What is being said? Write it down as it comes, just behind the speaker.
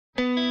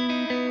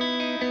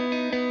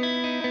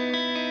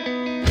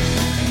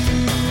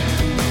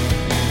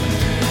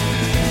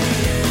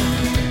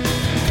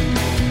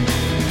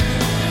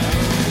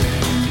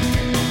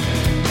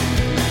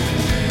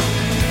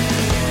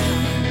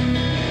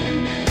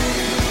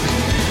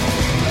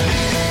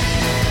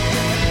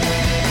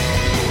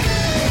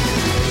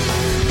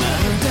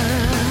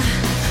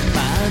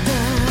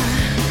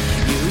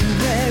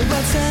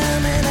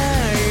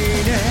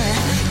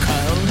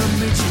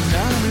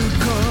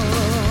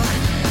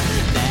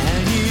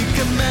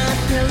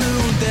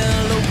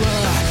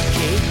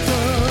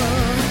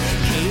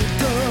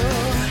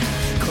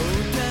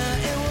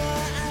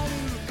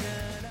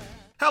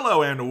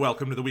Hello and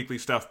welcome to the Weekly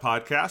Stuff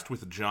Podcast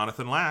with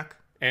Jonathan Lack.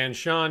 And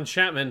Sean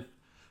Chapman.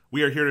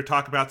 We are here to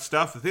talk about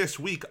stuff. This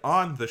week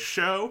on the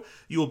show,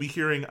 you will be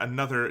hearing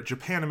another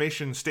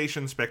Japanimation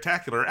Station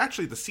Spectacular,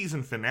 actually the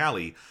season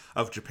finale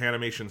of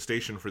Japanimation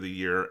Station for the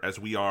year, as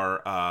we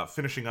are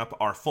finishing up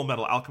our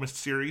Fullmetal Alchemist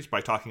series by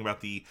talking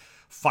about the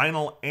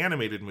final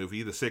animated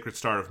movie, The Sacred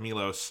Star of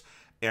Milos,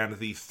 and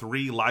the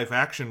 3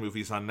 live-action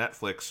movies on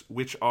Netflix,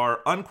 which are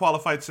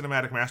unqualified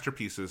cinematic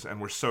masterpieces, and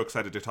we're so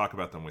excited to talk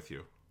about them with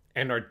you.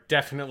 And are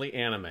definitely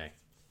anime.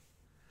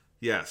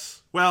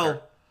 Yes.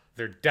 Well,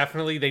 they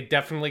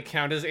definitely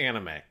count as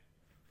anime.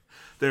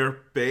 They're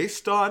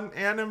based on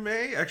anime.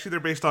 Actually, they're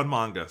based on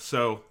manga.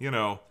 So, you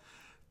know,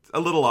 a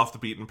little off the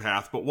beaten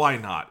path, but why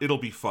not? It'll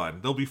be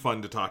fun. They'll be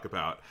fun to talk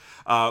about.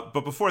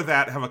 But before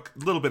that, have a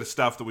little bit of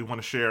stuff that we want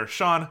to share.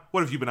 Sean,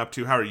 what have you been up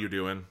to? How are you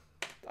doing?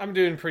 I'm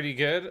doing pretty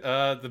good.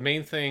 The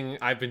main thing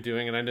I've been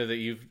doing, and I know that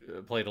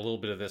you've played a little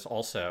bit of this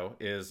also,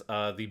 is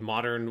the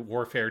Modern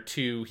Warfare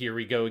 2 Here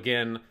We Go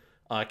Again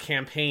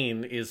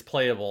campaign is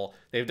playable.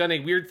 They've done a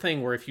weird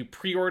thing where if you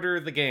pre-order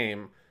the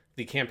game,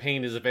 the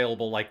campaign is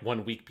available like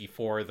 1 week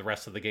before the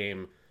rest of the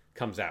game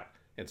comes out.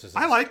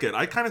 I like it.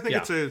 I kind of think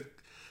it's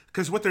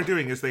because what they're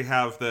doing is they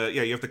have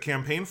you have the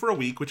campaign for a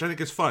week, which I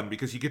think is fun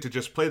because you get to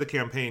just play the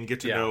campaign, get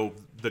to know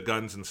the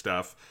guns and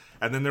stuff,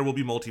 and then there will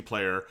be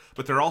multiplayer.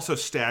 But they're also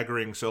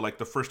staggering, so like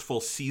the first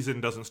full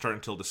season doesn't start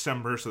until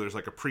December, so there's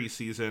like a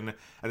pre-season,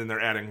 and then they're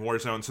adding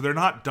Warzone, so they're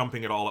not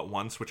dumping it all at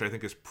once, which I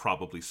think is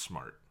probably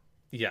smart.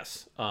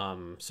 Yes.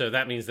 So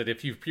that means that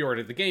if you've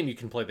pre-ordered the game, you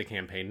can play the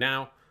campaign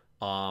now.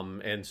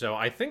 And so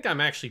I think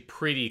I'm actually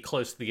pretty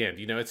close to the end.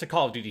 You know, it's a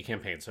Call of Duty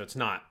campaign, so it's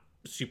not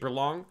super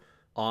long.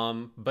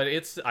 But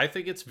I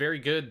think it's very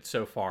good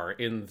so far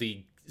in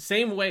the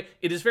same way.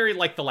 It is very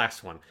like the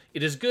last one.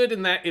 It is good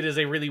in that it is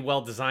a really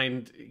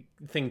well-designed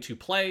thing to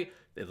play.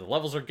 The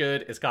levels are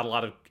good. It's got a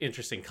lot of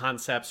interesting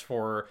concepts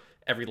for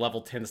every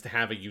level tends to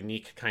have a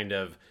unique kind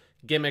of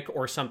gimmick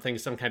or something,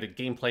 some kind of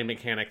gameplay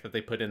mechanic that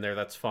they put in there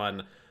that's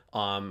fun.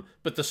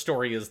 But the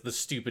story is the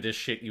stupidest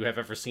shit you have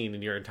ever seen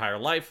in your entire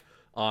life.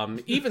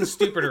 Even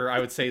stupider, I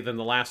would say, than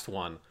the last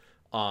one.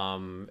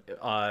 But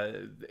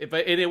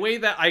in a way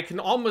that I can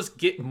almost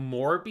get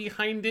more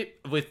behind it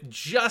with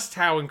just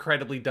how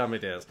incredibly dumb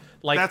it is.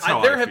 Like, that's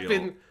how there have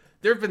been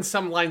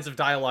some lines of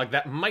dialogue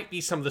that might be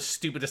some of the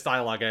stupidest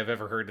dialogue I've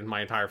ever heard in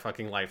my entire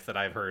fucking life that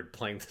I've heard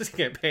playing this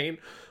campaign.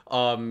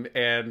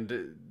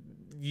 And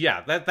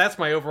yeah, that's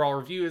my overall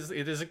review.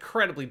 It is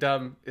incredibly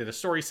dumb in a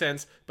story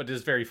sense, but it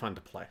is very fun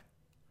to play.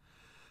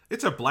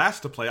 It's a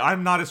blast to play.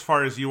 I'm not as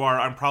far as you are.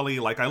 I'm probably,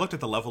 I looked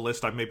at the level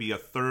list, I'm maybe a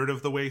third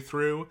of the way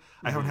through.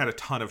 Mm-hmm. I haven't had a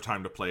ton of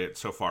time to play it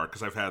so far,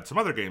 because I've had some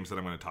other games that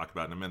I'm going to talk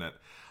about in a minute.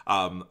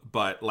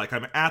 But,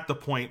 I'm at the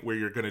point where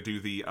you're going to do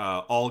the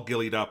all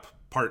gillied up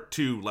part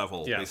 2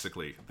 level,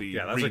 basically.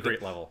 That's a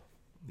great level.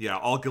 Yeah,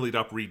 all gillied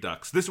up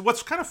Redux.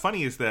 What's kind of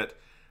funny is that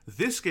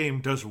this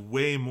game does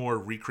way more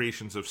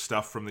recreations of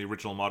stuff from the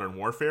original Modern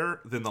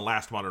Warfare than the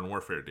last Modern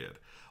Warfare did.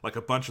 Like,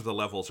 a bunch of the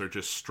levels are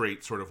just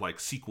straight sort of like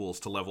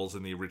sequels to levels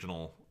in the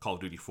original Call of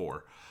Duty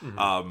 4.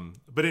 Mm-hmm.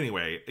 But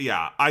anyway,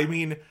 yeah, I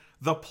mean,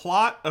 the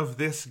plot of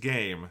this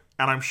game,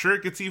 and I'm sure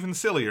it gets even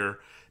sillier,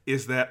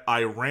 is that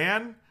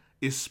Iran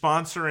is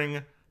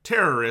sponsoring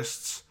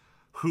terrorists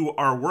who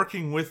are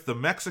working with the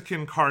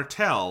Mexican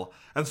cartel,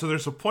 and so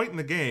there's a point in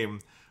the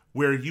game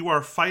where you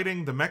are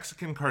fighting the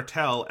Mexican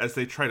cartel as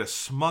they try to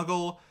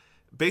smuggle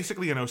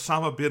basically an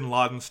Osama bin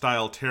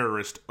Laden-style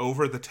terrorist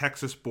over the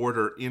Texas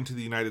border into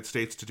the United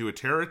States to do a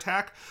terror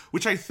attack,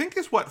 which I think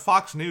is what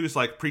Fox News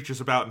preaches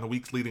about in the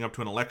weeks leading up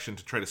to an election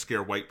to try to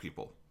scare white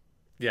people.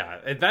 Yeah,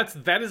 and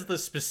that is the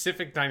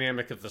specific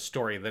dynamic of the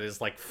story that is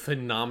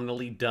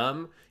phenomenally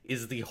dumb,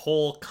 is the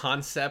whole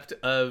concept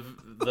of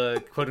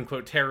the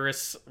quote-unquote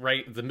terrorists,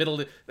 right? The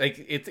middle,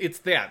 it's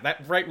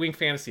that right-wing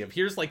fantasy of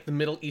here's the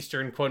Middle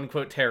Eastern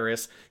quote-unquote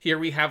terrorists, here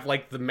we have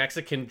the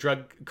Mexican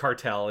drug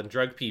cartel and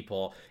drug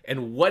people,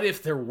 and what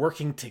if they're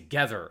working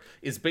together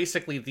is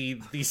basically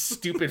the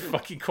stupid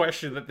fucking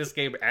question that this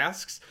game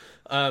asks.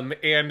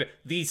 And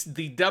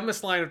the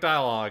dumbest line of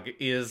dialogue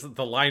is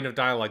the line of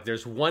dialogue.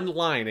 There's one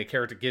line a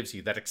character gives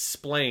you that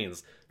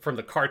explains from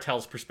the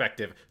cartel's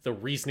perspective the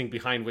reasoning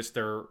behind which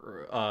they're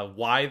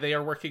why they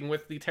are working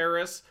with the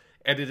terrorists,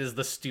 and it is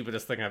the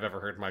stupidest thing I've ever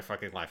heard in my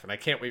fucking life, and I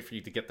can't wait for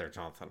you to get there,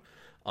 Jonathan.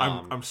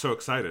 I'm so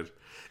excited.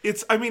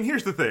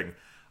 Here's the thing.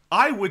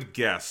 I would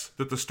guess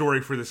that the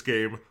story for this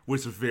game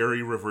was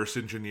very reverse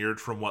engineered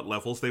from what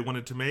levels they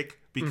wanted to make,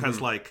 because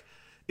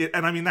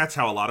that's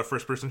how a lot of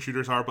first-person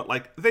shooters are,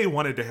 but, they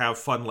wanted to have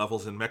fun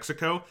levels in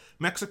Mexico.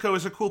 Mexico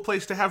is a cool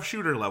place to have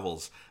shooter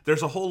levels.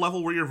 There's a whole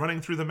level where you're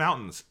running through the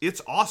mountains.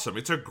 It's awesome.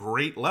 It's a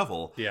great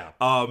level. Yeah.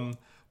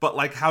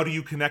 But, how do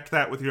you connect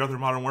that with your other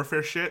Modern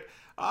Warfare shit?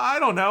 I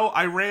don't know.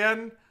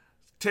 Iran,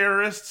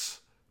 terrorists,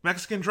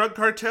 Mexican drug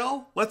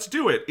cartel? Let's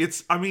do it.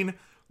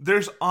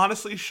 There's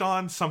honestly,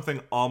 Sean, something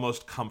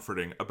almost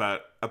comforting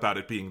about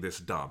it being this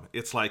dumb.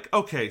 It's like,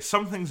 okay,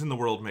 some things in the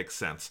world make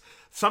sense.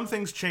 Some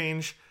things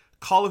change.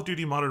 Call of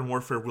Duty Modern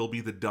Warfare will be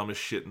the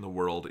dumbest shit in the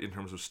world in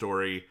terms of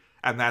story,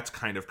 and that's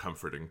kind of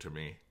comforting to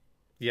me.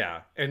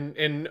 Yeah,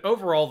 and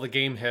overall the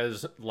game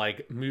has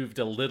like moved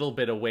a little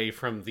bit away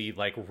from the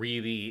like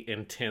really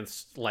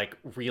intense like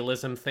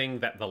realism thing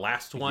that the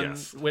last one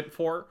Yes. went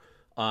for,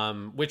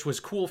 which was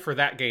cool for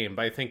that game.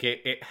 But I think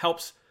it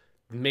helps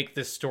make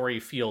this story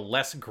feel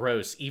less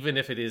gross, even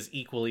if it is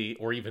equally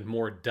or even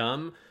more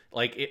dumb.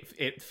 Like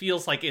it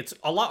feels like it's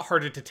a lot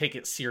harder to take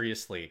it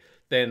seriously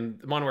than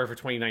Modern Warfare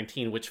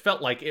 2019, which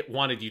felt like it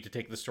wanted you to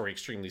take the story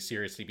extremely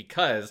seriously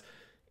because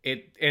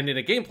it, and in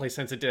a gameplay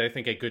sense, it did, I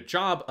think, a good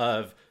job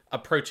of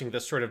approaching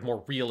this sort of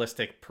more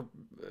realistic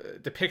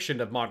depiction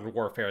of modern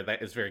warfare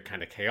that is very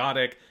kind of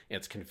chaotic, and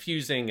it's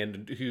confusing,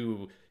 and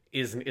who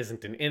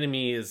isn't an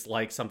enemy is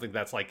like something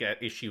that's like an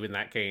issue in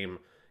that game.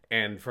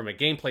 And from a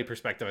gameplay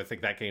perspective, I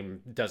think that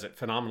game does it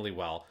phenomenally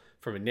well.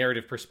 From a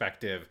narrative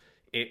perspective,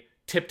 it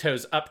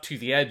tiptoes up to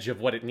the edge of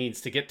what it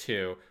needs to get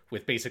to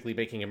with basically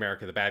making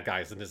America the bad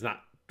guys and is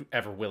not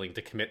ever willing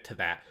to commit to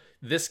that.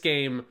 This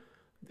game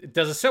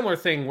does a similar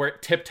thing where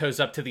it tiptoes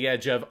up to the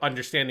edge of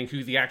understanding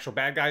who the actual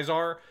bad guys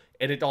are,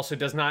 and it also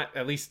does not,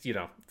 at least, you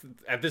know,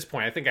 at this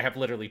point, I think I have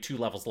literally 2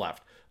 levels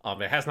left.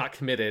 It has not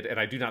committed, and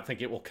I do not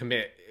think it will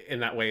commit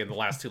in that way in the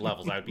last 2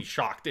 levels. I would be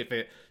shocked if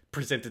it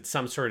presented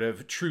some sort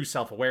of true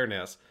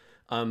self-awareness.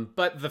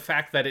 But the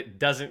fact that it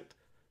doesn't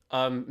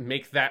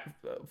make that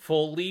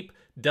full leap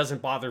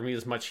doesn't bother me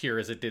as much here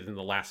as it did in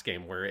the last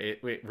game, where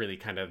it really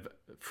kind of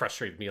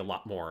frustrated me a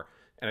lot more.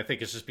 And I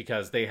think it's just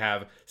because they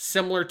have,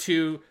 similar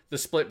to the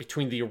split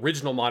between the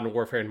original Modern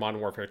Warfare and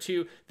Modern Warfare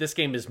 2, this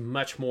game is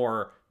much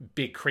more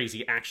big,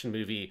 crazy action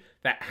movie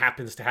that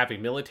happens to have a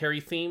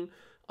military theme,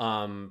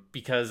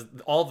 because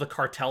all the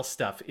cartel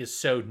stuff is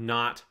so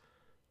not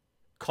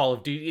Call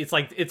of Duty. It's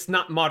like, it's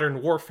not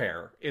Modern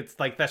Warfare. It's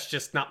like, that's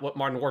just not what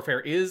Modern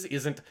Warfare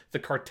isn't the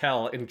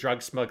cartel and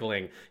drug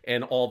smuggling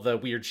and all the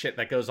weird shit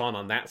that goes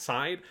on that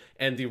side.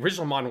 And the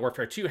original Modern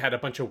Warfare 2 had a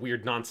bunch of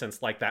weird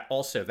nonsense like that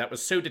also, that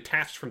was so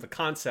detached from the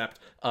concept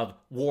of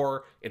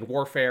war and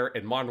warfare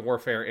and Modern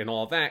Warfare and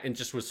all that, and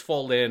just was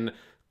full in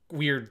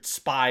weird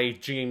spy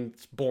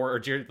James Bourne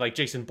or like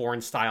Jason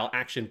Bourne style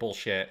action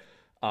bullshit,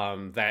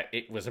 that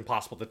it was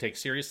impossible to take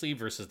seriously,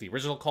 versus the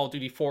original Call of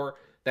Duty 4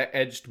 that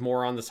edged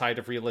more on the side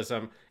of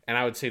realism. And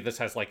I would say this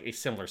has like a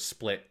similar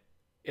split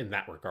in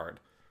that regard.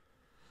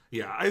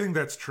 Yeah, I think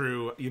that's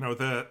true. You know,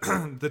 the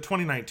the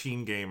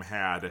 2019 game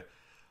had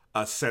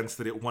a sense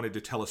that it wanted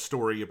to tell a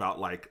story about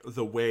like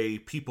the way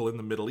people in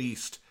the Middle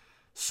East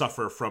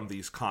suffer from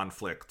these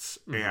conflicts.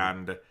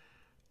 And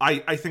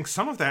I think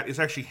some of that is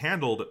actually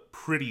handled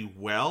pretty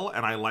well,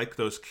 and I like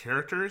those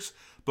characters.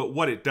 But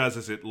what it does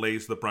is it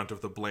lays the brunt of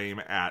the blame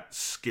at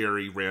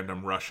scary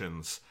random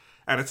Russians.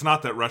 And it's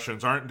not that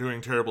Russians aren't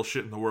doing terrible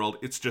shit in the world.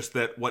 It's just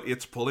that what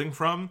it's pulling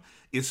from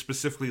is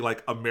specifically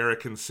like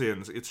American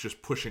sins. It's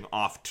just pushing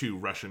off to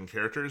Russian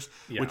characters,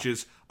 which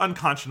is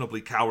unconscionably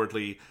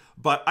cowardly.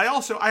 But I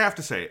have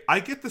to say, I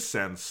get the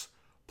sense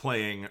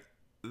playing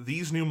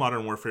these new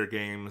Modern Warfare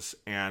games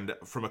and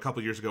from a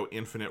couple years ago,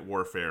 Infinite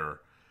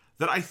Warfare,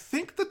 that I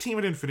think the team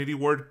at Infinity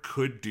Ward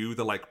could do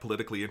the like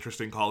politically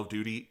interesting Call of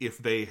Duty if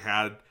they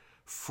had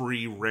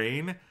free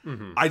reign.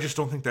 I just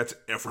don't think that's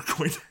ever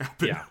going to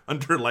happen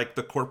under like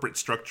the corporate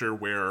structure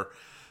where,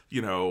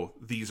 you know,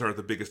 these are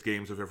the biggest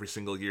games of every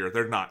single year.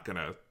 They're not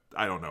gonna,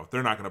 I don't know,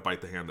 they're not gonna bite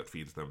the hand that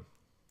feeds them.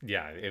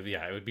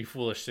 It would be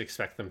foolish to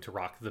expect them to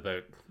rock the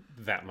boat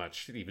that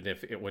much, even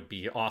if it would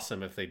be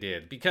awesome if they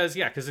did. Because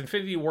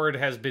Infinity Ward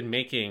has been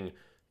making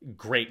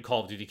great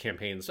Call of Duty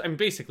campaigns, I mean,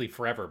 basically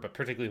forever, but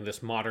particularly in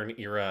this modern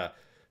era,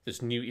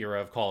 this new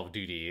era of Call of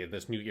Duty,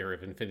 this new era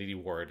of Infinity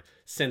Ward,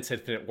 since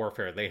Infinite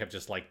Warfare, they have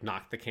just like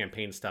knocked the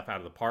campaign stuff out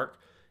of the park.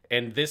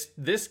 And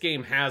this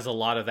game has a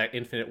lot of that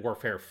Infinite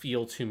Warfare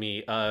feel to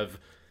me, of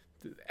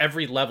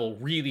every level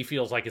really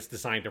feels like it's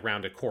designed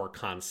around a core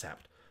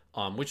concept,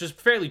 which is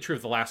fairly true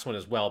of the last one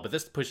as well. But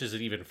this pushes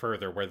it even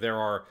further, where there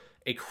are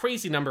a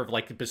crazy number of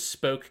like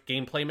bespoke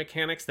gameplay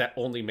mechanics that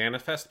only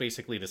manifest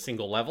basically at a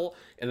single level,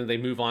 and then they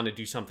move on to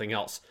do something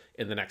else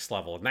in the next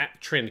level. And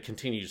that trend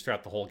continues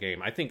throughout the whole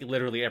game. I think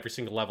literally every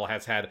single level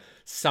has had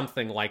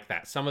something like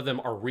that. Some of them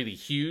are really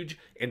huge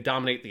and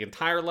dominate the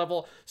entire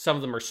level. Some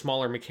of them are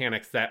smaller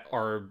mechanics that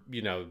are,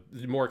 you know,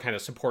 more kind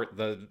of support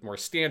the more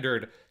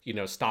standard, you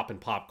know, stop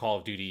and pop Call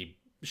of Duty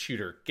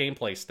shooter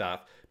gameplay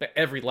stuff. But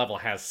every level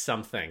has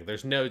something.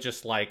 There's no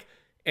just like,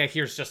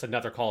 here's just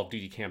another Call of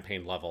Duty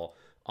campaign level.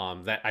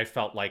 That I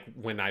felt like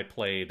when I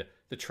played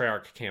the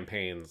Treyarch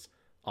campaigns,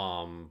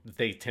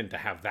 they tend to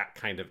have that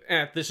kind of,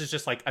 this is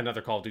just like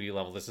another Call of Duty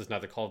level, this is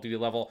another Call of Duty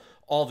level.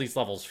 All these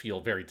levels feel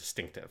very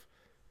distinctive.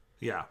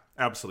 Yeah,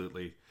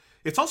 absolutely.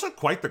 It's also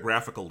quite the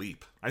graphical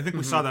leap. I think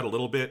we saw that a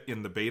little bit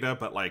in the beta,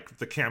 but like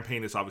the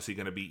campaign is obviously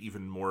going to be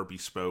even more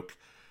bespoke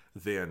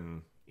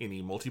than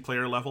any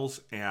multiplayer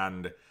levels,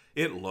 and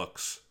it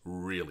looks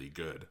really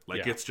good.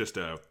 Like it's just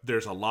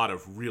there's a lot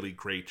of really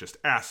great just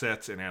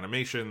assets and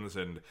animations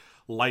and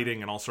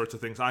lighting and all sorts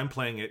of things. I'm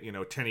playing it,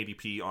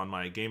 1080p on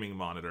my gaming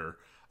monitor,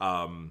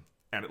 and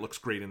it looks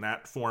great in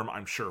that form.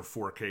 I'm sure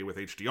 4K with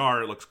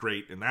HDR, it looks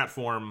great in that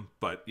form,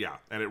 but yeah,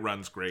 and it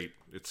runs great.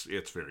 It's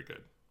very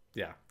good.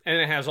 Yeah, and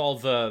it has all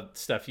the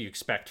stuff you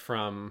expect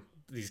from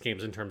these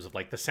games in terms of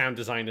like the sound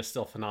design is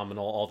still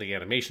phenomenal, all the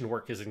animation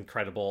work is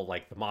incredible,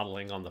 like the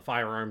modeling on the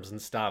firearms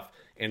and stuff,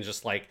 and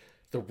just like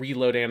the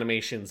reload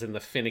animations and the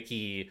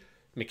finicky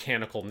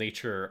mechanical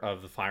nature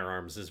of the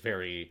firearms is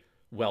very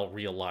well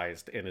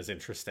realized and is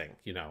interesting.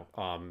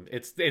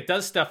 It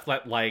does stuff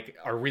that like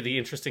are really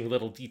interesting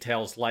little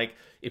details, like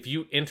if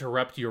you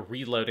interrupt your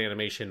reload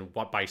animation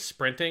by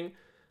sprinting,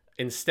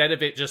 instead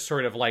of it just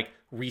sort of like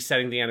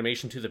resetting the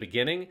animation to the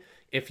beginning,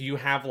 if you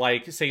have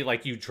like, say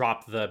like you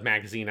drop the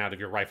magazine out of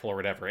your rifle or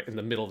whatever in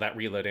the middle of that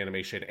reload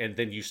animation, and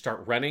then you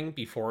start running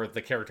before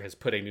the character has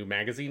put a new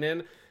magazine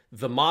in,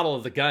 the model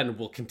of the gun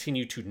will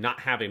continue to not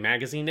have a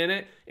magazine in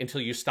it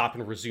until you stop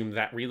and resume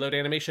that reload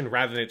animation,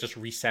 rather than it just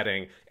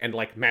resetting and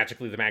like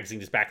magically the magazine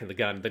is back in the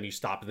gun, then you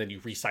stop and then you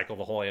recycle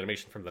the whole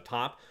animation from the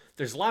top.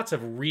 There's lots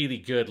of really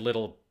good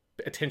little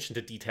attention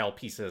to detail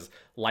pieces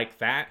like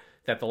that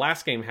the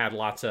last game had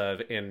lots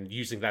of, and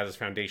using that as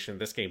foundation,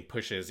 this game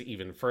pushes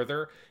even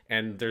further.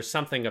 And there's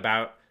something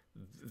about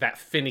that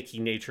finicky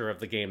nature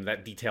of the game,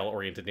 that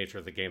detail-oriented nature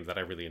of the game that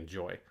I really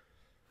enjoy.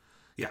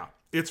 Yeah,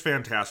 it's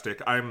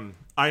fantastic. I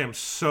am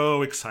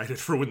so excited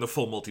for when the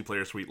full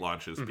multiplayer suite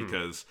launches,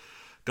 because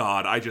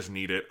God, I just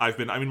need it.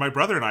 My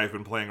brother and I have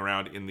been playing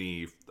around in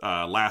the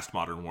last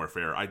Modern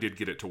Warfare. I did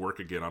get it to work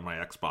again on my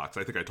Xbox.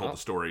 I think I told the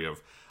story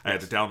of I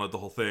had to download the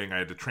whole thing, I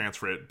had to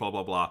transfer it, blah,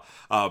 blah, blah.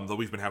 Though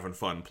we've been having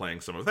fun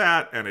playing some of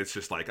that, and it's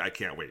just like, I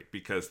can't wait,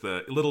 because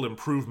the little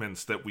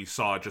improvements that we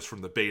saw just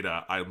from the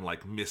beta, I'm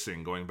like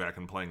missing going back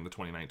and playing the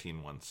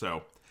 2019 one.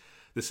 So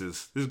this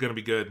is going to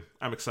be good.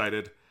 I'm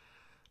excited.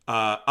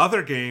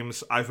 Other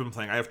games I've been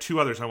playing, I have two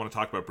others I want to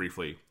talk about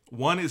briefly.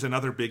 One is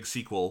another big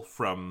sequel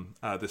from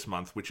this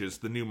month, which is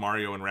the new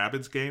Mario and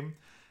Rabbids game.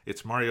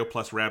 It's Mario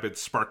plus Rabbids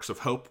Sparks of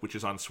Hope, which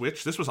is on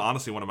Switch. This was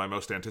honestly one of my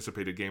most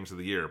anticipated games of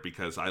the year,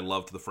 because I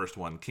loved the first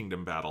one,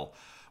 Kingdom Battle,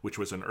 which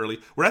was an early...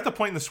 We're at the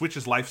point in the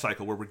Switch's life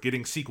cycle where we're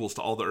getting sequels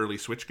to all the early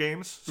Switch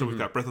games. So we've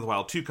got Breath of the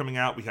Wild 2 coming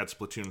out, we had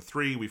Splatoon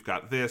 3, we've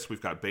got this,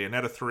 we've got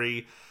Bayonetta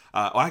 3.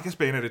 I guess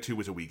Bayonetta 2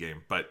 was a Wii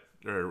game,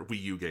 or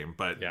Wii U game,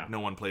 but no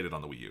one played it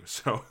on the Wii U,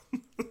 so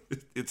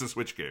it's a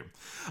Switch game.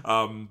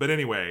 But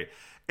anyway...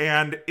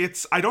 And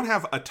I don't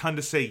have a ton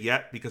to say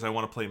yet because I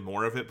want to play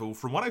more of it, but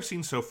from what I've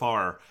seen so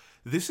far,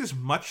 this is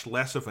much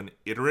less of an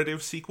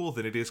iterative sequel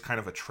than it is kind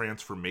of a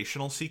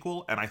transformational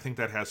sequel, and I think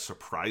that has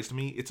surprised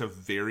me. It's a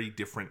very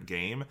different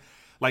game.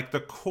 Like, the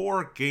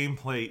core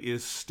gameplay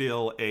is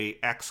still a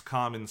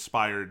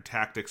XCOM-inspired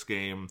tactics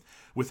game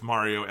with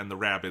Mario and the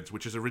Rabbids,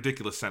 which is a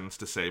ridiculous sentence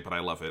to say, but I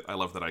love it. I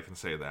love that I can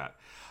say that.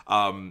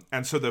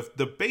 And so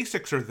the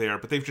basics are there,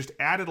 but they've just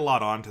added a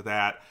lot onto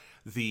that.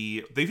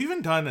 They've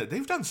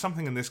done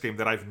something in this game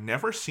that I've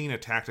never seen a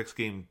tactics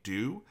game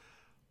do,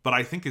 but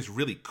I think is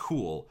really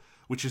cool,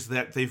 which is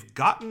that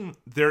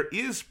there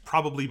is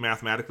probably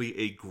mathematically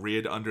a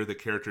grid under the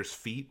character's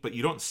feet, but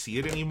you don't see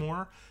it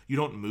anymore. You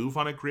don't move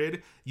on a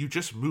grid. You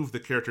just move the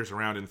characters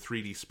around in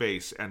 3D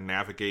space and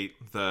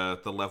navigate the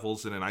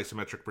levels in an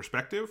isometric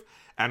perspective,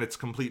 and it's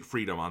complete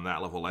freedom on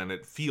that level, and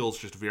it feels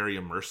just very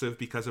immersive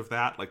because of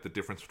that, like the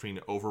difference between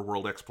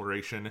overworld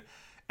exploration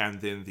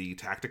and then the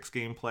tactics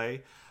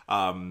gameplay.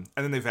 And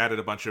then they've added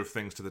a bunch of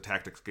things to the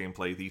tactics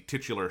gameplay. The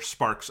titular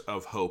Sparks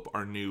of Hope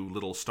are new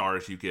little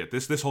stars you get.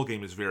 This whole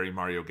game is very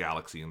Mario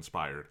Galaxy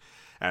inspired.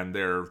 And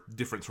there are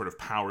different sort of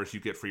powers you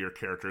get for your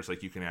characters.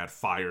 Like, you can add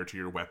fire to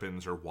your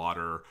weapons, or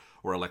water,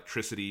 or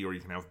electricity, or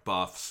you can have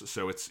buffs.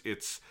 So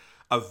it's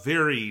a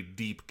very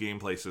deep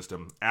gameplay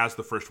system, as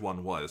the first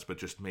one was, but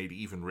just made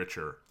even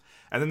richer.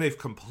 And then they've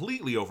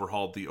completely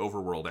overhauled the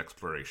overworld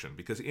exploration,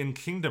 because in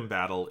Kingdom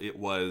Battle, it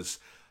was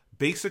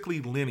basically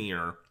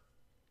linear,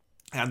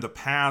 and the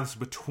paths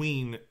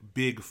between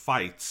big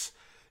fights,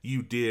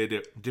 you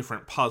did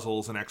different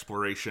puzzles and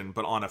exploration,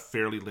 but on a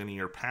fairly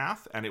linear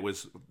path, and it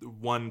was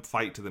one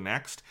fight to the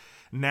next.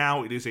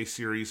 Now it is a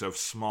series of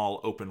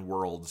small open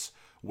worlds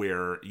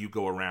where you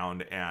go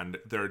around and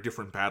there are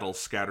different battles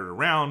scattered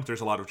around.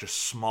 There's a lot of just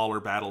smaller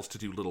battles to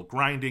do little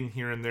grinding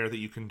here and there that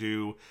you can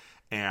do,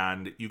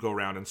 and you go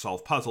around and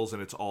solve puzzles,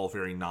 and it's all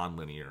very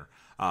non-linear.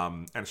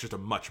 And it's just a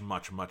much,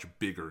 much, much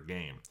bigger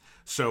game.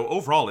 So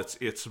overall,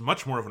 it's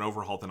much more of an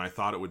overhaul than I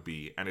thought it would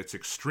be, and it's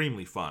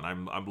extremely fun.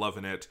 I'm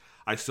loving it.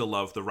 I still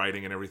love the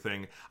writing and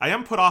everything. I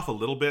am put off a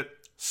little bit.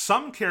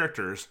 Some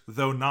characters,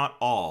 though not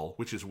all,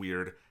 which is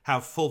weird,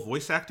 have full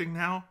voice acting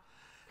now.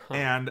 Huh.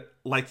 And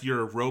like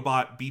your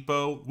robot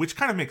Beepo, which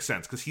kind of makes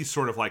sense because he's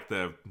sort of like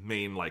the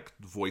main like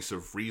voice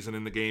of reason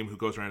in the game who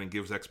goes around and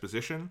gives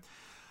exposition.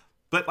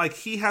 But like,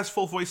 he has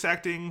full voice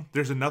acting.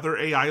 There's another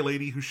AI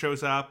lady who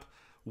shows up.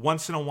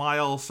 Once in a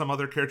while, some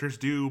other characters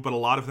do, but a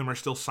lot of them are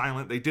still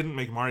silent. They didn't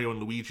make Mario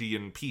and Luigi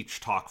and Peach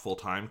talk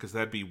full-time, because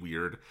that'd be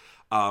weird.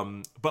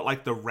 But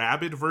like the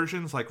Rabbid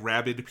versions, like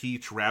Rabbid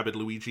Peach, Rabbid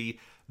Luigi,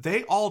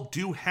 they all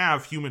do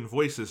have human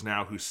voices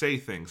now who say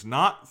things.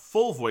 Not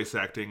full voice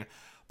acting,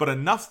 but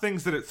enough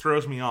things that it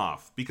throws me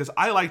off. Because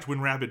I liked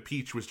when Rabid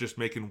Peach was just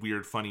making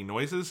weird, funny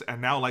noises,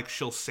 and now, like,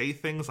 she'll say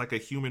things like a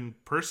human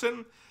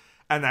person,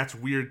 and that's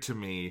weird to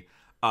me.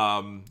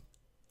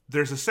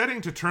 There's a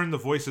setting to turn the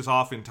voices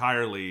off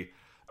entirely,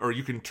 or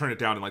you can turn it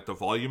down in, like, the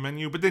volume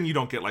menu, but then you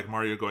don't get, like,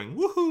 Mario going,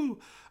 woohoo!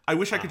 I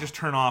wish I could just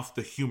turn off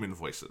the human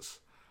voices,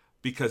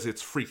 because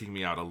it's freaking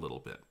me out a little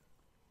bit.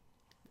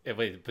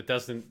 Wait, but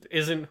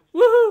isn't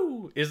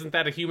woohoo? Isn't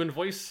that a human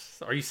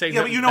voice? Are you saying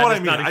that, but you know what I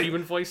mean? Not a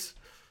human voice?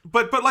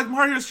 But like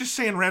Mario's just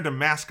saying random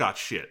mascot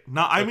shit.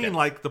 No, I mean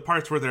like the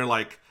parts where they're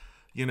like,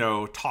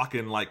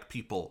 talking like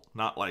people,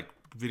 not like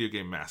video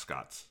game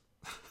mascots.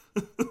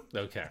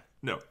 Okay.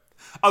 No.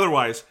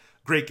 Otherwise,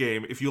 great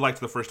game. If you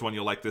liked the first one,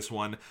 you'll like this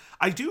one.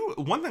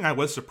 One thing I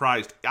was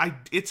surprised,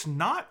 it's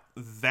not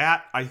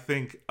that, I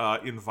think,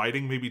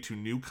 inviting maybe to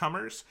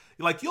newcomers.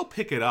 Like, you'll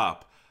pick it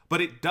up,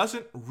 but it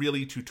doesn't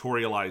really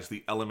tutorialize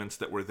the elements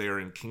that were there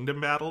in Kingdom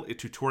Battle. It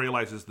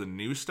tutorializes the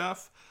new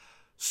stuff.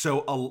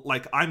 So,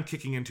 I'm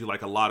kicking into,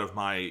 like, a lot of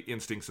my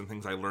instincts and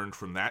things I learned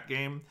from that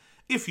game.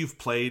 If you've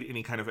played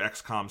any kind of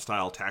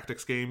XCOM-style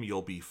tactics game,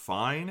 you'll be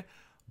fine.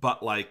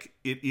 But, like,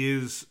 it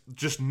is...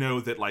 Just know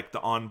that, like, the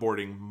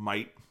onboarding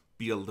might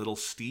be a little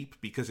steep,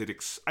 because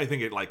I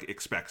think it, like,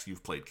 expects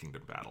you've played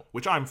Kingdom Battle,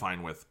 which I'm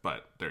fine with,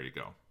 but there you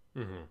go.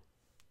 Mm-hmm.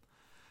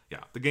 Yeah,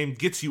 the game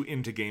gets you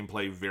into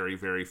gameplay very,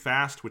 very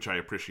fast, which I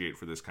appreciate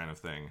for this kind of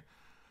thing.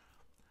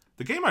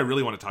 The game I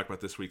really want to talk about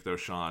this week, though,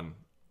 Sean...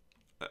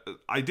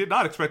 I did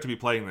not expect to be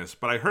playing this,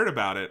 but I heard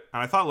about it,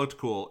 and I thought it looked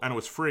cool, and it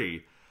was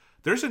free.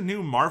 There's a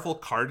new Marvel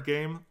card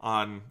game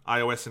on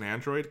iOS and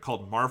Android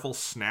called Marvel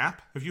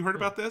Snap. Have you heard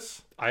about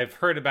this? I've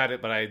heard about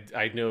it, but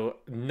I know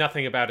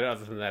nothing about it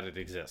other than that it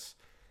exists.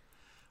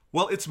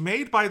 Well, it's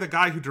made by the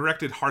guy who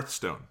directed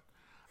Hearthstone.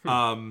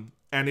 And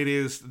it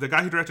is the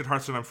guy who directed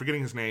Hearthstone, I'm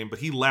forgetting his name, but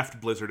he left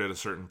Blizzard at a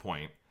certain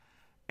point.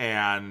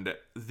 And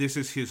this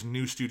is his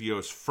new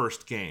studio's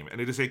first game.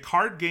 And it is a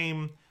card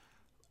game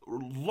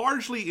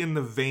largely in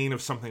the vein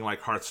of something like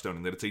Hearthstone,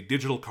 in that it's a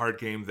digital card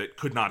game that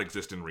could not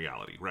exist in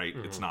reality, right?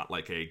 Mm-hmm. It's not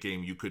like a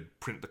game you could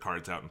print the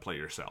cards out and play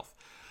yourself.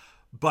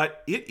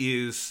 But it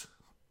is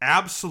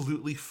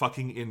absolutely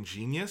fucking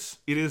ingenious.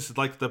 It is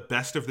like the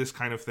best of this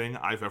kind of thing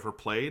I've ever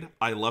played.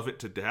 I love it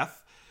to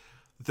death.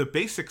 The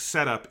basic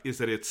setup is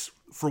that it's,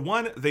 for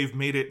one, they've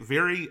made it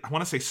very, I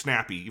want to say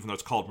snappy, even though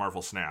it's called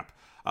Marvel Snap,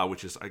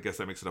 which is, I guess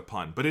that makes it a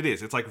pun. But it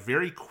is. It's like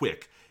very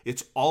quick.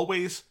 It's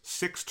always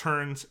 6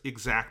 turns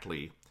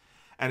exactly.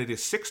 And it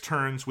is 6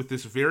 turns with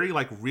this very,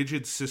 like,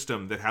 rigid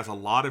system that has a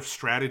lot of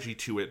strategy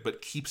to it,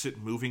 but keeps it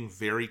moving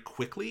very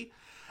quickly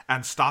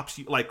and stops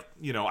you. Like,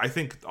 I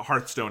think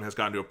Hearthstone has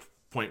gotten to a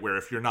point where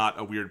if you're not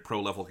a weird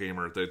pro-level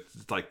gamer, that,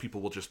 like, people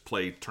will just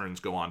play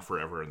turns go on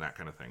forever and that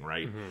kind of thing,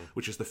 right? Mm-hmm.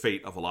 Which is the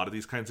fate of a lot of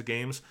these kinds of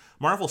games.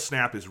 Marvel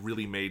Snap is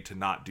really made to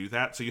not do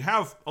that. So you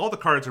have, all the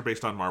cards are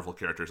based on Marvel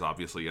characters,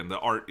 obviously, and the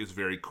art is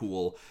very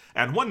cool.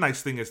 And one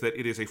nice thing is that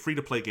it is a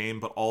free-to-play game,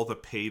 but all the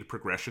paid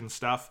progression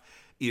stuff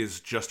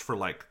is just for,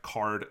 like,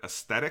 card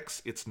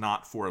aesthetics. It's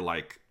not for,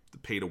 like,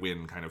 pay to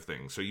win kind of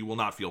thing. So you will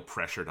not feel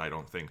pressured, I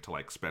don't think, to,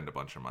 like, spend a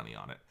bunch of money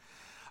on it.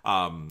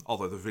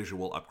 Although the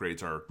visual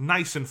upgrades are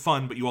nice and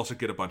fun, but you also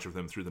get a bunch of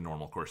them through the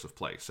normal course of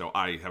play. So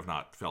I have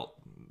not felt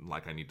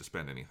like I need to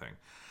spend anything.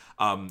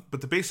 But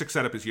the basic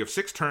setup is you have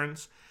 6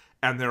 turns,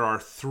 and there are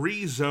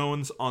 3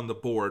 zones on the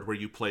board where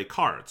you play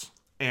cards.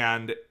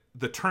 And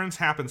the turns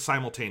happen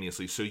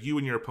simultaneously. So you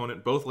and your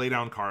opponent both lay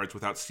down cards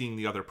without seeing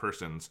the other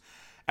person's.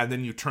 And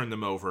then you turn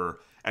them over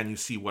and you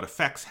see what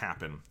effects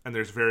happen. And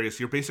there's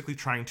you're basically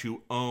trying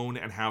to own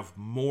and have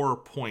more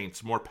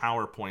points, more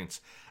power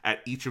points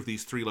at each of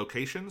these 3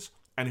 locations.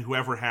 And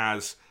whoever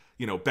has,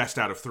 best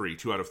out of 3,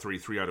 2 out of 3,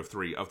 3 out of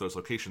 3 of those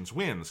locations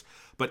wins.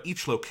 But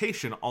each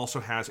location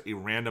also has a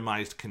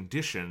randomized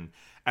condition,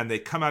 and they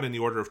come out in the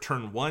order of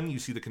turn 1, you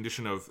see the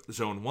condition of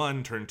zone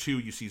 1, turn 2,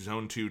 you see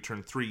zone 2,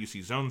 turn 3, you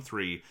see zone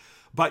 3.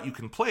 But you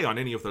can play on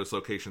any of those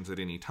locations at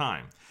any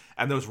time.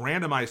 And those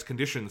randomized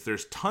conditions,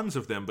 there's tons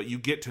of them, but you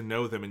get to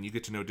know them and you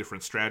get to know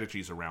different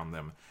strategies around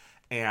them.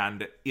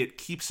 And it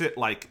keeps it,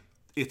 like,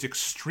 it's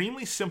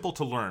extremely simple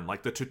to learn.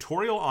 Like, the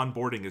tutorial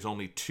onboarding is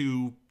only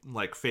 2,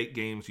 like, fake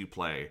games you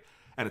play,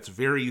 and it's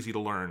very easy to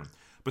learn.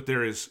 But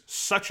there is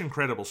such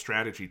incredible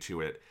strategy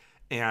to it.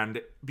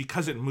 And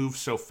because it moves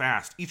so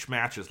fast, each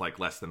match is, like,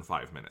 less than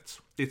 5 minutes.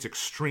 It's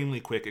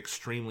extremely quick,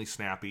 extremely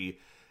snappy.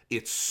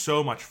 It's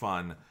so much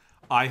fun.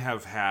 I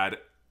have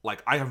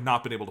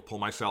not been able to pull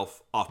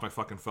myself off my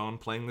fucking phone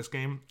playing this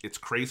game. It's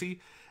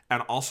crazy.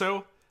 And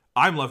also,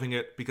 I'm loving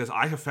it because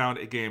I have found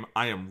a game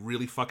I am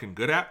really fucking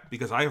good at,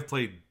 because I have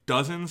played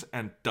dozens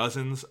and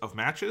dozens of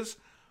matches,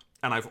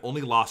 and I've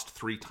only lost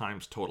 3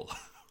 times total.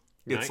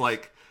 It's Nice.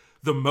 like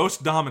the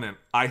most dominant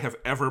I have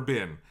ever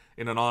been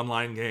in an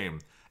online game,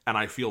 and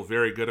I feel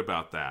very good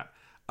about that.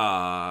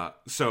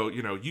 So,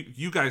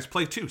 you guys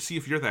play too. See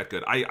if you're that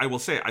good. I will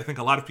say, I think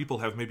a lot of people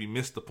have maybe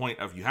missed the point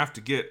of you have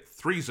to get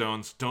 3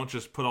 zones. Don't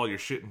just put all your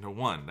shit into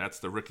 1. That's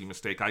the rookie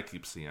mistake I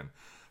keep seeing.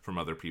 from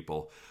other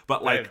people.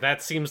 But like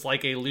that seems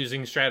like a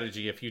losing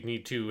strategy if you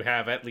need to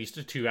have at least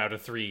a 2 out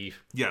of 3.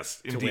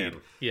 Yes, indeed.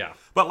 Win. Yeah.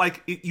 But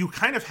like you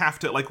kind of have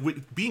to, like,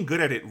 being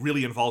good at it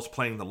really involves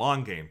playing the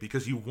long game,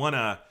 because you want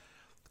to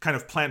kind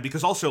of plan,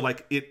 because also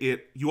like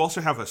you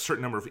also have a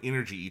certain number of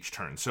energy each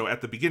turn. So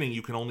at the beginning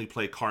you can only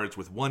play cards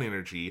with 1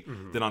 energy,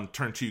 then on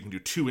turn 2 you can do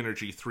 2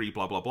 energy, 3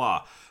 blah blah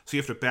blah. So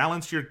you have to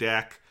balance your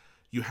deck,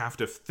 you have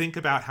to think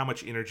about how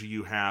much energy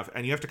you have,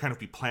 and you have to kind of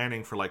be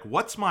planning for like,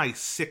 what's my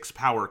 6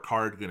 power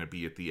card going to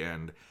be at the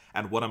end,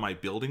 and what am I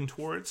building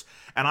towards.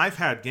 And I've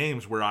had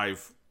games where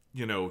I've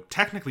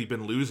technically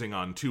been losing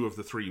on 2 of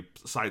the 3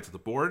 sides of the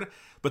board,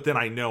 but then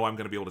I know I'm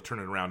going to be able to turn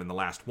it around in the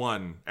last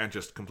one and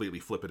just completely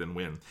flip it and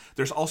win.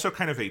 There's also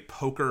kind of a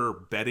poker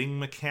betting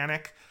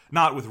mechanic,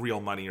 not with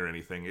real money or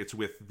anything. It's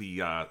with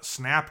the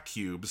snap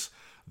cubes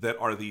that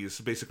are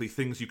these basically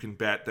things you can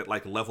bet that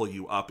like level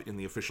you up in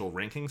the official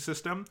ranking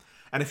system.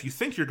 And if you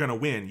think you're going to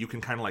win, you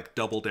can kind of like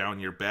double down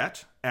your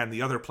bet, and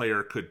the other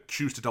player could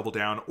choose to double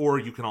down, or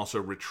you can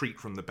also retreat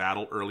from the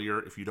battle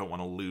earlier if you don't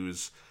want to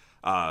lose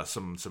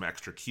some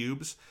extra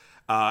cubes.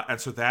 And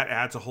so that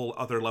adds a whole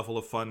other level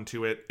of fun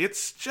to it.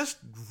 It's just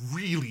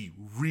really,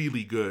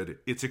 really good.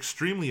 It's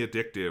extremely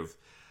addictive.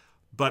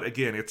 But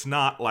again, it's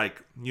not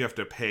like you have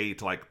to pay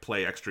to like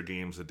play extra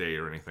games a day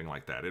or anything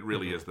like that. It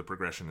really is, the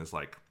progression is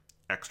like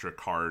extra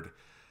card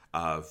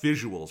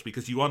visuals,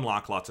 because you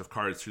unlock lots of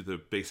cards through the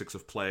basics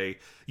of play.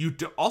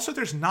 Also,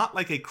 there's not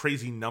like a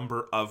crazy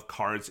number of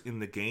cards in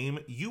the game.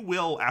 You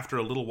will, after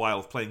a little while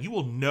of playing, you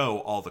will know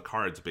all the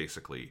cards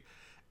basically.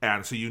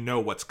 And so you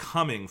know what's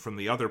coming from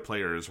the other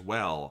player as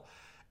well.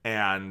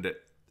 And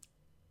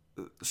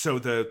so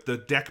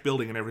the deck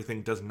building and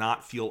everything does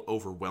not feel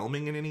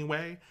overwhelming in any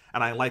way.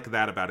 And I like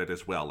that about it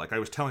as well. Like, I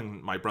was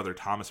telling my brother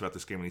Thomas about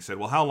this game, and he said,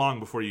 well, how long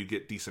before you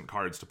get decent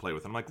cards to play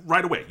with? I'm like,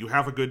 right away. You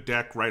have a good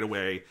deck right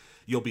away,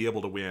 you'll be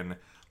able to win.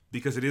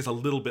 Because it is a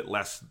little bit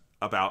less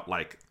about,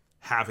 like,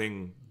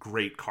 having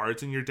great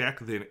cards in your deck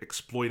than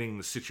exploiting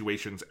the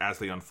situations as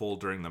they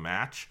unfold during the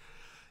match.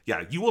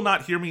 Yeah, you will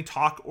not hear me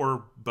talk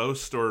or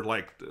boast or,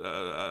 like,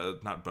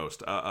 not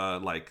boast,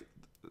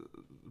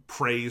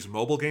 praise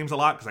mobile games a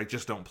lot, because I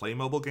just don't play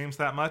mobile games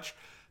that much.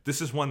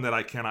 This is one that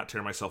I cannot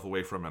tear myself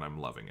away from, and I'm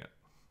loving it.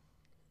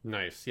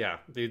 Nice, yeah.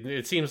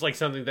 It seems like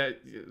something that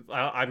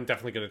I'm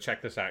definitely going to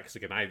check this out, because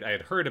again, I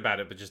had heard about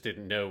it, but just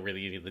didn't know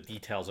really any of the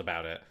details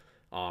about it.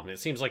 It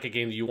seems like a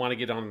game that you want to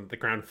get on the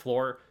ground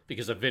floor,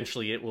 because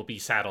eventually it will be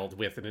saddled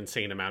with an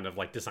insane amount of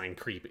like design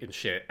creep and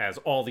shit, as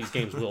all these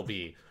games will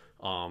be.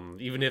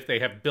 Even if they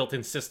have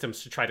built-in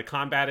systems to try to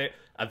combat it,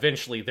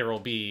 eventually there will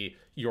be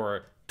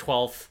your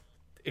 12th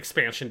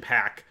expansion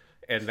pack,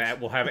 and that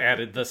will have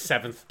added the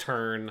 7th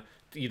turn,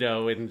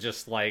 and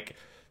just like,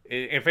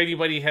 if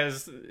anybody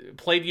has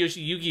played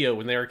Yu-Gi-Oh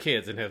when they were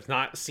kids and have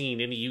not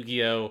seen any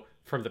Yu-Gi-Oh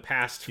from the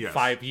past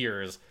 5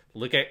 years,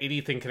 look at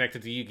anything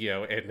connected to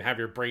Yu-Gi-Oh and have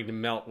your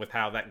brain melt with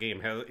how that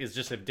game is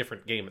just a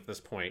different game at this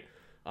point.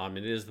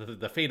 It is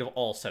the fate of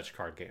all such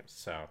card games.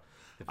 So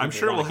I'm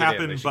sure it will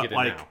happen, but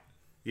like,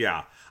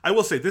 yeah, I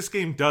will say this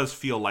game does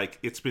feel like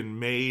it's been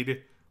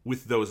made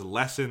with those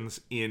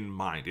lessons in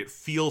mind. It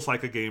feels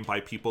like a game by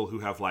people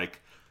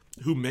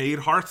who made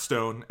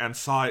Hearthstone and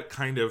saw it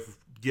kind of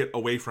get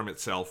away from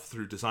itself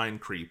through design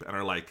creep, and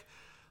are like,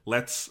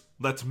 let's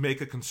make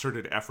a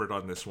concerted effort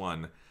on this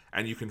one.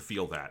 And you can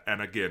feel that.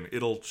 And again,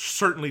 it'll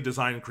certainly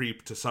design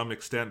creep to some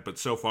extent, but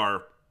so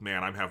far,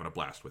 man, I'm having a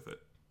blast with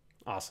it.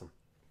 Awesome.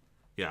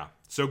 Yeah.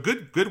 So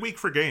good week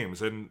for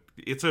games, and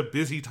it's a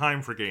busy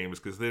time for games,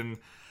 because then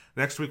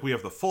next week we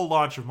have the full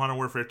launch of Modern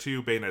Warfare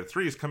 2, Bayonetta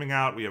 3 is coming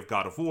out, we have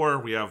God of War,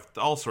 we have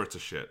all sorts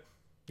of shit.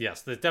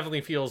 Yes, it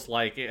definitely feels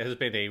like it has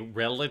been a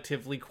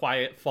relatively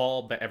quiet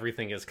fall, but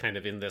everything is kind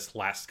of in this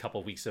last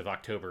couple weeks of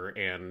October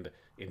and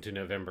into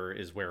November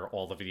is where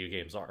all the video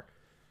games are.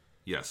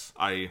 Yes,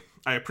 I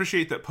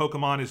appreciate that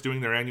Pokemon is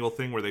doing their annual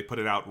thing where they put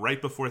it out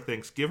right before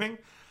Thanksgiving.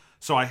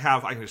 So I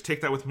can just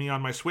take that with me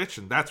on my Switch,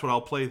 and that's what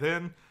I'll play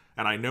then.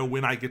 And I know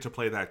when I get to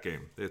play that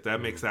game.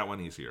 That makes that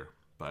one easier.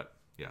 But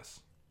yes,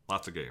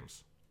 lots of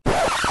games.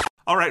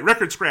 All right,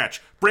 Record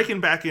Scratch. Breaking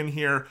back in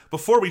here.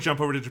 Before we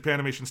jump over to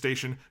Japanimation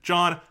Station,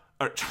 John.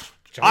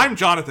 I'm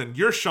Jonathan.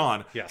 You're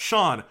Sean. Yes.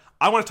 Sean,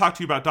 I want to talk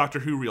to you about Doctor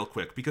Who real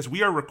quick, because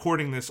we are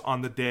recording this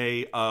on the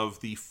day of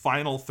the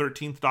final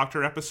 13th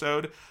Doctor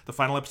episode, the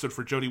final episode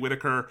for Jodie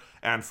Whittaker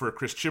and for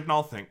Chris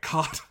Chibnall, thank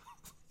God.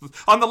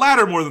 On the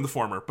latter more than the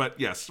former, but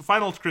yes,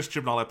 final Chris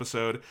Chibnall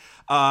episode.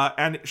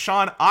 And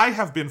Sean, I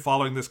have been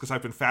following this because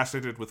I've been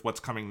fascinated with what's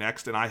coming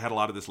next, and I had a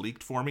lot of this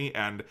leaked for me,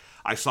 and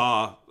I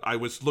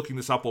was looking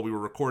this up while we were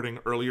recording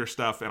earlier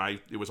stuff, and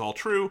it was all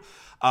true,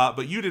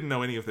 but you didn't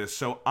know any of this,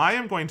 so I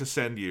am going to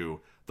send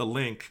you the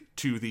link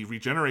to the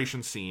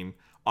regeneration scene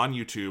on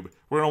YouTube.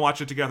 We're going to watch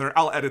it together.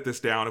 I'll edit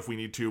this down if we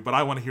need to, but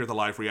I want to hear the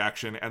live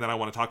reaction, and then I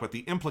want to talk about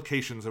the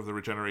implications of the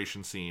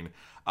regeneration scene,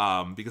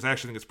 because I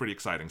actually think it's pretty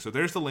exciting. So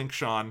there's the link,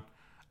 Sean.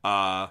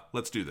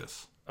 Let's do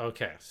this.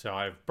 Okay, so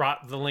I've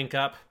brought the link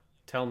up.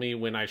 Tell me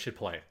when I should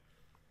play.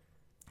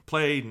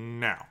 Play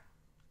now.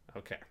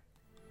 Okay.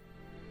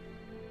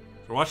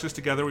 We're watching this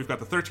together. We've got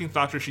the 13th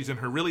Doctor. She's in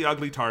her really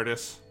ugly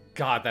TARDIS.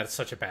 God, that's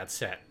such a bad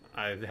set.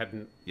 I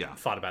hadn't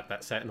thought about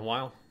that set in a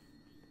while.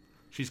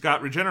 She's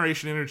got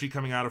regeneration energy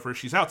coming out of her.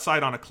 She's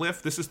outside on a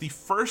cliff. This is the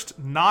first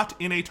not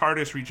in a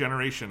TARDIS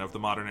regeneration of the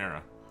modern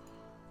era.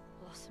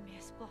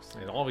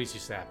 It always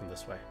used to happen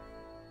this way.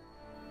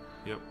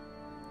 Yep.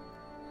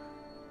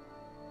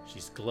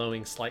 She's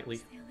glowing slightly.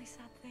 It's the only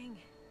sad thing.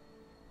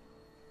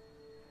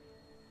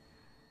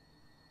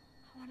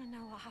 I want to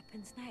know what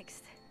happens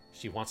next.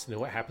 She wants to know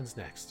what happens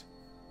next.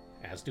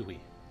 As do we.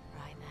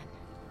 Right then.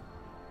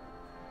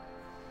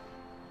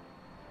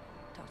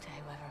 Doctor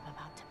whoever I'm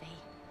about to be.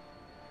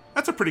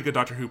 That's a pretty good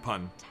Doctor Who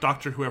pun.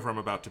 Doctor whoever I'm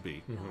about to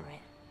be. You're it.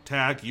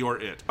 Tag, you're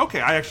it.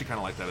 Okay, I actually kind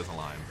of like that as a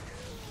line.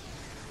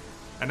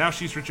 And now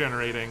she's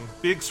regenerating.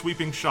 Big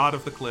sweeping shot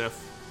of the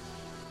cliff.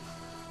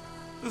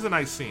 This is a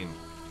nice scene.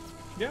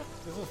 Yeah,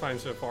 this is fine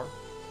so far.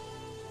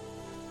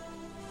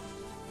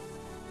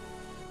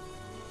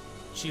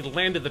 She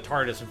landed the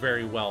TARDIS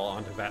very well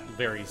onto that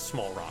very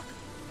small rock.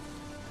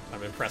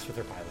 I'm impressed with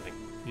her piloting.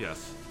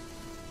 Yes.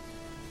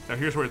 Now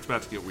here's where it's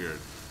about to get weird.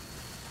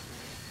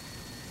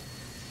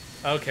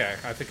 Okay,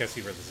 I think I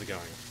see where this is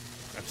going.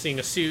 I'm seeing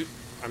a suit.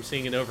 I'm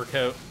seeing an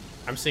overcoat.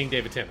 I'm seeing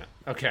David Tennant.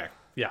 Okay,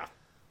 yeah.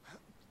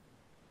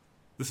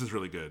 This is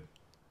really good.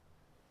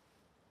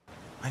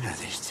 I know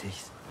these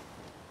teeth.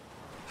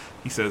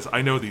 He says,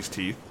 I know these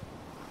teeth.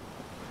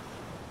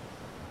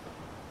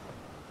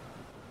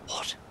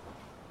 What?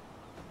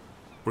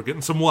 We're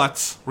getting some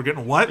whats. We're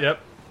getting what? Yep.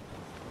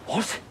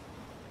 What?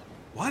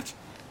 What?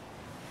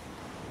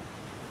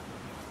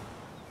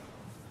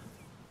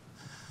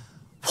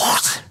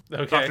 What?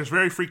 Okay. Doctor's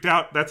very freaked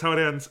out. That's how it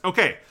ends.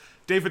 Okay.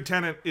 David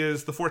Tennant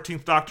is the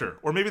 14th Doctor.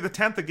 Or maybe the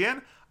 10th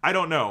again? I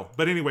don't know.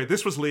 But anyway,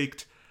 this was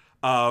leaked.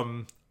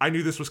 I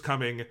knew this was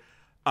coming.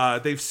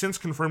 They've since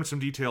confirmed some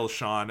details,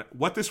 Sean.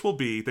 What this will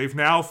be, they've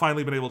now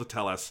finally been able to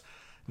tell us.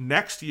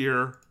 Next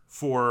year,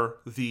 for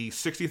the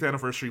 60th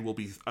anniversary, will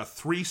be a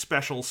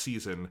 3-special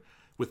season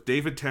with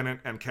David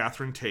Tennant and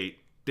Catherine Tate.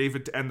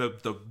 David, and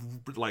the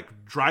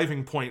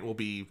driving point will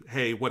be,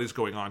 hey, what is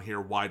going on here?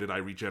 Why did I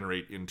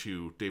regenerate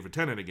into David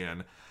Tennant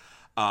again?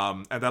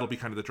 And that'll be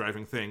kind of the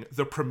driving thing.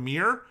 The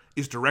premiere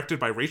is directed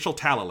by Rachel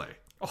Talalay.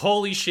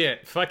 Holy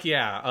shit. Fuck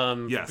yeah.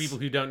 Yes. For people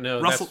who don't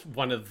know, that's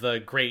one of the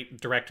great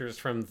directors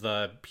from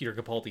the Peter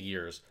Capaldi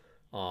years.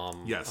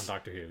 Yes. On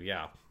Doctor Who,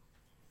 yeah.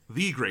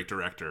 The great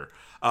director.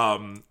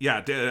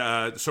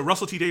 So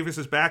Russell T Davies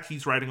is back.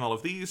 He's writing all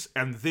of these.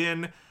 And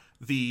then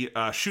the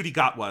Ncuti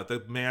Gatwa,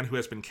 the man who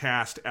has been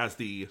cast as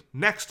the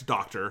next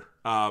Doctor,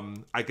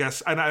 I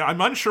guess, and I'm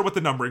unsure what the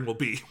numbering will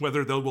be,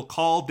 whether they will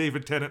call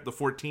David Tennant the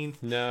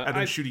 14th, and then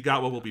Ncuti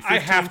Gatwa will be 15th. I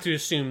have to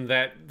assume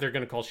that they're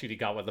going to call Ncuti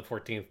Gatwa the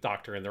 14th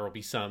Doctor, and there will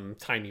be some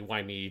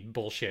timey-wimey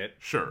bullshit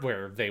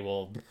where they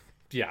will...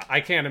 Yeah, I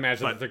can't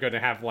imagine that they're going to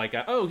have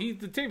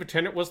the David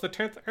Tennant was the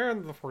 10th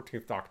and the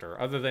 14th Doctor,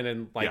 other than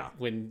in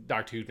when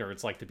Doctor Who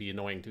nerds like to be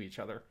annoying to each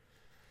other.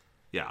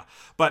 Yeah,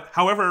 but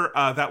however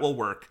that will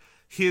work.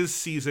 His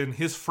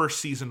first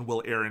season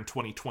will air in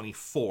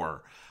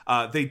 2024.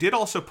 They did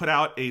also put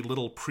out a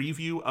little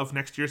preview of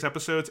next year's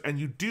episodes, and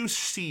you do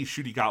see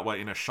Ncuti Gatwa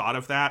in a shot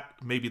of that.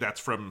 Maybe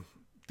that's from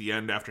the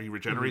end after he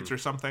regenerates or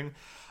something.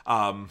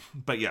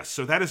 But yes,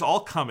 so that is all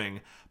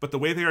coming. But the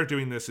way they are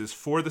doing this is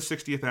for the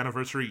 60th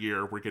anniversary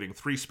year, we're getting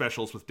 3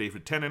 specials with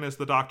David Tennant as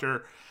the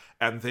Doctor,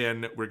 and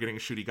then we're getting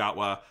Ncuti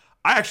Gatwa.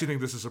 I actually think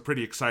this is a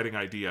pretty exciting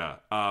idea.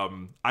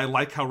 I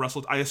like how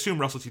I assume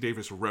Russell T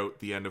Davies wrote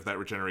the end of that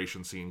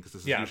regeneration scene, because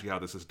this is usually how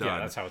this is done. Yeah,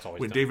 that's how it's always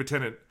done.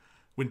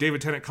 When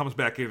David Tennant comes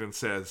back in and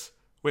says,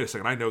 wait a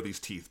second, I know these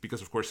teeth,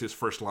 because of course his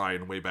first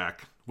line way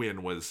back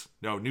when was,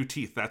 no, new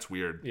teeth, that's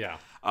weird. Yeah.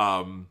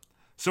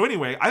 So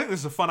anyway, I think this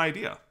is a fun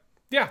idea.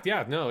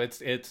 Yeah, no, it's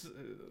it's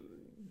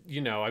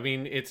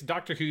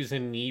Doctor Who's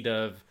in need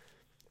of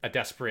a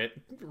desperate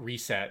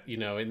reset,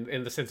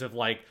 in the sense of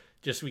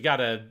just we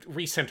gotta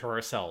recenter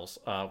ourselves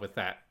with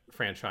that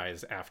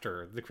franchise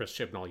after the Chris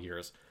Chibnall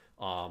years.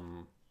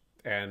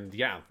 And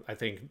yeah, I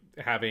think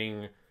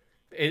having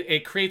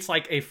it creates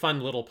a fun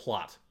little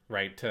plot,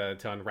 right, to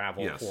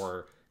unravel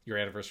for your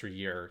anniversary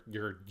year.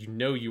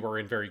 You are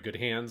in very good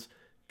hands,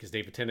 because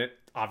David Tennant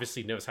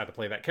obviously knows how to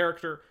play that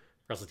character.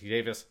 Russell T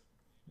Davies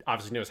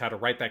obviously knows how to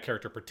write that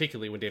character,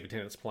 particularly when David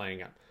Tennant's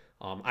playing it.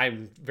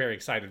 I'm very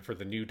excited for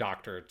the new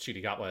Doctor,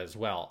 Ncuti Gatwa, as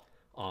well.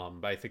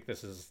 But I think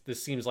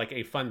this seems like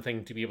a fun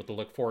thing to be able to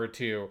look forward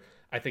to.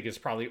 I think it's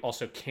probably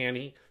also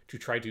canny to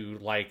try to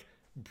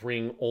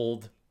bring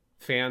old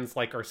fans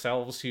like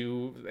ourselves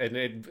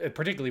and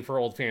particularly for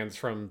old fans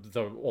from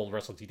the old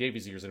Russell T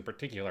Davies years in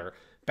particular,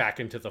 back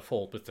into the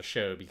fold with the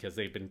show, because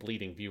they've been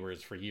bleeding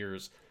viewers for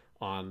years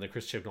on the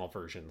Chris Chibnall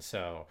version.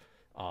 So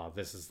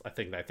this is a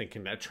thing that I think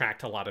can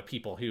attract a lot of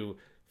people who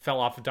fell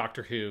off of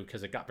Doctor Who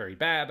because it got very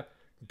bad.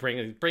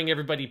 Bring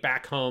everybody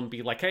back home.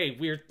 Be like, hey,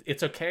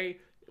 it's okay.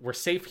 We're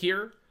safe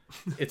here.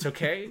 It's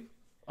okay.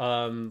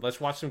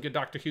 Let's watch some good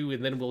Doctor Who,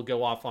 and then we'll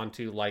go off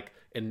onto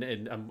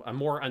a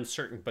more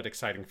uncertain but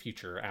exciting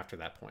future after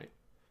that point.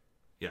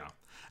 Yeah.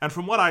 And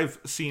from what I've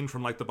seen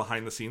from like the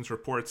behind the scenes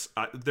reports,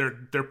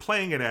 they're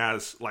playing it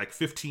as like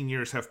 15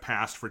 years have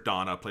passed for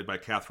Donna, played by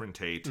Catherine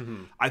Tate.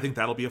 I think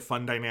that'll be a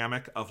fun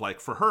dynamic of like,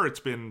 for her it's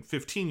been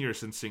 15 years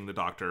since seeing the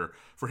Doctor.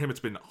 For him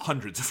it's been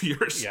hundreds of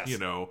years, Yes. you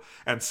know,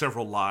 and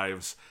several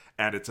lives,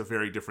 and it's a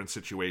very different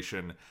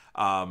situation.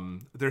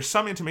 There's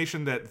some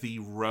intimation that the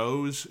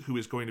Rose, who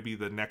is going to be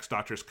the next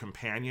Doctor's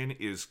companion,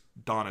 is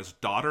Donna's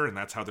daughter, and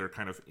that's how they're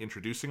kind of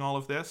introducing all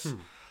of this.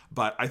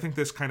 But I think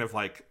this kind of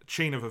like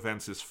chain of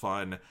events is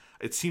fun.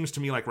 It seems to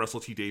me like Russell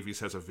T Davies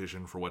has a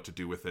vision for what to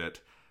do with it,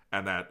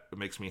 and that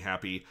makes me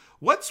happy.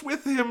 What's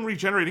with him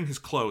regenerating his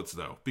clothes,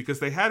 though? Because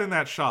they had in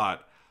that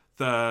shot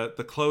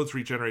the clothes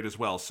regenerate as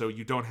well, so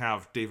you don't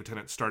have David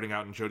Tennant starting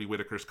out in Jodie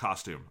Whittaker's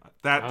costume.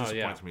 That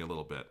disappoints me a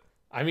little bit.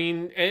 I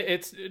mean,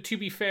 it's to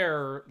be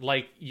fair,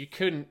 like, you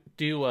couldn't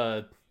do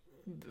a...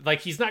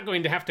 Like, he's not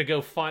going to have to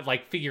go find,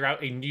 like, figure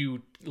out a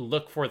new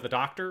look for the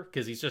Doctor,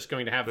 because he's just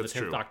going to have That's the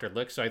 10th true. Doctor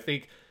look. So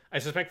I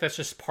suspect that's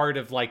just part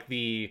of, like,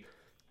 the...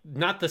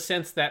 Not the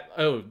sense that,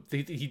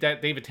 that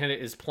David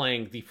Tennant is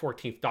playing the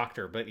 14th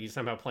Doctor, but he's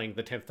somehow playing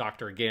the 10th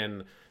Doctor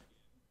again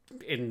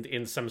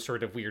in some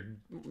sort of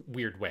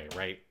weird way,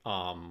 right?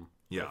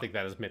 Yeah. I think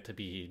that is meant to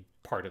be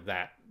part of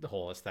that, the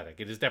whole aesthetic.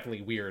 It is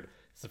definitely weird.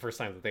 It's the first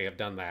time that they have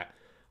done that.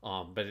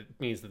 But it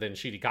means that then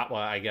Ncuti Gatwa,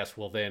 I guess,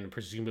 will then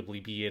presumably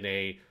be in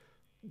a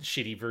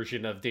shitty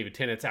version of David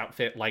Tennant's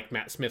outfit like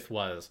Matt Smith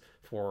was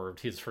for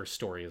his first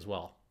story as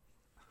well.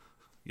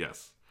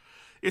 Yes.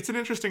 It's an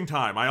interesting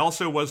time. I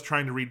also was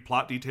trying to read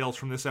plot details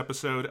from this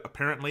episode.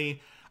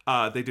 Apparently,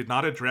 they did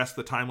not address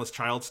the Timeless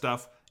Child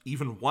stuff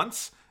even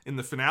once in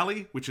the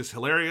finale, which is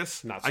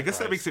hilarious. Not I guess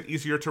that surprised. makes it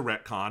easier to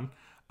retcon.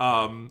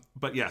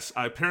 But yes,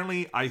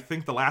 apparently, I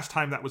think the last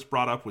time that was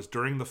brought up was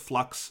during the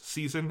Flux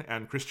season,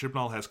 and Chris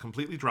Chibnall has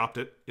completely dropped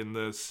it in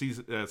the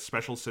season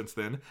special since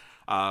then.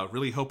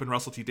 Really hoping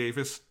Russell T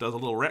Davies does a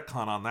little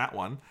retcon on that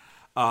one.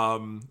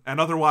 And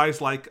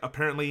otherwise, like,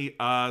 apparently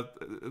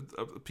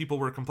people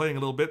were complaining a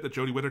little bit that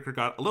Jodie Whittaker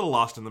got a little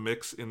lost in the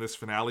mix in this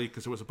finale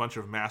because it was a bunch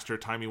of master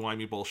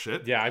timey-wimey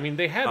bullshit. Yeah, I mean,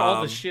 they had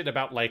all this shit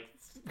about, like,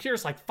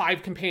 here's like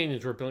 5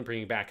 companions we're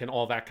bringing back and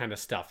all that kind of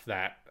stuff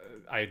that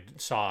I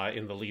saw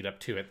in the lead up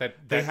to it. That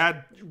They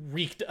had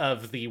reeked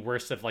of the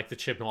worst of, like, the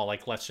Chibnall,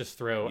 like, let's just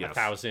throw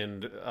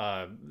 1,000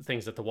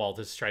 things at the wall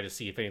to try to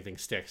see if anything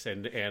sticks.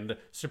 And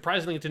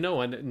surprisingly to no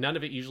one, none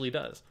of it usually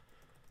does.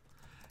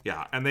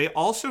 Yeah, and they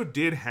also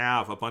did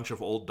have a bunch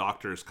of old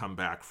Doctors come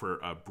back for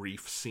a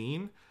brief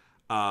scene.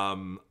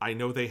 I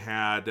know they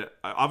had...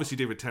 obviously,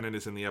 David Tennant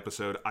is in the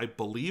episode. I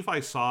believe I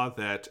saw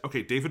that...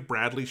 Okay, David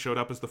Bradley showed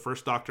up as the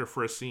first Doctor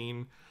for a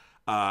scene.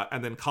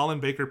 And then Colin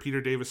Baker,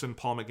 Peter Davison,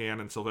 Paul McGann,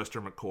 and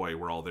Sylvester McCoy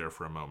were all there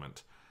for a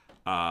moment.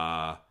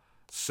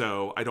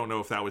 So I don't know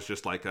if that was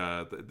just like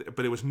a...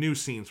 But it was new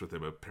scenes with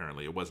him,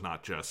 apparently. It was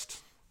not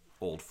just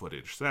old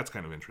footage. So that's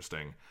kind of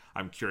interesting.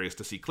 I'm curious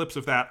to see clips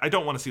of that. I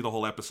don't want to see the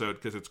whole episode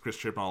because it's Chris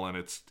Chibnall and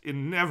it's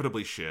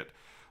inevitably shit.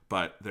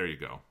 But there you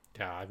go.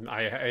 Yeah,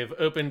 I've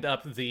opened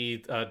up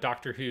the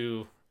Doctor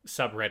Who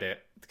subreddit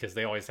because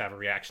they always have a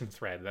reaction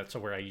thread. That's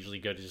where I usually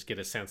go to just get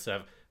a sense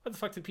of what the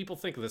fuck did people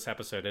think of this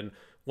episode. And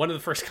one of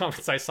the first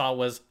comments I saw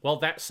was, "Well,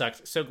 that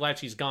sucked. So glad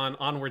she's gone.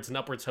 Onwards and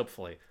upwards,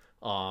 hopefully."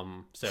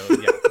 So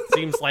yeah, it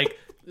seems like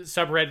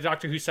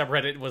Doctor Who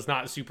subreddit was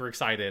not super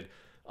excited.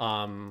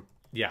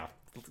 Yeah,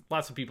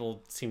 lots of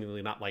people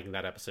seemingly not liking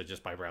that episode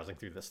just by browsing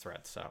through this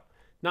thread. So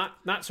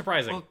not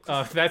surprising.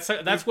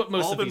 That's what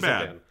most of these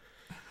have been.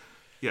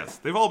 Yes,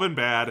 they've all been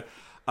bad.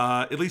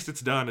 At least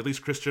it's done. At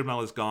least Chris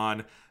Chibnall is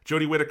gone.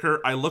 Jodie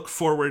Whittaker, I look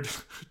forward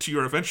to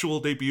your eventual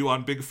debut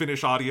on Big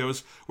Finish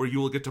Audios, where you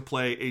will get to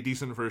play a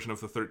decent version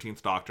of the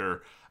 13th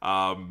Doctor.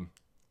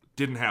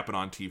 Didn't happen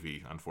on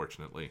TV,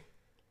 unfortunately.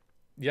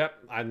 Yep.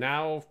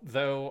 Now,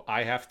 though,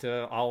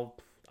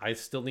 I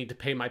still need to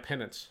pay my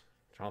penance.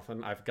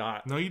 Jonathan, I've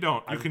got... No, you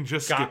don't. You can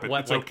just skip it.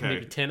 It's okay.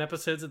 Maybe 10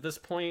 episodes at this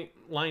point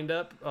lined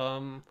up.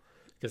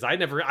 Because I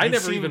never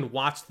even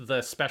watched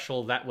the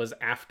special that was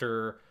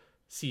after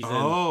season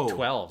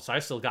 12. So I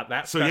still got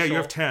that special. So yeah, you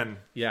have 10.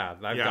 Yeah,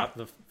 I've got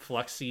the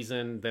Flux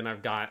season. Then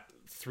I've got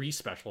 3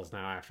 specials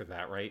now after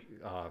that, right?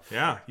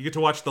 Yeah, you get to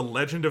watch the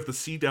Legend of the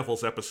Sea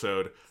Devils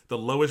episode, the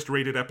lowest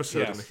rated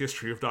episode in the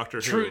history of Doctor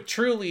Who.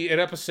 Truly an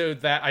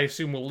episode that I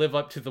assume will live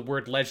up to the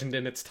word legend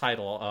in its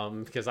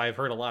title, because I've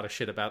heard a lot of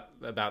shit about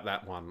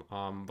that one.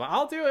 But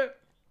I'll do it.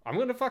 I'm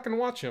gonna fucking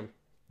watch him.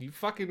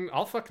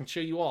 I'll fucking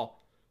show you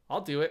all. I'll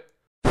do it.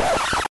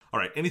 All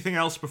right, anything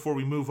else before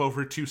we move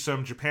over to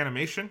some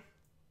Japanimation?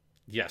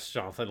 Yes,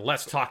 Jonathan.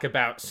 Let's talk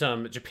about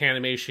some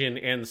Japanimation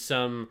and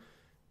some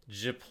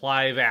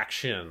Japlive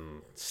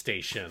action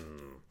station.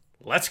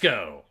 Let's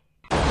go.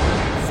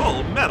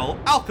 Fullmetal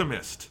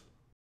Alchemist.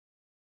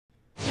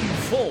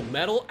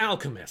 Fullmetal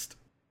Alchemist.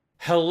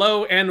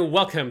 Hello and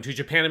welcome to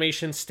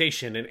Japanimation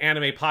Station, an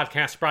anime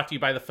podcast brought to you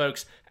by the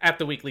folks at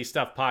the Weekly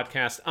Stuff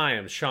Podcast. I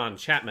am Sean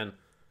Chapman.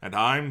 And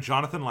I'm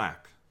Jonathan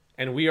Lack.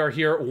 And we are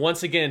here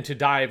once again to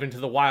dive into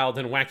the wild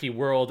and wacky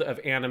world of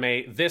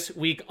anime. This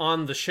week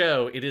on the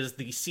show, it is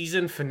the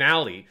season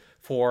finale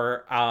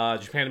for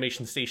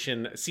Japanimation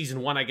Station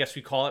Season 1, I guess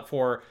we call it,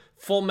 for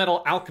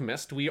Fullmetal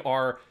Alchemist.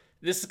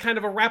 This is kind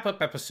of a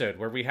wrap-up episode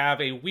where we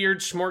have a weird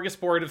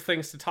smorgasbord of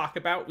things to talk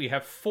about. We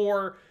have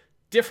 4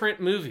 different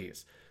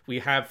movies. We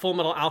have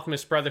Fullmetal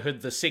Alchemist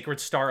Brotherhood, The Sacred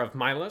Star of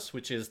Milos,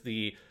 which is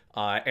the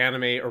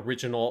anime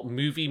original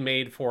movie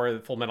made for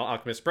Fullmetal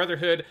Alchemist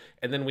Brotherhood.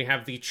 And then we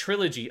have the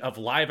trilogy of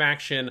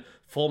live-action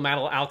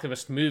Fullmetal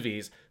Alchemist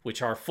movies,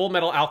 which are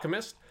Fullmetal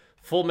Alchemist,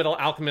 Fullmetal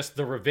Alchemist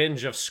The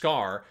Revenge of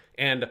Scar,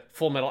 and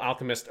Fullmetal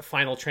Alchemist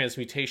Final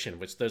Transmutation,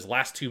 which those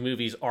last 2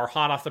 movies are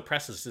hot off the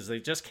presses as they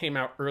just came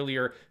out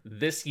earlier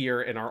this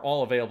year and are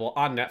all available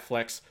on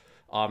Netflix.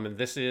 And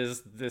this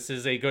is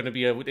going to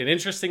be an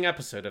interesting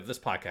episode of this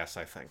podcast,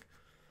 I think.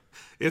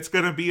 It's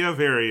going to be a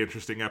very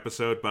interesting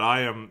episode, but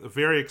I am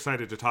very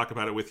excited to talk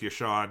about it with you,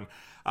 Sean.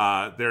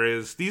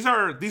 These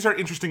are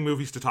interesting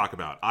movies to talk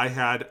about. I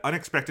had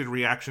unexpected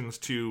reactions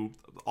to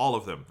all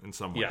of them in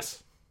some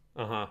ways.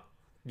 Yes.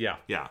 Yeah.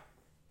 Yeah.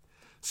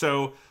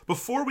 So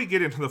before we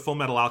get into the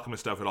Fullmetal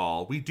Alchemist of it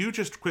all, we do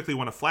just quickly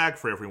want to flag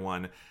for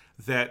everyone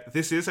that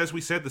this is, as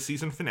we said, the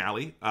season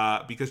finale,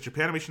 because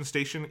Japanimation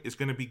Station is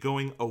going to be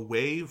going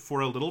away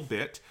for a little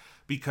bit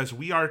because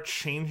we are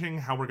changing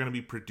how we're going to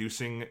be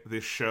producing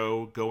this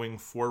show going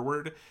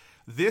forward.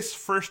 This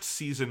first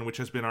season, which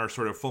has been our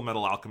sort of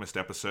Fullmetal Alchemist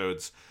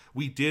episodes,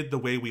 we did the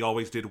way we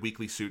always did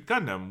Weekly Suit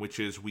Gundam, which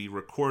is we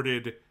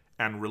recorded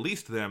and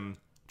released them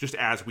just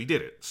as we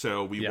did it.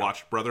 So we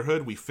watched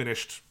Brotherhood, we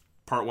finished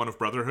part 1 of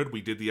Brotherhood,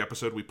 we did the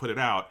episode, we put it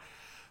out.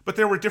 But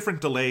there were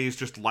different delays,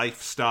 just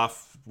life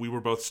stuff. We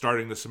were both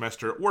starting the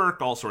semester at work,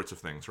 all sorts of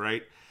things,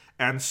 right?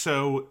 And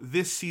so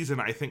this season,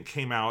 I think,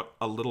 came out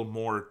a little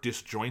more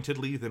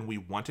disjointedly than we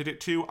wanted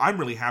it to. I'm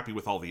really happy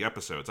with all the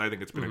episodes. I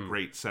think it's been a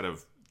great set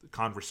of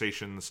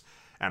conversations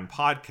and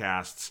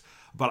podcasts,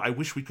 but I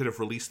wish we could have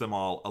released them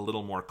all a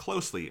little more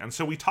closely. And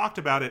so we talked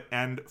about it,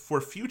 and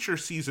for future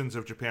seasons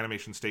of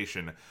Japanimation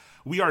Station,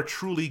 we are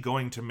truly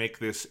going to make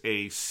this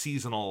a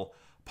seasonal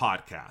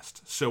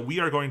podcast. So we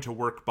are going to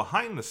work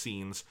behind the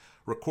scenes,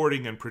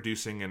 recording and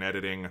producing and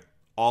editing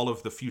all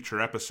of the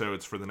future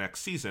episodes for the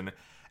next season.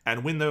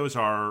 And when those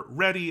are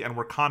ready and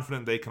we're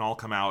confident they can all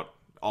come out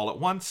all at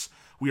once,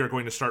 we are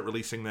going to start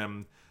releasing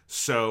them.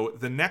 So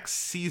the next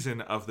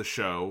season of the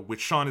show,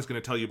 which Sean is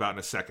going to tell you about in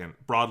a second,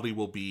 broadly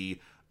will be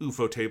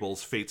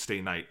Ufotable's Fate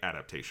Stay Night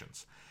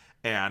adaptations.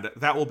 And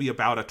that will be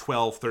about a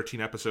 12,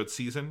 13 episode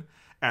season.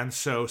 And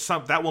so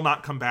that will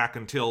not come back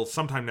until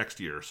sometime next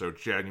year. So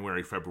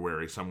January,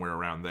 February, somewhere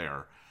around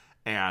there.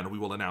 And we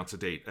will announce a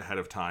date ahead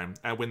of time.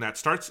 And when that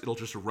starts, it'll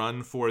just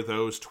run for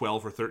those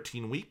 12 or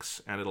 13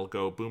 weeks. And it'll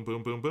go boom,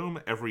 boom, boom, boom.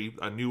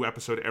 A new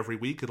episode every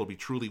week. It'll be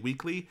truly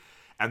weekly.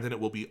 And then it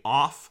will be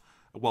off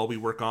while we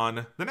work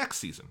on the next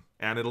season.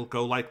 And it'll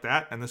go like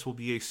that. And this will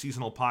be a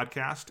seasonal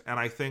podcast. And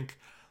I think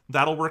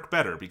that'll work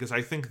better, because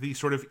I think the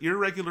sort of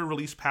irregular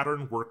release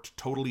pattern worked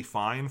totally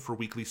fine for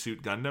Weekly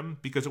Suit Gundam,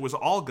 because it was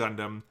all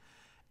Gundam.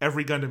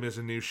 Every Gundam is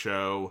a new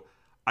show.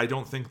 I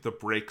don't think the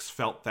breaks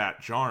felt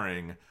that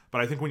jarring, but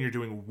I think when you're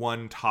doing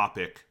one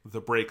topic, the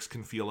breaks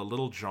can feel a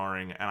little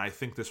jarring, and I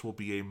think this will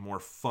be a more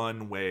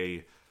fun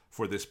way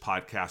for this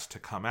podcast to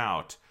come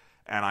out.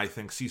 And I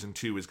think Season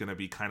 2 is going to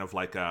be kind of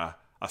like a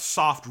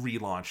soft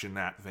relaunch in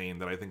that vein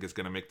that I think is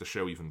going to make the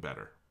show even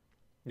better.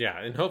 Yeah,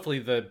 and hopefully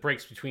the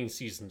breaks between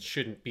seasons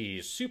shouldn't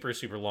be super,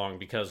 super long,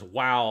 because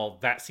while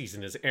that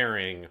season is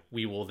airing,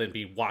 we will then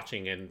be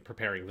watching and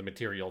preparing the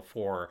material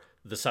for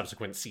the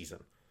subsequent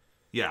season.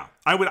 Yeah,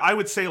 I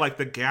would say like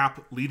the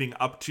gap leading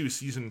up to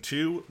Season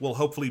 2 will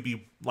hopefully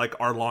be like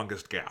our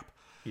longest gap.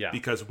 Yeah.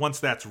 Because once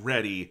that's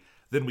ready,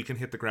 then we can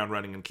hit the ground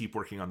running and keep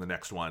working on the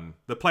next one.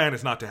 The plan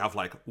is not to have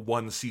like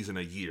one season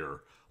a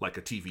year, like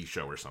a TV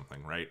show or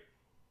something, right?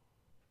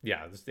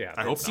 Yeah.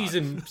 I hope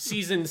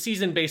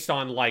season based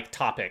on like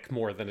topic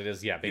more than it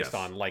is based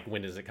on like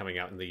when is it coming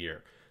out in the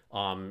year.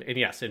 And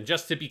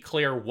just to be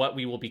clear, what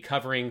we will be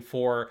covering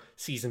for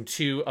Season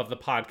 2 of the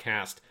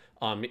podcast,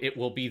 it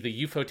will be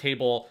the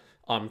Ufotable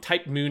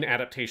Type Moon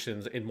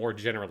adaptations, and more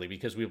generally,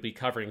 because we'll be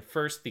covering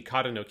first the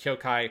Kata no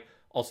Kyokai,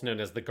 also known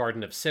as the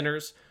Garden of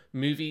Sinners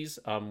movies,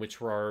 which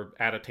were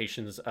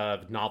adaptations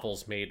of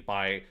novels made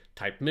by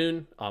Type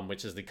Moon,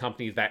 which is the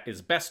company that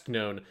is best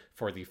known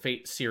for the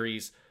Fate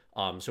series.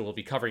 So we'll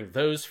be covering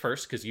those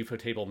first, because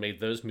Ufotable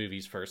made those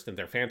movies first, and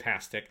they're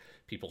fantastic.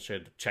 People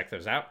should check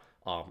those out.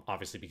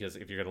 Obviously, because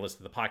if you're going to listen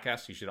to the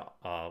podcast, you should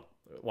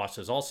watch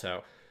those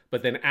also.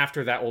 But then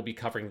after that, we'll be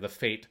covering the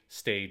Fate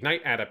Stay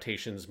Night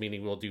adaptations,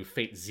 meaning we'll do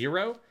Fate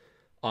Zero.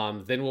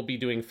 Then we'll be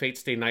doing Fate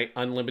Stay Night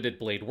Unlimited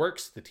Blade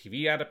Works, the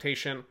TV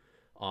adaptation.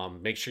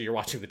 Make sure you're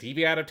watching the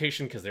TV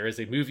adaptation, because there is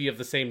a movie of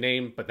the same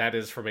name, but that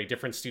is from a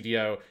different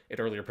studio at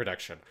earlier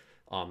production.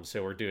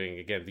 So we're doing,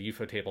 again, the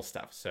Ufotable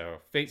stuff. So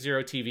Fate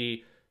Zero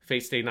TV,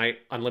 Fate Stay Night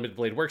Unlimited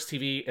Blade Works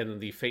TV, and then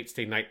the Fate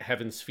Stay Night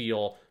Heaven's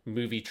Feel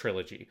movie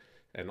trilogy.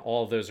 And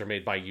all of those are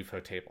made by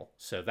Ufotable.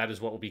 So that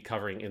is what we'll be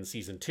covering in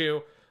Season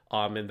 2.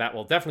 And that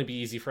will definitely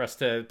be easier for us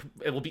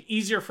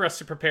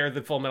to prepare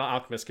than Fullmetal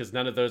Alchemist, because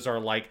none of those are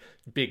like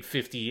big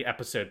 50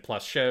 episode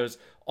plus shows.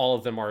 All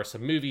of them are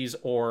some movies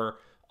or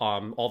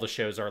All the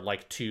shows are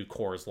like 2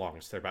 cores long,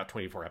 so they're about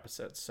 24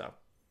 episodes. So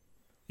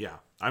Yeah,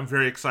 I'm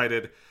very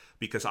excited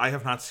because I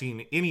have not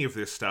seen any of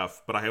this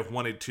stuff, but I have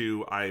wanted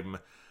to. I'm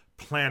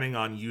planning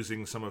on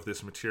using some of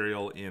this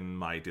material in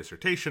my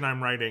dissertation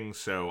I'm writing,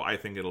 so I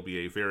think it'll be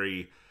a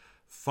very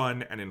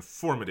fun and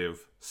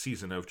informative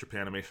season of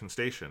Japanimation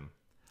Station.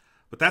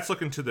 But that's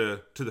looking to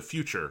the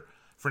future.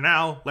 For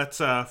now,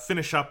 let's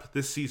finish up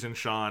this season,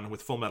 Sean,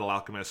 with Fullmetal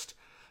Alchemist.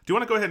 Do you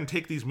want to go ahead and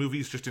take these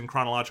movies just in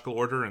chronological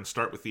order and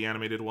start with the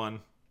animated one?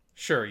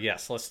 sure,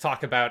 yes. Let's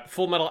talk about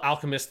Fullmetal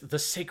Alchemist, the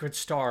Sacred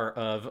Star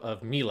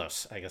of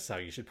Milos. I guess how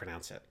you should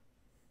pronounce it.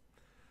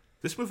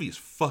 This movie is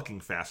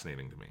fucking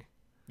fascinating to me.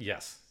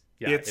 Yes.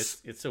 Yeah,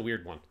 it's a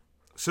weird one.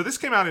 So this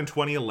came out in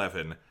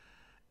 2011.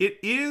 It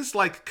is,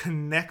 like,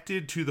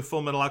 connected to the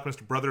Fullmetal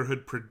Alchemist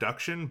Brotherhood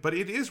production, but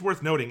it is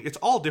worth noting it's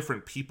all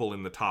different people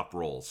in the top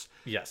roles.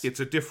 Yes. It's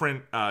a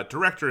different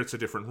director, it's a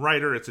different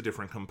writer, it's a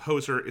different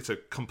composer, it's a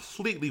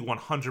completely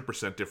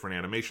 100% different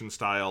animation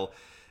style.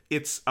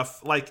 It's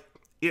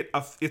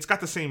it's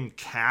got the same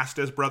cast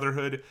as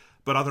Brotherhood,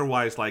 but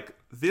otherwise, like,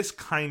 this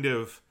kind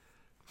of...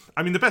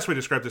 I mean, the best way to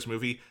describe this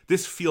movie,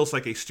 this feels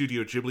like a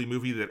Studio Ghibli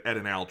movie that Ed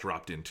and Al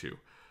dropped into.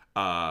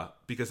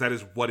 Because that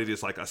is what it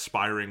is, like,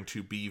 aspiring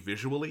to be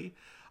visually.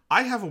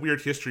 I have a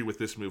weird history with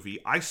this movie.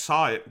 I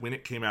saw it when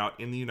it came out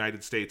in the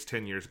United States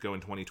 10 years ago in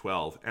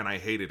 2012, and I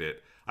hated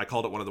it. I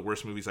called it one of the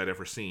worst movies I'd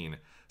ever seen.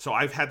 So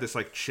I've had this,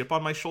 like, chip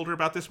on my shoulder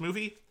about this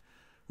movie.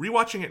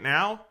 Rewatching it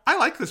now, I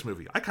like this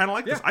movie. I kind of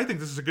like this. I think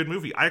this is a good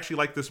movie. I actually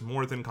like this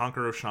more than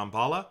Conqueror of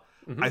Shambhala.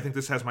 I think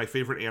this has my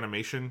favorite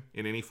animation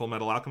in any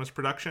Fullmetal Alchemist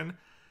production.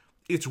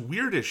 It's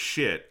weird as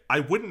shit.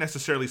 I wouldn't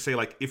necessarily say,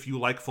 like, if you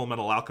like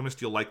Fullmetal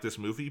Alchemist, you'll like this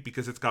movie,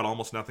 because it's got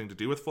almost nothing to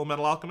do with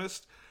Fullmetal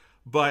Alchemist.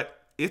 But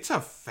it's a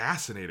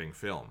fascinating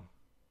film.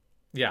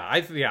 Yeah,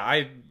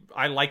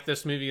 I like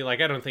this movie. Like,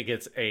 I don't think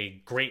it's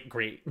a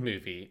great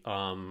movie.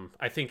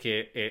 I think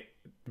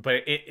but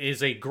it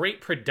is a great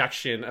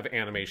production of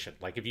animation.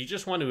 Like, if you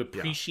just want to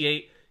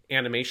appreciate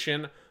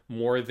animation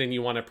more than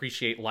you want to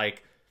appreciate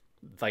like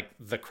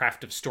the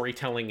craft of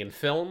storytelling in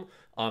film,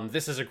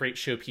 this is a great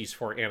showpiece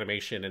for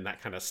animation and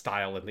that kind of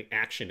style, and the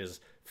action is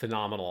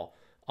phenomenal.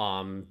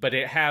 But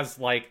it has,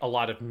 like, a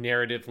lot of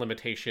narrative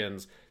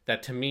limitations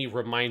that, to me,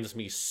 reminds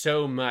me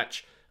so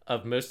much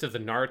of most of the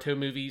Naruto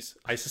movies.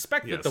 I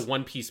suspect that the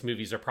One Piece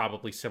movies are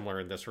probably similar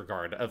in this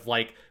regard, of,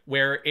 like,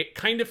 where it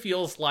kind of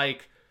feels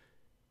like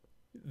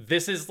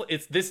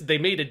they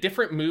made a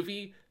different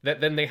movie that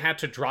then they had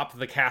to drop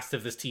the cast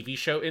of this TV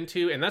show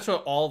into, and that's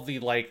what all the,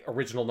 like,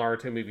 original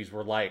Naruto movies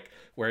were like,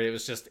 where it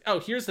was just, oh,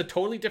 here's a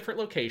totally different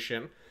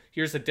location,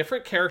 here's a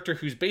different character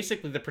who's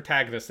basically the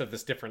protagonist of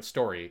this different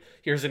story,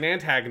 here's an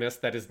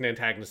antagonist that is an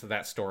antagonist of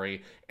that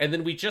story, and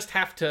then we just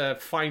have to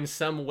find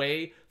some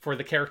way for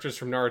the characters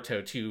from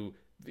Naruto to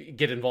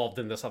get involved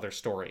in this other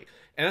story.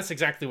 And that's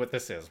exactly what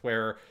this is,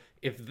 where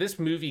if this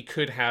movie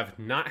could have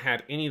not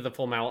had any of the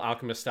Fullmetal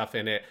Alchemist stuff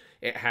in it,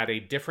 it had a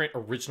different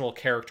original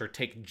character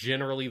take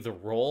generally the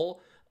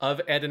role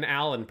of Ed and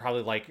Al, and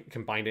probably, like,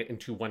 combine it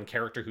into one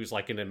character who's,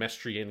 like, an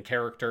Emestrian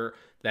character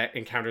that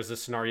encounters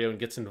this scenario and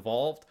gets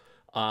involved.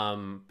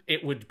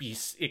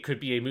 It could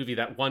be a movie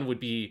that, one, would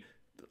be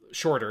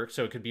shorter,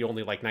 so it could be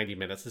only like 90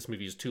 minutes. This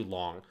movie is too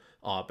long.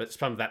 But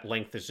some of that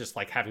length is just,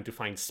 like, having to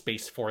find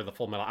space for the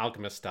Fullmetal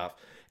Alchemist stuff.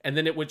 And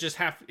then it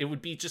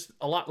would be just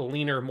a lot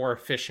leaner, more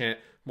efficient,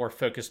 more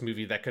focused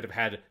movie that could have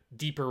had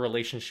deeper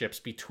relationships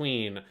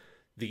between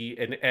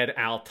an Ed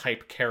Al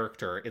type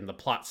character in the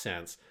plot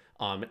sense,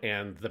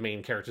 and the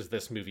main characters of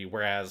this movie.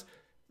 Whereas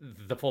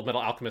the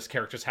Fullmetal Alchemist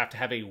characters have to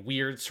have a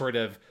weird sort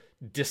of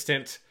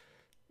distant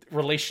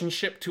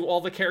relationship to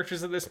all the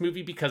characters in this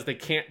movie, because they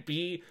can't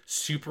be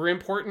super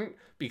important,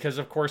 because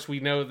of course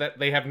we know that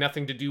they have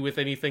nothing to do with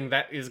anything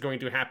that is going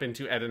to happen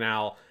to Ed and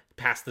Al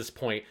past this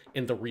point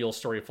in the real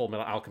story of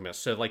Fullmetal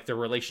Alchemist. So, like, their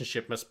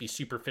relationship must be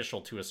superficial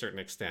to a certain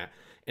extent.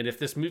 And if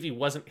this movie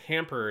wasn't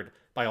hampered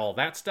by all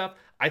that stuff,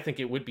 I think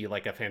it would be,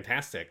 like, a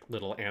fantastic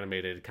little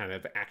animated kind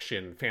of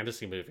action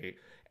fantasy movie.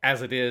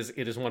 As it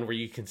is one where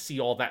you can see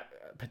all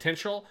that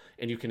potential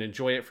and you can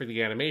enjoy it for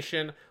the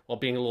animation, while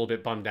being a little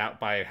bit bummed out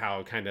by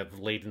how kind of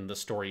laden the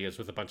story is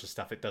with a bunch of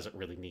stuff it doesn't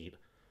really need.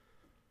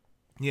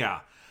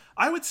 Yeah.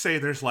 I would say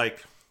there's,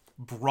 like,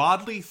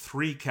 broadly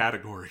 3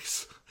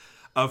 categories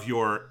of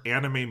your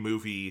anime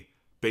movie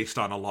based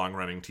on a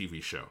long-running TV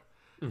show.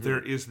 Mm-hmm.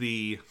 There is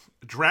the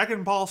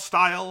Dragon Ball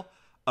style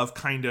of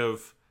kind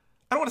of,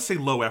 I don't want to say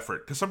low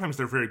effort, because sometimes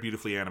they're very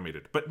beautifully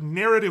animated, but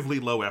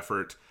narratively low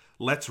effort.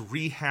 Let's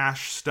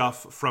rehash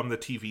stuff from the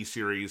TV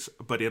series,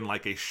 but in,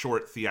 like, a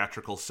short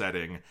theatrical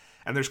setting.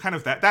 And there's kind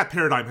of that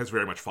paradigm has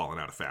very much fallen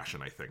out of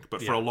fashion, I think.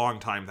 But for a long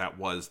time, that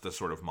was the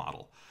sort of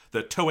model.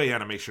 The Toei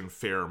Animation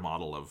Fair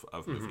model of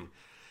movie. Mm-hmm.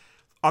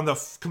 On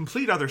the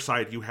complete other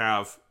side, you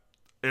have,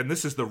 and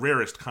this is the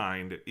rarest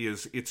kind,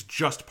 is it's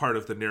just part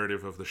of the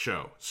narrative of the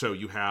show. So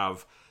you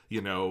have,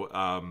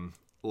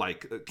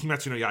 like,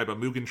 Kimetsu no Yaiba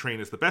Mugen Train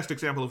is the best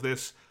example of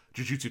this.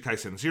 Jujutsu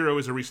Kaisen Zero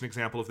is a recent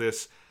example of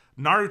this.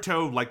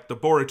 Naruto, like the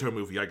Boruto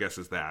movie, I guess,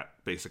 is that,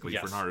 basically,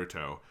 for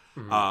Naruto.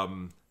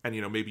 Mm-hmm.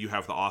 and maybe you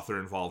have the author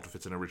involved if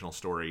it's an original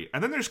story.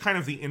 And then there's kind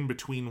of the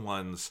in-between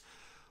ones,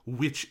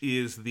 which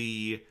is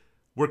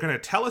we're going to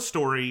tell a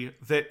story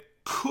that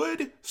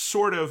could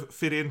sort of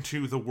fit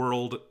into the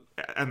world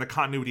and the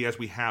continuity as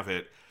we have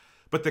it,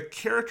 but the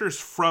characters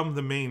from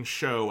the main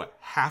show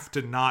have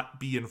to not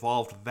be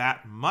involved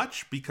that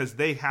much because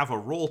they have a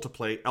role to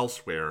play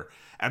elsewhere,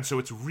 and so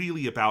it's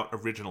really about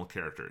original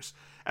characters.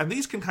 And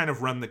these can kind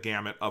of run the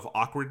gamut of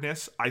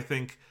awkwardness. I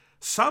think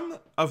some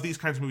of these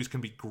kinds of movies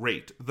can be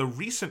great. The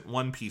recent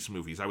One Piece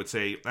movies, I would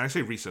say, and I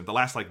say recent, the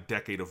last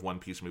decade of One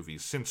Piece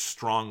movies, since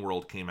Strong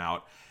World came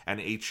out and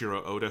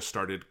Eiichiro Oda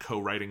started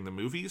co-writing the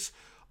movies,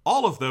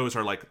 all of those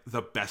are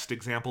the best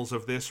examples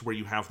of this, where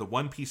you have the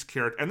One Piece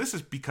character, and this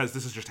is because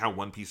this is just how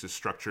One Piece is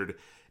structured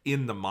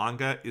in the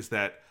manga, is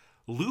that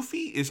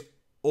Luffy is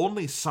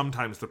only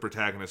sometimes the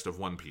protagonist of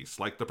One Piece.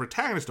 The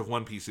protagonist of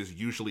One Piece is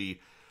usually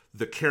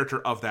the character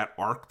of that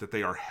arc that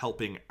they are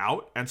helping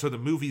out, and so the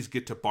movies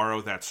get to borrow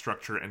that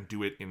structure and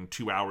do it in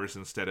 2 hours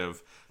instead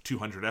of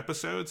 200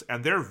 episodes,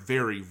 and they're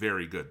very,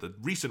 very good. The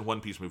recent One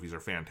Piece movies are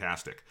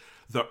fantastic.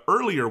 The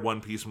earlier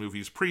One Piece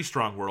movies,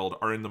 pre-Strong World,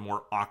 are in the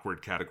more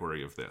awkward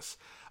category of this.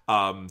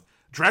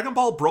 Dragon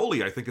Ball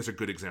Broly, I think, is a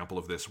good example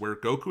of this, where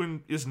Goku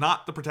is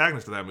not the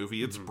protagonist of that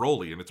movie, it's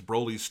Broly, and it's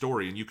Broly's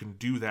story, and you can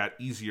do that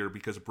easier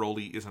because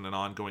Broly isn't an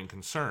ongoing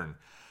concern.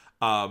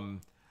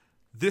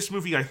 This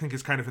movie, I think,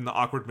 is kind of in the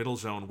awkward middle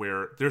zone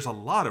where there's a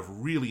lot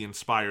of really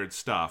inspired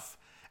stuff.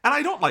 And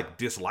I don't,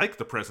 dislike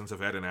the presence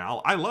of Ed and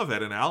Al. I love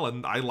Ed and Al,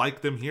 and I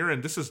like them here,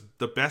 and this is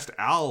the best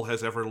Al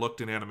has ever looked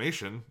in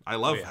animation. I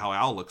love how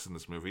Al looks in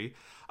this movie.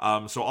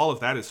 So all of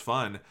that is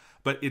fun,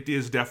 but it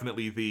is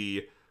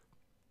definitely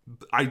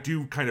I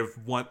do kind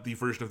of want the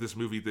version of this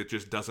movie that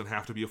just doesn't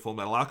have to be a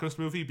Fullmetal Alchemist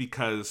movie,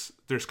 because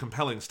there's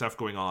compelling stuff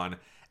going on,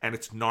 and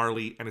it's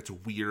gnarly, and it's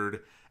weird,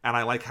 and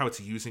I like how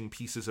it's using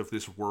pieces of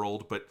this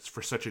world, but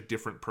for such a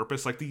different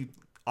purpose.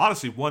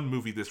 Honestly, one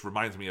movie this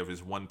reminds me of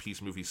is One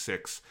Piece Movie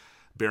 6,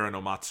 Baron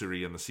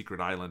Omatsuri and the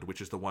Secret Island, which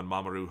is the one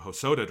Mamoru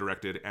Hosoda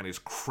directed, and is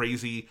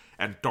crazy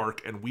and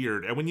dark and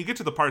weird. And when you get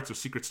to the parts of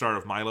Secret Star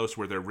of Milos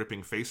where they're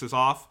ripping faces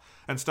off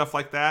and stuff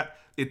like that,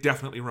 it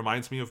definitely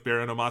reminds me of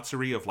Baron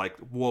Omatsuri, of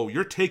whoa,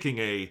 you're taking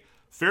a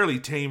fairly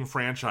tame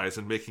franchise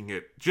and making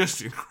it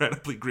just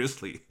incredibly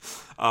grisly.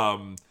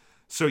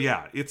 So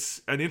yeah,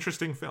 it's an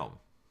interesting film.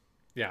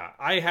 Yeah,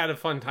 I had a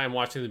fun time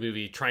watching the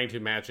movie, trying to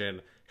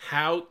imagine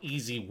how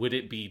easy would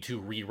it be to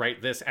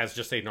rewrite this as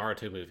just a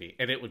Naruto movie,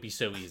 and it would be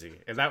so easy.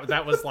 And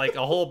that was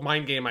a whole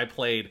mind game I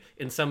played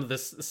in some of the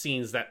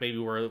scenes that maybe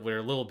were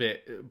a little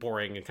bit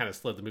boring and kind of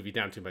slowed the movie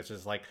down too much.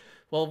 It's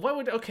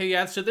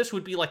so this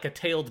would be a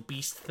tailed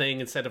beast thing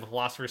instead of a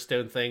Philosopher's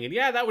Stone thing, and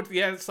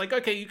it's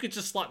okay, you could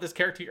just slot this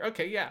character here.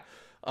 Okay, yeah.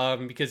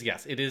 Because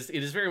yes, it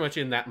is very much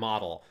in that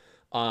model.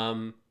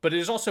 But it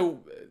is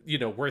also,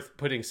 worth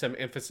putting some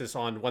emphasis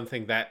on one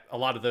thing that a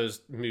lot of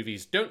those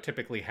movies don't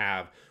typically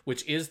have,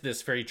 which is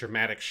this very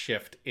dramatic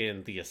shift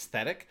in the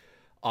aesthetic.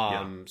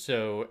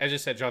 So as I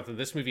said, Jonathan,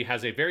 this movie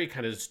has a very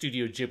kind of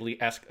Studio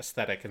Ghibli-esque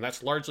aesthetic, and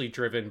that's largely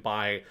driven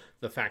by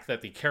the fact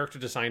that the character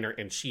designer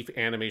and chief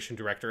animation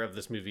director of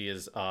this movie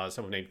is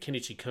someone named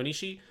Kenichi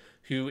Konishi,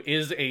 who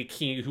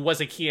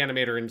was a key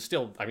animator and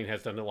still,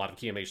 has done a lot of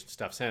key animation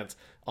stuff since,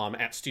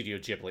 at Studio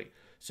Ghibli.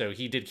 So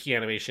he did key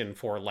animation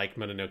for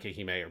Mononoke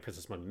Hime or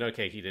Princess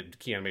Mononoke. He did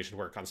key animation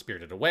work on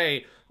Spirited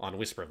Away, on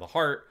Whisper of the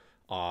Heart.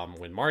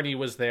 When Marnie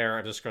was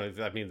there,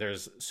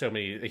 there's so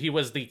many.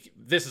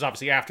 This is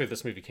obviously after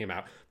this movie came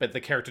out, but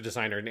the character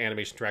designer and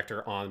animation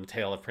director on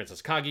Tale of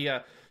Princess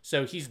Kaguya.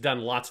 So he's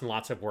done lots and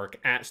lots of work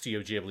at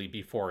Studio Ghibli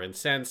before and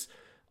since.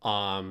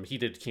 He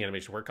did key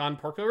animation work on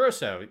Porco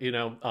Rosso.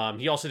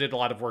 He also did a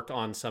lot of work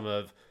on some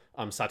of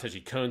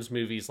Satoshi Kon's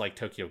movies like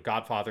Tokyo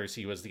Godfathers.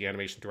 He was the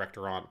animation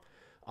director on.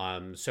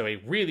 So a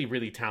really,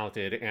 really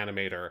talented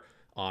animator,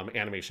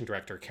 animation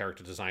director,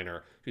 character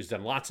designer, who's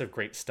done lots of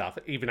great stuff,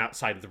 even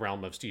outside of the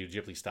realm of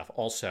Studio Ghibli stuff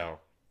also.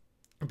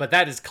 But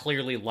that is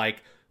clearly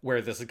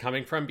where this is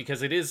coming from,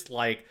 because it is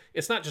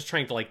it's not just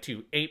trying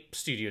to ape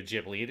Studio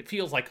Ghibli. It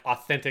feels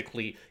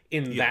authentically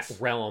in that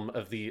realm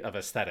of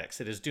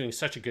aesthetics. It is doing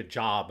such a good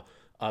job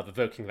of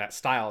evoking that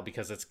style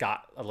because it's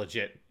got a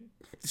legit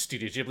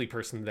Studio Ghibli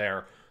person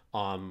there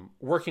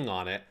working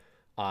on it.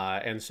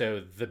 And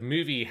so the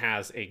movie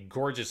has a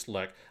gorgeous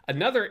look.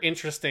 Another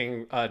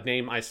interesting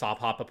name I saw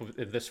pop up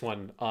in this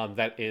one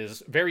that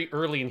is very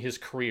early in his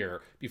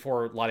career,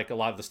 before a lot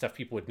of the stuff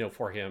people would know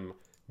for him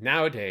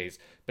nowadays,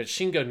 but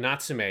Shingo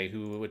Natsume,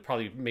 who would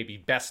probably maybe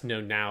best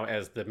known now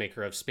as the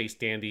maker of Space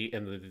Dandy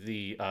and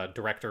the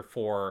director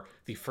for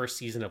the first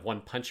season of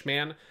One Punch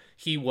Man.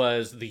 He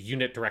was the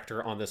unit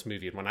director on this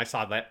movie, and when I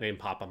saw that name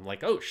pop, I'm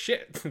like, oh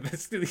shit,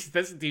 this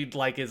dude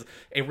is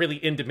a really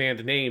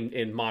in-demand name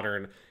in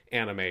modern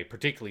anime,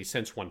 particularly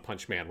since One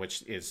Punch Man,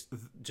 which is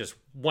just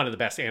one of the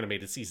best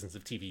animated seasons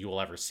of TV you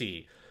will ever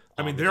see.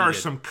 There are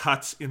some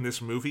cuts in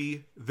this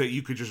movie that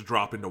you could just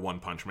drop into One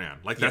Punch Man.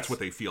 That's what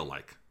they feel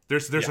like.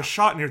 There's a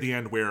shot near the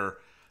end where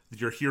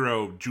your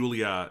hero,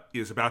 Julia,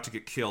 is about to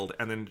get killed,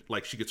 and then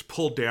she gets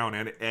pulled down,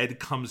 and Ed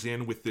comes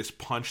in with this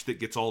punch that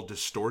gets all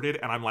distorted,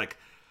 and I'm like,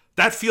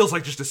 that feels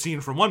like just a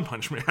scene from One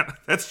Punch Man.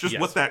 That's just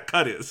Yes. what that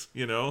cut is,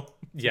 you know?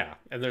 Yeah,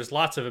 and there's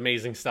lots of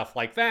amazing stuff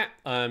like that.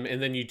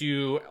 And then you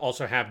do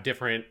also have a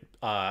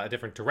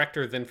different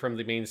director than from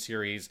the main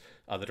series.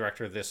 The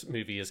director of this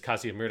movie is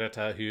Kazuya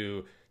Murata,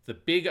 who the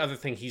big other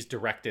thing he's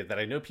directed that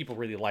I know people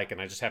really like,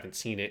 and I just haven't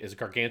seen it, is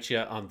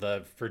Gargantia on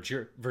the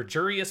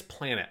Verdurious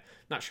Planet.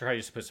 Not sure how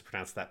you're supposed to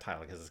pronounce that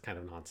title because it's kind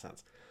of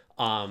nonsense.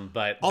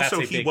 But Also,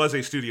 that's he was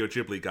a Studio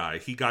Ghibli guy.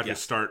 He got Yes.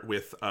 his start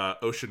with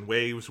Ocean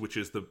Waves, which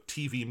is the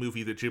TV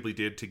movie that Ghibli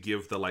did to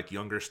give the like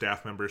younger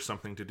staff members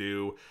something to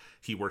do.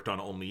 He worked on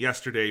Only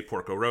Yesterday,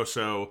 Porco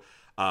Rosso.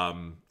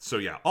 So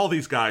yeah, all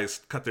these guys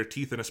cut their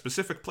teeth in a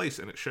specific place,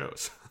 and it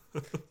shows.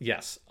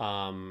 Yes.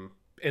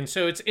 And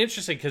so it's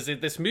interesting because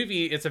this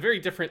movie, it's a very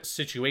different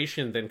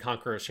situation than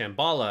Conqueror of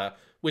Shambhala,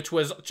 which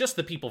was just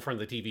the people from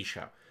the TV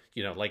show.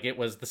 You know, like it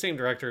was the same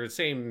director,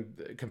 same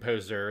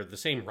composer, the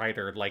same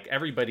writer. Like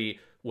everybody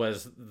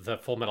was the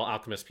Fullmetal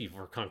Alchemist people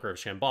for Conqueror of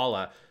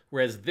Shambhala.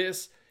 Whereas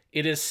this,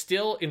 it is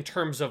still in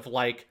terms of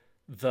like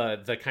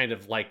the kind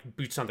of like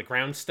boots on the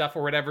ground stuff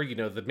or whatever, you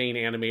know, the main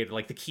animator,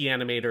 like the key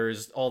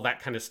animators, all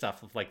that kind of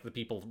stuff of like the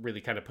people really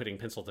kind of putting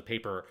pencil to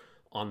paper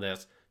on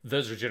this.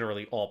 Those are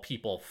generally all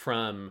people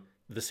from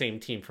the same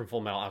team from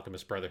Fullmetal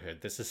Alchemist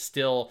Brotherhood. This is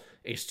still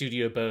a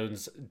Studio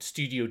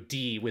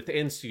D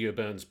within Studio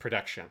Bones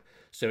production.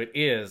 So it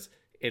is,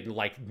 in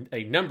like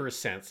a numbers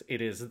sense,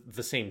 it is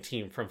the same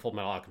team from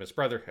Fullmetal Alchemist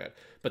Brotherhood.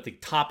 But the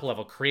top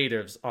level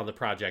creatives on the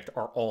project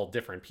are all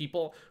different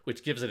people,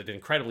 which gives it an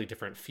incredibly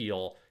different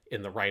feel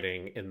in the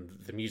writing, and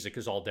the music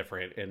is all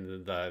different,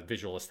 and the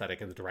visual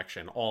aesthetic and the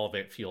direction. All of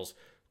it feels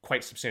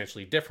quite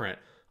substantially different.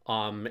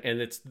 And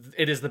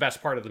it is the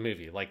best part of the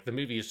movie. Like the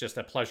movie is just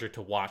a pleasure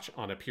to watch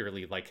on a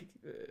purely like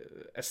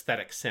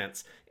aesthetic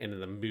sense, and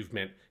the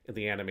movement and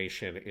the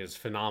animation is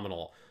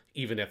phenomenal,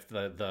 even if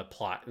the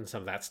plot and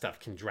some of that stuff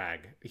can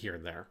drag here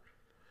and there.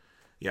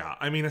 Yeah,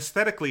 I mean,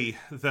 aesthetically,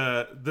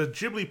 the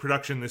Ghibli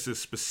production, this is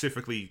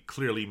specifically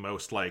clearly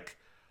most like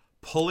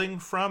pulling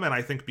from, and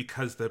I think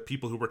because the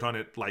people who worked on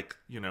it, like,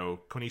 you know,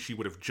 Konishi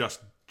would have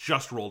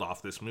just rolled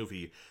off this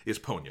movie, is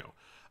Ponyo.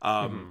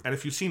 And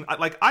if you've seen,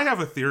 like, I have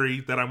a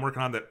theory that I'm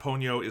working on that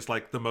Ponyo is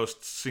like the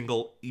most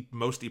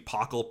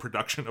epochal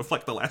production of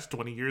like the last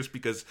 20 years,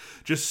 because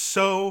just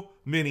so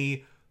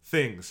many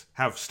things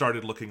have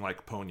started looking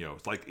like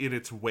Ponyo, like in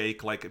its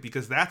wake, like,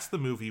 because that's the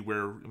movie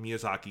where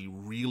Miyazaki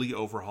really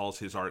overhauls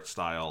his art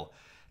style,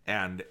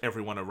 and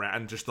everyone around,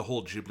 and just the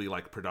whole Ghibli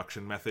like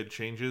production method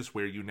changes,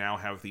 where you now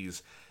have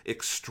these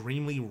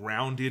extremely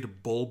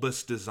rounded,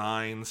 bulbous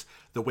designs.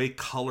 The way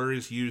color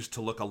is used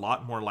to look a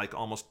lot more like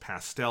almost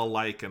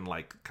pastel-like and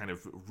like kind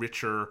of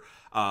richer,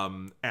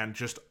 and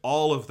just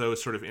all of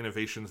those sort of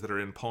innovations that are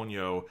in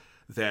Ponyo.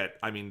 That,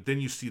 I mean, then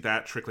you see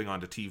that trickling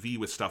onto TV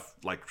with stuff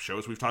like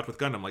shows we've talked with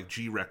Gundam, like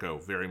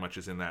G-Reco very much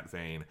is in that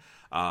vein.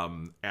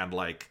 And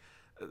like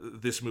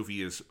this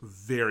movie is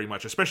very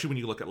much, especially when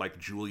you look at like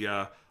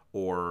Julia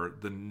or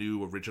the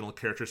new original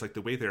characters, like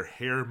the way their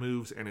hair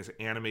moves and is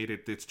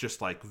animated, it's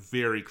just like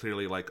very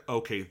clearly like,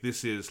 okay,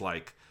 this is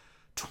like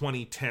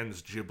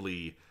 2010s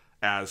Ghibli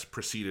as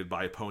preceded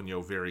by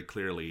Ponyo very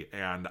clearly.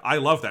 And I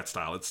love that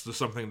style. It's just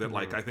something that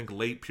like I think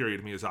late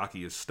period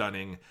Miyazaki is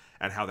stunning,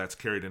 and how that's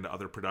carried into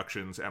other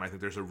productions. And I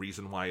think there's a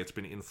reason why it's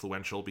been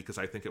influential, because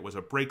I think it was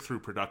a breakthrough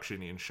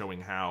production in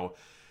showing how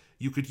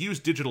you could use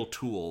digital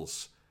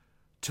tools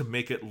to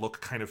make it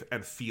look kind of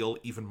and feel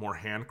even more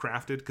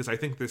handcrafted, because I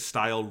think this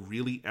style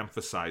really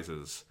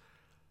emphasizes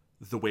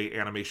the way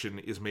animation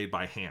is made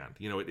by hand.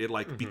 You know, it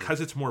like because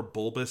it's more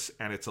bulbous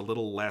and it's a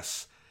little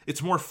less,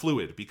 it's more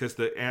fluid, because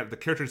the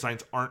character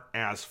designs aren't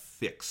as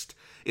fixed.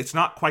 It's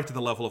not quite to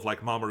the level of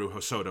like Mamoru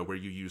Hosoda, where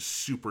you use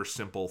super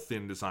simple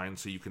thin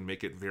designs so you can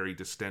make it very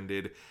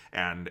distended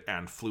and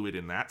fluid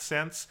in that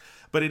sense.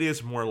 But it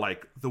is more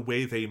like the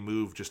way they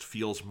move just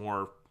feels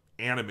more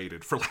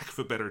animated, for lack of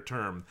a better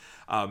term.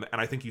 And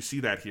I think you see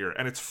that here.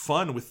 And it's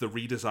fun with the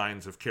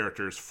redesigns of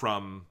characters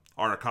from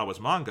Arakawa's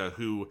manga,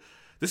 who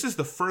this is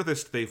the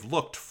furthest they've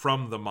looked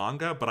from the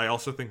manga, but I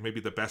also think maybe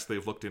the best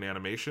they've looked in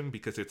animation,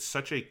 because it's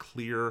such a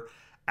clear,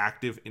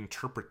 active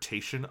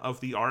interpretation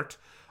of the art,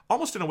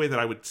 almost in a way that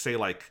I would say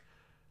like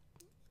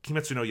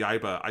Kimetsu no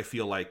Yaiba, I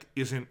feel like,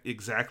 isn't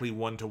exactly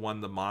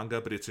one-to-one the manga,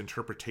 but its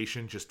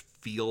interpretation just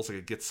feels like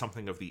it gets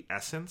something of the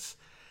essence.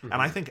 And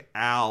I think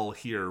Al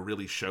here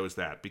really shows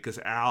that, because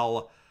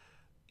Al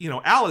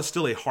is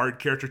still a hard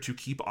character to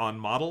keep on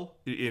model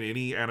in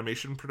any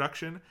animation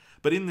production.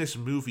 But in this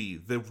movie,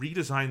 the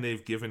redesign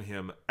they've given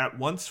him at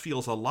once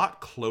feels a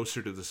lot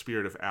closer to the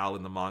spirit of Al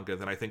in the manga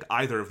than I think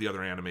either of the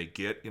other anime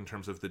get, in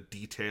terms of the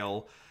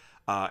detail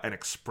and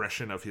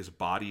expression of his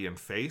body and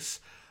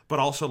face. But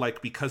also,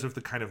 like, because of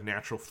the kind of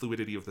natural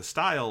fluidity of the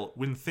style,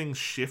 when things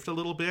shift a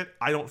little bit,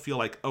 I don't feel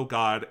like, oh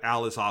god,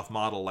 Al is off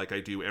model like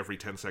I do every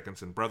 10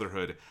 seconds in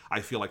Brotherhood.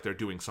 I feel like they're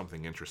doing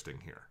something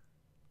interesting here.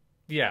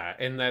 Yeah,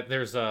 and that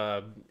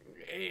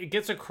it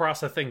gets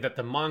across a thing that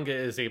the manga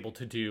is able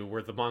to do,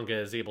 where the manga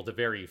is able to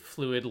very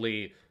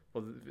fluidly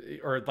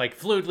or like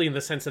fluidly in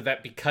the sense of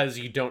that because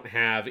you don't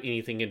have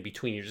anything in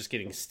between, you're just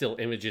getting still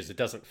images. It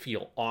doesn't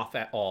feel off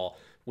at all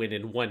when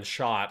in one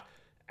shot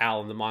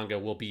Al in the manga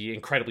will be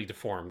incredibly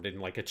deformed in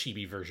like a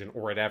chibi version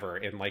or whatever.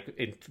 And like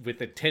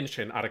with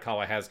intention,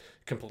 Arakawa has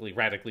completely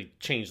radically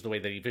changed the way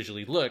that he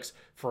visually looks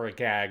for a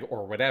gag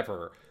or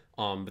whatever.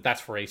 But that's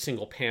for a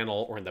single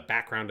panel or in the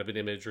background of an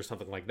image or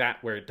something like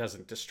that where it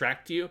doesn't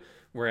distract you.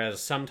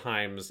 Whereas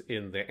sometimes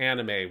in the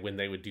anime, when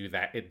they would do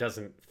that, it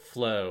doesn't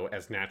flow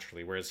as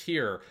naturally. Whereas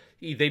here,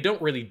 they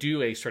don't really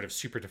do a sort of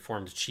super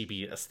deformed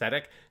chibi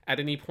aesthetic at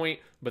any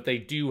point, but they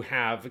do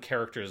have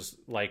characters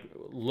like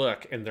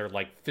look and their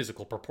like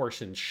physical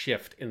proportions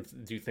shift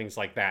and do things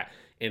like that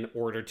in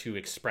order to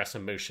express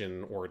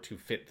emotion or to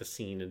fit the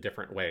scene in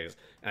different ways.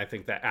 And I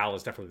think that Al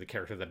is definitely the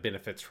character that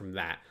benefits from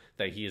that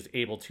he is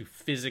able to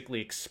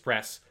physically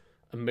express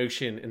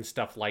emotion and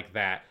stuff like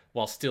that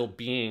while still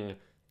being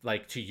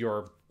like, to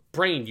your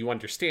brain, you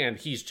understand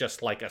he's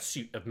just like a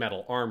suit of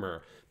metal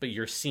armor, but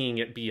you're seeing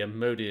it be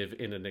emotive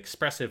in an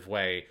expressive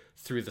way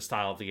through the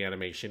style of the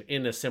animation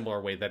in a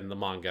similar way that in the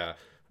manga,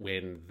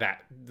 when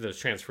those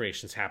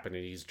transformations happen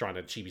and he's drawn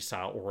a chibi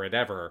style or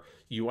whatever,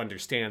 you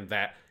understand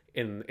that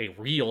in a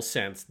real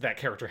sense, that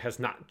character has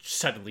not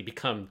suddenly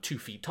become 2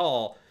 feet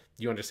tall.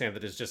 You understand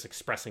that it's just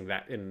expressing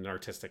that in an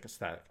artistic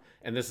aesthetic.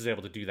 And this is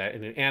able to do that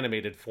in an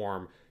animated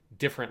form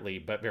differently,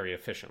 but very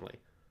efficiently.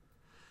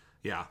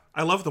 Yeah,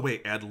 I love the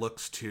way Ed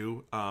looks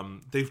too.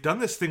 They've done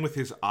this thing with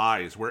his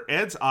eyes, where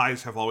Ed's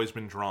eyes have always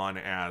been drawn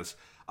as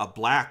a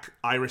black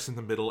iris in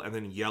the middle and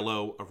then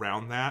yellow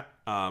around that,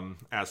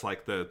 as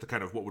like the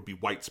kind of what would be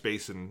white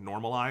space in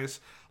normal eyes,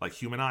 like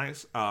human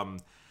eyes.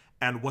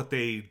 And what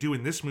they do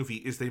in this movie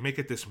is they make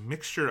it this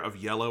mixture of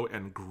yellow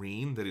and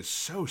green that is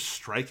so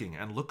striking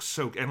and looks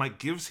so, and like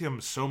gives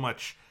him so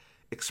much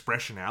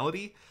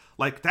expressionality.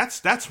 Like that's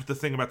the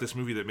thing about this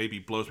movie that maybe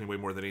blows me away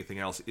more than anything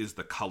else is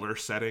the color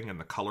setting and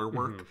the color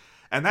work. Mm-hmm.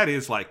 And that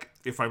is like,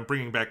 if I'm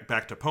bringing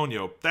back to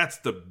Ponyo, that's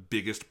the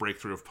biggest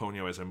breakthrough of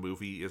Ponyo as a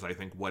movie, is I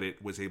think what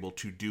it was able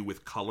to do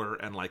with color,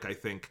 and like I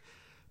think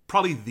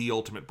probably the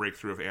ultimate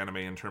breakthrough of anime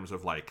in terms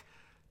of like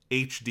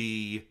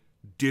HD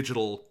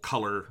digital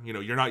color. You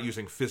know, you're not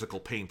using physical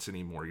paints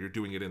anymore, you're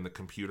doing it in the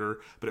computer,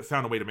 but it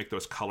found a way to make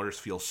those colors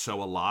feel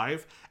so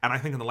alive. And I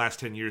think in the last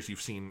 10 years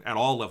you've seen at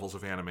all levels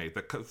of anime,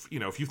 you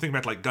know, if you think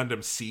about like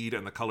Gundam Seed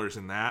and the colors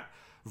in that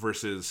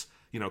versus,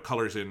 you know,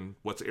 colors in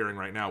what's airing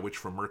right now, Witch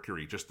from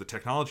Mercury, just the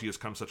technology has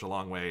come such a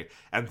long way.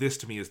 And this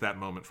to me is that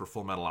moment for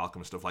Fullmetal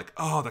Alchemist of like,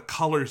 oh, the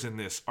colors in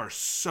this are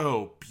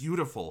so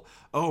beautiful,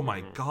 oh my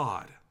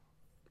god.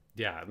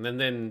 Yeah, and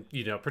then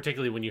you know,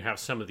 particularly when you have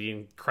some of the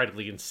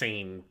incredibly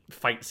insane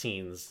fight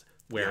scenes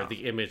where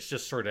the image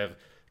just sort of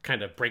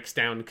kind of breaks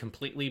down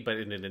completely, but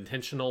in an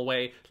intentional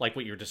way, like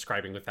what you're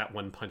describing with that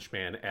One Punch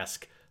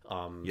Man-esque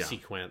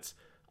sequence.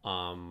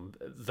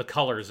 The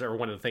colors are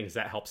one of the things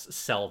that helps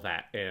sell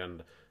that,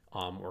 and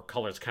or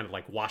colors kind of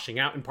like washing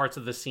out in parts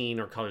of the scene,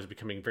 or colors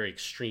becoming very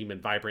extreme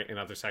and vibrant in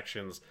other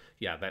sections.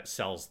 Yeah, that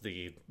sells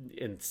the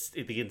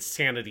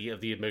insanity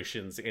of the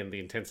emotions and the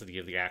intensity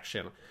of the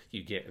action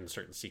you get in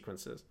certain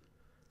sequences.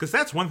 Because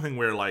that's one thing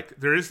where, like,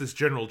 there is this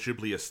general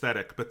Ghibli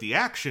aesthetic, but the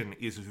action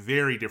is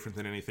very different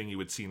than anything you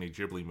would see in a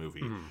Ghibli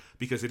movie,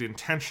 because it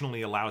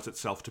intentionally allows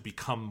itself to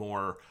become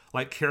more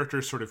like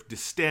characters sort of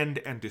distend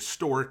and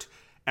distort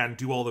and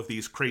do all of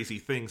these crazy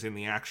things in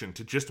the action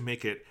to just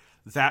make it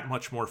that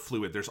much more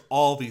fluid. There's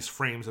all these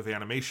frames of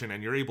animation,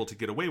 and you're able to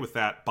get away with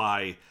that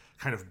by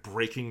kind of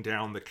breaking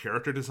down the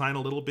character design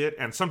a little bit.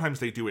 And sometimes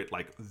they do it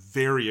like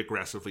very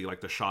aggressively,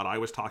 like the shot I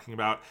was talking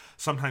about.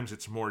 Sometimes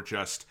it's more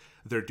just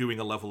they're doing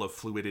a level of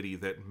fluidity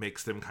that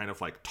makes them kind of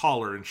like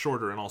taller and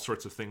shorter and all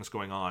sorts of things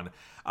going on.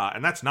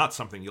 And that's not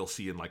something you'll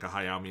see in like a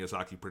Hayao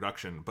Miyazaki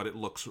production, but it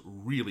looks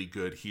really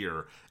good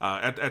here.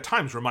 At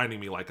times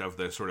reminding me like of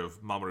the sort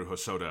of Mamoru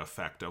Hosoda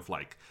effect of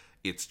like,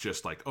 it's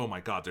just like, oh my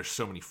god, there's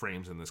so many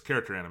frames in this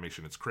character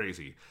animation, it's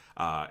crazy.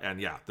 And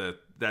yeah,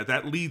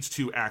 that leads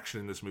to action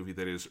in this movie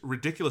that is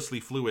ridiculously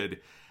fluid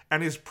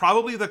and is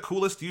probably the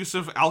coolest use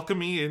of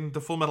alchemy in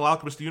the Fullmetal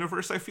Alchemist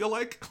universe, I feel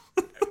like.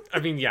 I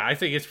mean, yeah, I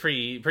think it's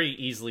pretty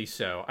easily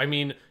so. I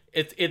mean,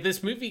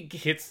 this movie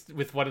hits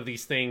with one of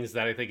these things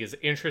that I think is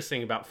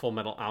interesting about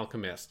Fullmetal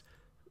Alchemist.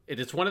 It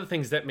is one of the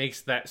things that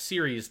makes that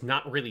series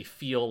not really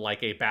feel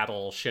like a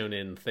battle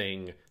shonen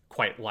thing,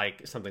 quite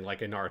like something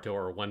like a Naruto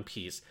or One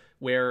Piece,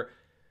 where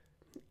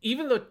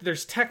even though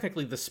there's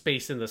technically the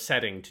space in the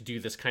setting to do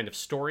this kind of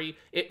story,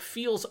 it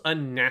feels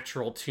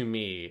unnatural to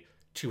me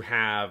to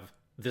have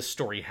this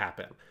story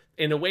happen.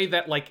 In a way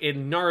that, like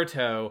in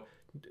Naruto,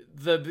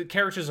 the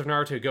characters of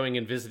Naruto going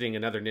and visiting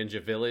another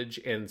ninja village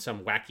and some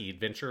wacky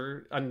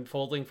adventure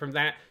unfolding from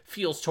that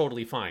feels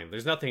totally fine.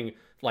 There's nothing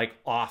like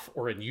off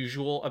or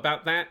unusual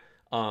about that.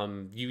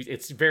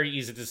 It's very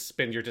easy to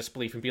suspend your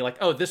disbelief and be like,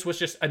 oh, this was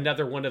just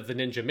another one of the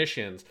ninja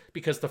missions,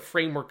 because the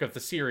framework of the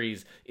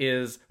series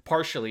is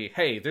partially,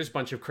 hey, there's a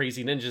bunch of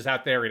crazy ninjas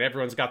out there and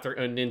everyone's got their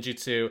own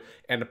ninjutsu,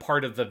 and a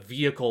part of the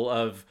vehicle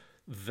of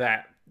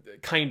that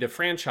kind of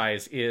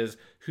franchise is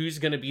who's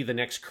going to be the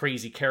next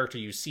crazy character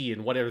you see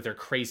and whatever their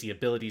crazy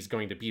ability is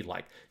going to be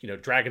like. You know,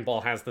 Dragon Ball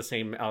has the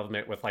same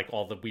element with like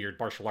all the weird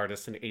martial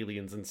artists and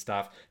aliens and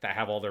stuff that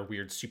have all their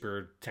weird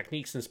super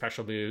techniques and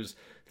special moves.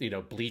 You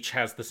know, Bleach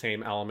has the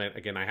same element.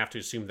 Again, I have to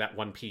assume that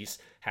One Piece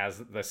has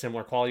the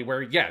similar quality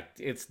where, yeah,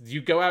 it's you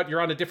go out,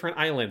 you're on a different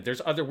island.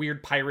 There's other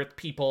weird pirate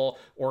people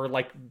or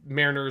like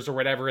mariners or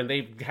whatever, and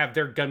they have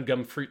their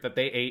gum fruit that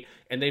they ate,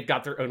 and they've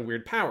got their own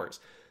weird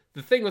powers.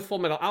 The thing with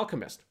Fullmetal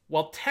Alchemist,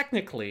 while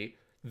technically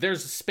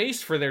there's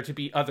space for there to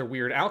be other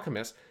weird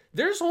alchemists,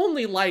 there's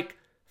only like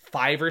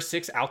 5 or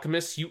 6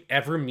 alchemists you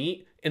ever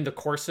meet in the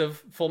course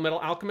of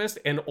Fullmetal Alchemist,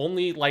 and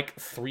only like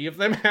 3 of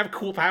them have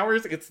cool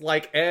powers. It's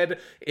like Ed,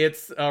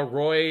 it's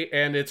Roy,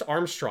 and it's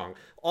Armstrong.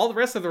 All the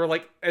rest of them are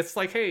like, it's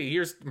like, hey,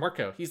 here's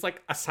Marco. He's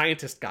like a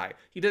scientist guy.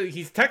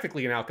 He's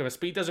technically an alchemist,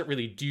 but he doesn't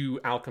really do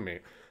alchemy.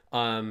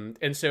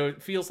 And so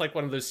it feels like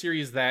one of those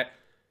series that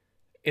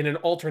in an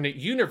alternate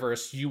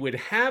universe, you would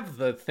have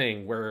the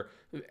thing where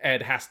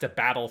Ed has to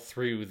battle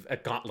through a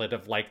gauntlet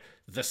of like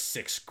the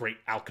 6 great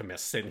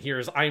alchemists. And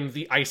I'm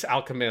the ice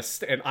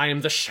alchemist, and I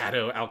am the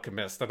shadow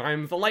alchemist, and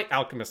I'm the light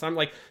alchemist. I'm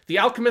like the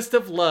alchemist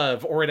of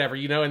love or whatever,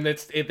 you know, and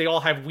they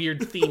all have weird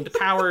themed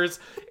powers,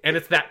 and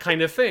it's that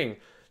kind of thing.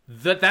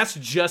 That's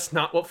just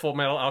not what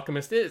Fullmetal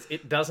Alchemist is.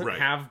 It doesn't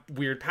have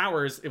weird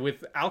powers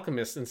with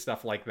alchemists and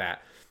stuff like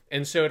that.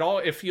 And so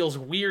it feels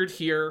weird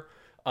here.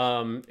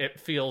 It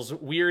feels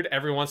weird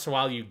every once in a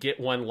while. You get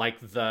one like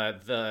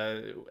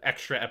the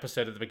extra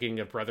episode at the beginning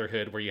of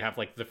Brotherhood where you have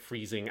like the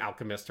freezing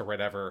alchemist or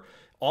whatever.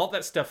 All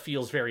that stuff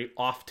feels very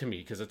off to me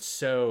because it's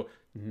so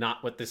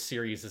not what this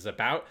series is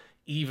about,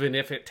 even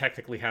if it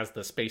technically has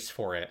the space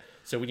for it.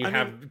 So when you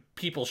have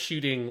people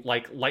shooting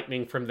like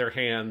lightning from their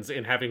hands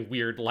and having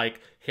weird like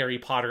Harry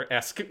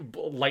Potter-esque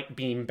light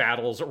beam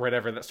battles or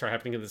whatever that start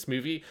happening in this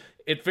movie,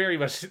 it very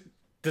much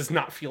does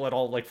not feel at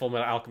all like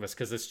Fullmetal Alchemist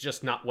because it's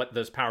just not what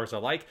those powers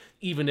are like,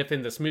 even if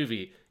in this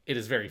movie it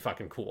is very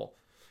fucking cool.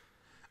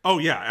 Oh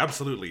yeah,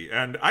 absolutely.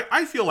 And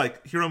I feel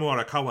like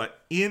Hiromu Arakawa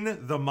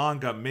in the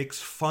manga makes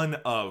fun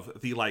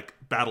of the like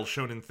battle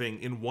shonen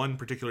thing in one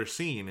particular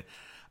scene,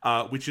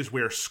 which is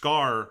where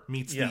Scar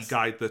meets the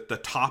guy, the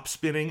top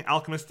spinning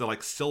alchemist, the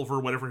like silver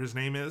whatever his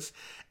name is,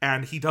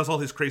 and he does all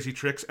his crazy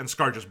tricks, and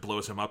Scar just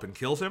blows him up and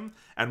kills him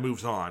and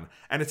moves on.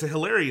 And it's a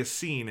hilarious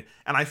scene,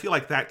 and I feel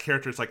like that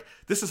character is like,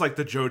 this is like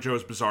the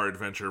JoJo's Bizarre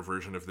Adventure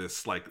version of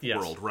this like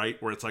world,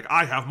 right? Where it's like,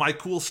 I have my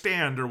cool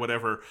stand or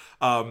whatever,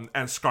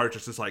 and Scar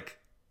just is like,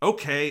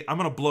 okay, I'm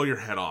gonna blow your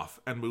head off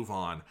and move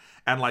on.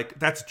 And like,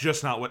 that's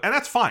just not what, and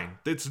that's fine.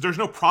 There's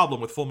no problem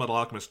with Fullmetal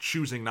Alchemist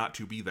choosing not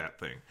to be that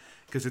thing,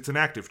 because it's an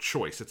active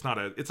choice. It's not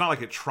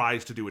like it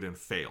tries to do it and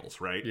fails,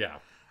 right? Yeah.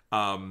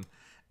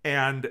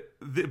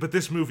 But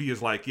this movie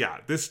is like,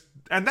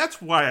 and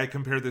that's why I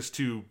compare this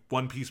to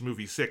One Piece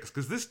movie 6,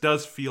 because this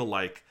does feel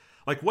like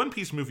One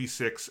Piece movie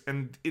 6,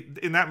 and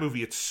in that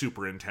movie it's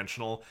super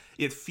intentional.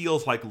 It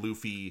feels like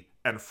Luffy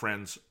and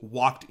friends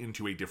walked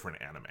into a different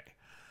anime.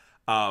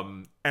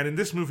 And in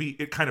this movie,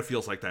 it kind of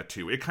feels like that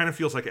too. It kind of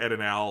feels like Ed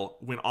and Al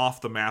went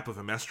off the map of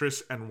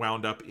Amestris and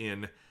wound up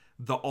in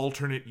the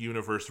alternate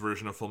universe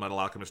version of Fullmetal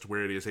Alchemist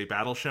where it is a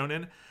battle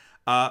shonen.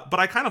 But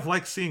I kind of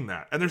like seeing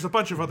that. And there's a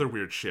bunch of other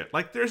weird shit.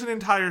 Like, there's an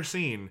entire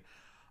scene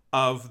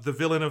of the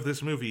villain of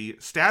this movie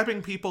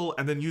stabbing people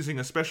and then using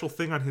a special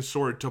thing on his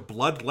sword to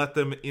bloodlet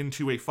them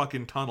into a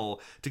fucking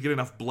tunnel to get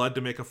enough blood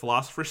to make a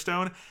Philosopher's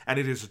Stone. And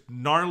it is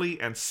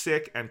gnarly and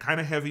sick and kind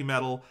of heavy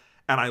metal,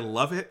 and I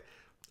love it.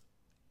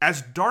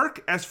 As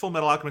dark as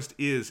Fullmetal Alchemist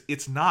is,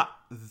 it's not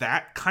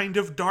that kind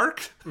of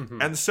dark.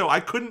 Mm-hmm. And so I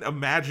couldn't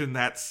imagine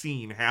that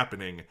scene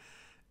happening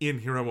in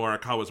Hiromu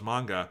Arakawa's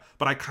manga,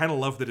 but I kind of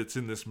love that it's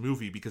in this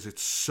movie because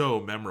it's so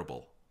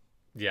memorable.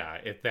 Yeah,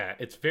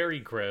 it's very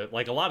gross.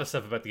 Like, a lot of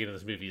stuff about the end of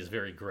this movie is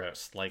very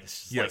gross. Like,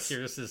 it's just like,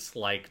 here's this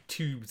like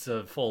tubes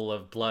full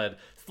of blood.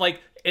 It's like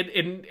an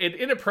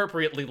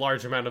inappropriately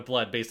large amount of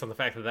blood based on the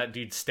fact that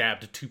dude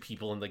stabbed 2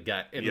 people in the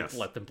gut and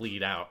let them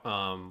bleed out.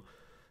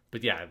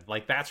 But yeah,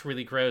 like, that's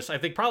really gross. I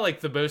think probably like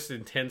the most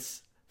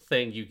intense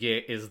thing you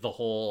get is the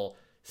whole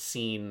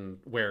scene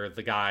where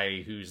the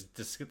guy who's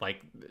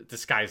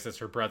disguised as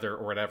her brother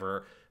or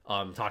whatever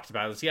talks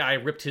about this. Yeah, I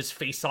ripped his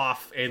face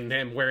off and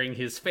am wearing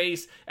his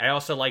face. I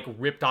also like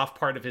ripped off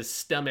part of his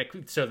stomach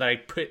so that I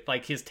put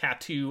like his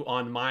tattoo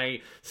on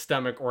my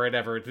stomach or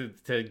whatever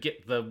to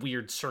get the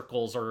weird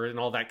circles and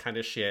all that kind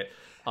of shit.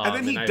 And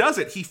then he does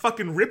it. He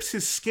fucking rips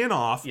his skin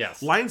off,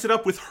 lines it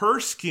up with her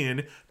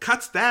skin,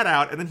 cuts that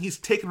out, and then he's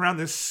taking around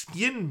this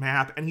skin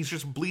map, and he's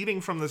just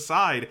bleeding from the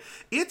side.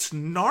 It's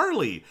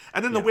gnarly.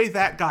 And then the way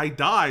that guy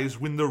dies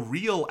when the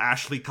real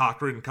Ashley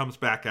Cochran comes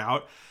back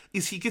out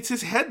is he gets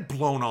his head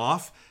blown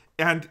off.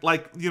 And,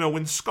 like, you know,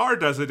 when Scar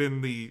does it in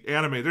the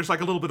anime, there's,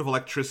 like, a little bit of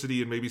electricity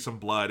and maybe some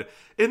blood.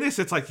 In this,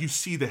 it's like you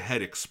see the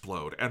head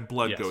explode and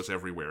blood goes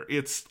everywhere.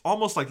 It's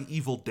almost like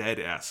Evil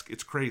Dead-esque.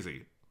 It's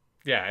crazy.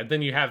 Yeah, and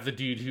then you have the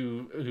dude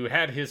who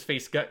had his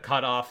face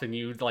cut off, and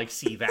you like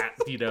see that,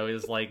 you know,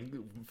 his like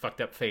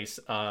fucked up face.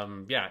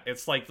 Yeah,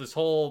 it's like this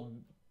whole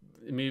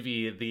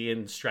movie at the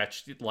end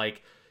stretch,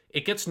 like,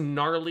 It gets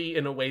gnarly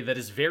in a way that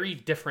is very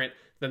different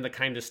than the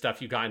kind of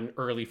stuff you got in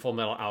early Full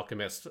Metal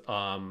Alchemist,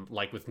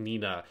 like with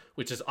Nina,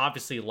 which is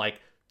obviously like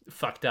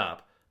fucked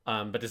up,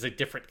 but is a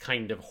different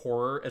kind of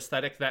horror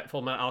aesthetic that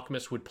Full Metal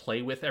Alchemist would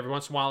play with every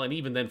once in a while. And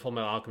even then, Full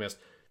Metal Alchemist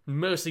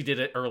mostly did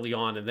it early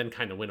on and then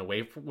kind of went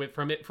away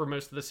from it for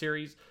most of the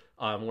series.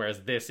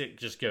 Whereas this, it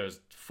just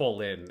goes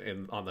full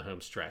in on the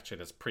home stretch,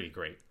 and it's pretty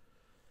great.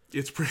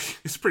 It's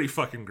pretty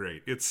fucking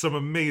great. It's some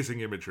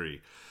amazing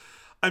imagery.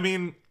 I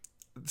mean,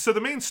 so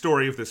the main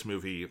story of this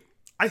movie,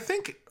 I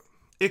think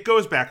it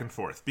goes back and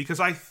forth, because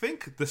I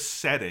think the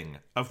setting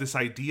of this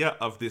idea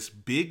of this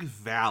big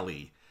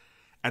valley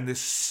and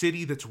this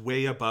city that's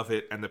way above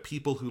it and the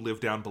people who live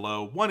down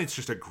below, one, it's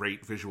just a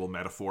great visual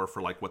metaphor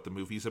for like what the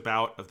movie's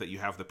about, of that you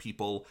have the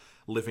people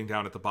living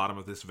down at the bottom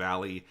of this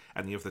valley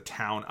and you have the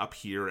town up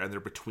here and they're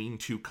between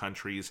two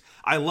countries.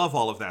 I love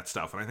all of that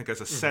stuff, and I think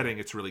as a setting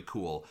it's really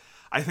cool.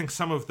 I think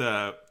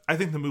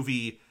the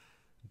movie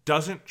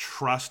doesn't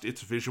trust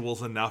its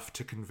visuals enough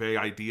to convey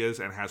ideas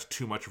and has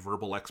too much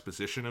verbal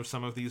exposition of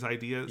some of these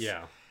ideas.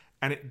 Yeah.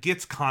 And it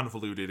gets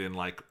convoluted in,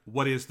 like,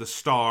 what is the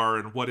star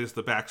and what is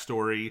the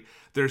backstory.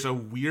 There's a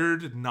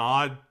weird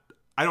nod.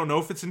 I don't know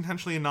if it's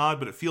intentionally a nod,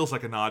 but it feels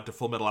like a nod to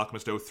Fullmetal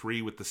Alchemist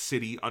 03 with the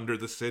city under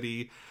the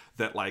city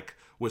that, like,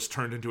 was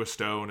turned into a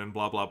stone and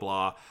blah, blah,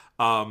 blah.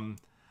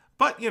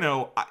 But, you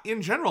know,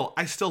 in general,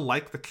 I still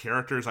like the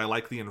characters. I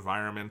like the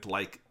environment.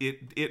 Like,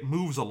 it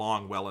moves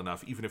along well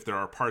enough, even if there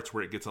are parts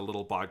where it gets a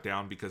little bogged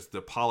down because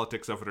the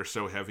politics of it are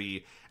so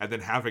heavy, and then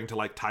having to,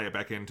 like, tie it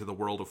back into the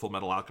world of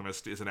Fullmetal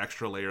Alchemist is an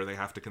extra layer they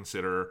have to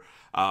consider.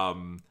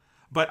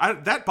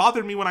 But that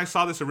bothered me when I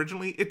saw this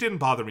originally. It didn't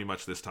bother me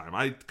much this time.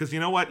 Because you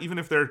know what? Even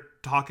if they're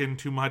talking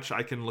too much,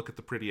 I can look at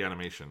the pretty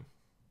animation.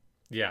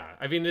 Yeah,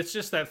 I mean, it's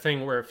just that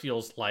thing where it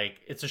feels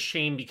like it's a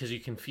shame because you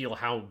can feel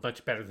how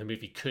much better the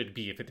movie could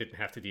be if it didn't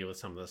have to deal with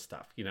some of this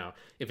stuff, you know?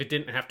 If it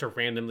didn't have to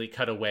randomly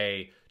cut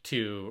away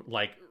to,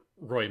 like,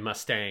 Roy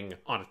Mustang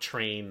on a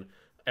train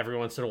every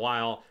once in a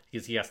while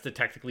because he has to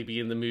technically be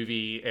in the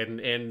movie,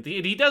 and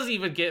he does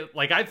even get,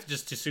 like, I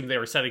just assumed they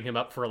were setting him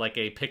up for, like,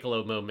 a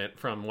Piccolo moment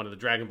from one of the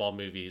Dragon Ball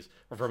movies,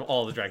 or from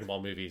all the Dragon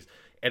Ball movies.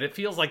 And it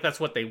feels like that's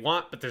what they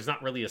want, but there's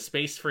not really a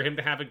space for him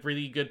to have a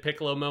really good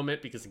Piccolo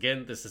moment because,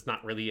 again, this is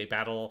not really a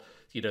battle.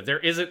 You know, there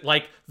isn't,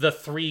 like, the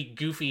three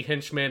goofy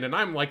henchmen, and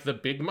I'm, like, the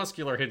big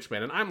muscular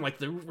henchman, and I'm, like,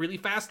 the really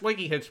fast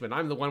leggy henchman.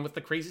 I'm the one with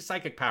the crazy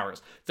psychic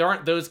powers. There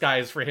aren't those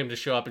guys for him to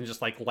show up and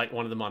just, like, light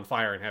one of them on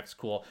fire and have this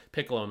cool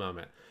Piccolo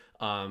moment.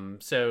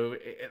 So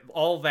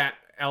all that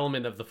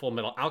element of the Full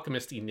Metal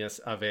Alchemist-iness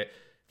of it,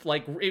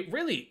 like,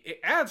 it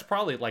adds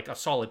probably, like, a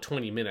solid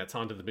 20 minutes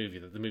onto the movie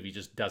that the movie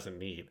just doesn't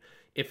need.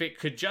 If it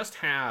could just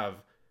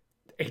have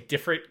a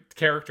different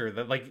character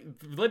that, like,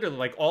 literally,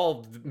 like,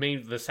 all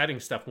made the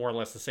setting stuff more or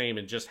less the same,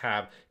 and just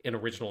have an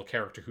original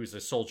character who's a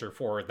soldier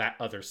for that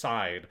other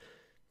side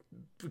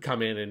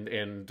come in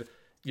and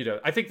you know,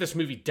 I think this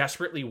movie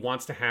desperately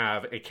wants to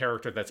have a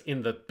character that's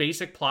in the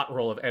basic plot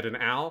role of Ed and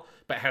Al,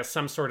 but has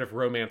some sort of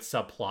romance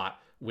subplot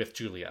with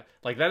Julia.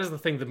 Like, that is the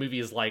thing the movie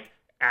is, like,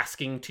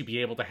 asking to be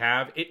able to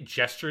have. It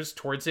gestures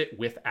towards it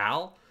with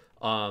Al,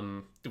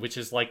 which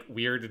is, like,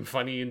 weird and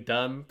funny and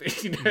dumb.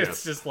 You know, yes.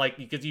 It's just like,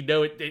 because you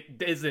know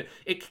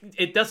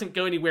it doesn't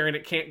go anywhere, and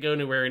it can't go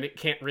anywhere, and it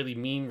can't really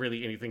mean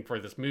really anything for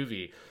this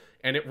movie.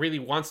 And it really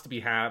wants to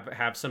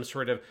have some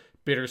sort of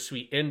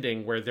bittersweet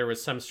ending where there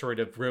was some sort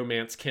of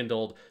romance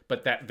kindled,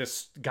 but that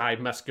this guy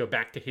must go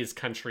back to his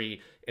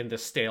country in the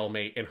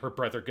stalemate, and her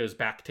brother goes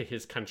back to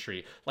his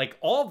country. Like,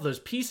 all of those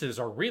pieces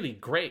are really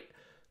great.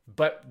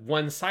 But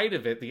one side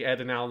of it, the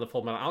Ed and Al and the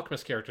Full Metal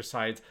Alchemist character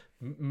sides,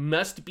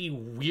 must be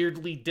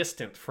weirdly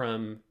distant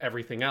from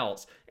everything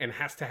else, and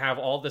has to have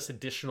all this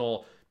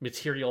additional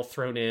material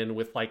thrown in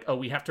with, like, oh,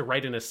 we have to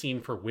write in a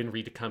scene for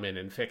Winry to come in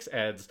and fix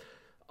Ed's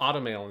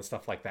automail and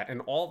stuff like that.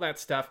 And all that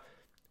stuff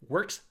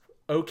works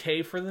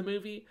okay for the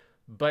movie,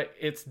 but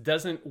it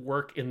doesn't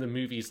work in the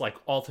movie's, like,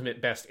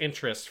 ultimate best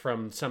interest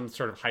from some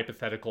sort of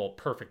hypothetical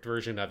perfect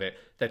version of it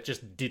that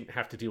just didn't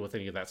have to deal with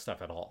any of that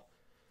stuff at all.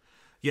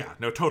 Yeah,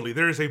 no, totally.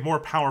 There is a more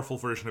powerful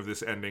version of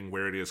this ending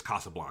where it is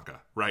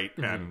Casablanca, right?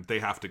 Mm-hmm. And they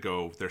have to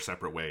go their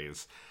separate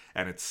ways,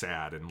 and it's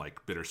sad and,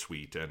 like,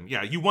 bittersweet. And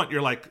yeah, you want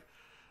your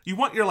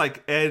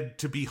Ed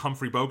to be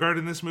Humphrey Bogart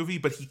in this movie,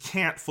 but he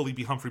can't fully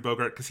be Humphrey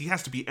Bogart because he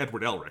has to be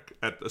Edward Elric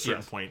at a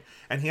certain point,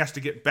 and he has to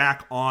get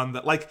back on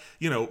the, like,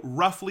 you know,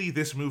 roughly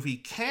this movie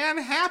can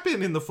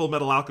happen in the Full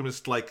Metal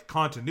Alchemist, like,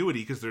 continuity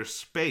because there's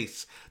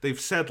space.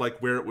 They've said, like,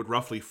 where it would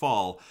roughly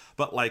fall,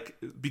 but, like,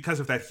 because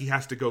of that, he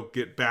has to go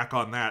get back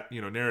on that,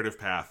 you know, narrative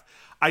path.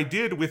 I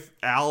did with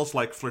Al's,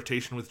 like,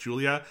 flirtation with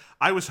Julia.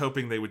 I was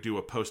hoping they would do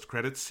a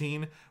post-credits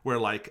scene where,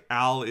 like,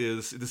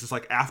 this is,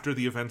 like, after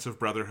the events of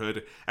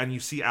Brotherhood, and you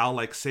see Al,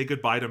 like, say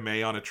goodbye to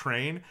May on a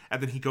train,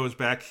 and then he goes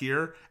back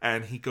here,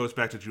 and he goes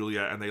back to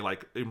Julia, and they,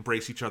 like,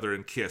 embrace each other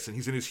and kiss, and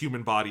he's in his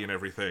human body and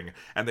everything,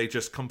 and they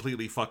just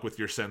completely fuck with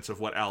your sense of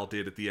what Al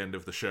did at the end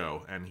of the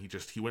show, and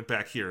he went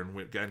back here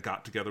and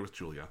got together with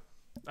Julia.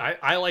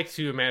 I like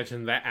to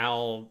imagine that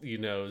Al,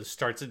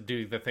 starts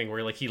doing the thing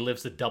where like he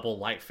lives a double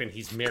life and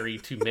he's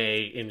married to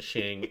May in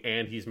Shing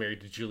and he's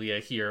married to Julia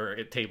here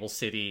at Table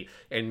City,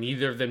 and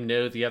neither of them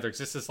know the other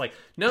exists. It's like,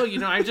 no,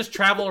 I just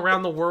travel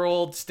around the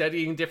world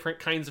studying different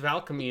kinds of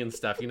alchemy and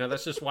stuff.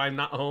 That's just why I'm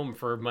not home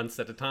for months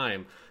at a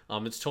time.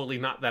 It's totally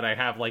not that I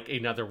have like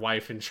another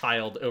wife and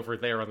child over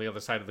there on the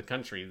other side of the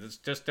country. It's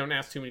just don't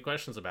ask too many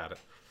questions about it.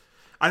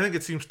 I think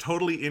it seems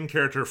totally in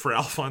character for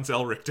Alphonse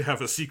Elric to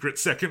have a secret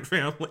second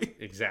family.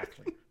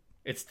 Exactly.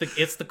 It's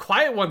the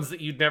quiet ones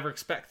that you'd never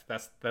expect.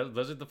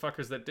 Those are the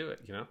fuckers that do it,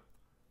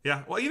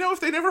 Yeah. Well, if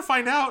they never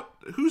find out,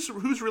 who's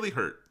really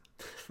hurt?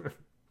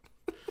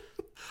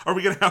 Are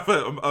we going to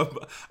have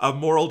a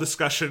moral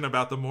discussion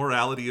about the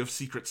morality of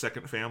secret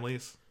second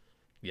families?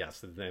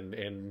 Yes,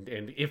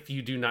 and if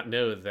you do not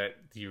know that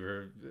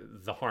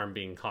the harm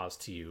being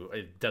caused to you,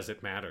 it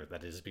doesn't matter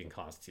that it is being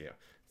caused to you.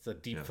 It's a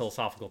deep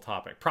philosophical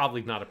topic.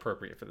 Probably not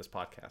appropriate for this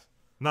podcast.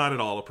 Not at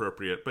all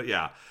appropriate, but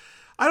yeah.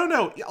 I don't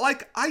know.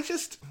 Like, I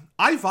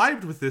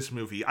vibed with this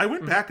movie. I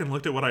went back and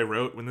looked at what I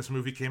wrote when this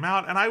movie came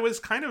out, and I was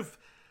kind of...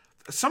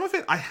 Some of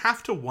it, I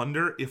have to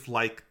wonder if,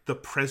 like, the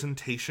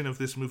presentation of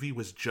this movie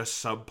was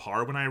just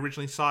subpar when I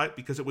originally saw it,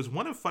 because it was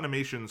one of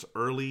Funimation's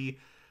early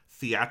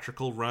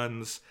theatrical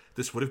runs.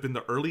 This would have been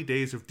the early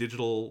days of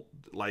digital,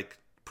 like,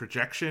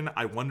 projection.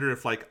 I wonder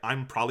if, like,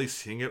 I'm probably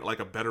seeing it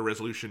like a better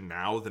resolution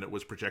now than it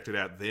was projected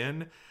at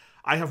then.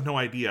 I have no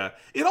idea.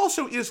 It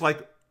also is,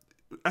 like,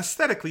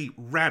 aesthetically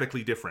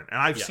radically different, and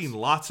I've seen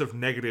lots of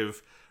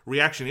negative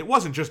reaction. It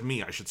wasn't just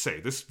me, I should say.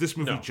 This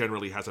movie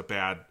generally has a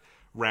bad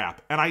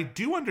rap, and I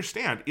do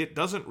understand it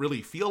doesn't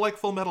really feel like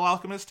Fullmetal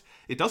Alchemist.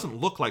 It doesn't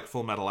look like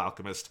Fullmetal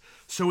Alchemist,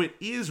 so it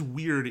is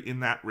weird in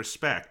that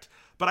respect.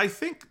 But I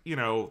think,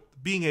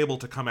 being able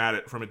to come at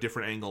it from a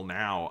different angle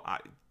now,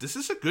 this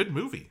is a good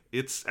movie.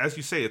 It's, as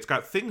you say, it's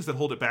got things that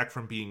hold it back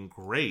from being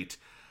great.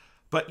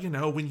 But,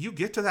 when you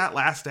get to that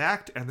last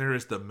act and there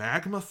is the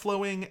magma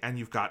flowing and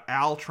you've got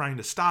Al trying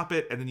to stop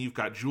it, and then you've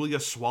got Julia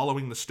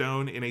swallowing the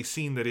stone in a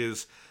scene that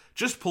is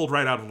just pulled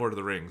right out of Lord of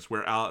the Rings,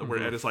 where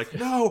Ed is like,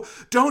 no,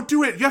 don't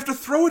do it. You have to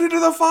throw it into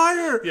the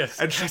fire. Yes,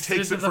 and she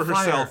takes it for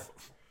herself.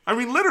 I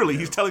mean, literally,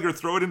 he's telling her,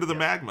 throw it into the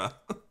magma.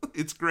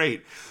 It's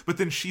great. But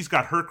then she's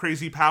got her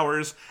crazy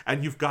powers,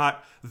 and you've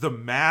got the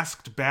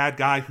masked bad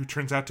guy who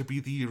turns out to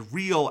be the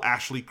real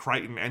Ashley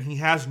Crichton, and he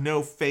has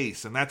no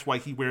face, and that's why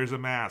he wears a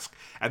mask.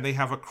 And they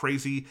have a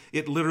crazy...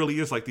 It literally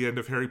is like the end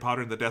of Harry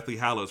Potter and the Deathly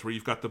Hallows, where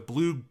you've got the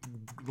blue,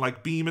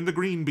 like, beam and the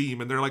green beam,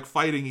 and they're, like,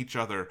 fighting each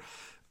other.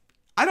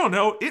 I don't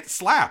know. It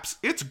slaps.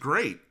 It's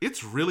great.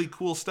 It's really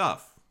cool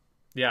stuff.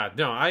 Yeah,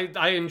 no,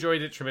 I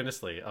enjoyed it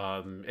tremendously.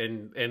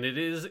 And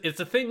it's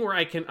a thing where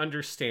I can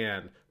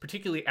understand,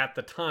 particularly at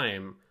the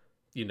time,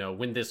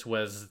 when this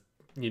was,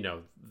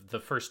 the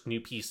first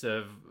new piece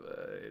of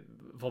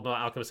Fullmetal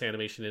Alchemist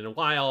animation in a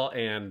while,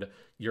 and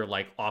you're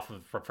like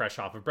fresh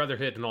off of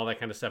Brotherhood and all that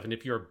kind of stuff. And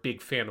if you're a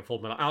big fan of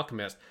Fullmetal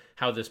Alchemist,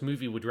 how this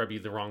movie would rub you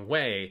the wrong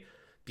way,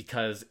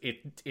 because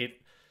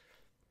it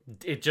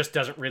just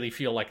doesn't really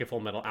feel like a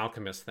Fullmetal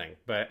Alchemist thing.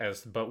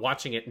 But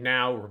watching it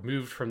now,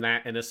 removed from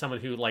that, and as someone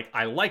who, like,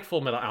 I like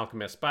Fullmetal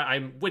Alchemist, but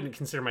I wouldn't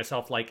consider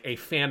myself like a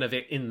fan of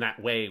it in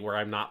that way, where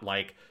I'm not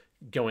like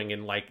going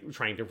and like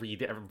trying to read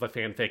the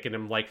fanfic and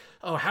I'm like,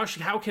 oh,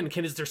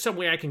 is there some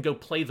way I can go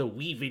play the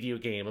Wii video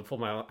game of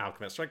Fullmetal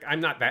Alchemist? Like,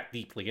 I'm not that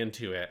deeply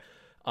into it.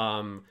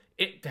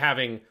 It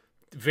having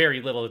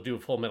very little to do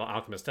with Fullmetal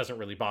Alchemist doesn't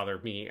really bother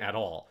me at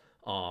all.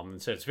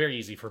 So it's very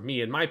easy for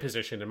me in my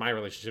position, in my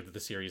relationship to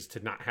the series, to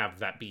not have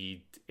that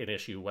be an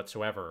issue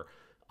whatsoever.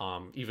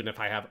 Even if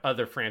I have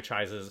other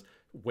franchises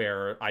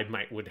where I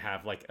would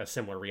have like a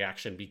similar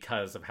reaction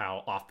because of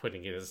how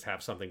off-putting it is to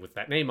have something with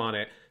that name on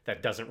it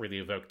that doesn't really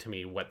evoke to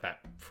me what that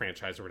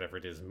franchise or whatever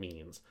it is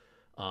means.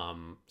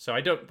 So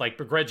I don't like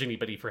begrudge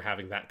anybody for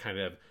having that kind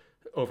of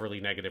overly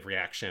negative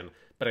reaction,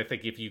 but I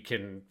think if you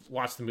can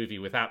watch the movie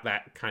without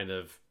that kind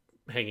of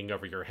hanging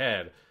over your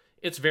head,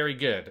 it's very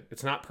good.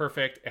 It's not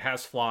perfect. It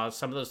has flaws.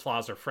 Some of those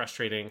flaws are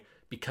frustrating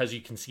because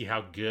you can see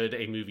how good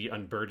this movie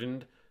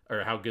Unburdened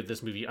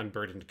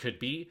could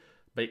be.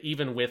 But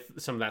even with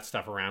some of that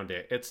stuff around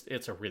it,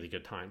 it's a really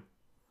good time.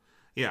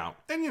 Yeah.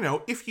 And,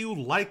 if you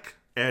like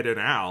Ed and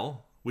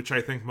Al, which I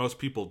think most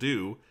people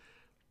do,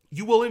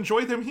 you will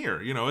enjoy them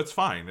here. It's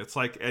fine. It's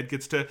like Ed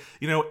gets to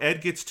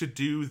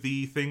do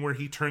the thing where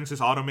he turns his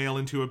automail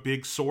into a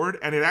big sword,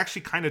 and it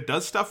actually kind of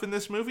does stuff in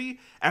this movie,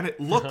 and it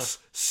looks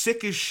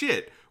sick as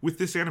shit with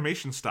this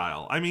animation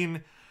style. I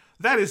mean,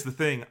 that is the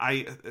thing.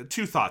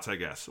 Two thoughts, I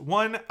guess.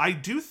 One, I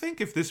do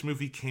think if this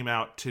movie came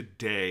out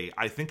today,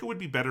 I think it would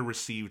be better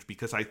received,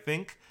 because I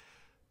think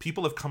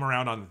people have come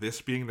around on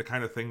this being the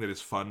kind of thing that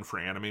is fun for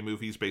anime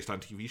movies based on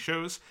TV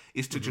shows,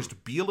 is to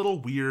just be a little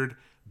weird,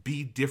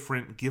 be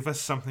different, give us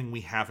something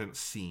we haven't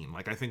seen.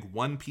 Like, I think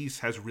One Piece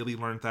has really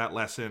learned that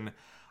lesson.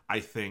 I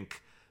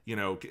think,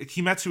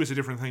 Kimetsu is a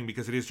different thing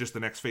because it is just the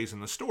next phase in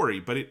the story,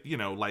 but it,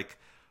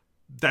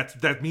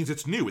 that means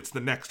it's new. It's the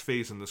next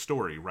phase in the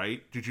story,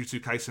 right?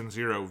 Jujutsu Kaisen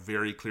Zero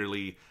very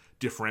clearly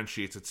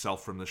differentiates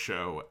itself from the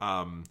show.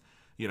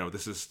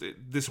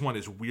 this one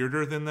is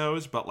weirder than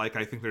those, but like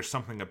I think there's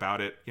something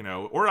about it,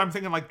 or I'm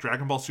thinking like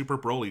Dragon Ball Super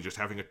Broly just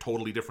having a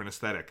totally different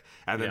aesthetic,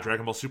 and then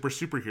Dragon Ball Super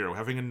Superhero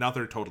having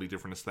another totally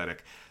different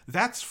aesthetic.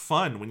 That's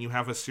fun when you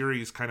have a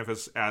series kind of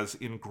as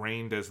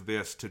ingrained as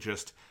this to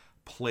just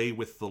play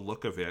with the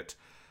look of it.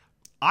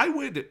 I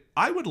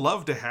would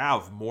love to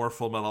have more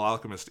Fullmetal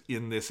Alchemist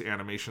in this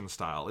animation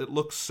style. It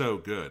looks so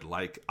good.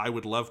 Like, I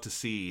would love to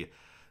see,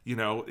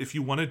 if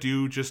you want to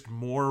do just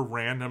more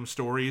random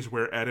stories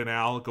where Ed and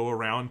Al go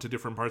around to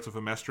different parts of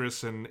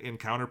Amestris and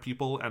encounter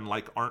people and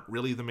like aren't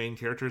really the main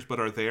characters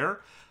but are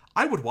there,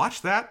 I would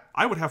watch that.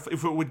 I would have,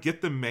 if it would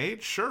get them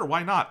made, sure,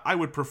 why not? I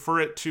would prefer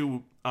it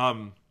to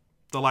the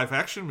live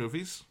action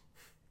movies.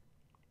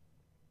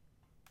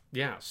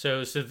 Yeah,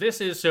 so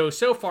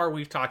so far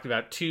we've talked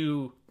about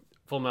 2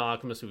 Fullmetal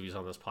Alchemist movies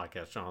on this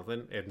podcast,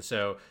 Jonathan, and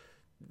so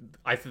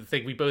I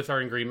think we both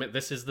are in agreement.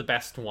 This is the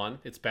best one.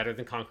 It's better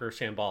than Conqueror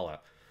Shambhala.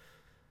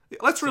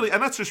 Let's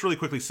just really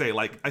quickly say,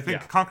 like, I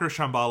think Conqueror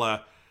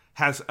Shambhala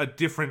has a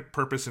different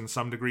purpose in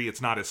some degree.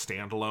 It's not as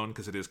standalone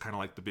because it is kind of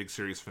like the big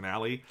series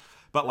finale.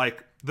 But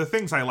like the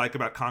things I like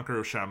about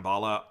Conqueror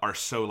Shambhala are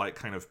so like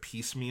kind of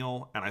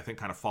piecemeal and I think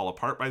kind of fall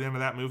apart by the end of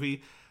that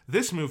movie.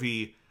 This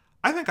movie,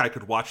 I think I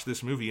could watch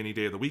this movie any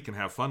day of the week and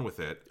have fun with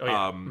it. Oh,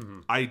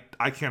 yeah.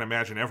 I can't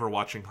imagine ever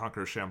watching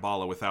Conqueror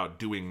Shambhala without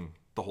doing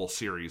the whole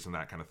series and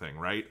that kind of thing,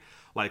 right?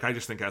 Like, I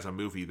just think as a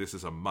movie, this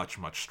is a much,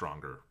 much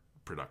stronger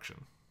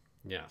production.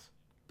 Yes.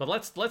 But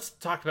let's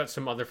talk about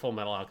some other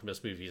Fullmetal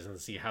Alchemist movies and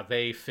see how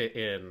they fit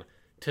in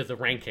to the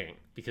ranking,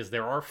 because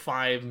there are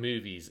 5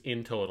 movies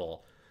in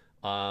total.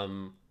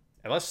 And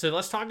let's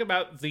talk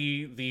about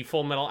the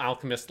Fullmetal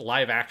Alchemist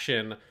live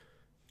action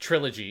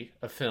trilogy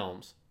of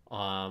films.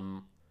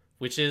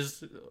 Which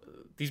is,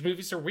 these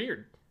movies are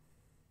weird.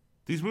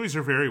 These movies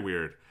are very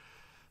weird.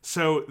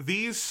 So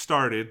these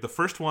started, the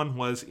first one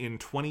was in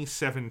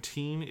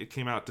 2017. It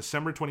came out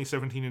December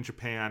 2017 in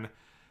Japan.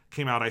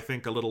 Came out, I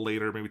think, a little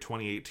later, maybe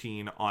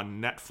 2018,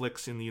 on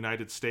Netflix in the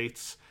United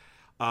States.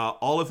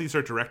 All of these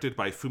are directed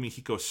by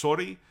Fumihiko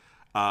Sori.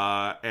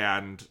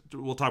 And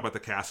we'll talk about the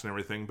cast and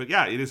everything. But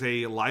yeah, it is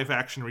a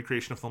live-action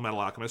recreation of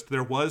Fullmetal Alchemist.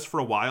 There was, for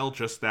a while,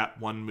 just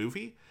that one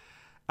movie.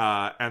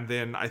 And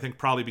then I think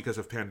probably because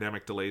of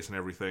pandemic delays and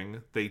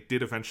everything, they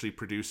did eventually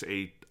produce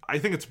I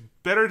think it's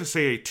better to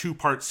say a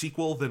 2-part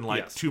sequel than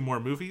like 2 more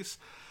movies,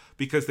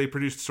 because they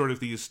produced sort of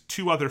these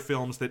 2 other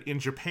films that in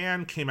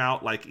Japan came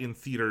out like in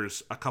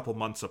theaters a couple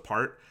months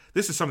apart.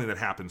 This is something that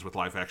happens with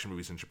live action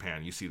movies in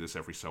Japan. You see this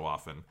every so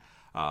often.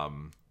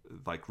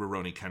 Like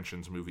Rurouni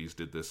Kenshin's movies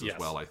did this as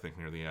well, I think,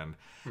 near the end.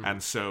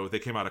 And so they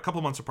came out a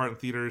couple months apart in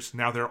theaters.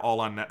 Now they're all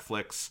on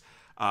Netflix.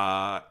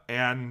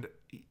 And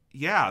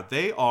yeah,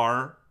 they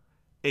are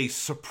a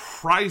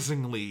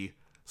surprisingly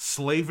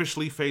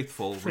slavishly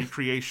faithful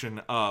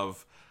recreation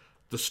of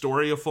the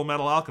story of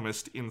Fullmetal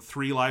Alchemist in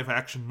 3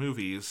 live-action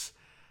movies.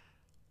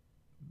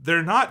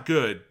 They're not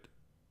good,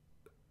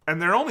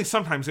 and they're only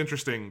sometimes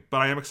interesting, but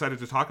I am excited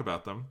to talk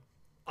about them.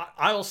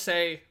 I'll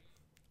say,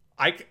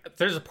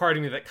 there's a part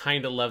of me that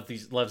kind of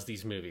loves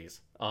these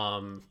movies.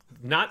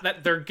 Not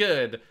that they're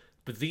good,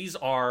 but these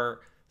are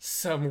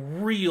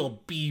some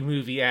real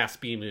B-movie-ass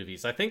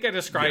B-movies. I think I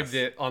described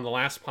it on the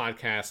last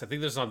podcast. I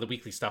think this is on the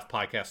Weekly Stuff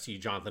podcast to you,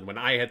 Jonathan, when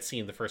I had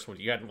seen the first one.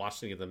 You hadn't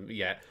watched any of them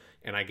yet,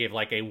 and I gave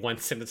like a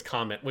 1-sentence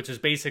comment, which is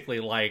basically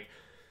like,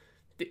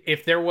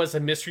 if there was a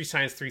Mystery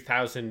Science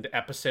 3000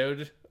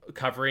 episode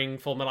covering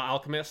Fullmetal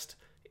Alchemist,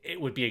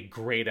 it would be a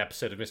great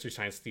episode of Mystery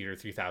Science Theater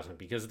 3000,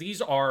 because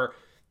these are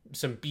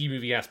some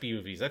B-movie-ass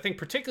B-movies. I think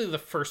particularly the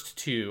first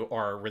 2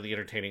 are really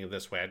entertaining in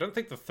this way. I don't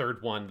think the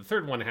third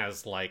one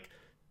has like,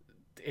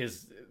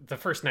 is the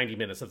first 90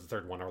 minutes of the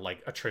third one are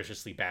like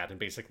atrociously bad and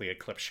basically a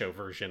clip show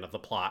version of the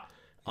plot.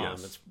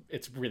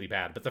 It's really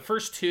bad. But the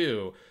first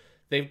 2,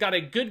 they've got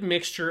a good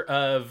mixture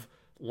of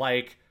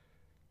like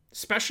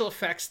special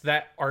effects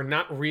that are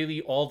not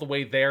really all the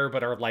way there,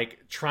 but are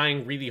like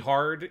trying really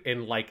hard.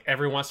 And like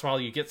every once in a while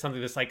you get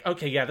something that's like,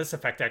 okay, yeah, this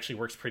effect actually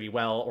works pretty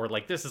well. Or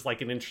like, this is like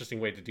an interesting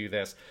way to do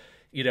this.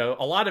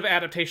 A lot of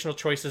adaptational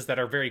choices that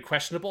are very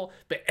questionable,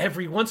 but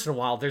every once in a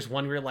while there's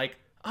one where you're like,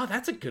 oh,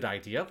 that's a good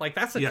idea. Like,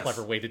 that's a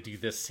clever way to do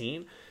this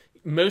scene.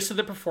 Most of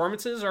the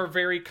performances are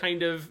very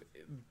kind of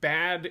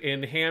bad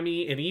and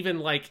hammy, and even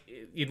like,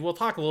 we'll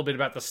talk a little bit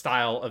about the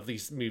style of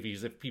these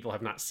movies if people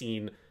have not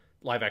seen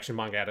live-action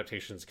manga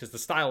adaptations, because the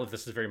style of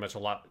this is very much a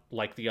lot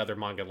like the other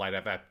manga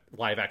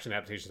live-action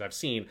adaptations I've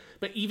seen.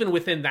 But even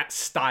within that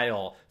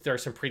style, there are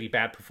some pretty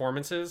bad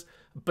performances.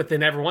 But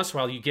then every once in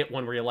a while, you get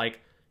one where you're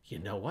like, you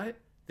know what?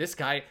 This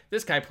guy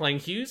playing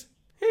Hughes,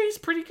 he's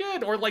pretty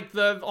good. Or like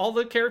all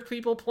the character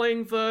people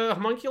playing the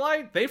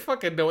homunculi, they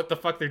fucking know what the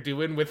fuck they're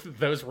doing with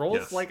those roles.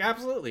 Yes. Like,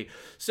 absolutely.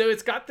 So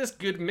it's got this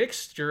good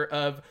mixture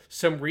of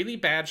some really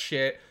bad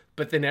shit,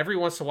 but then every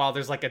once in a while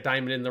there's like a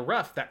diamond in the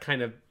rough that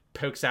kind of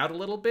pokes out a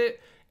little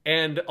bit.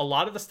 And a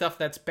lot of the stuff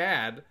that's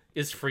bad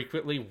is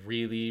frequently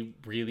really,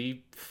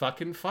 really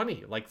fucking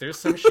funny. Like, there's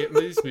some shit in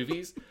these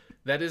movies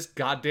that is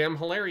goddamn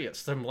hilarious.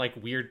 Some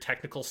like weird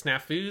technical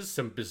snafus,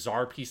 some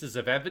bizarre pieces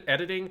of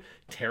editing,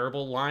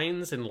 terrible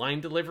lines and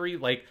line delivery.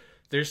 Like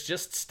there's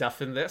just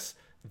stuff in this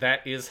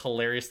that is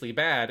hilariously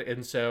bad.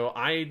 And so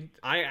I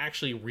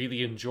actually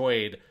really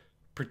enjoyed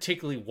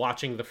particularly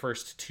watching the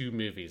first two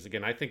movies.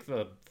 Again, I think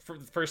the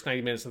first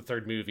 90 minutes of the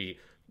third movie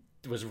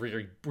was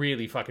really,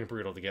 really fucking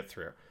brutal to get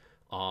through.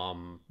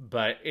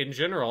 But in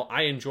general,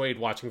 I enjoyed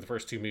watching the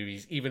first two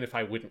movies, even if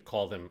I wouldn't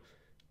call them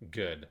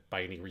good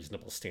by any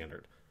reasonable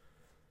standard.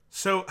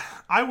 So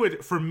I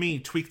would, for me,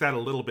 tweak that a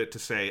little bit to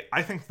say,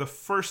 I think the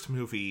first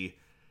movie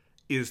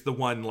is the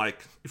one,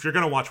 like, if you're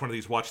going to watch one of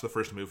these, watch the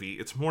first movie.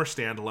 It's more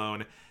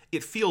standalone.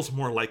 It feels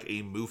more like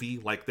a movie.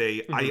 Like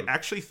I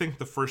actually think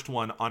the first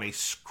one on a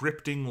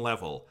scripting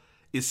level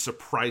is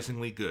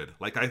surprisingly good.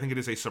 Like, I think it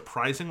is a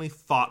surprisingly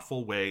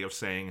thoughtful way of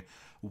saying,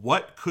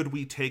 what could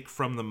we take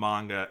from the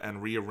manga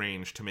and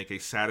rearrange to make a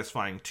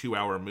satisfying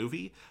 2-hour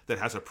movie that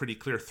has a pretty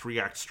clear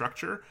 3-act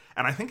structure?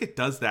 And I think it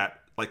does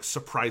that, like,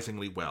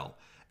 surprisingly well.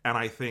 And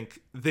I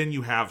think then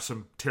you have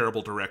some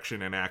terrible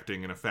direction and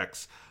acting and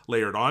effects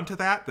layered onto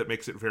that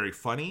makes it very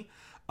funny,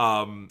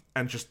 and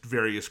just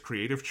various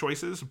creative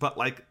choices. But,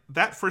 like,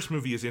 that first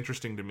movie is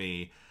interesting to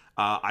me.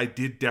 I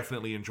did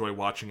definitely enjoy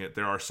watching it.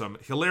 There are some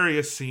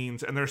hilarious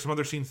scenes, and there are some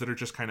other scenes that are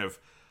just kind of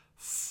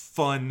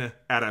fun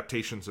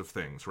adaptations of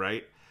things,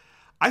 right?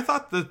 I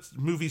thought the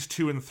movies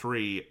 2 and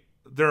 3,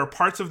 there are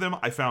parts of them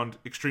I found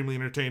extremely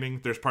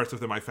entertaining. There's parts of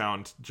them I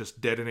found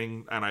just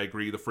deadening, and I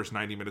agree the first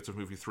 90 minutes of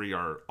movie 3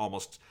 are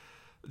almost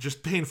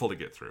just painful to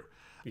get through.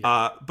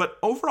 Yeah. But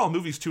overall,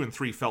 movies 2 and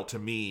 3 felt to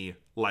me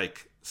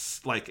like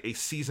a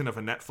season of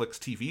a Netflix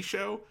TV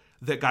show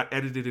that got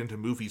edited into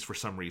movies for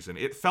some reason.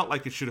 It felt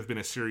like it should have been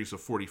a series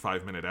of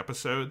 45-minute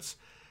episodes.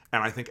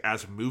 And I think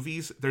as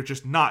movies, they're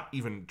just not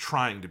even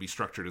trying to be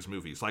structured as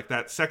movies. Like,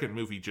 that second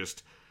movie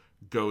just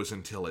goes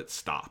until it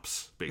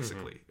stops,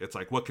 basically. Mm-hmm. It's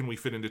like, what can we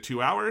fit into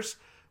 2 hours?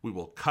 We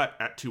will cut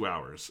at 2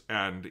 hours.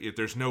 And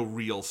there's no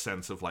real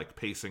sense of, like,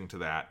 pacing to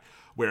that.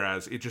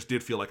 Whereas it just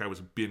did feel like I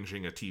was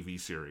binging a TV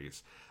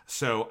series.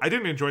 So I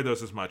didn't enjoy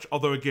those as much.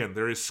 Although, again,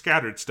 there is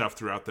scattered stuff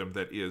throughout them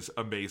that is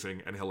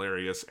amazing and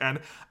hilarious. And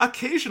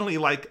occasionally,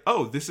 like,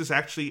 oh, this is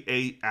actually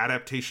a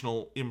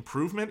adaptational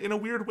improvement in a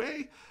weird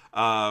way.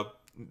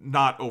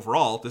 Not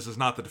overall. This is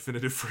not the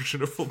definitive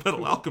version of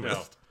Fullmetal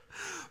Alchemist. No.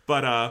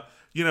 But,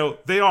 you know,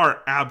 they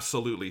are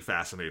absolutely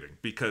fascinating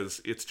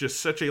because it's just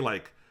such a,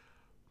 like,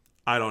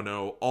 I don't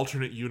know,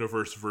 alternate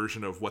universe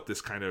version of what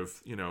this kind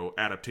of, you know,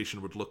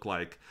 adaptation would look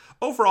like.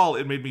 Overall,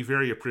 it made me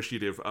very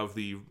appreciative of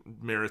the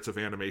merits of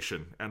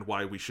animation and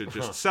why we should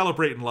just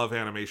celebrate and love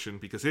animation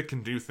because it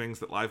can do things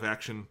that live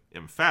action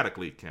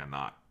emphatically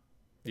cannot.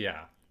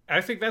 Yeah. I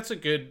think that's a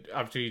good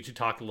opportunity to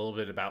talk a little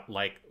bit about,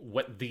 like,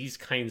 what these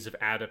kinds of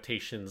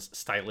adaptations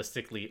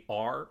stylistically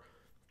are,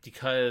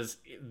 because,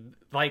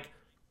 like,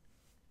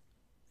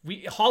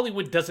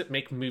 Hollywood doesn't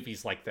make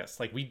movies like this.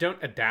 Like, we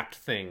don't adapt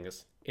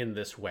things in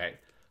this way.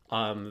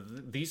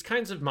 These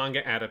kinds of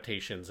manga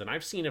adaptations, and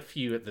I've seen a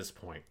few at this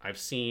point. I've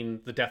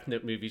seen the Death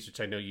Note movies, which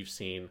I know you've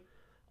seen.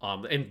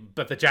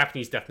 But the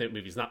Japanese Death Note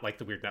movies, not like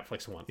the weird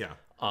Netflix one. Yeah.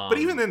 But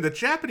even then, the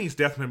Japanese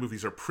Death Note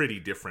movies are pretty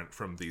different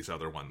from these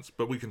other ones.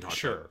 But we can talk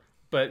Sure. about it.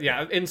 But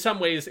yeah, in some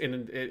ways,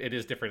 it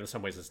is different. In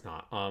some ways, it's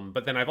not.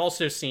 But then I've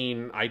also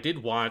seen, I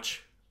did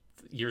watch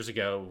years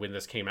ago when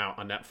this came out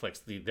on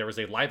Netflix, there was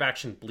a live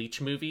action Bleach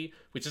movie,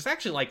 which is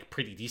actually, like,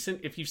 pretty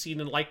decent. If you've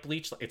seen and like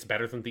Bleach, it's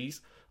better than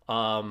these.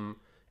 And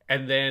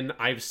then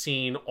I've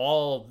seen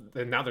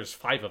and now there's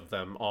 5 of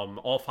them,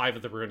 all 5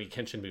 of the Rurouni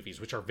Kenshin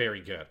movies, which are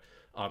very good.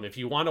 If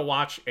you want to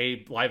watch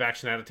a live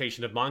action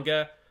adaptation of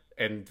manga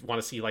and want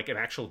to see, like, an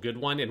actual good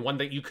one and one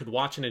that you could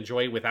watch and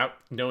enjoy without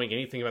knowing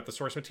anything about the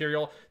source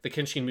material, the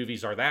Kenshin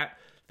movies are that.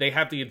 They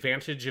have the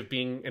advantage of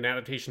being an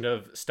adaptation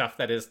of stuff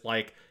that is,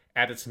 like,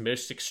 at its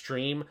most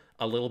extreme,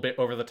 a little bit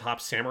over the top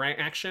samurai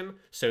action.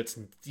 So it's,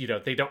 you know,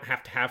 they don't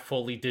have to have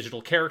fully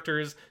digital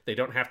characters. They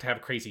don't have to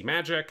have crazy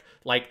magic.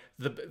 Like,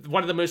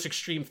 one of the most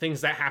extreme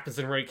things that happens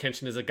in Rurouni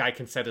Kenshin is a guy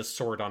can set his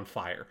sword on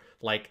fire.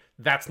 Like,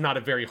 that's not a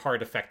very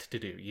hard effect to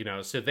do, you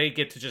know? So they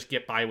get to just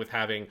get by with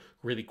having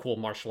really cool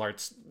martial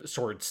arts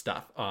sword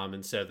stuff.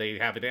 And so they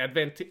have an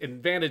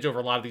advantage over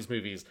a lot of these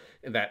movies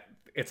in that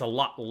it's a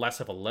lot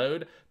less of a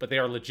load, but they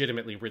are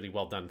legitimately really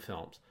well done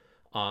films.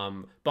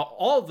 But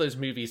all of those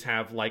movies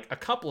have, like, a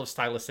couple of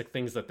stylistic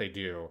things that they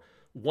do.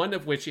 One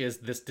of which is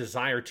this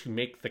desire to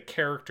make the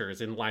characters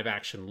in live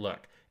action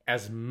look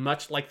as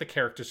much like the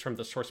characters from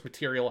the source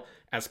material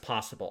as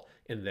possible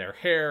in their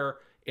hair,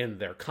 in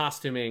their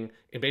costuming,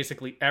 in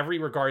basically every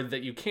regard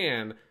that you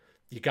can.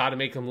 You got to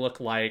make them look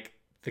like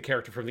the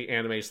character from the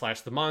anime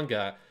 / the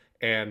manga.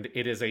 And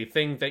it is a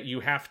thing that you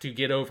have to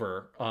get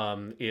over,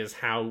 is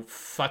how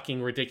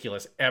fucking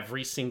ridiculous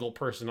every single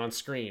person on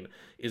screen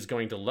is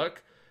going to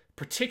look.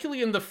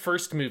 particularly in the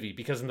first movie,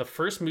 because in the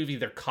first movie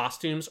their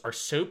costumes are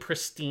so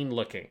pristine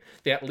looking.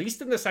 They, at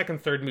least in the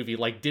second, third movie,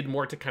 like did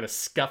more to kind of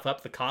scuff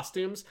up the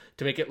costumes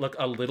to make it look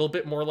a little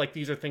bit more like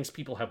these are things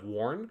people have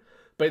worn.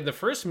 But in the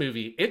first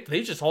movie,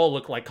 they just all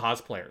look like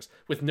cosplayers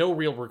with no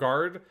real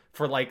regard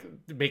for like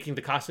making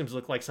the costumes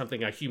look like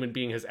something a human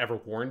being has ever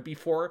worn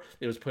before.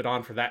 It was put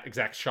on for that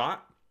exact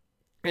shot.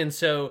 And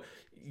so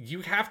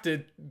you have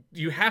to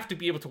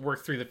be able to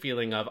work through the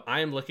feeling of, I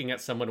am looking at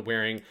someone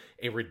wearing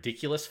a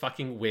ridiculous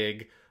fucking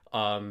wig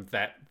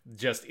that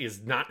just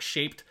is not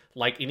shaped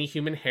like any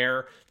human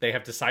hair. They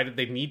have decided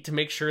they need to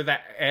make sure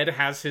that Ed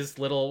has his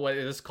little, what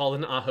is called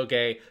an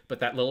ahoge, but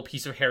that little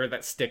piece of hair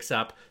that sticks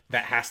up,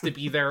 that has to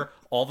be there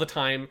all the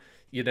time.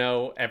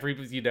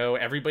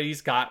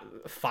 Everybody's got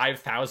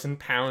 5,000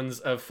 pounds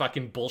of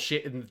fucking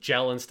bullshit and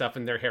gel and stuff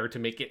in their hair to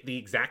make it the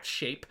exact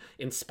shape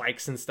in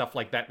spikes and stuff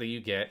like that you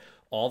get.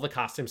 All the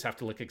costumes have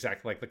to look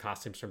exactly like the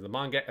costumes from the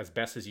manga as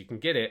best as you can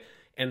get it.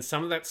 And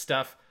some of that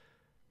stuff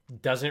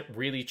doesn't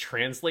really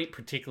translate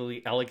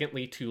particularly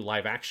elegantly to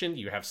live action.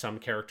 You have some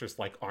characters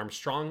like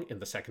Armstrong in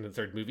the second and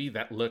third movie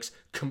that looks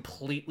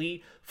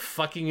completely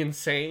fucking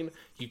insane.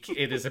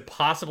 It is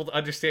impossible to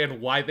understand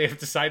why they have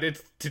decided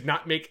to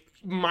not make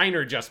minor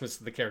adjustments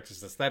to the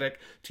character's aesthetic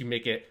to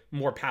make it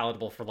more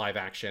palatable for live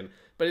action.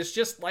 But it's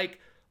just like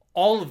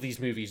all of these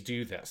movies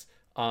do this.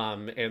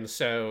 And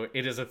so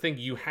it is a thing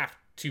you have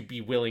to be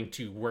willing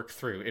to work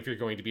through if you're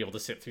going to be able to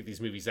sit through these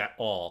movies at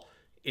all,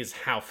 is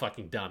how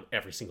fucking dumb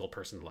every single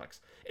person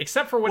looks.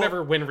 Except for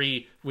whenever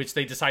Winry, which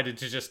they decided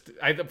to just...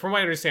 from what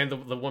I understand,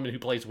 the woman who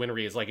plays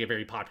Winry is like a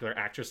very popular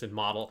actress and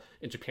model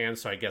in Japan,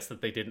 so I guess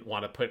that they didn't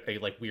want to put a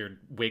like weird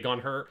wig on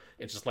her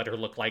and just let her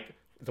look like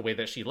the way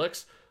that she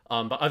looks.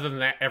 But other than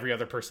that, every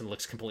other person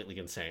looks completely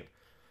insane.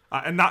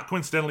 And not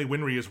coincidentally,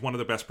 Winry is one of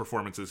the best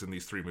performances in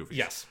these three movies.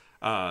 Yes.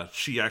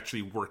 She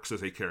actually works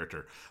as a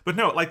character. But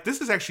no, like,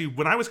 this is actually,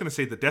 when I was going to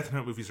say the Death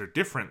Note movies are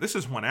different, this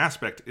is one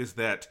aspect, is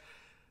that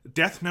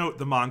Death Note,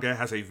 the manga,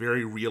 has a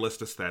very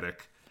realist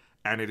aesthetic,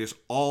 and it is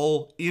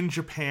all in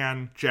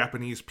Japan,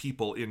 Japanese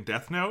people in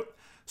Death Note.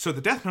 So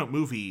the Death Note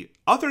movie,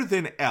 other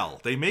than L,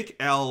 they make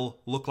L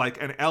look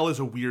like, and L is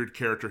a weird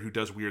character who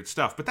does weird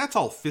stuff, but that's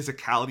all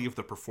physicality of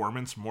the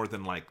performance more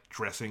than like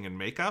dressing and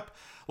makeup.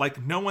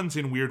 Like, no one's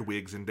in weird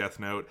wigs in Death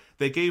Note.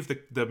 They gave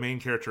the main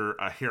character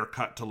a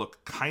haircut to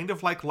look kind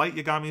of like Light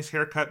Yagami's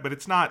haircut, but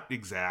it's not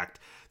exact.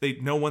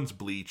 No one's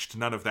bleached,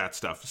 none of that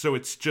stuff. So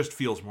it just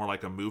feels more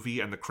like a movie,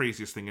 and the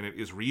craziest thing in it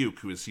is Ryuk,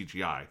 who is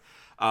CGI.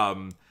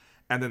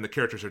 And then the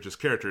characters are just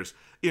characters.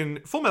 In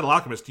Fullmetal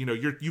Alchemist,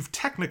 you've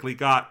technically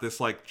got this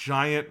like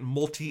giant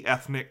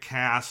multi-ethnic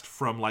cast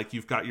from like,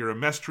 you've got your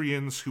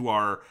Amestrians who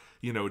are,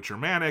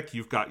 Germanic,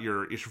 you've got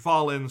your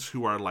Ishvalans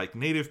who are like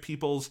native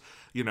peoples,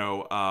 you've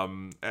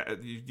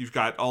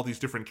got all these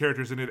different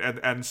characters in it,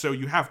 and so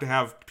you have to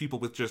have people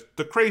with just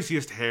the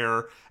craziest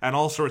hair and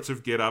all sorts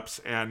of get-ups,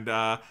 and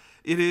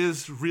it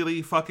is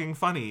really fucking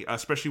funny,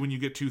 especially when you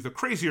get to the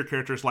crazier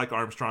characters like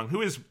Armstrong,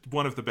 who is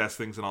one of the best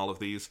things in all of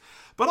these.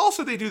 But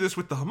also they do this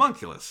with the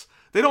homunculus.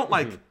 They don't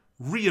like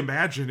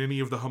reimagine any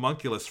of the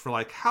homunculus for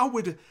like, how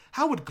would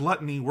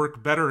gluttony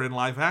work better in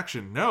live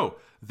action? No,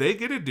 they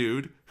get a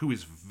dude who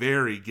is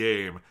very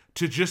game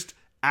to just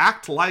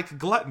act like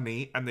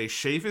gluttony, and they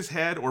shave his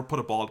head or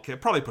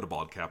probably put a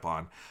bald cap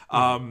on,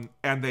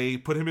 and they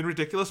put him in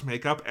ridiculous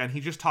makeup, and he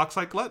just talks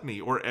like gluttony.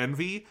 Or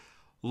Envy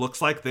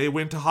looks like they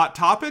went to Hot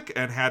Topic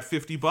and had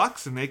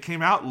 $50 and they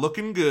came out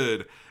looking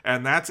good,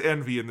 and that's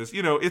Envy in this.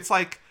 It's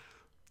like,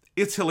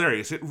 it's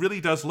hilarious. It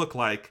really does look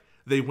like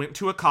they went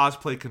to a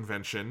cosplay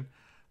convention,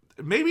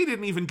 maybe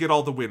didn't even get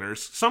all the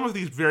winners. Some of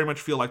these very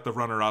much feel like the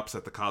runner-ups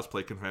at the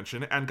cosplay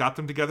convention, and got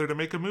them together to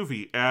make a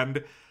movie.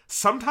 And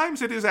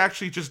sometimes it is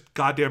actually just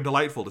goddamn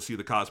delightful to see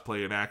the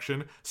cosplay in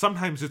action.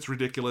 Sometimes it's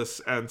ridiculous,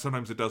 and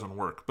sometimes it doesn't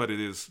work, but it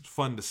is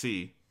fun to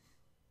see.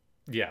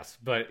 Yes,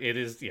 but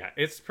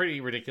it's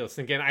pretty ridiculous.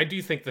 And again, I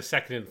do think the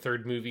second and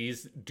third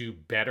movies do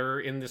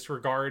better in this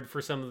regard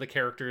for some of the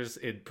characters.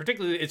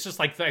 Particularly, it's just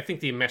like, I think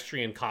the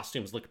Amestrian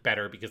costumes look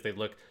better because they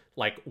look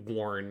like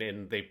worn,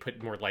 and they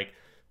put more like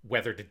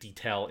weathered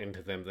detail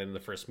into them than the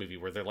first movie,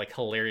 where they're like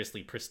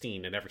hilariously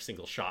pristine in every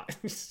single shot.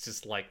 It's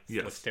just like,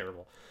 yes. Looks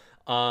terrible.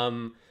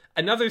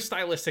 Another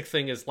stylistic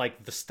thing is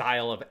like the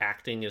style of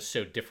acting is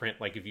so different.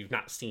 Like, if you've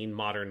not seen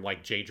modern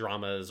like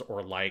J-dramas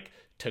or like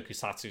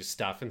tokusatsu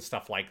stuff and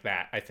stuff like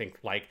that, I think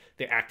like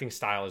the acting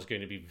style is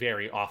going to be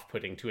very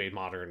off-putting to a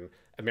modern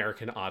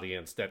American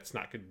audience that's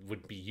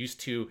would be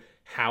used to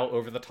how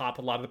over the top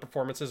a lot of the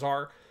performances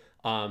are.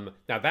 Now,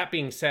 that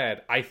being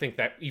said, I think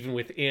that even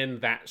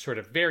within that sort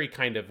of very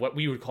kind of what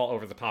we would call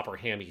over the top or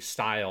hammy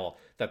style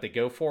that they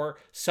go for,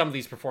 some of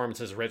these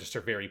performances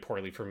register very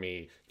poorly for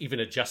me, even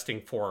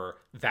adjusting for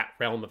that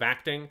realm of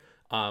acting.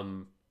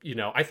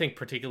 I think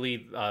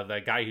particularly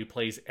the guy who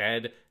plays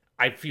Ed,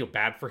 I feel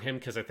bad for him,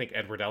 because I think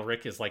Edward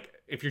Elric is like,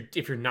 if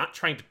you're not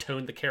trying to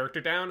tone the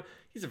character down,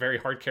 he's a very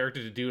hard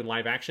character to do in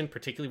live action,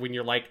 particularly when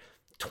you're like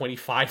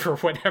 25 or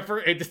whatever,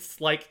 and it's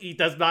like he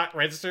does not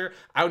register.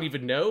 I don't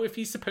even know if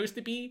he's supposed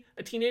to be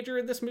a teenager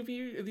in these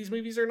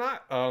movies or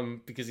not,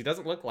 because he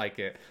doesn't look like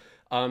it.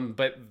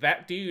 But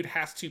that dude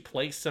has to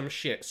play some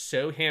shit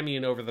so hammy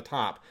and over the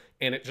top,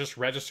 and it just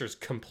registers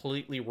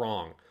completely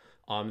wrong.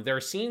 There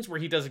are scenes where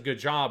he does a good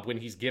job when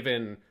he's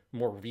given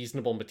more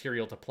reasonable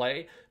material to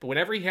play, but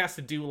whenever he has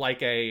to do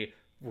like a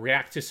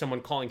react to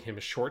someone calling him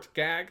a short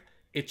gag,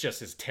 it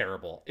just is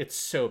terrible. It's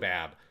so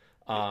bad.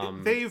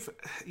 It's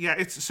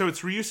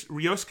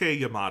Ryosuke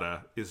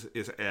Yamada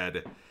is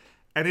Ed,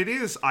 and it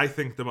is, I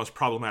think, the most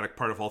problematic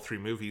part of all three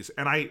movies.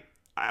 And I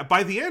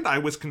by the end I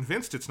was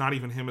convinced it's not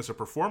even him as a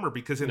performer,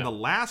 because in the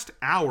last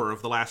hour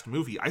of the last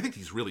movie I think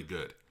he's really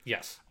good.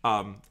 Yes.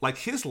 Like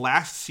his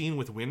last scene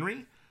with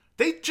Winry,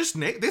 it's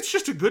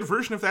just a good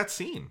version of that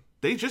scene.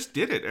 They just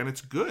did it and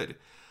it's good.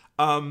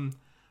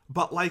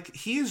 But like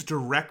he is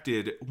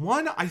directed,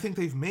 I think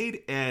they've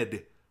made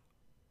Ed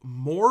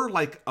more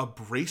like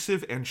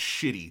abrasive and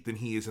shitty than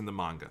he is in the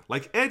manga.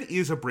 Like Ed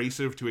is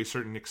abrasive to a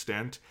certain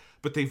extent,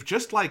 but they've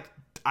just like,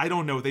 I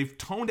don't know, they've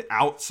toned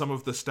out some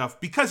of the stuff.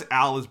 Because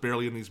Al is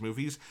barely in these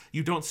movies,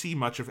 you don't see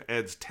much of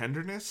Ed's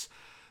tenderness.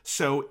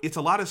 So it's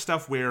a lot of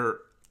stuff where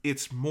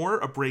it's more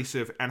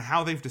abrasive, and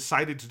how they've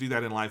decided to do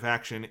that in live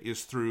action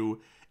is through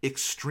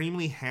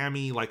extremely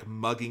hammy, like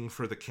mugging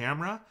for the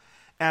camera.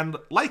 And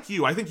like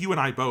you, I think you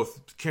and I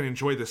both can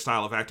enjoy this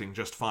style of acting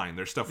just fine.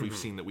 There's stuff we've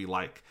seen that we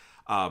like.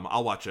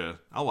 I'll watch a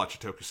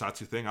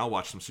tokusatsu thing. I'll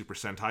watch some Super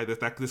Sentai.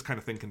 This kind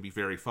of thing can be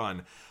very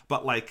fun.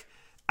 But like,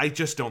 I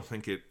just don't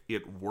think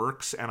it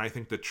works. And I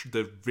think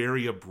the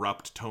very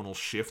abrupt tonal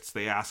shifts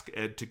they ask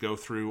Ed to go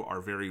through are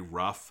very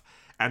rough.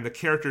 And the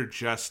character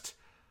just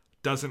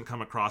doesn't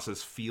come across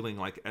as feeling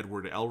like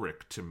Edward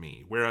Elric to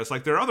me. Whereas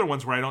like there are other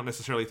ones where I don't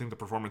necessarily think the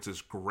performance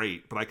is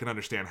great, but I can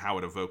understand how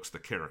it evokes the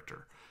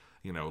character.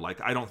 You know, like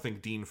I don't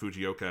think Dean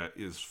Fujioka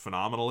is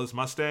phenomenal as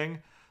Mustang,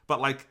 but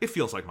like it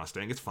feels like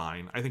Mustang. It's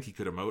fine. I think he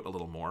could emote a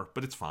little more,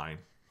 but it's fine.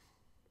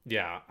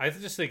 Yeah, I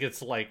just think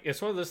it's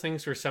one of those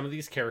things where some of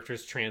these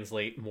characters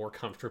translate more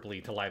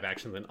comfortably to live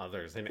action than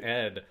others. And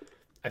Ed,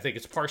 I think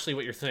it's partially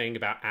what you're saying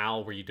about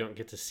Al, where you don't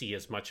get to see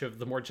as much of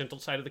the more gentle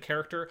side of the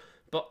character,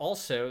 but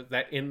also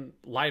that in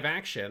live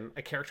action,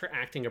 a character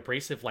acting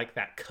abrasive like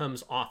that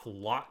comes off a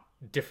lot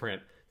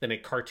different than a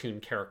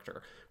cartoon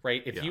character,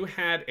 right? If you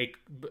had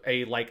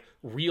a like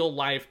real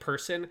live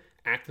person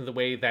acting the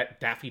way that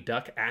Daffy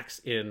Duck acts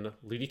in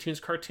Looney Tunes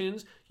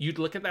cartoons, you'd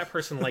look at that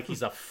person like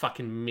he's a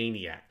fucking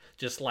maniac,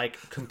 just like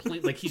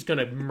complete, like he's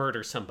gonna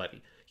murder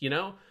somebody, you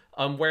know?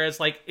 Whereas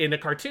like in a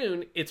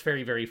cartoon, it's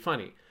very, very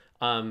funny.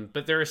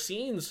 But there are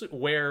scenes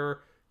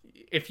where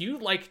if you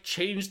like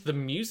change the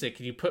music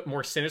and you put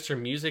more sinister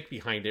music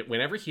behind it,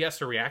 whenever he has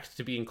to react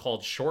to being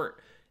called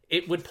short,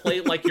 it would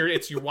play like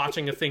you're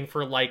watching a thing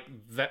for like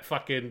that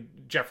fucking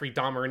Jeffrey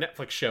Dahmer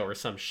Netflix show or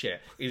some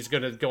shit. He's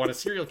gonna go on a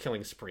serial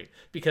killing spree,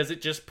 because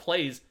it just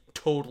plays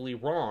totally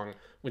wrong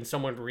when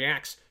someone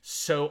reacts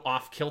so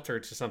off kilter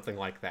to something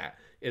like that.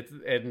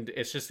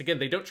 It's just, again,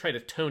 they don't try to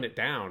tone it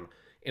down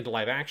into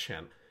live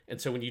action. And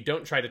so when you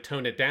don't try to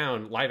tone it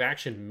down, live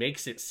action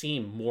makes it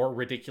seem more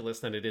ridiculous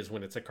than it is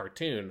when it's a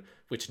cartoon,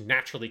 which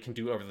naturally can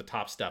do over the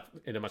top stuff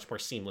in a much more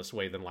seamless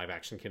way than live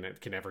action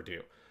can ever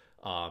do.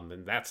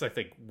 And that's, I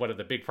think, one of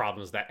the big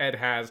problems that Ed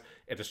has.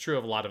 It is true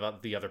of a lot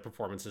of the other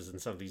performances in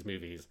some of these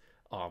movies,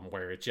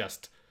 where it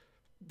just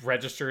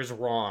registers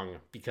wrong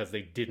because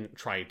they didn't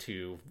try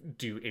to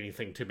do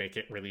anything to make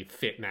it really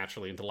fit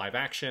naturally into live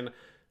action.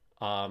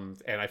 And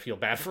I feel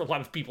bad for a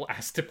lot of people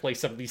asked to play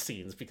some of these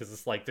scenes, because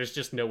it's like there's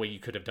just no way you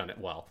could have done it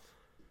well.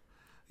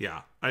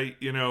 Yeah,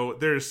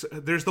 there's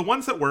the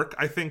ones that work.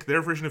 I think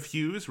their version of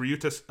Hughes,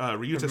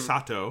 Ryuta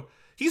Sato,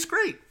 he's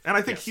great. And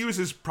I think Hughes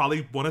is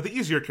probably one of the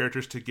easier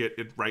characters to get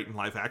it right in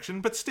live action,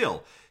 but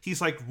still,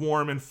 he's like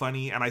warm and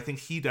funny, and I think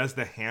he does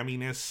the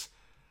hamminess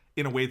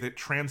in a way that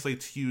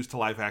translates Hughes to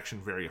live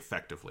action very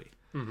effectively.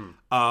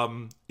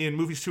 In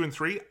movies 2 and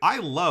 3, I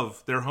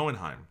love their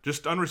Hohenheim,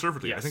 just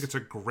unreservedly. Yes. I think it's a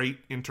great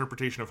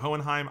interpretation of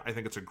Hohenheim. I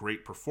think it's a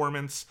great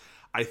performance.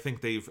 I think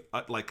they've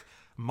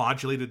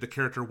modulated the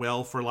character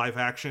well for live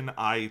action.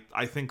 I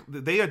think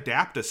they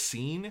adapt a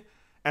scene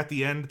at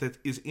the end that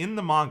is in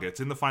the manga. It's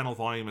in the final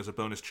volume as a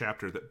bonus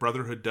chapter that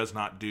Brotherhood does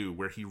not do,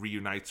 where he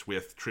reunites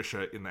with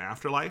Trisha in the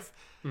afterlife.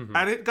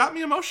 And it got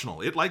me emotional.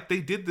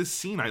 They did this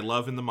scene I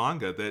love in the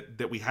manga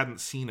that we hadn't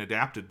seen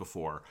adapted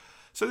before.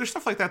 So there's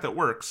stuff like that that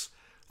works.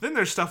 Then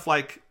there's stuff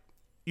like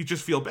you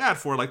just feel bad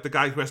for, like the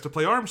guy who has to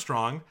play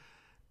Armstrong,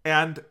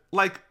 and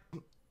like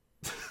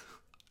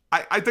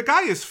the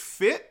guy is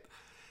fit.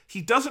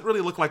 He doesn't really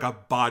look like a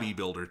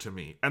bodybuilder to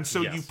me. And so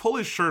you pull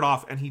his shirt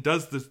off and he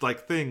does this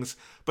like things,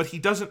 but he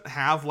doesn't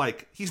have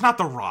he's not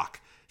The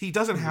Rock. He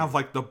doesn't have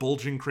like the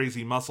bulging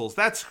crazy muscles.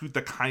 That's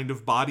the kind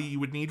of body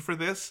you would need for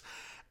this.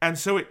 And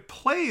so it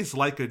plays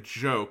like a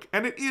joke,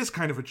 and it is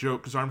kind of a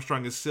joke because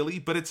Armstrong is silly,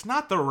 but it's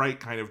not the right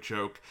kind of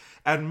joke.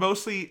 And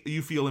mostly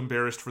you feel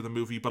embarrassed for the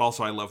movie, but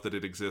also I love that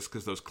it exists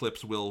because those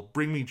clips will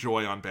bring me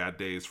joy on bad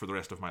days for the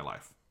rest of my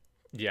life.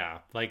 Yeah,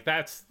 like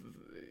that's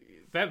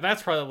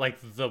That's probably like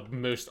the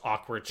most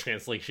awkward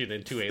translation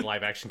into a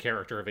live action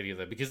character of any of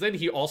them, because then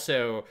he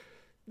also,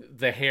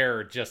 the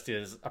hair just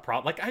is a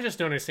problem. Like, I just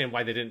don't understand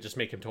why they didn't just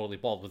make him totally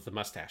bald with the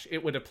mustache.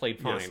 It would have played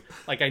fine. Yes.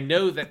 Like, I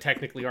know that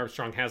technically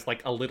Armstrong has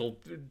like a little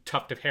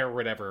tuft of hair or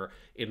whatever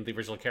in the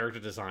original character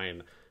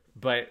design,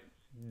 but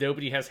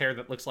nobody has hair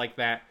that looks like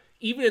that.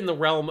 Even in the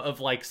realm of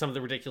like some of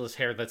the ridiculous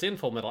hair that's in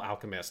Fullmetal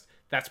Alchemist,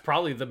 that's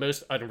probably the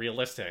most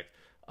unrealistic.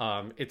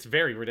 It's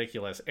very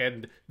ridiculous,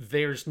 and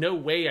there's no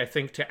way, I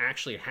think, to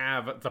actually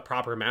have the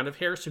proper amount of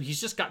hair, so he's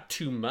just got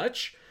too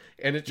much,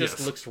 and it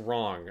just looks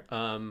wrong.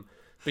 But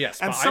yes,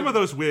 and some of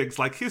those wigs,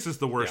 like his is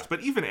the worst, but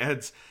even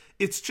Ed's,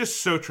 it's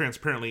just so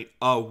transparently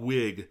a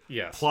wig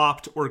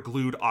plopped or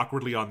glued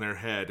awkwardly on their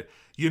head.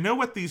 You know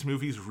what these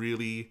movies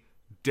really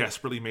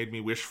desperately made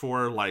me wish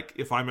for? Like,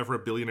 if I'm ever a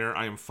billionaire,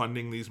 I am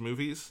funding these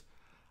movies.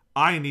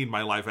 I need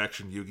my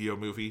live-action Yu-Gi-Oh!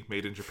 Movie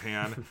made in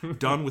Japan,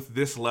 done with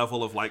this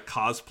level of, like,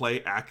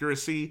 cosplay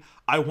accuracy.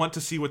 I want to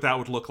see what that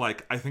would look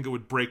like. I think it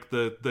would break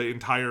the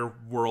entire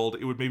world.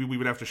 It would, maybe we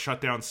would have to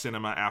shut down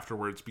cinema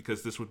afterwards,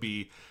 because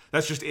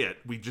that's just it.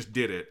 We just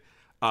did it.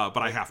 But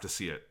I have to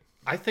see it.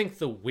 I think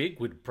the wig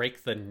would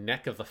break the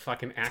neck of the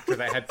fucking actor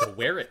that had to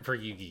wear it for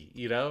Yugi,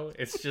 you know?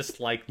 It's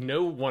just like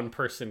no one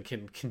person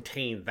can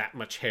contain that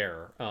much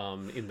hair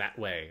in that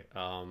way.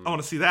 I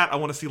want to see that. I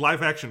want to see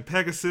live action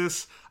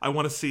Pegasus. I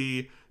want to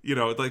see, you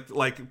know,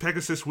 like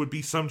Pegasus would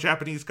be some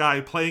Japanese guy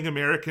playing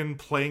American,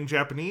 playing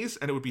Japanese,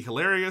 and it would be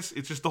hilarious.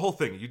 It's just the whole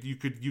thing. You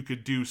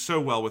could do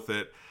so well with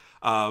it.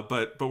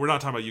 But we're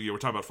not talking about Yu-Gi-Oh! We're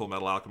talking about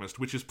Fullmetal Alchemist,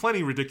 which is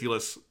plenty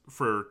ridiculous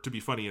to be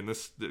funny in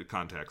this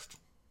context.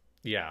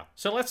 Yeah.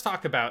 So let's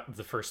talk about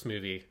the first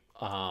movie,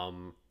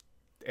 and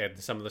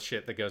some of the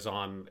shit that goes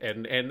on.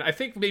 And I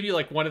think maybe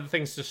like one of the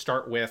things to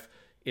start with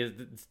is,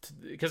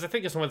 because I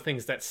think it's one of the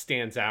things that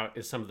stands out,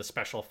 is some of the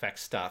special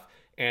effects stuff.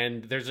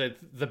 And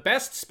the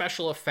best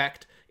special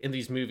effect in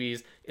these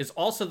movies is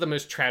also the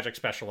most tragic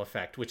special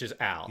effect, which is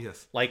Al.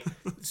 Yes. Like,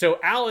 so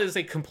Al is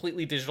a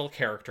completely digital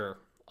character,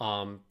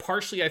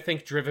 partially I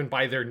think driven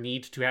by their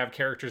need to have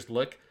characters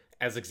look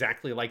as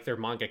exactly like their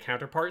manga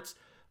counterparts.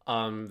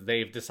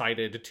 They've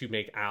decided to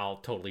make Al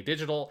totally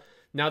digital.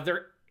 Now,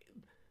 they're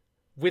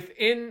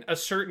within a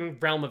certain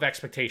realm of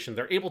expectation.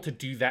 They're able to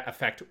do that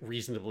effect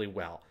reasonably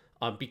well.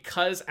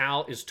 Because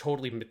Al is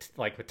totally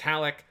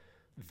metallic,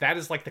 that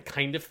is like the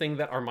kind of thing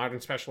that our modern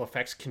special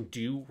effects can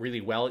do really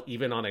well,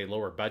 even on a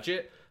lower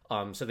budget.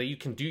 So that you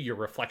can do your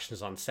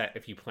reflections on set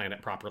if you plan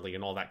it properly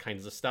and all that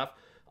kinds of stuff.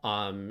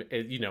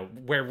 You know,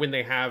 where when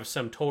they have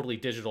some totally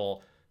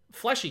digital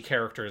fleshy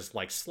characters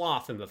like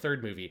Sloth in the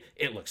third movie,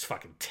 it looks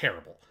fucking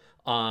terrible.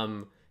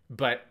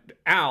 But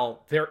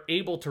Al, they're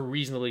able to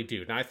reasonably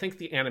do. Now, I think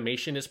the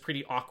animation is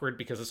pretty awkward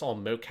because it's all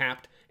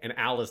mocapped, and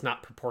Al is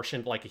not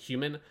proportioned like a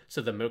human,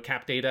 so the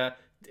mocap data,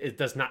 it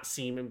does not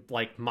seem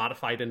like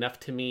modified enough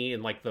to me,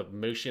 and like the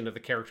motion of the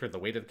character, the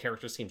weight of the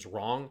character seems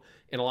wrong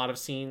in a lot of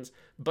scenes.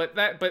 But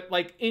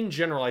like in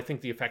general, I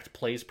think the effect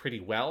plays pretty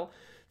well.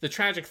 The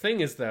tragic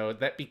thing is, though,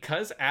 that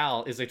because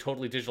Al is a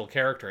totally digital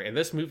character, and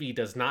this movie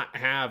does not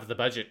have the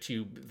budget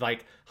to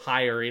like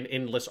hire an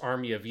endless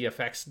army of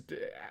VFX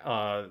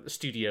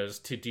studios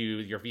to do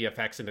your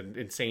VFX in an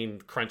insane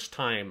crunch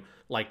time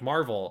like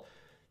Marvel,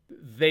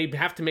 they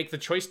have to make the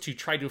choice to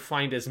try to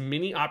find as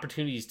many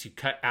opportunities to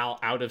cut Al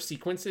out of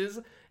sequences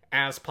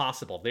as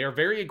possible. They are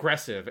very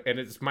aggressive, and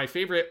it's my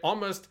favorite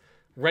almost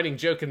running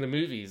joke in the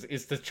movies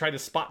is to try to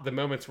spot the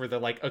moments where they're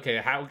like, okay,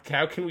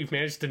 how can we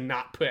manage to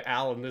not put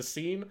Al in this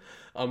scene?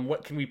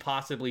 What can we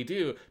possibly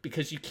do?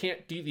 Because you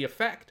can't do the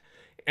effect,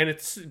 and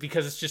it's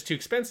because it's just too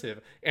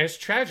expensive. And it's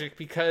tragic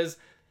because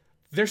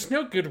there's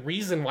no good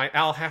reason why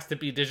Al has to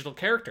be a digital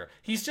character.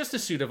 He's just a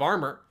suit of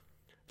armor.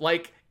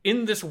 Like,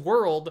 in this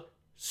world,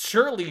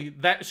 surely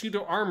that suit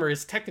of armor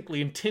is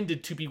technically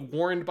intended to be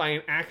worn by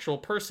an actual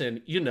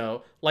person, you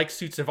know, like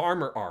suits of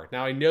armor are.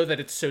 Now, I know that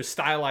it's so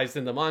stylized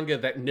in the manga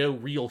that no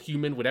real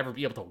human would ever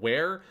be able to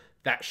wear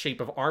that shape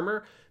of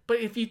armor, but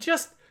if you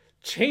just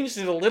changed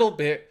it a little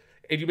bit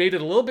and you made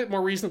it a little bit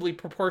more reasonably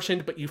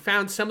proportioned, but you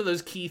found some of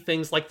those key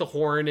things like the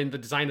horn and the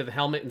design of the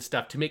helmet and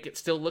stuff to make it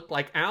still look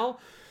like Al,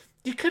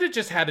 you could have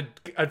just had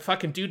a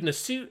fucking dude in a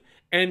suit,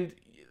 and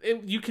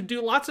you could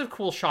do lots of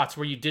cool shots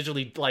where you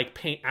digitally like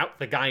paint out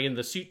the guy in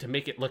the suit to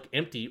make it look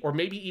empty, or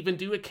maybe even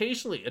do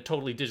occasionally a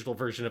totally digital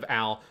version of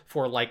Al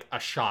for like a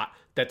shot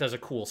that does a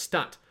cool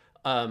stunt.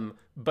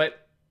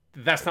 But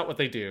that's not what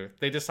they do.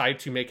 They decide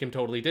to make him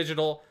totally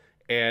digital,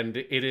 and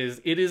it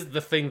is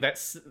the thing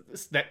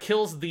that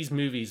kills these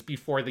movies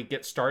before they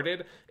get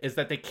started, is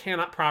that they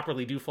cannot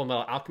properly do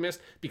Fullmetal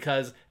Alchemist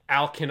because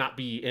Al cannot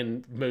be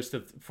in most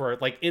of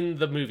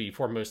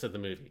the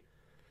movie.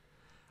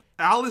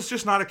 Al is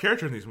just not a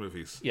character in these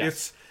movies.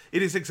 Yes.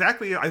 It is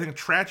exactly, I think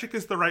tragic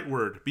is the right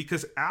word,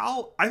 because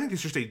Al, I think,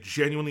 is just a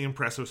genuinely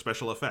impressive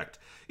special effect.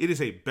 It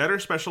is a better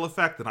special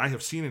effect than I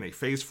have seen in a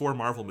Phase 4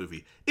 Marvel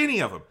movie.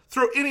 Any of them.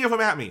 Throw any of them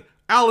at me.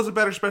 Al is a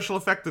better special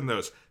effect than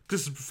those.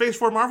 Because Phase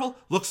 4 Marvel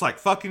looks like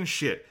fucking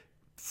shit.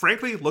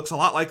 Frankly, looks a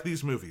lot like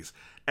these movies.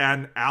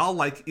 And Al,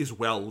 like, is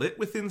well lit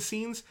within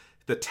scenes.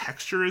 The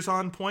texture is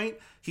on point.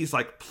 He's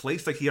like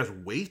placed like he has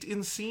weight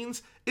in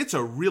scenes. It's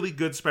a really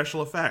good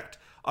special effect.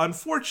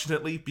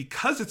 Unfortunately,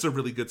 because it's a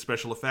really good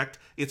special effect,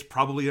 it's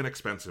probably an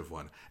expensive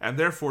one. And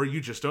therefore, you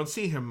just don't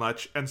see him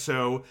much. And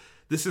so,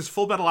 this is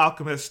Fullmetal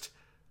Alchemist,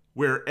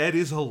 where Ed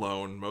is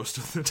alone most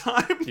of the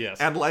time.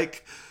 Yes. And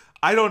like,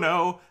 I don't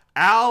know,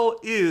 Al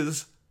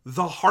is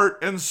the heart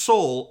and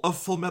soul of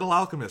Fullmetal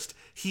Alchemist.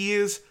 He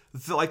is,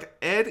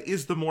 Ed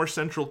is the more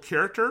central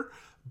character,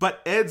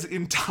 but Ed's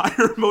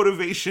entire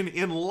motivation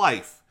in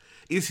life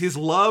is his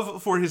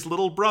love for his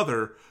little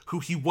brother, who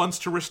he wants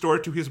to restore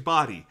to his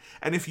body.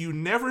 And if you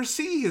never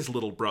see his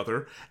little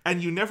brother,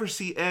 and you never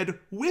see Ed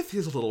with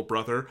his little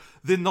brother,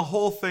 then the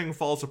whole thing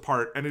falls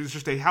apart, and it is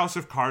just a house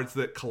of cards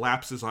that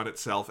collapses on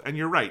itself. And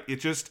you're right,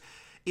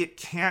 it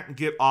can't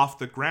get off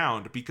the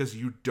ground because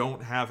you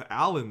don't have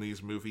Al in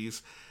these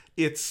movies.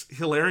 It's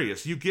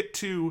hilarious. You get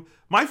to...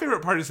 My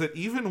favorite part is that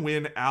even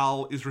when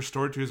Al is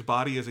restored to his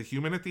body as a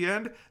human at the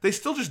end, they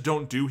still just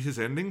don't do his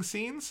ending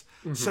scenes.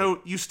 Mm-hmm.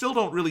 So you still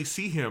don't really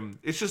see him.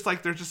 It's just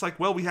like, they're just like,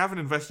 well, we haven't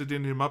invested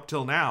in him up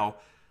till now.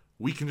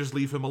 We can just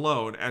leave him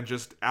alone. And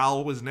just,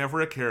 Al was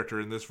never a character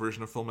in this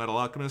version of Fullmetal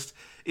Alchemist.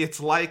 It's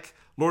like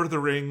Lord of the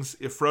Rings,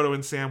 if Frodo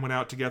and Sam went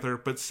out together,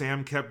 but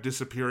Sam kept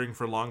disappearing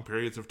for long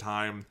periods of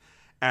time,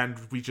 and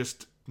we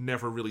just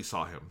never really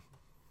saw him.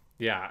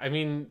 Yeah, I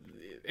mean,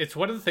 it's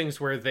one of the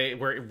things where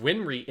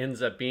Winry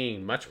ends up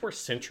being much more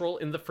central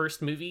in the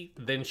first movie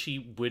than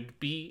she would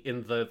be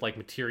in the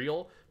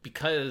material,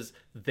 because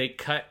they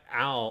cut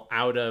Al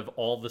out of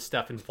all the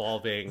stuff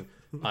involving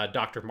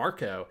Dr.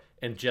 Marco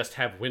and just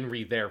have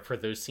Winry there for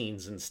those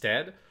scenes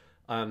instead.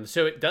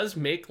 So it does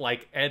make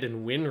Ed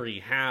and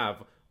Winry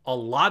have a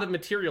lot of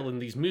material in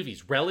these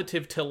movies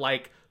relative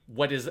to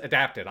what is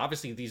adapted.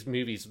 Obviously, these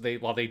movies, they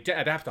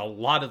adapt a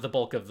lot of the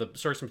bulk of the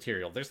source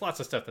material, there's lots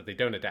of stuff that they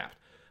don't adapt.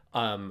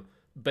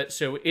 But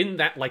so in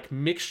that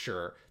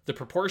mixture, the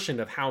proportion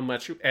of how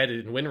much Ed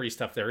and Winry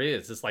stuff there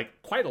is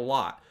quite a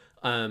lot.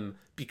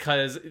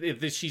 Because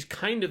she's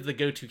kind of the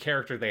go-to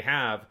character they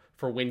have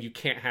for when you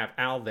can't have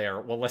Al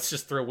there. Well, let's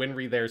just throw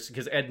Winry there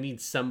because Ed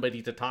needs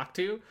somebody to talk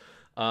to.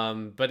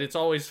 But it's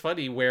always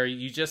funny where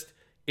you just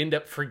end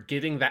up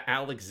forgetting that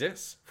Al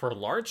exists for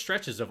large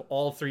stretches of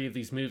all three of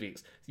these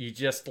movies. You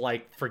just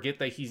forget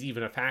that he's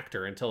even a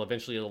factor until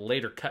eventually it'll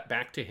later cut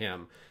back to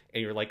him.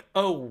 And you're like,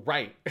 oh,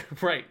 right.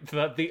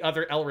 The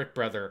other Elric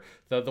brother,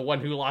 the one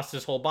who lost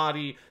his whole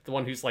body, the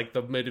one who's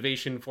the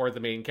motivation for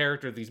the main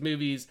character of these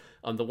movies,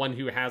 the one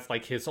who has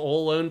his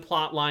whole own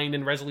plot line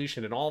and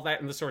resolution and all that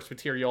in the source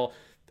material.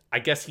 I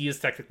guess he is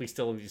technically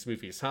still in these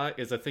movies, huh?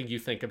 Is a thing you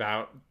think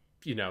about,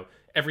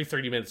 every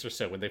 30 minutes or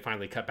so when they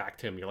finally cut back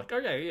to him. You're like, oh,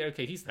 yeah,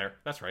 okay, he's there.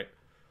 That's right.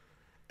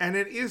 And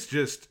it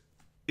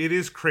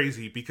is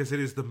crazy because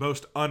it is the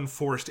most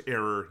unforced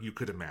error you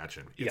could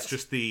imagine. It's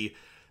just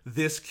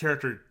this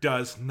character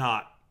does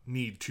not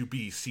need to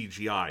be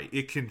CGI.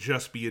 It can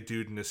just be a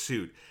dude in a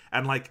suit.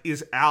 And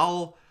is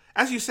Al,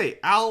 as you say,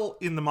 Al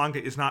in the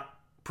manga is not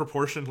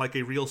proportioned like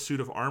a real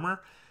suit of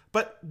armor,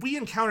 but we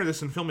encounter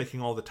this in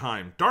filmmaking all the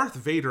time. Darth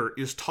Vader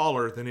is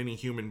taller than any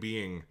human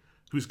being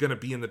who's going to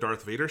be in the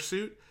Darth Vader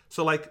suit.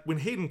 So when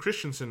Hayden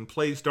Christensen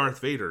plays Darth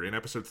Vader in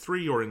episode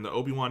 3 or in the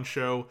Obi-Wan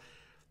show,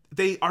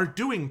 they are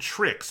doing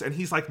tricks, and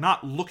he's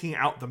not looking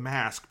out the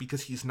mask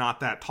because he's not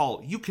that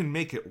tall. You can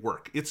make it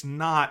work. It's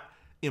not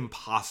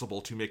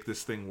impossible to make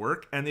this thing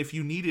work. And if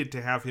you needed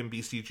to have him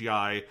be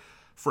CGI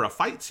for a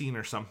fight scene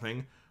or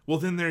something, well,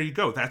 then there you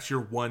go. That's your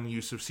one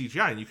use of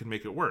CGI, and you can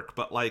make it work.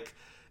 But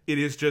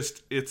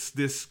it's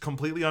this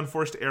completely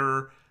unforced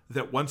error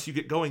that once you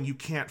get going, you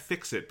can't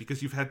fix it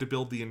because you've had to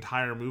build the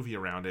entire movie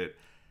around it,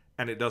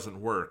 and it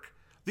doesn't work.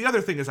 The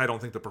other thing is I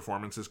don't think the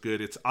performance is good.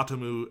 It's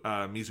Atomu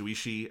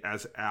Mizuishi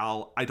as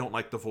Al. I don't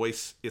like the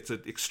voice. It's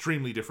an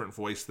extremely different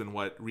voice than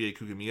what Rie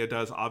Kugamiya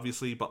does,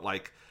 obviously. But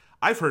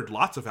I've heard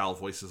lots of Al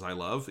voices I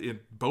love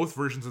in both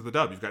versions of the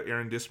dub. You've got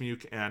Aaron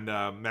Dismuke and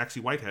Maxie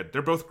Whitehead.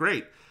 They're both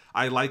great.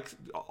 I like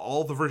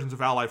all the versions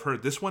of Al I've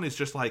heard. This one is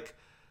just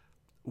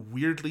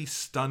weirdly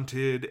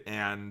stunted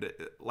and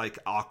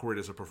awkward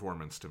as a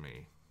performance to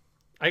me.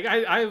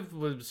 I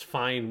was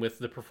fine with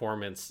the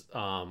performance.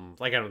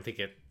 I don't think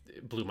it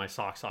blew my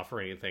socks off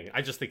or anything.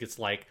 I just think it's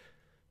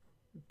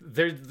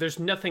there's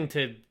nothing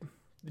to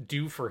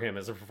do for him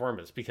as a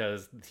performance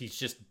because he's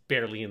just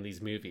barely in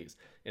these movies,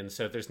 and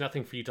so there's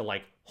nothing for you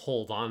to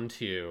hold on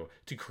to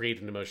create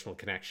an emotional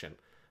connection.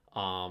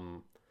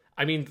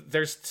 I mean,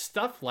 there's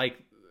stuff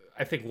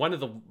I think one of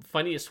the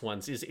funniest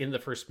ones is in the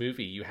first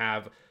movie. You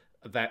have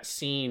that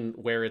scene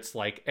where it's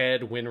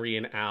Ed, Winry,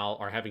 and Al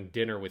are having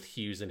dinner with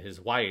Hughes and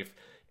his wife,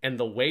 and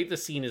the way the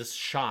scene is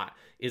shot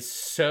is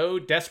so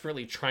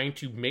desperately trying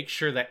to make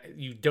sure that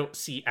you don't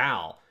see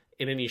Al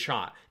in any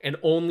shot. And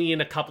only in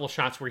a couple of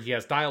shots where he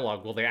has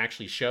dialogue will they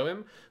actually show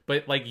him.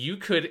 But you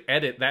could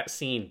edit that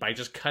scene by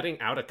just cutting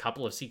out a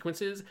couple of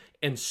sequences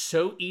and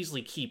so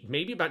easily keep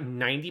maybe about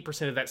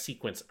 90% of that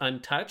sequence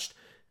untouched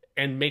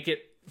and make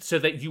it so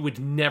that you would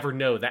never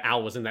know that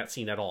Al was in that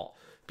scene at all.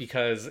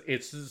 because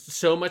it's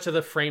so much of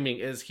the framing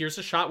is here's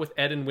a shot with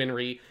Ed and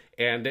Winry,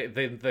 and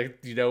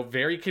the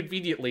very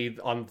conveniently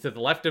on to the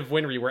left of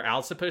Winry where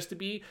Al's supposed to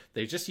be,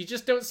 you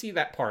just don't see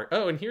that part.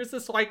 Oh, and here's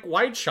this like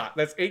wide shot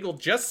that's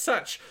angled just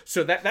such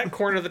so that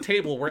corner of the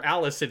table where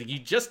Al is sitting, you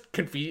just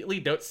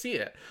conveniently don't see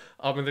it.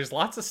 And there's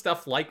lots of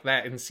stuff like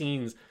that in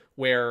scenes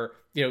where,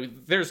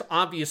 there's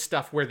obvious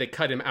stuff where they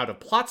cut him out of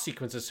plot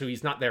sequences so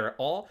he's not there at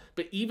all.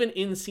 But even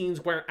in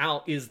scenes where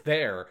Al is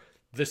there,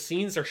 the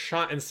scenes are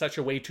shot in such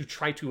a way to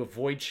try to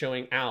avoid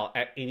showing Al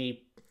at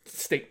any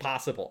state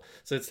possible.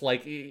 So it's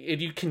like,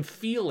 and you can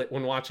feel it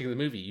when watching the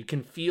movie. You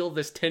can feel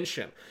this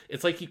tension.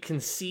 It's like you can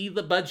see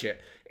the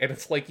budget. And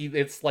it's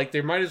like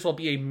there might as well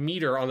be a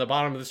meter on the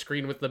bottom of the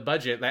screen with the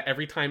budget that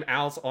every time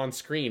Al's on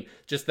screen,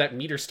 just that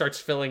meter starts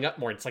filling up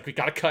more. It's like, we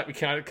gotta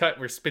cut.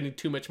 We're spending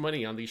too much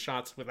money on these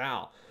shots with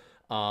Al.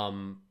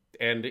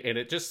 And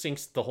it just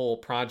sinks the whole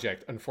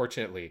project,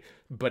 unfortunately.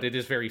 But it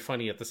is very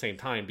funny at the same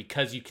time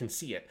because you can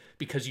see it,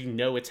 because you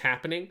know it's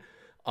happening.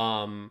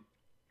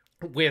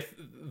 With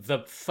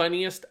the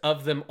funniest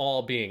of them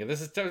all being, and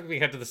this is we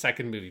head to the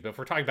second movie, but if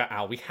we're talking about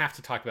Al, we have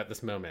to talk about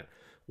this moment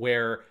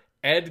where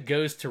Ed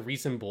goes to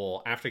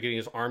Reasonable after getting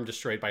his arm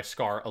destroyed by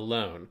Scar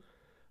alone.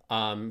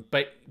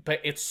 But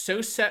it's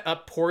so set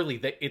up poorly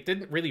that it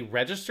didn't really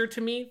register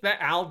to me that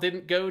Al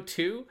didn't go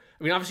too.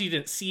 I mean, obviously you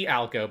didn't see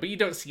Al go, but you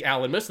don't see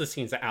Al in most of the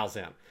scenes that Al's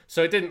in.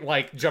 So it didn't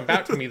like jump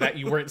out to me that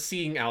you weren't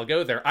seeing Al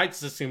go there. I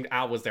just assumed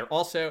Al was there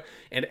also.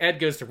 And Ed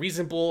goes to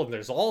Reasonable, and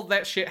there's all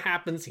that shit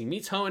happens. He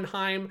meets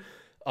Hohenheim.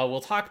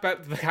 We'll talk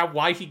about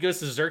why he goes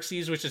to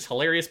Xerxes, which is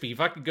hilarious, but he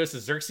fucking goes to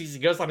Xerxes.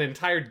 He goes on an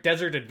entire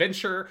desert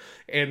adventure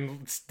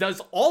and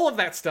does all of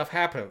that stuff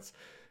happens.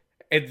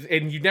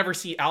 And you never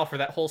see Al for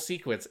that whole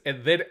sequence.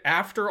 And then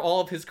after all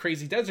of his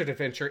crazy desert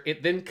adventure,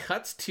 it then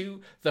cuts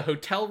to the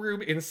hotel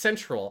room in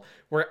Central,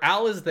 where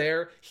Al is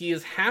there. He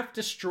is half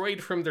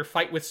destroyed from their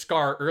fight with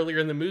Scar earlier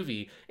in the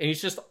movie, and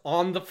he's just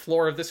on the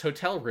floor of this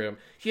hotel room.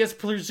 He has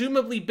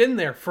presumably been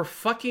there for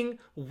fucking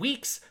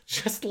weeks,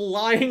 just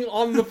lying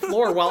on the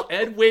floor while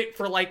Ed went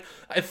for like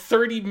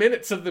 30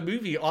 minutes of the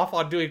movie off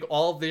on doing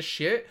all this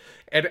shit.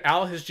 And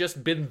Al has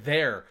just been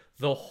there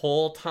the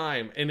whole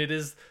time. And it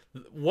is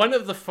one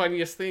of the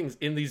funniest things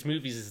in these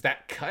movies is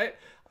that cut.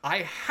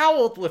 I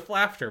howled with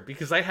laughter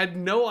because I had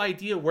no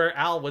idea where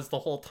Al was the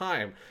whole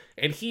time.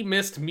 And he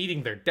missed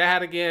meeting their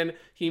dad again.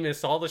 He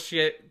missed all the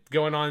shit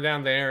going on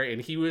down there.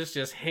 And he was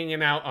just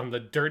hanging out on the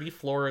dirty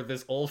floor of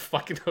this old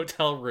fucking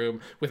hotel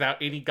room without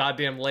any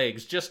goddamn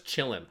legs, just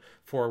chilling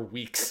for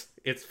weeks.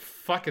 It's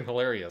fucking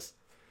hilarious.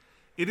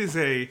 It is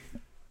a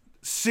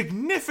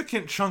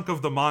significant chunk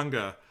of the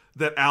manga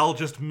that Al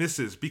just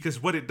misses,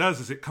 because what it does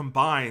is it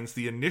combines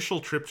the initial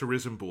trip to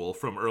Risenbool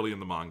from early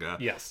in the manga,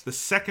 yes, the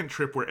second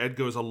trip where Ed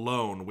goes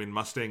alone when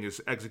Mustang is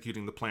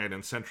executing the plan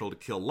in Central to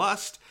kill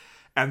Lust,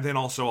 and then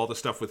also all the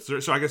stuff with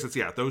so I guess it's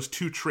those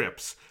two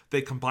trips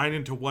they combine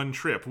into one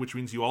trip, which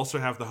means you also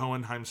have the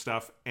Hohenheim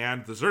stuff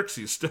and the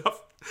Xerxes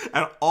stuff,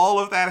 and all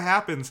of that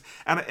happens,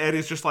 and Ed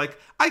is just like,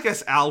 I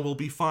guess Al will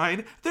be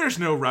fine. There's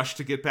no rush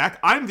to get back.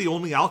 I'm the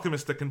only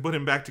alchemist that can put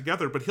him back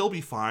together, but he'll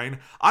be fine.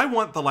 I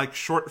want the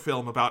short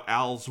film about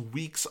Al's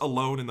weeks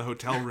alone in the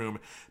hotel room.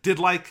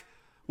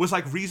 Was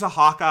Riza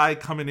Hawkeye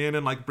coming in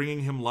and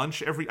bringing him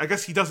lunch I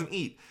guess he doesn't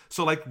eat.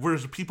 So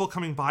was people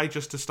coming by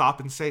just to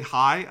stop and say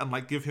hi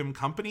and give him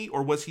company?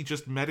 Or was he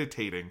just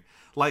meditating?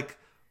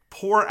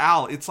 Poor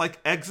Al. It's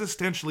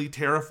existentially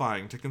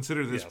terrifying to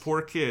consider this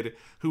poor kid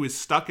who is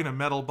stuck in a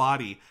metal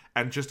body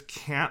and just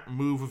can't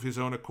move of his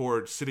own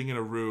accord, sitting in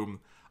a room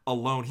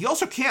alone. He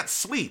also can't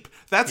sleep.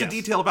 That's a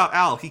detail about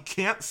Al. He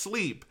can't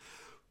sleep.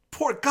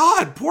 Poor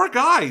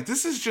guy.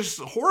 This is just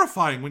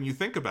horrifying when you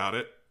think about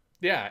it.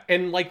 Yeah,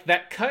 and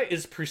that cut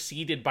is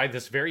preceded by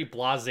this very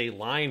blasé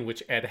line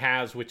which Ed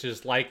has, which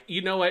is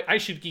you know what, I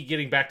should be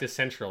getting back to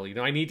Central.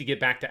 I need to get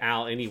back to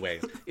Al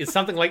anyways. It's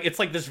something it's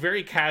this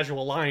very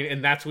casual line,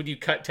 and that's when you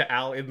cut to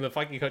Al in the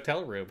fucking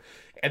hotel room.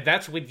 And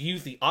that's when you,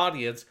 the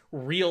audience,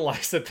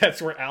 realize that that's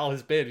where Al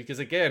has been. Because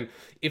again,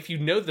 if you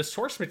know the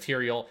source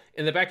material,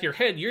 in the back of your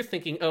head, you're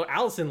thinking, oh,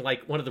 Al's in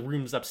one of the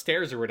rooms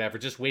upstairs or whatever,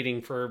 just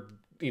waiting for,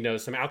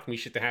 some alchemy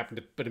shit to happen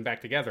to put him back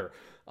together.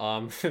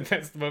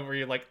 That's the moment where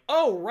you're like,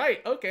 oh,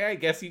 right, okay, I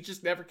guess he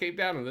just never came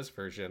down in this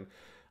version.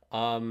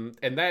 And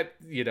that,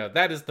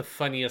 that is the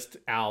funniest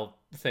Al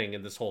thing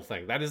in this whole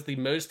thing. That is the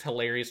most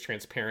hilarious,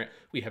 transparent.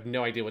 We have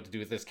no idea what to do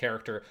with this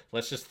character.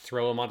 Let's just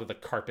throw him onto the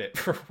carpet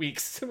for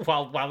weeks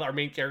while our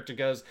main character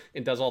goes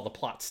and does all the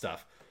plot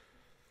stuff.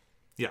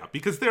 Yeah,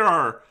 because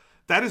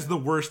that is the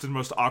worst and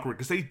most awkward,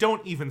 because they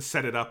don't even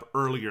set it up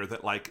earlier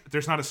that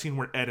there's not a scene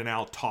where Ed and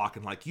Al talk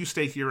and you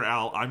stay here,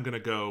 Al, I'm gonna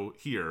go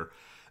here.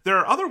 There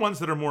are other ones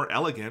that are more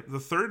elegant. The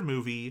third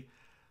movie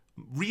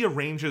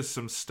rearranges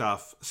some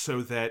stuff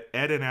so that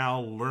Ed and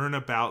Al learn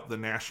about the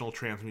National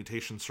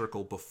Transmutation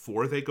Circle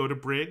before they go to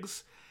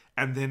Briggs,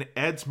 and then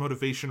Ed's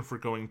motivation for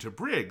going to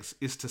Briggs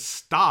is to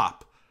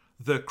stop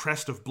the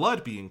Crest of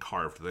Blood being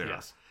carved there.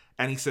 Yes.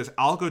 And he says,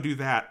 I'll go do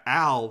that.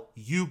 Al,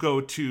 you go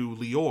to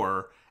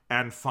Lior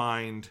and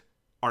find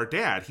our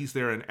dad. He's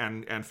there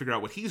and figure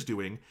out what he's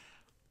doing.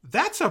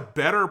 that's a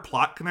better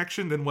plot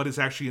connection than what is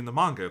actually in the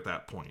manga at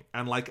that point.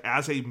 And like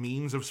as a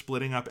means of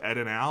splitting up Ed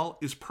and Al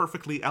is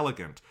perfectly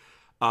elegant.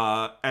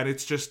 And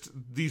it's just,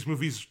 these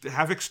movies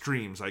have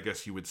extremes, I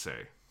guess you would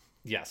say.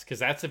 Yes, because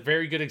that's a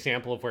very good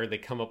example of where they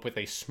come up with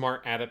a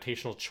smart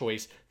adaptational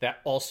choice that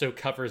also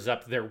covers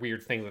up their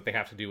weird thing that they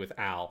have to do with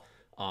Al.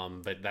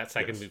 But that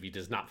second movie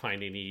does not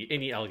find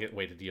any elegant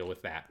way to deal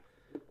with that.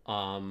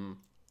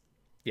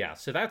 Yeah,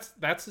 so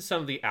that's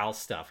some of the Al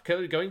stuff.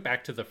 Going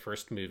back to the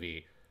first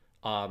movie,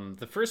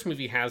 the first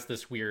movie has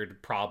this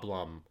weird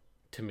problem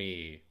to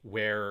me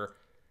where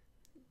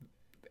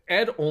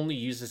Ed only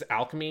uses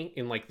alchemy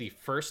in like the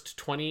first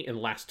 20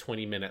 and last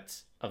 20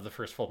 minutes of the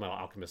first Fullmetal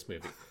Alchemist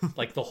movie.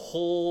 Like the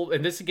whole,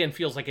 and this again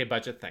feels like a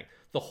budget thing.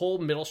 The whole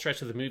middle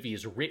stretch of the movie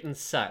is written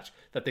such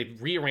that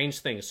they've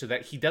rearranged things so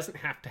that he doesn't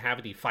have to have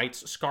any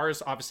fights.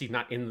 Scar's obviously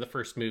not in the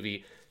first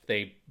movie.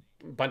 They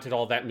bunted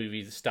all that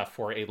movie stuff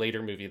for a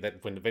later movie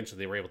that when eventually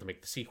they were able to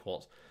make the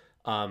sequels.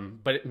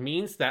 But it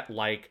means that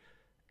like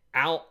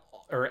Al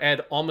or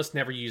Ed almost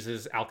never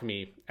uses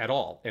alchemy at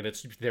all. And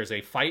there's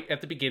a fight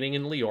at the beginning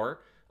in Lior,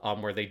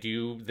 where they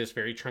do this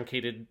very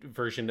truncated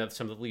version of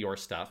some of the Lior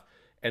stuff.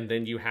 And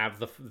then you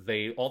have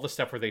all the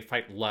stuff where they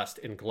fight lust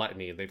and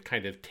gluttony. They've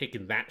kind of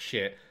taken that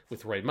shit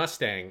with Roy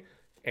Mustang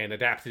and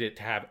adapted it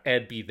to have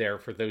Ed be there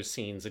for those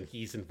scenes, and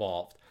he's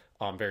involved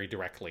very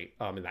directly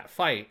in that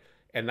fight.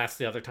 And that's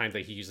the other time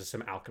that he uses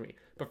some alchemy.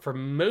 But for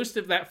most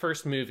of that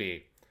first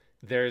movie,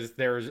 there's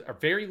a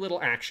very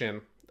little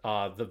action.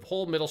 The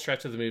whole middle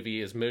stretch of the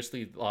movie is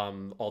mostly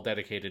all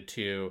dedicated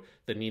to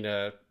the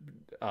Nina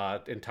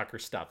and Tucker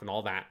stuff and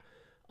all that.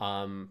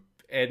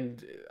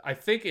 And I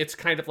think it's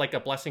kind of like a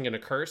blessing and a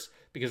curse,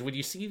 because when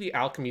you see the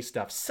alchemy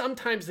stuff,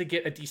 sometimes they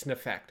get a decent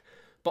effect.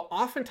 But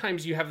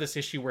oftentimes you have this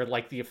issue where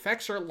like the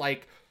effects are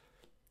like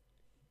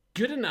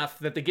good enough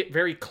that they get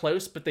very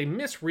close, but they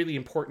miss really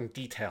important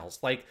details.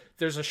 Like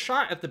there's a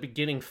shot at the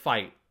beginning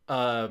fight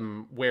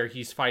where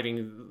he's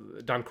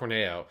fighting Don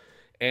Corneo.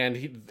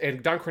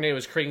 And Don Corneo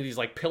is creating these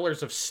like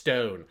pillars of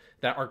stone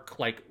that are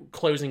like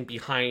closing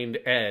behind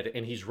Ed,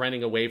 and he's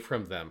running away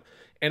from them.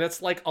 And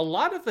it's like a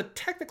lot of the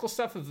technical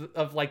stuff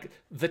of like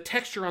the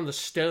texture on the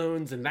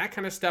stones and that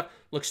kind of stuff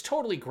looks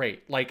totally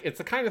great. Like it's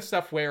the kind of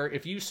stuff where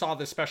if you saw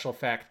this special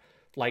effect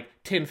like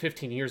 10,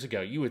 15 years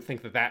ago, you would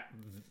think that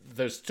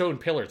those stone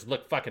pillars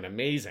look fucking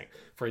amazing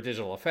for a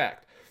digital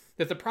effect.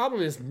 But the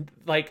problem is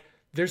like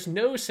there's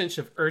no sense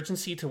of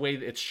urgency to the way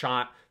it's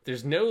shot.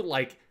 There's no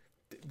like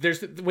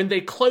when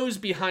they close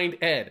behind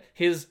Ed,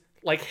 his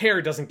like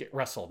hair doesn't get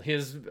rustled.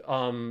 His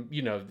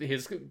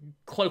his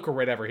cloak or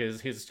whatever,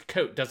 his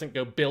coat doesn't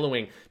go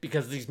billowing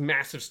because these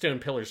massive stone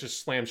pillars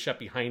just slam shut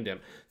behind him.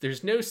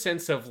 There's no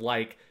sense of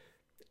like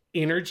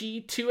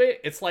energy to it.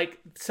 It's like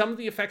some of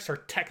the effects are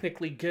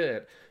technically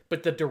good,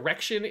 but the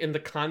direction and the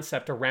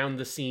concept around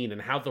the scene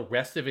and how the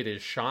rest of it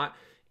is shot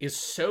is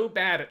so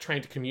bad at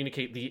trying to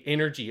communicate the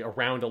energy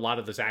around a lot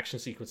of those action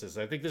sequences.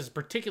 I think this is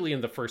particularly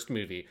in the first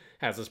movie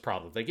has this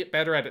problem. They get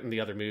better at it in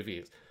the other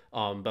movies.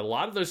 But a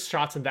lot of those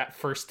shots in that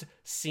first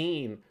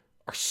scene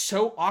are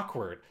so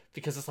awkward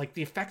because it's like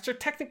the effects are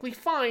technically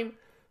fine,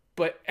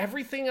 but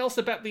everything else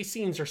about these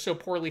scenes are so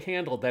poorly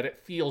handled that it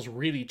feels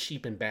really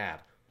cheap and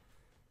bad.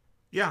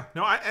 Yeah,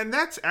 no, and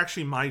that's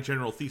actually my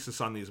general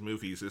thesis on these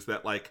movies is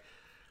that like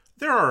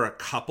there are a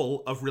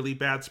couple of really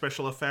bad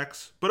special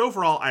effects, but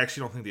overall I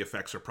actually don't think the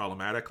effects are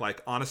problematic.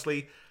 Like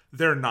honestly,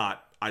 they're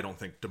not, I don't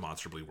think,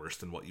 demonstrably worse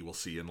than what you will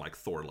see in like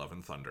Thor: Love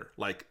and Thunder.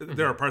 Like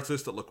there are parts of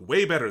this that look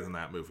way better than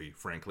that movie,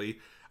 frankly.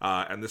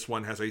 And this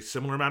one has a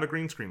similar amount of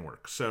green screen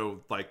work.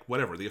 So like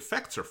whatever, the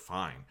effects are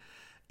fine.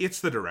 It's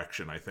the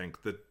direction, I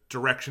think. The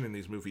direction in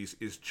these movies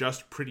is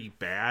just pretty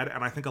bad.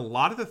 And I think a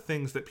lot of the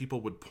things that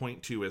people would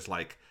point to as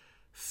like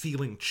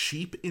feeling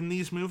cheap in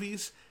these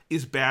movies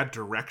is bad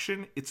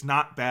direction. It's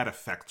not bad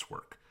effects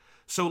work.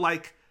 So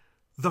like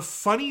the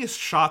funniest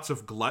shots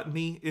of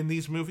Gluttony in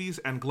these movies,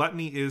 and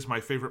Gluttony is my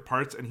favorite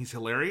parts, and he's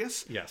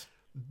hilarious. Yes.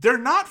 They're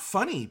not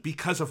funny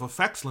because of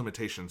effects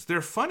limitations.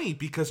 They're funny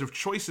because of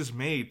choices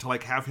made to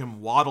like have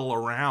him waddle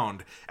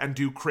around and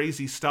do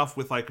crazy stuff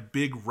with like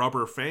big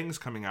rubber fangs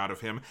coming out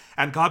of him.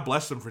 And God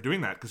bless them for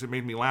doing that because it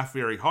made me laugh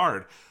very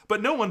hard.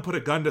 But no one put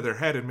a gun to their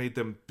head and made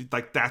them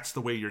like, that's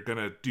the way you're going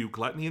to do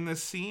Gluttony in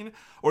this scene.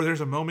 Or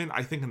there's a moment,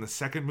 I think in the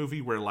second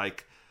movie where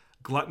like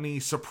Gluttony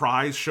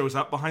surprise shows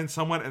up behind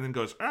someone and then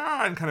goes,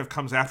 and kind of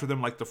comes after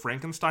them like the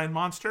Frankenstein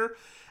monster.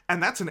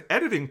 And that's an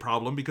editing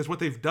problem because what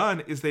they've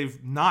done is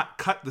they've not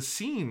cut the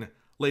scene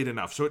late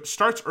enough. So it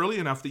starts early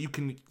enough that you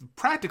can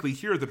practically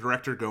hear the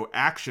director go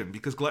action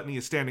because Gluttony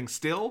is standing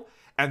still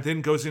and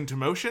then goes into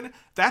motion.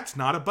 That's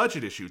not a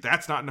budget issue.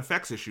 That's not an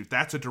effects issue.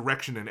 That's a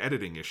direction and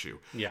editing issue.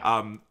 Yeah.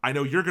 I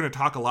know you're going to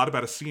talk a lot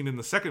about a scene in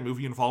the second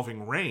movie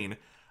involving rain.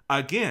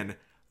 Again,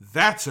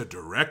 that's a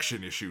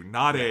direction issue,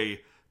 not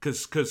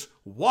because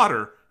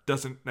water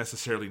doesn't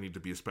necessarily need to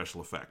be a special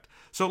effect.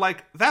 So,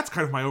 like, that's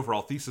kind of my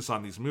overall thesis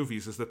on these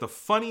movies, is that the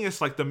funniest,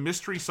 like, the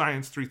Mystery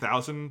Science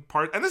 3000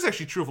 part, and this is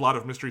actually true of a lot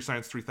of Mystery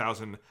Science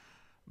 3000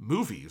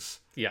 movies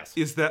Yes.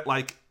 is that,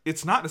 like,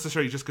 it's not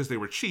necessarily just because they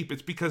were cheap,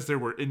 it's because they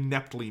were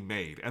ineptly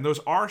made. And those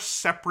are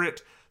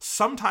separate,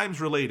 sometimes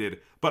related,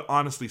 but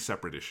honestly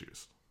separate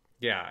issues.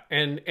 Yeah,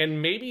 and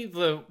maybe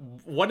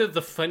one of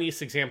the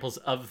funniest examples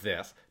of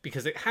this,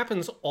 because it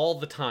happens all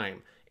the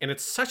time, and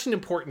it's such an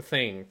important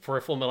thing for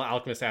a Fullmetal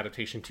Alchemist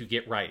adaptation to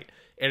get right,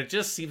 and it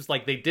just seems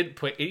like they didn't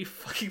put any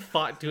fucking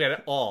thought to it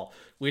at all,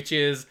 which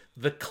is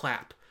the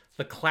clap.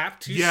 The clap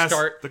to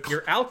start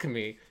your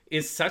alchemy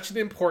is such an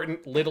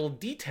important little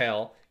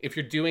detail if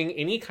you're doing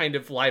any kind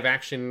of live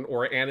action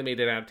or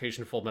animated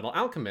adaptation of Fullmetal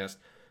Alchemist,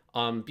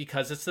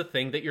 because it's the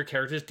thing that your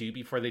characters do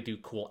before they do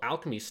cool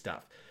alchemy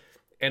stuff.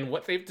 And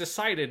what they've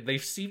decided, they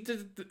seem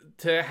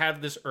to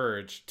have this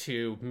urge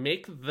to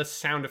make the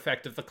sound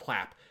effect of the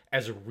clap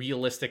as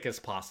realistic as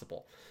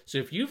possible. So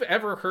if you've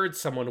ever heard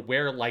someone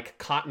wear like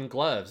cotton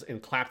gloves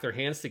and clap their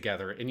hands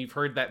together, and you've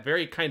heard that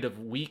very kind of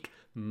weak,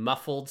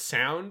 muffled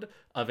sound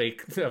of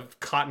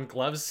cotton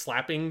gloves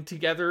slapping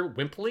together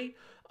wimpily,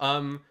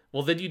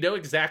 well, then you know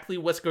exactly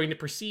what's going to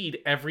proceed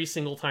every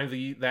single time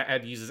that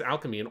ad uses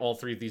alchemy in all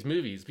three of these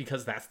movies,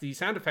 because that's the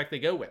sound effect they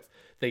go with.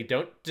 They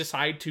don't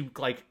decide to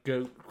like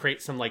go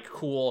create some like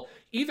cool,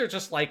 either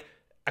just like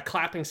a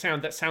clapping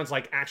sound that sounds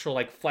like actual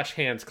like flesh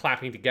hands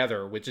clapping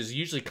together, which is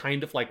usually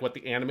kind of like what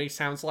the anime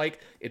sounds like.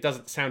 It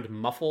doesn't sound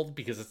muffled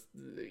because it's,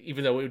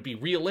 even though it would be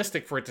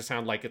realistic for it to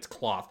sound like it's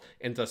cloth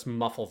and just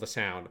muffle the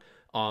sound.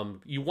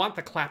 You want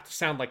the clap to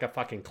sound like a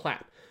fucking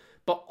clap.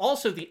 But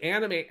also the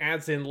anime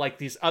adds in like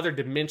these other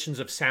dimensions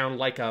of sound,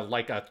 like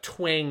a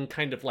twang,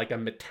 kind of like a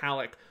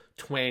metallic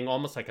twang,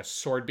 almost like a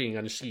sword being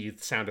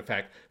unsheathed sound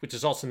effect, which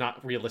is also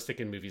not realistic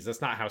in movies.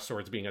 That's not how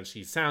swords being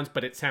unsheathed sounds,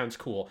 but it sounds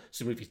cool.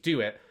 So movies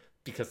do it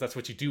because that's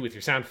what you do with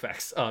your sound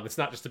effects. It's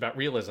not just about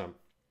realism.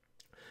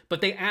 But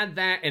they add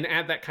that and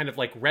add that kind of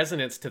like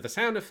resonance to the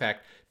sound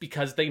effect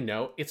because they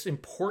know it's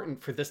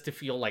important for this to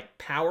feel like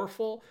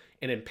powerful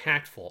and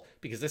impactful,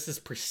 because this is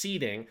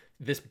preceding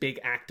this big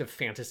act of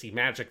fantasy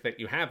magic that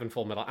you have in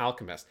Fullmetal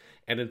Alchemist.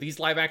 And in these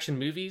live action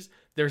movies,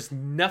 there's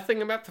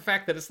nothing about the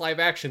fact that it's live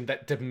action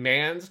that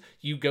demands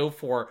you go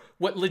for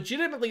what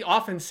legitimately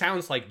often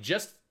sounds like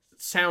just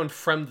sound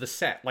from the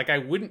set. Like, I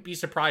wouldn't be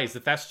surprised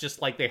if that's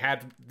just like they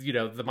had, you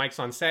know, the mics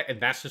on set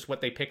and that's just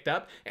what they picked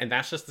up and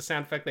that's just the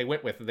sound effect they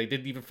went with, and they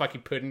didn't even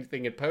fucking put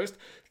anything in post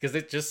because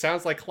it just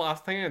sounds like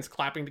cloth hands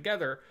clapping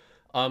together.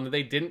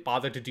 They didn't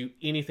bother to do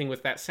anything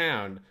with that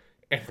sound,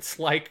 and it's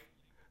like,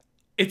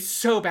 it's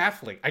so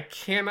baffling. I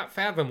cannot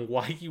fathom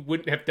why you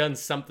wouldn't have done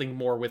something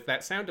more with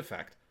that sound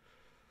effect.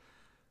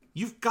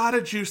 You've got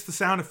to juice the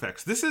sound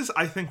effects. This is,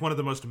 I think, one of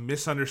the most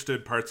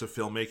misunderstood parts of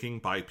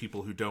filmmaking by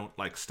people who don't,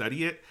 like,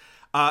 study it.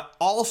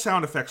 All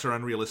sound effects are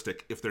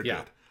unrealistic if they're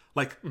good.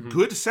 Like,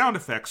 good sound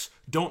effects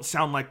don't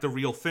sound like the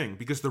real thing,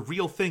 because the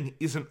real thing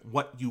isn't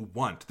what you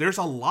want. There's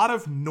a lot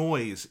of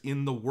noise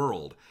in the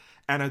world,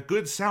 and a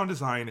good sound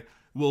design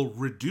will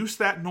reduce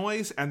that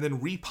noise and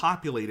then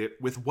repopulate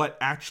it with what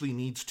actually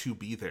needs to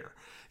be there.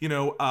 You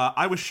know,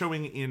 I was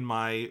showing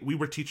we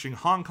were teaching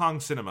Hong Kong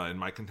cinema in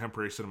my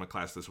contemporary cinema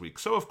class this week.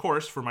 So, of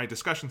course, for my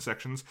discussion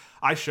sections,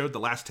 I showed the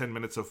last 10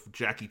 minutes of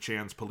Jackie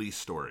Chan's Police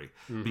Story,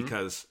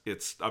 because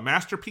it's a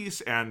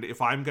masterpiece, and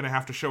if I'm going to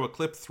have to show a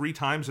clip 3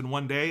 times in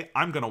one day,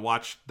 I'm going to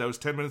watch those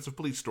 10 minutes of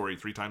Police Story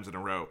 3 times in a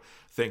row.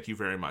 Thank you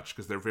very much,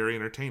 because they're very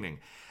entertaining.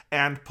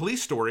 And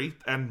Police Story,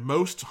 and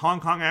most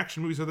Hong Kong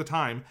action movies of the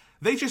time,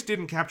 they just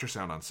didn't capture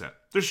sound on set.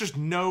 There's just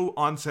no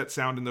on-set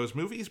sound in those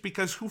movies,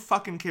 because who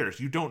fucking cares?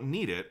 You don't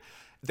need it.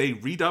 They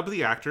redub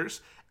the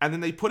actors, and then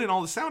they put in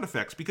all the sound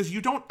effects, because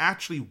you don't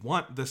actually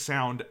want the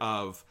sound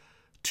of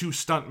 2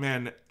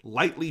 stuntmen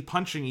lightly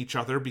punching each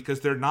other,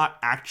 because they're not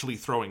actually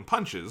throwing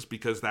punches,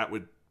 because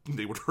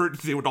they would hurt,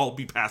 they would all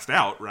be passed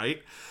out,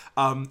 right?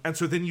 And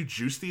so then you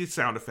juice the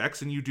sound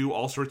effects and you do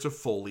all sorts of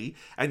Foley,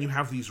 and you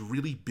have these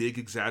really big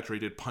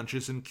exaggerated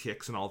punches and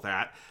kicks and all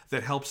that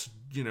helps,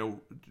 you know,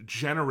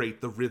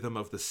 generate the rhythm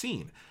of the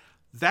scene.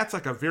 That's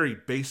like a very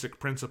basic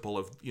principle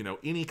of, you know,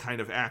 any kind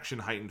of action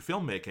heightened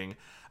filmmaking,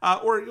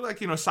 or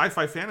like, you know,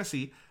 sci-fi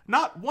fantasy.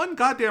 Not one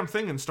goddamn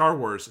thing in Star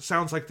Wars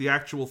sounds like the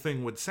actual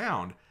thing would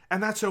sound,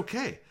 and that's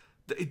okay.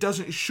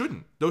 It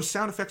shouldn't. Those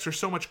sound effects are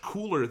so much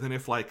cooler than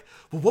if, like,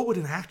 well, what would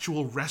an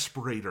actual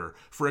respirator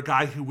for a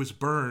guy who was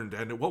burned,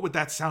 and what would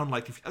that sound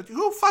like?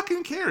 Who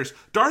fucking cares?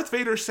 Darth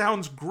Vader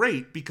sounds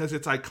great because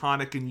it's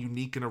iconic and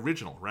unique and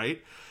original,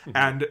 right?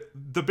 And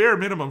the bare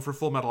minimum for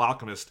Fullmetal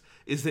Alchemist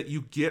is that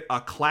you get a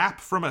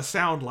clap from a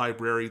sound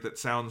library that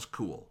sounds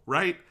cool,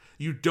 right?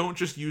 You don't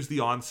just use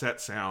the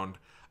on-set sound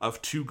of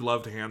 2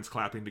 gloved hands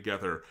clapping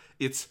together.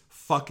 It's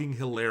fucking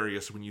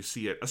hilarious when you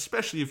see it,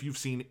 especially if you've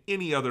seen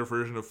any other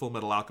version of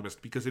Fullmetal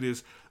Alchemist, because it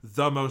is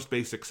the most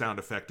basic sound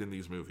effect in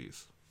these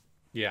movies.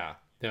 Yeah.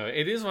 No,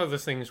 it is one of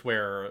those things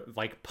where,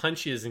 like,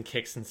 punches and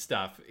kicks and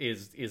stuff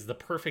is the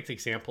perfect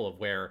example of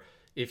where,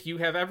 if you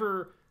have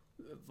ever,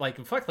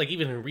 like, fuck, like,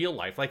 even in real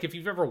life, like, if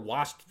you've ever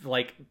watched,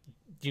 like,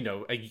 you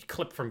know, a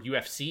clip from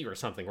UFC or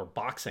something, or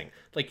boxing,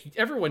 like,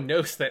 everyone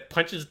knows that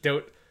punches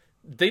don't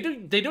they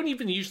don't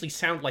even usually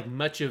sound like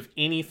much of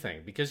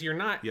anything, because you're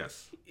not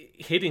Yes.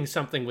 hitting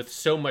something with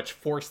so much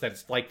force that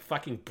it's like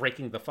fucking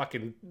breaking the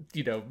fucking,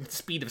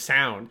 speed of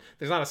sound.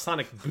 There's not a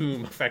sonic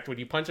boom effect when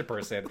you punch a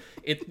person.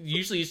 It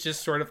usually is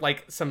just sort of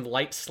like some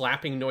light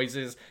slapping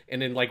noises,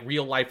 and in like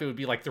real life it would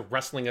be like the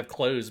rustling of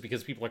clothes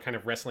because people are kind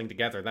of wrestling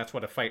together. That's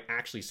what a fight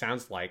actually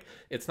sounds like.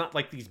 It's not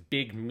like these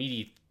big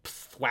meaty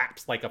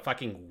thwaps like a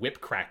fucking whip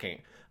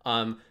cracking.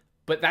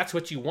 But that's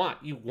what you want.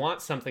 You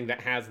want something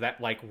that has that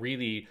like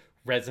really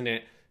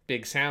resonant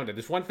big sound. And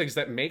it's one of the things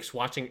that makes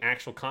watching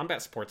actual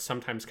combat sports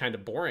sometimes kind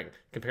of boring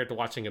compared to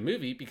watching a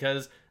movie,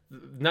 because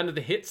none of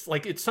the hits,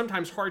 like, it's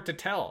sometimes hard to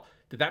tell,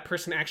 did that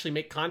person actually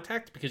make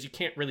contact, because you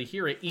can't really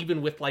hear it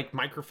even with like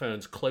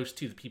microphones close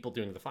to the people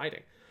doing the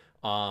fighting.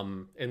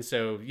 And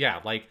so yeah,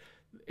 like,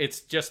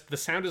 it's just the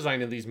sound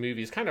design in these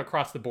movies kind of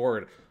across the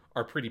board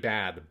are pretty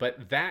bad,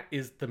 but that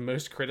is the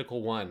most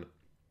critical one.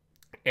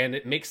 And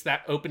it makes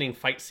that opening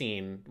fight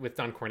scene with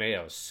Don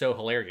Corneo so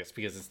hilarious,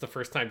 because it's the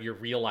first time you're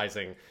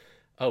realizing,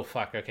 oh,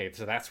 fuck, okay,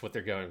 so that's what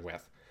they're going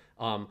with.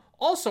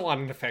 Also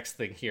on an effects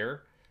thing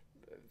here,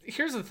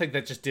 here's the thing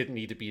that just didn't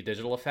need to be a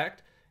digital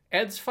effect.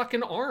 Ed's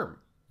fucking arm.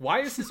 Why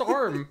is his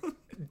arm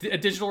a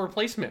digital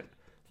replacement?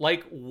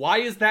 Like, why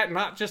is that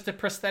not just a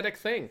prosthetic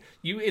thing?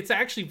 It's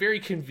actually very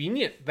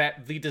convenient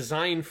that the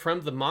design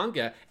from the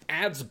manga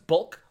adds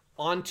bulk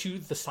onto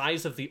the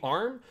size of the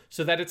arm,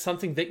 so that it's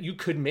something that you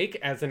could make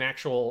as an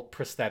actual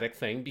prosthetic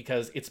thing,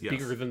 because it's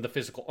bigger than the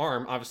physical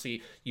arm.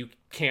 Obviously, you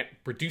can't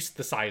reduce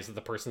the size of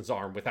the person's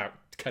arm without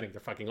cutting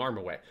their fucking arm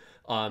away.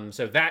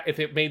 So that, if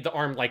it made the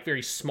arm like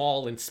very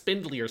small and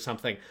spindly or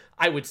something,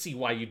 I would see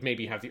why you'd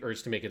maybe have the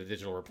urge to make it a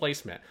digital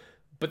replacement.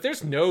 But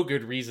there's no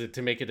good reason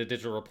to make it a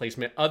digital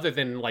replacement other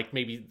than like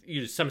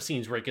maybe some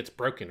scenes where it gets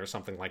broken or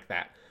something like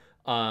that.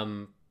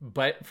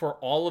 But for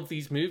all of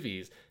these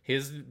movies,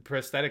 his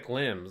prosthetic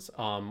limbs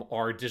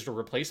are digital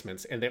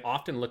replacements, and they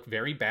often look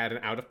very bad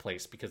and out of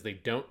place because they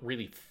don't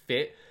really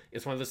fit.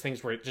 It's one of those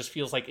things where it just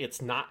feels like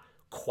it's not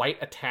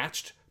quite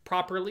attached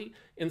properly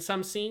in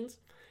some scenes.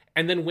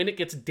 And then when it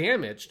gets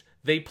damaged,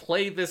 they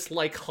play this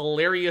like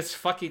hilarious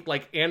fucking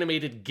like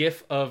animated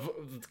gif of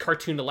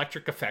cartoon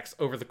electric effects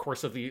over the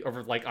course of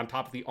over like on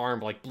top of the arm,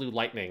 like blue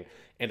lightning,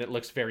 and it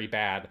looks very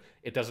bad.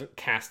 It doesn't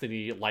cast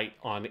any light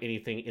on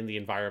anything in the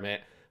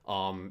environment.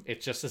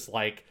 It just is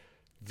like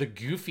the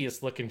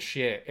goofiest looking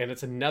shit, and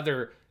it's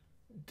another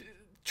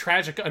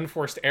tragic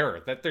unforced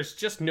error that there's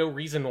just no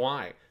reason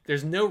why.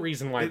 There's no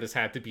reason why this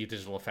had to be a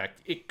digital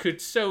effect. It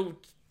could so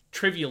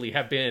trivially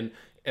have been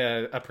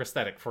a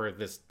prosthetic for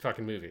this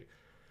fucking movie.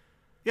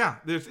 Yeah,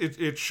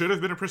 it should have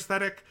been a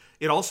prosthetic.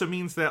 It also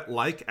means that,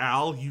 like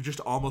Al, you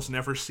just almost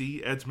never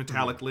see Ed's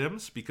metallic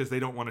limbs because they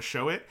don't want to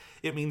show it.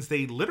 It means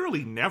they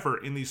literally never,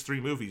 in these 3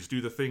 movies,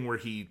 do the thing where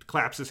he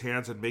claps his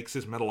hands and makes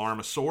his metal arm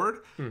a sword.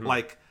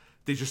 Like,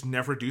 they just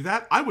never do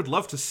that. I would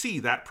love to see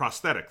that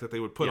prosthetic that they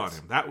would put on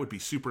him. That would be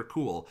super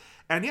cool.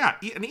 And yeah,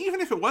 and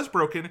even if it was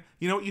broken,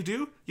 you know what you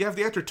do? You have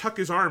the actor tuck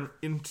his arm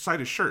inside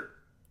his shirt.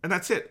 And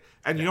that's it.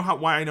 And you know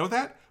why I know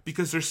that?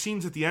 Because there's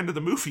scenes at the end of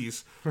the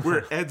movies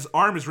where Ed's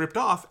arm is ripped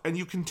off, and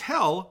you can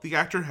tell the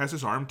actor has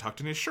his arm tucked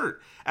in his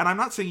shirt. And I'm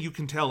not saying you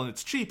can tell and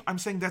it's cheap. I'm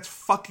saying that's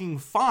fucking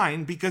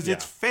fine because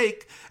it's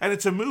fake and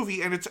it's a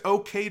movie and it's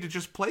okay to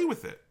just play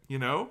with it, you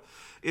know?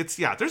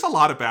 There's a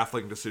lot of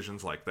baffling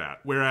decisions like that.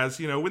 Whereas,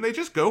 you know, when they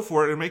just go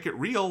for it and make it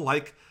real,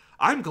 like,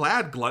 I'm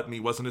glad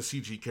Gluttony wasn't a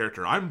CG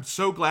character. I'm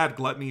so glad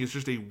Gluttony is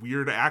just a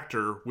weird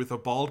actor with a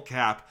bald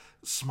cap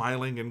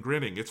smiling and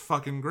grinning. It's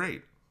fucking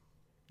great.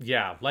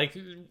 Yeah, like,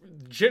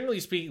 generally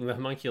speaking, the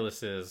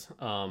homunculuses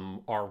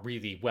are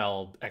really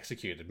well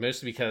executed,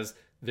 mostly because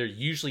they're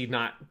usually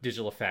not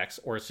digital effects,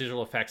 or it's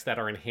digital effects that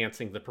are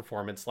enhancing the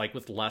performance. Like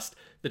with Lust,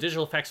 the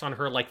digital effects on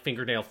her, like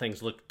fingernail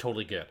things, look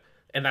totally good.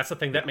 And that's the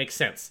thing that makes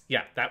sense.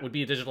 Yeah, that would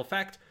be a digital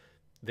effect.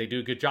 They do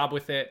a good job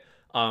with it.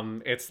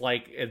 It's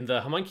like, in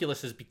the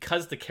homunculuses,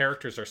 because the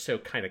characters are so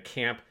kind of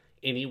camp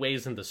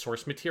anyways in the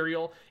source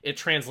material, it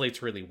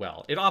translates really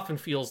well. It often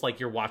feels like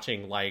you're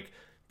watching, like,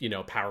 you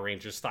know, Power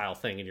Rangers style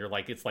thing, and you're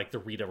like, it's like the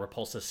Rita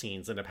Repulsa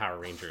scenes in the Power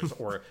Rangers,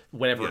 or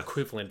whatever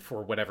equivalent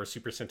for whatever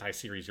Super Sentai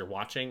series you're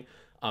watching.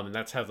 And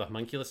that's how the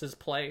homunculuses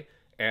play,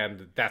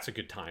 and that's a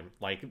good time.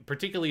 Like,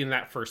 particularly in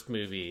that first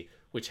movie,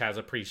 which has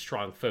a pretty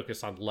strong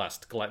focus on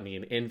lust, gluttony,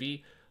 and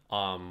envy.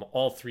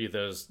 All 3 of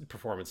those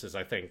performances,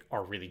 I think,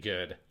 are really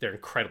good. They're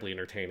incredibly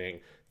entertaining.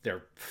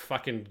 They're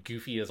fucking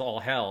goofy as all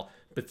hell,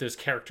 but those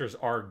characters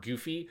are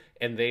goofy,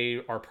 and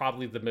they are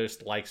probably the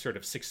most, like, sort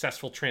of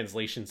successful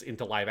translations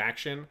into live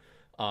action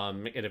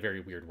in a very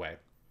weird way.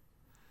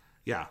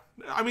 Yeah.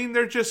 I mean,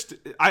 they're just...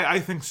 I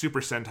think Super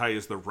Sentai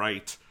is the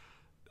right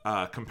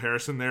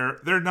comparison there.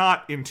 They're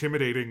not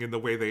intimidating in the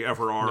way they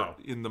ever are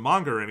in the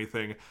manga or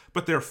anything,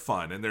 but they're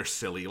fun and they're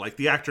silly. Like,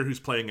 the actor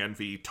who's playing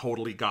Envy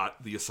totally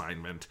got the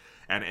assignment,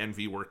 and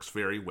Envy works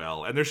very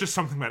well. And there's just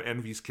something about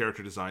Envy's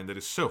character design that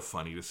is so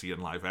funny to see in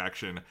live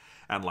action,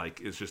 and, like,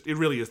 it's just, it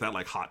really is that,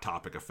 like, Hot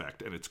Topic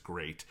effect, and it's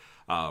great.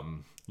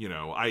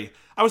 I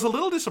was a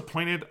little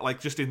disappointed, like,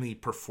 just in the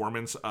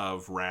performance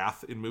of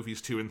Wrath in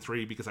movies 2 and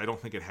 3, because I don't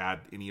think it had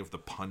any of the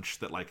punch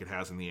that, like, it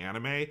has in the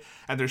anime.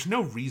 And there's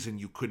no reason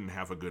you couldn't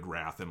have a good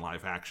Wrath in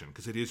live action,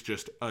 because it is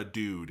just a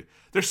dude.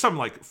 There's some,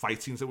 like,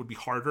 fight scenes that would be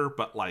harder,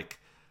 but, like,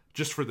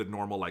 just for the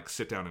normal, like,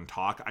 sit down and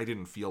talk, I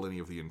didn't feel any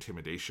of the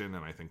intimidation,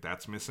 and I think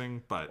that's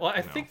missing. But well,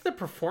 I think the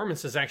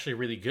performance is actually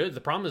really good.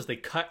 The problem is they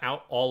cut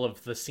out all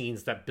of the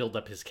scenes that build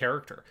up his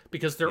character,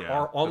 because there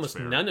are almost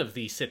none of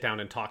the sit down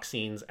and talk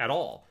scenes at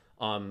all.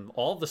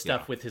 All the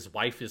stuff with his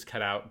wife is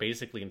cut out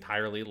basically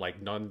entirely.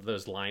 Like, none of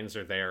those lines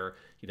are there.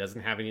 He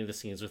doesn't have any of the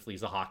scenes with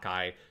Lisa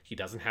Hawkeye. He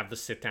doesn't have the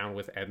sit down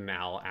with Ed and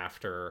Al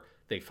after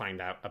they find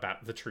out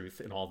about the truth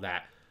and all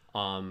that.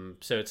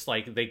 So it's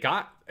like they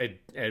got,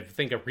 I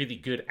think, a really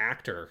good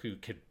actor who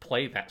could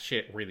play that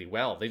shit really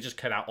well. They just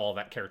cut out all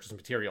that character's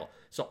material.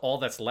 So all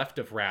that's left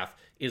of Wrath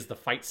is the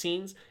fight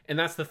scenes. And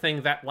that's the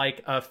thing that,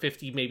 like, a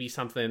 50, maybe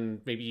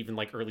something, maybe even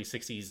like early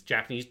 60s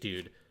Japanese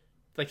dude,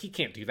 like, he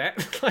can't do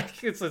that.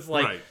 Like, it's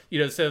like,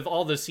 right. So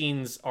all the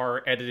scenes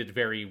are edited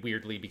very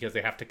weirdly because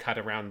they have to cut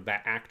around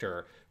that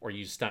actor or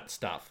use stunt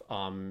stuff.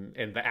 And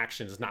the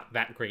action is not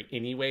that great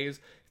anyways.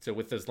 So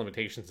with those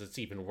limitations, it's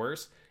even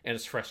worse. And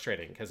it's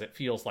frustrating because it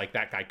feels like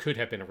that guy could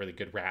have been a really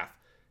good Wrath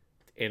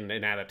in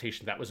an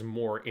adaptation that was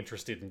more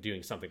interested in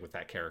doing something with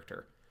that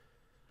character.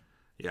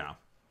 Yeah.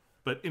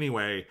 But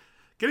anyway,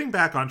 getting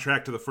back on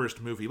track to the first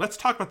movie, let's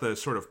talk about the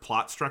sort of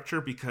plot structure,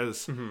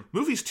 because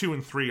movies 2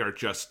 and 3 are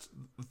just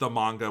the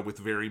manga with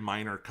very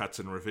minor cuts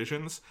and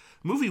revisions.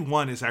 Movie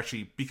 1 is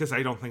actually, because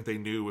I don't think they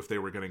knew if they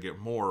were going to get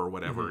more or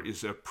whatever,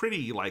 is a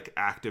pretty, like,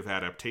 active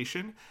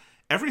adaptation.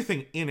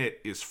 Everything in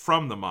it is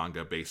from the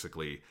manga,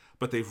 basically,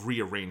 but they've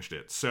rearranged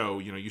it. So,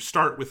 you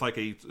start with, like,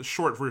 a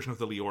short version of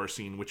the Lior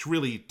scene, which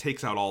really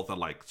takes out all the,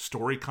 like,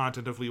 story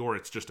content of Lior.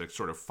 It's just a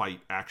sort of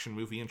fight action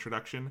movie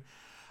introduction.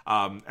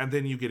 And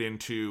then you get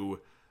into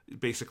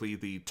basically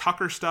the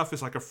Tucker stuff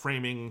is like a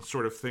framing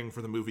sort of thing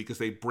for the movie, because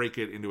they break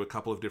it into a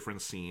couple of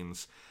different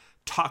scenes.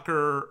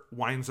 Tucker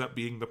winds up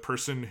being the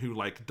person who,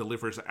 like,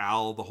 delivers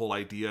Al the whole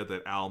idea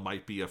that Al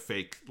might be a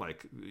fake,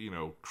 like,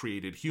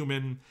 created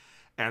human.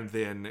 And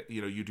then,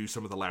 you do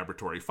some of the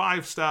Laboratory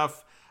 5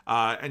 stuff,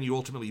 and you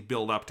ultimately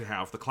build up to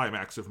have the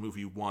climax of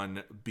movie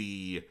 1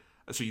 be...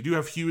 So you do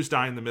have Hughes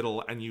die in the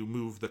middle, and you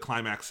move the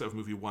climax of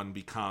movie 1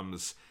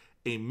 becomes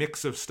a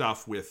mix of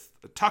stuff with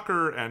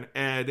Tucker and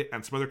Ed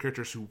and some other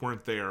characters who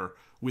weren't there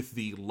with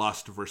the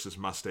Lust versus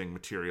Mustang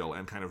material,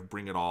 and kind of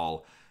bring it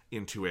all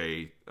into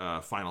a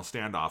final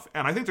standoff.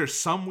 And I think there's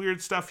some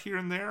weird stuff here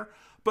and there,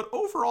 but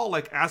overall,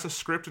 like, as a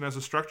script and as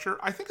a structure,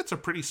 I think it's a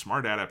pretty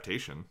smart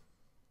adaptation.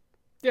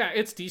 Yeah,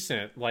 it's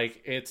decent.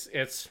 Like, it's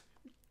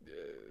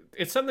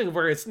something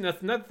where it's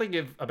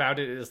nothing about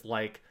it is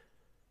like,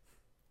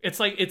 it's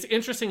like, it's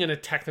interesting in a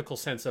technical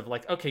sense of,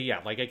 like, okay,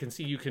 yeah, like, I can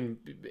see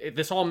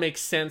this all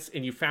makes sense,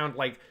 and you found,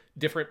 like,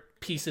 different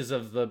pieces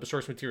of the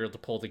source material to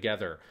pull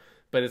together.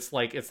 But it's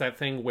like, it's that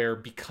thing where,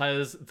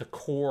 because the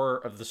core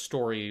of the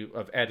story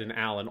of Ed and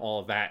Al and all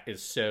of that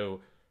is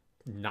so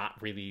not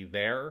really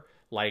there,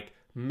 like,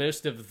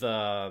 most of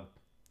the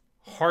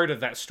heart of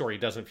that story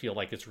doesn't feel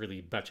like it's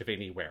really much of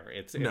anywhere.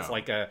 It's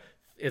like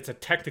it's a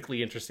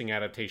technically interesting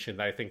adaptation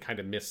that I think kind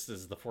of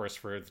misses the forest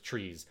for the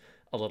trees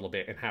a little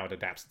bit in how it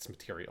adapts its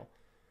material.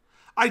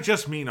 I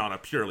just mean on a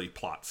purely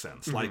plot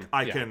sense. Like,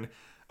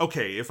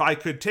 if I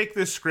could take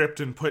this script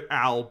and put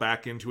Al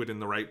back into it in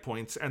the right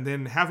points, and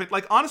then have it,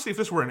 like, honestly, if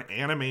this were an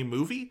anime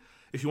movie,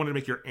 if you wanted to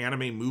make your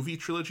anime movie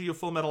trilogy of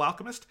Fullmetal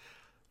Alchemist,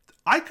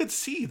 I could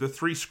see the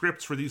 3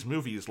 scripts for these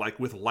movies, like,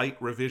 with light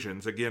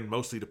revisions, again,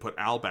 mostly to put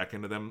Al back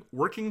into them,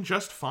 working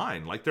just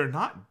fine. Like, they're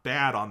not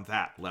bad on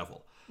that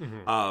level.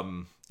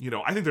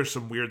 I think there's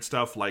some weird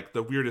stuff. Like,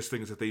 the weirdest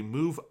thing is that they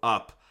move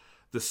up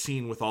the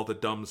scene with all the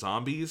dumb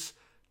zombies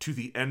to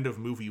the end of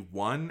movie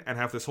 1 and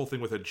have this whole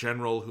thing with a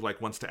general who, like,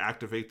 wants to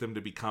activate them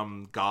to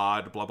become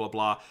God, blah, blah,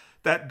 blah.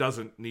 That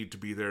doesn't need to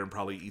be there and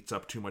probably eats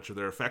up too much of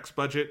their effects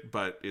budget,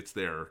 but it's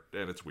there,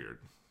 and it's weird.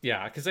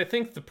 Yeah, because I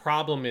think the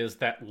problem is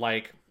that,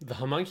 like, the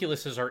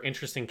homunculuses are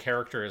interesting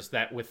characters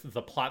that, with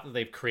the plot that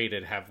they've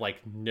created, have,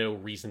 like, no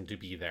reason to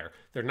be there.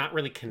 They're not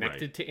really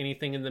connected to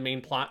anything in the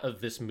main plot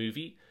of this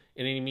movie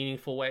in any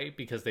meaningful way,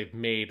 because they've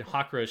made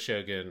Hakuro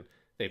Shogun,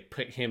 they've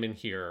put him in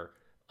here,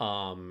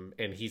 and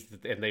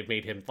they've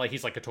made him, like,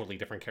 he's like a totally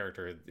different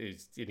character, and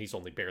he's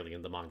only barely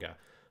in the manga.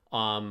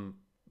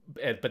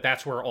 But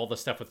that's where all the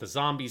stuff with the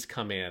zombies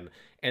come in,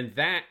 and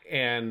that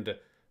and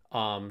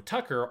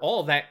Tucker,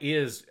 all that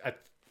is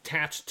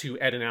attached to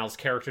Ed and Al's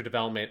character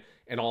development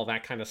and all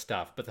that kind of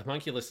stuff. But the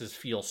homunculuses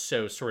feel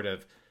so sort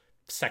of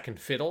second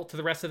fiddle to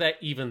the rest of that,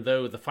 even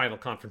though the final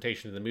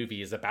confrontation in the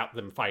movie is about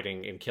them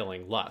fighting and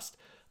killing Lust.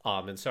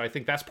 And so I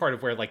think that's part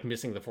of where, like,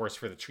 missing the forest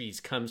for the trees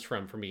comes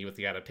from for me with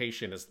the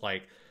adaptation, is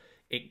like,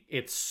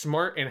 it's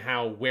smart in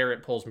where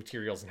it pulls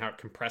materials and how it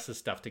compresses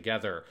stuff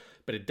together,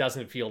 but it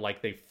doesn't feel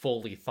like they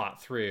fully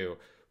thought through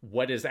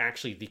what is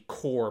actually the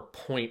core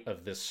point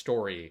of this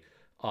story.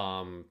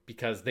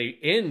 Because they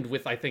end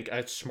with, I think,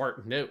 a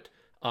smart note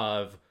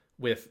of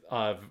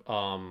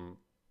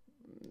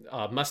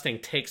Mustang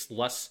takes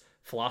Lust's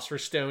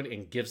Philosopher's Stone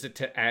and gives it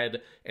to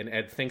Ed, and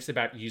Ed thinks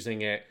about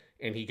using it,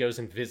 and he goes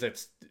and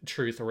visits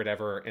Truth or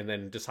whatever, and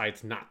then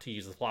decides not to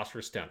use the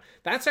Philosopher's Stone.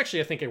 That's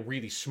actually, I think, a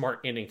really smart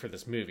ending for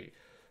this movie.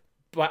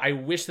 But I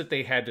wish that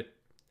they had,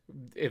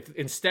 if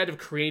instead of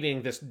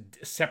creating this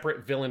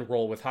separate villain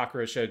role with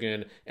Hakuro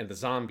Shogun and the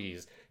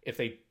zombies, if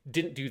they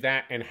didn't do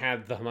that and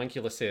had the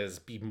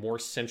homunculuses be more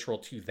central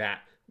to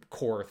that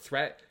core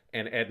threat,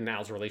 and Ed and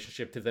Al's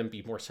relationship to them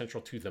be more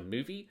central to the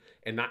movie,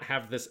 and not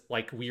have this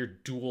like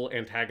weird dual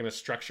antagonist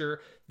structure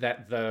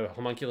that the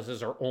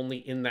homunculuses are only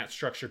in that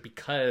structure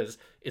because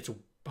it's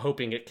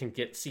hoping it can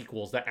get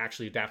sequels that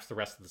actually adapts the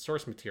rest of the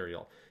source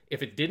material.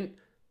 If it didn't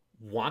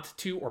want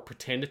to or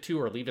pretend to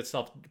or leave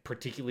itself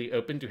particularly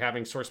open to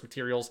having source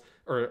materials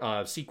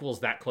or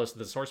sequels that close to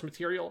the source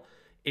material,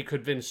 it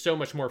could have been so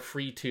much more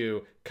free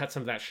to cut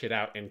some of that shit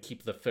out and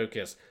keep the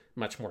focus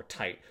much more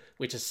tight,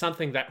 which is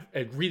something that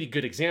a really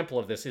good example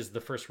of this is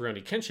the first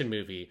Rurouni Kenshin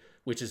movie,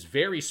 which is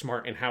very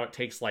smart in how it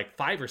takes like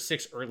 5 or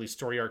 6 early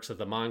story arcs of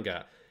the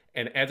manga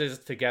and edits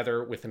it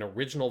together with an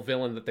original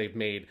villain that they've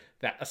made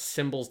that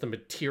assembles the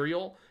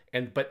material,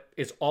 but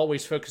it's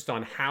always focused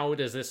on how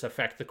does this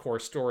affect the core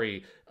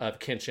story of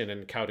Kenshin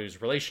and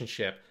Kaoru's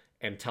relationship,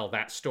 and tell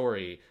that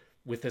story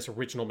with this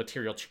original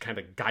material to kind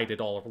of guide it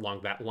all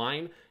along that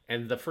line.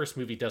 And the first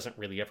movie doesn't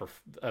really ever,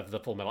 of the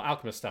Fullmetal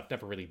Alchemist stuff,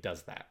 never really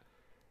does that.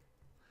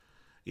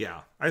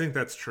 Yeah, I think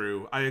that's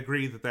true. I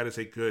agree that that is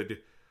a good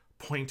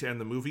point to end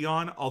the movie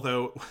on,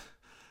 although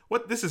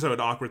this is an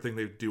awkward thing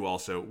they do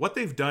also. What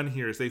they've done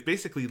here is they've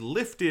basically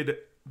lifted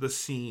the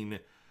scene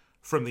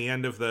from the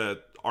end of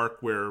the arc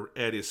where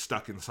Ed is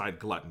stuck inside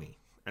Gluttony,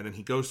 and then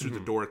he goes through the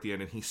door at the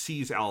end and he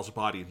sees Al's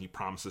body and he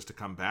promises to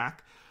come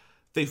back.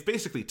 They've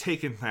basically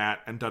taken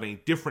that and done a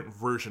different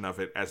version of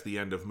it as the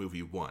end of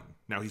movie 1.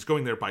 Now, he's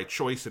going there by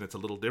choice and it's a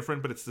little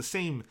different, but it's the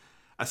same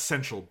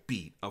essential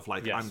beat of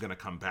like, yes, I'm going to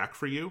come back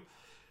for you.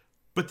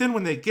 But then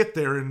when they get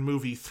there in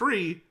movie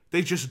 3,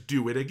 they just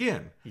do it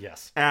again.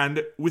 Yes.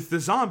 And with the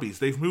zombies,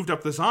 they've moved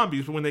up the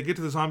zombies, but when they get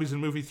to the zombies in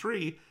movie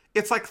 3,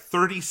 it's like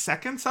 30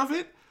 seconds of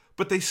it,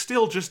 but they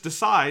still just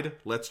decide,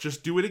 let's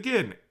just do it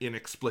again,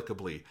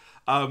 inexplicably.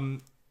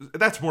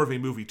 That's more of a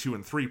movie 2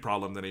 and 3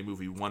 problem than a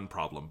movie 1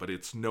 problem, but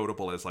it's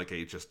notable as like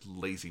a just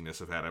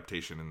laziness of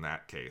adaptation in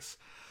that case.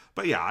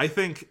 But yeah, I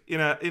think in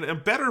a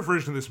better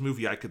version of this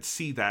movie, I could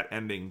see that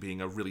ending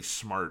being a really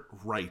smart,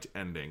 right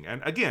ending.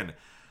 And again,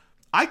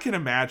 I can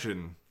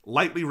imagine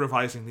lightly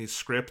revising these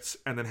scripts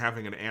and then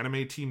having an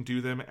anime team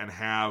do them and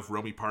have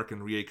Romy Park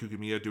and Rie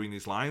Kugamiya doing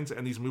these lines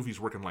and these movies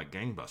working like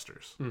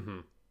gangbusters.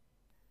 Mm-hmm.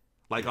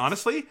 Like, yes.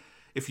 Honestly,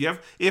 if you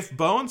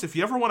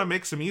ever want to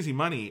make some easy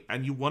money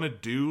and you want to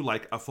do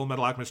like a Fullmetal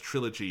Alchemist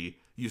trilogy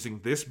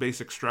using this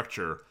basic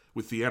structure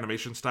with the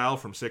animation style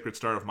from Sacred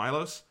Star of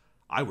Milos,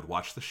 I would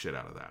watch the shit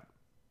out of that.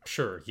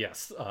 Sure,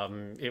 yes.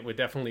 It would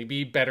definitely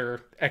be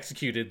better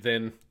executed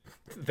than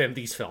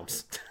these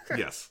films.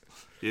 Yes.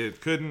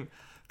 It couldn't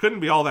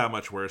be all that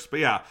much worse.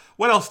 But yeah,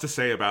 what else to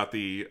say about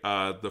the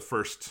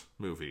first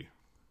movie?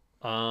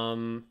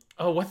 One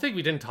thing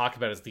we didn't talk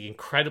about is the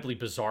incredibly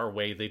bizarre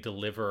way they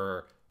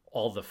deliver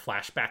all the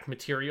flashback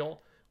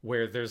material,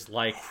 where there's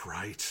like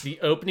the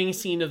opening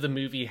scene of the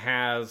movie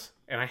has,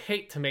 and I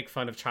hate to make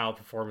fun of child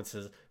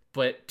performances,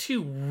 but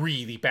 2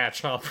 really bad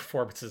child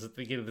performances at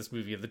the beginning of this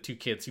movie of the 2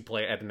 kids who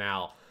play Ed and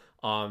Al,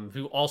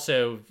 who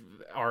also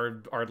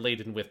are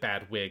laden with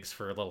bad wigs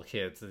for little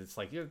kids. It's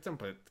like,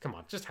 come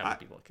on, just have them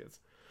be little kids.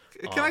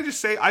 Can I just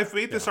say, I've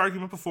made this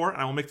argument before,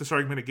 and I will make this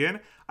argument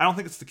again. I don't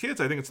think it's the kids.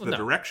 I think it's the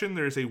direction.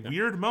 There's a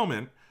weird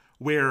moment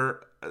where,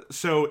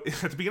 so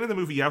at the beginning of the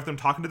movie, you have them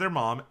talking to their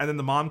mom, and then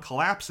the mom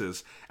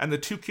collapses, and the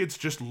 2 kids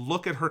just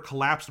look at her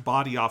collapsed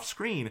body off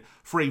screen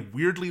for a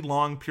weirdly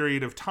long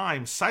period of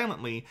time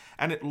silently,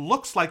 and it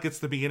looks like it's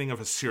the beginning of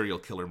a serial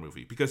killer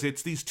movie, because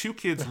it's these 2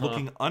 kids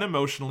looking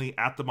unemotionally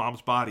at the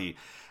mom's body,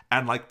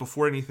 and like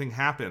before anything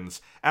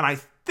happens. And I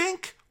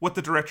think what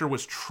the director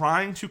was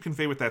trying to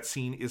convey with that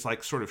scene is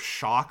like sort of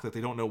shock that they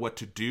don't know what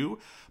to do,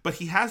 but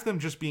he has them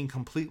just being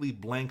completely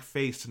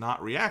blank-faced,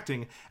 not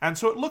reacting, and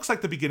so it looks like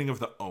the beginning of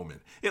The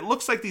Omen. It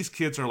looks like these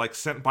kids are like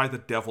sent by the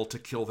devil to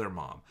kill their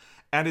mom,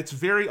 and it's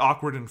very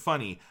awkward and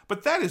funny,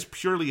 but that is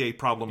purely a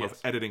problem of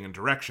editing and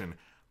direction.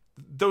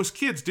 Those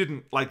kids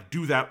didn't like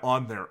do that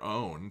on their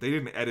own. They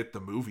didn't edit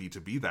the movie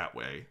to be that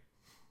way.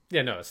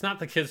 Yeah, no, it's not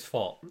the kid's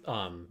fault,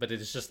 but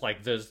it's just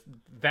like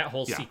that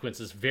whole sequence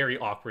is very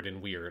awkward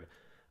and weird.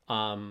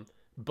 And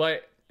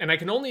I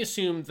can only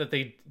assume that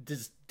they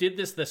did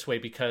this way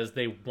because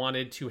they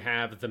wanted to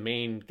have the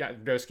main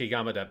Ryosuke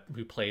Yamada,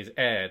 who plays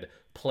Ed,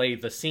 play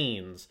the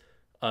scenes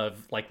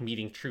of like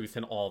meeting Truth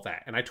and all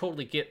that. And I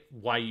totally get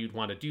why you'd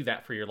want to do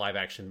that for your live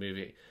action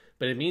movie,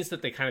 but it means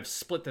that they kind of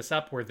split this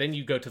up where then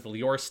you go to the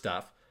lore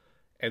stuff,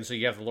 and so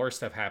you have the lore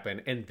stuff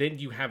happen, and then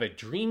you have a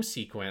dream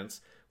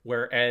sequence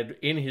where Ed,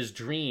 in his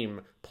dream,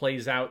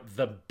 plays out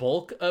the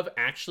bulk of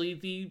actually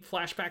the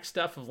flashback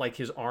stuff of like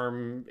his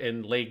arm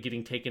and leg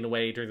getting taken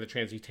away during the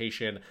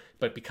transmutation.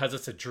 But because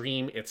it's a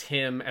dream, it's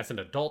him as an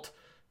adult.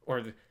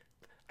 Or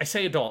I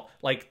say adult.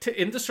 Like,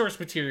 in the source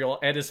material,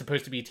 Ed is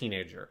supposed to be a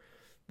teenager.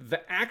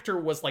 The actor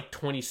was like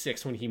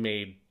 26 when he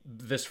made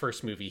this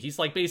first movie. He's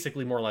like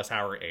basically more or less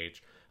our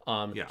age.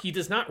 He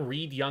does not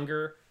read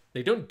younger.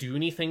 They don't do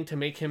anything to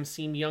make him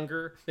seem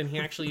younger than he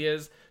actually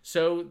is.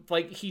 So,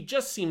 like, he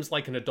just seems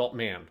like an adult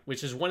man,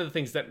 which is one of the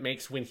things that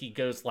makes when he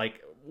goes,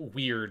 like,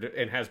 weird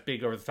and has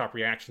big over-the-top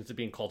reactions to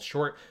being called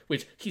short,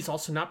 which he's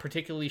also not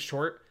particularly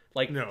short.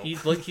 Like, no.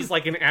 he's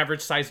like an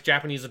average-sized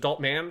Japanese adult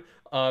man.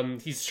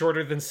 He's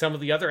shorter than some of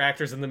the other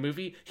actors in the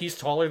movie. He's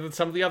taller than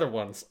some of the other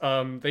ones.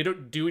 They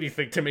don't do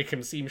anything to make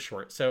him seem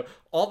short. So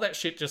all that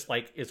shit just,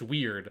 like, is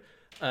weird.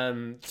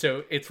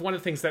 So it's one of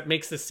the things that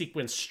makes this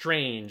sequence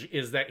strange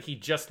is that he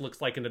just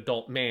looks like an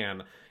adult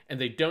man, and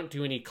they don't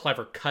do any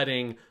clever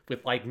cutting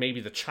with, like, maybe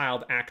the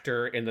child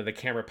actor and then the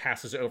camera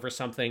passes over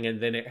something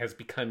and then it has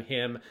become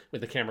him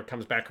when the camera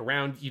comes back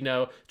around, you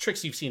know,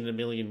 tricks you've seen in a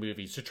million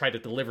movies to try to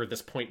deliver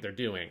this point they're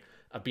doing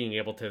of being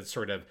able to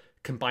sort of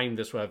combine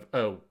this with,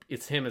 oh,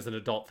 it's him as an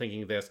adult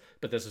thinking this,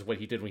 but this is what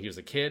he did when he was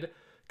a kid.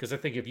 Because I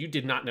think if you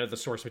did not know the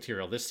source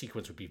material, this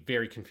sequence would be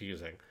very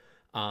confusing.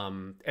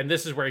 And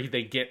this is where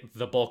they get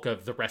the bulk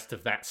of the rest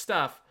of that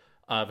stuff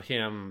of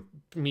him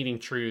meeting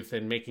Truth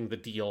and making the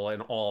deal,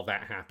 and all of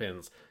that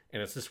happens.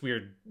 And it's this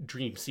weird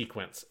dream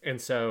sequence.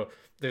 And so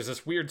there's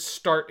this weird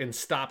start and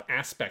stop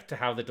aspect to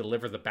how they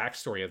deliver the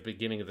backstory at the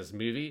beginning of this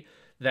movie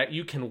that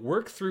you can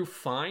work through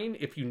fine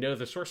if you know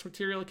the source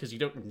material, because you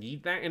don't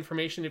need that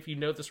information if you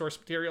know the source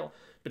material.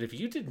 But if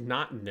you did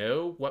not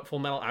know what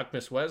Fullmetal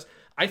Alchemist was,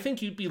 I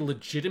think you'd be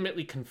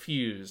legitimately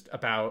confused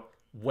about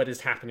what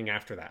is happening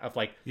after that. Of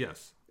like,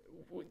 yes,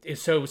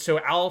 so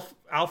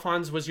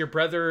Alphonse was your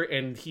brother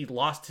and he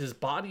lost his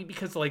body,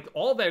 because like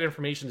all that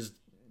information is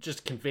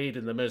just conveyed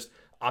in the most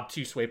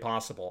obtuse way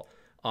possible.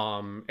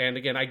 And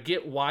again, I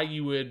get why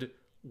you would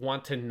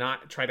want to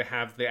not try to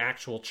have the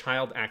actual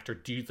child actor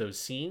do those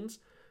scenes.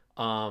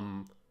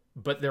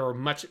 But there are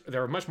much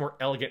more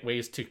elegant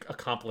ways to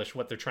accomplish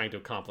what they're trying to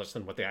accomplish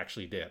than what they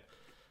actually did.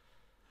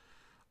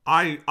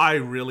 I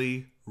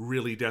really,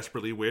 really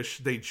desperately wish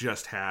they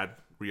just had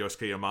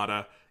Ryosuke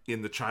Yamada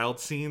in the child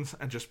scenes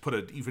and just put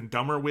an even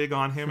dumber wig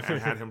on him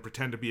and had him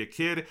pretend to be a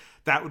kid.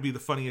 That would be the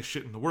funniest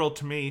shit in the world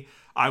to me.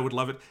 I would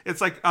love it.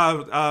 It's like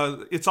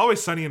It's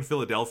Always Sunny in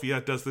Philadelphia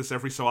does this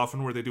every so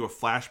often, where they do a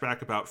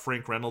flashback about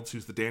Frank Reynolds,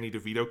 who's the Danny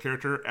DeVito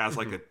character, as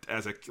like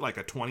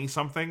a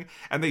 20-something,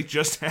 and they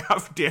just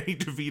have Danny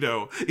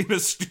DeVito in a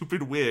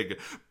stupid wig,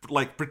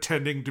 like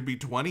pretending to be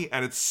 20,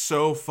 and it's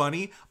so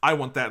funny. I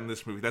want that in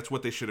this movie. That's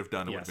what they should have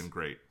done. It would have been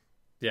great.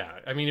 Yeah,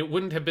 I mean, it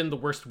wouldn't have been the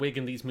worst wig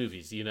in these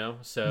movies, you know?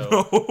 So,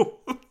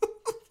 no.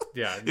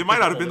 Yeah. It might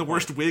not have been the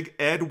worst wig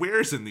Ed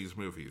wears in these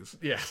movies.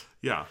 Yeah.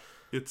 Yeah.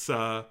 It's,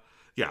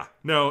 yeah.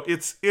 No,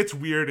 it's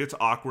weird. It's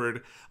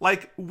awkward.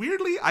 Like,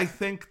 weirdly, I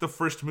think the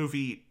first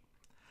movie,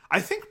 I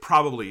think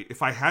probably,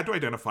 if I had to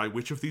identify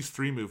which of these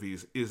three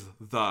movies is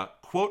the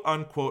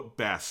quote-unquote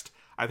best,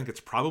 I think it's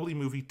probably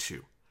movie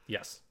 2.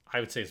 Yes, I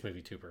would say it's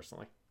movie 2,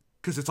 personally.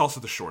 Because it's also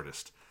the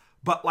shortest.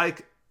 But,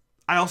 like,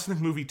 I also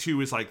think movie 2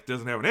 is like,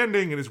 doesn't have an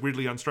ending and is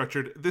weirdly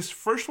unstructured. This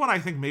first one I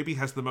think maybe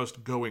has the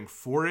most going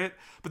for it,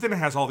 but then it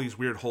has all these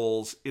weird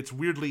holes. It's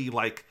weirdly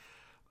like,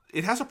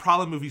 it has a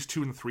problem movies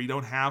 2 and 3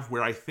 don't have,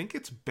 where I think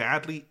it's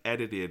badly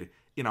edited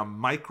in a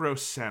micro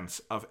sense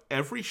of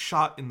every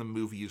shot in the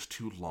movie is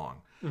too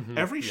long. Mm-hmm,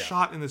 every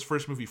shot in this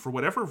first movie, for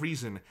whatever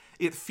reason,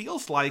 it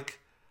feels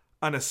like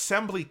an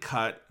assembly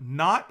cut,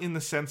 not in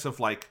the sense of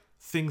like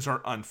things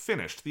are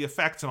unfinished. The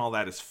effects and all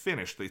that is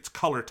finished. It's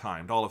color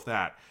timed, all of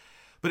that.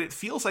 But it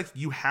feels like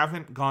you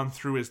haven't gone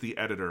through as the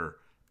editor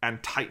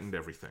and tightened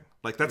everything.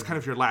 Like, that's kind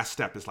of your last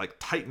step, is like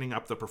tightening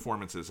up the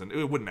performances. And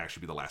it wouldn't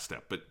actually be the last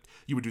step, but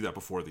you would do that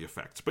before the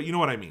effects. But you know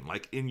what I mean?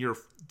 Like, in your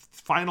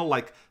final,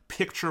 like,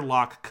 picture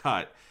lock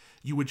cut,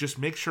 you would just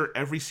make sure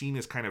every scene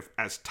is kind of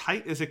as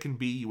tight as it can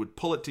be. You would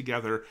pull it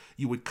together.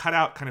 You would cut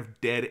out kind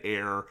of dead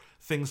air,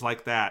 things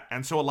like that.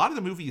 And so a lot of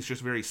the movie is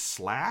just very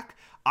slack.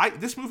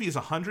 This movie is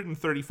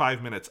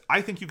 135 minutes.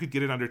 I think you could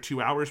get it under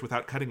 2 hours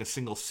without cutting a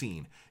single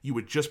scene. You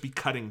would just be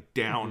cutting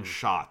down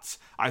shots.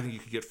 I think you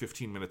could get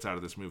 15 minutes out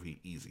of this movie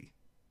easy.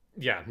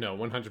 Yeah, no,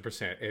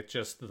 100%. It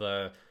just,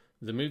 the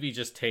movie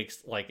just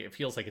takes, like, it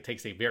feels like it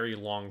takes a very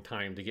long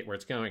time to get where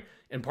it's going.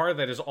 And part of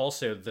that is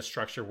also the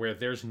structure where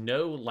there's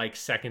no, like,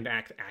 second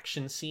act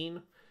action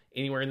scene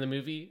anywhere in the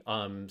movie.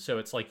 So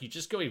it's like you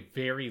just go a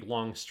very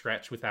long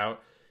stretch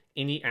without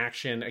any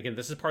action. Again,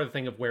 this is part of the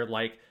thing of where,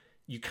 like,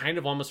 you kind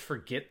of almost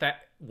forget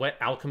that what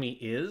alchemy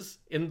is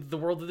in the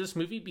world of this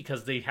movie,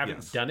 because they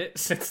haven't done it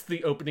since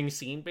the opening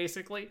scene,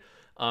 basically,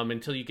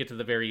 until you get to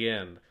the very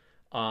end.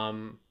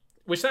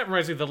 Which that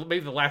reminds me,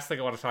 maybe the last thing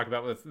I want to talk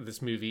about with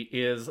this movie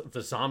is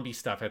the zombie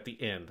stuff at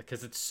the end,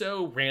 because it's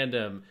so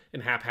random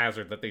and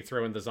haphazard that they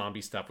throw in the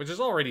zombie stuff, which is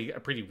already a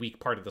pretty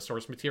weak part of the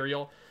source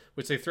material,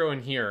 which they throw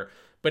in here.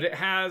 But it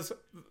has,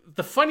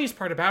 the funniest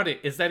part about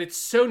it is that it's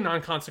so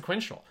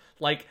non-consequential.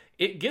 Like,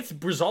 it gets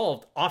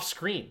resolved off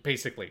screen,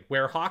 basically,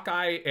 where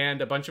Hawkeye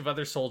and a bunch of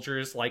other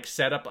soldiers, like,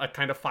 set up a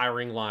kind of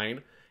firing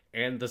line,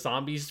 and the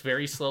zombies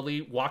very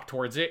slowly walk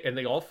towards it, and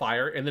they all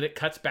fire, and then it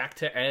cuts back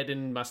to Ed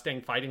and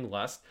Mustang fighting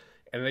Lust,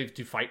 and they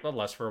do fight with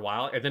Lust for a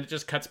while, and then it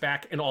just cuts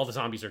back, and all the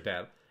zombies are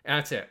dead, and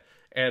that's it.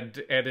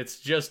 And it's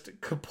just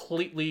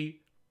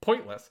completely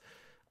pointless.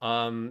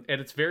 And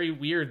it's very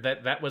weird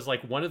that was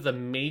like one of the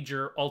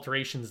major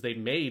alterations they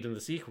made in the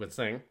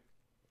sequencing,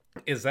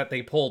 is that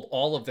they pulled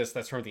all of this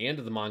that's from the end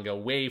of the manga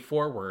way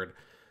forward,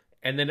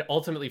 and then it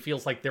ultimately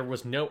feels like there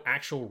was no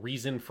actual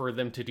reason for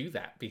them to do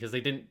that, because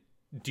they didn't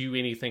do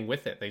anything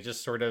with it. They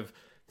just sort of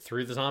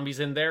threw the zombies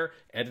in there.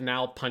 Ed and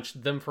Al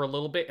punched them for a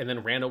little bit and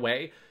then ran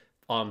away.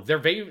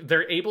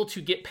 They're able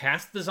to get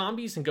past the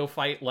zombies and go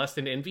fight Lust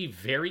and Envy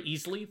very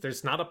easily.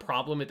 There's not a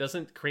problem. It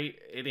doesn't create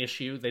an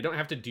issue. They don't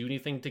have to do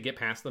anything to get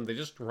past them. They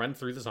just run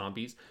through the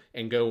zombies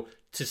and go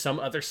to some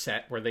other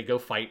set where they go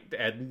fight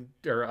Ed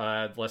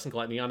or Lust and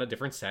Gluttony on a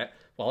different set.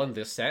 While in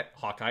this set,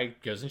 Hawkeye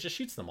goes and just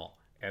shoots them all,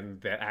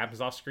 and that happens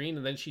off screen.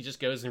 And then she just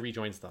goes and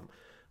rejoins them.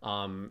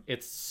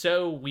 It's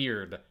so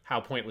weird how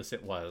pointless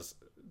it was.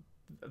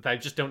 I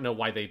just don't know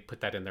why they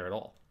put that in there at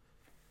all.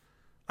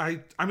 I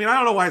mean, I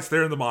don't know why it's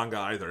there in the manga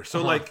either.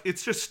 So, like,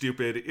 it's just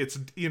stupid. It's,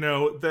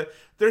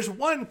 there's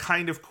one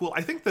kind of cool...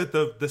 I think that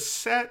the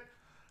set...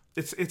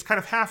 It's kind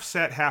of half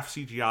set, half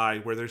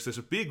CGI, where there's this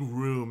big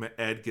room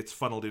Ed gets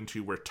funneled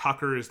into where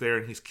Tucker is there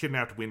and he's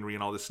kidnapped Winry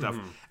and all this stuff.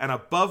 And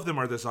above them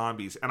are the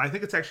zombies. And I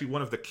think it's actually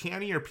one of the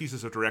cannier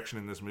pieces of direction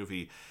in this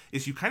movie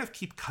is you kind of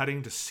keep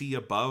cutting to see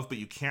above, but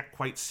you can't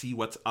quite see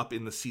what's up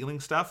in the ceiling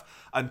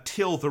stuff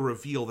until the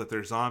reveal that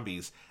they're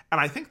zombies.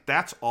 And I think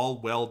that's all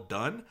well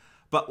done.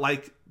 But,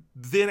 like,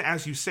 then,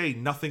 as you say,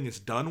 nothing is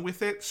done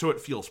with it, so it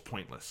feels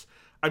pointless.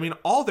 I mean,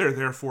 all they're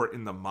there for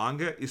in the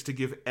manga is to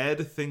give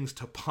Ed things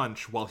to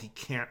punch while he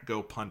can't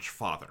go punch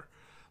Father.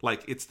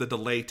 Like, it's the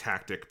delay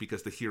tactic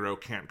because the hero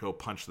can't go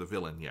punch the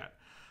villain yet.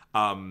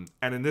 And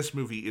in this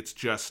movie,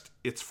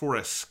 it's for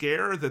a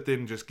scare that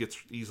then just gets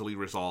easily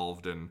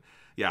resolved. And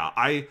yeah,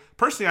 I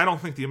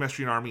don't think the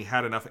Emestrian army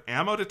had enough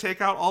ammo to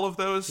take out all of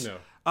those. No.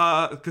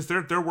 Because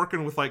they're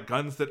working with like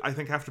guns that I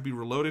think have to be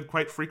reloaded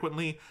quite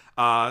frequently.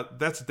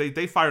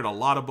 They fired a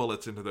lot of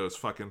bullets into those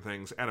fucking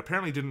things and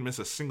apparently didn't miss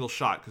a single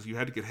shot because you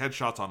had to get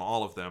headshots on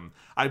all of them.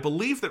 I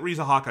believe that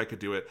Riza Hawkeye could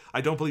do it.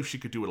 I don't believe she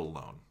could do it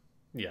alone.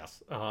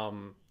 Yes.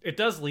 It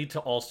does lead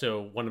to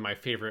also one of my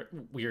favorite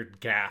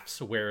weird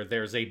gaffes where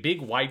there's a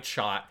big wide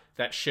shot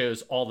that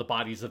shows all the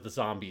bodies of the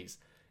zombies,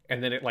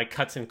 and then it like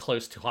cuts in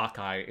close to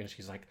Hawkeye and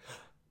she's like,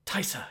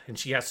 Tysa, and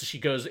she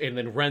goes and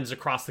then runs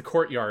across the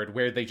courtyard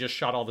where they just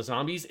shot all the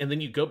zombies, and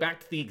then you go back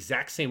to the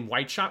exact same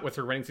wide shot with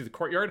her running through the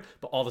courtyard,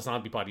 but all the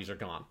zombie bodies are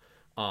gone.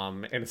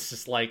 And it's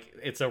just like,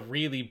 it's a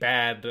really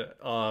bad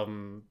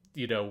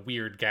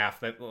weird gaff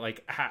that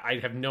like I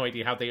have no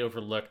idea how they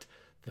overlooked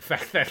the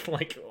fact that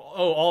like,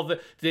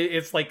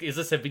 it's like, is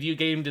this a video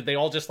game? Did they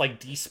all just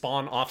like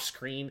despawn off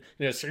screen?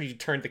 So you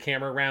turned the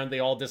camera around, they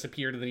all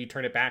disappeared, and then you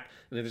turn it back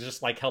and then there's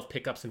just like health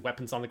pickups and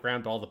weapons on the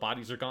ground, but all the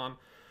bodies are gone.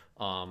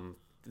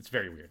 It's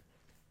very weird.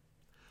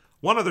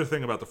 One other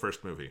thing about the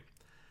first movie.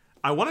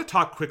 I want to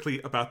talk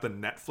quickly about the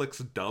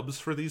Netflix dubs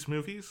for these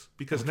movies,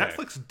 because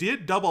Netflix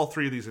did dub all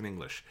three of these in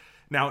English.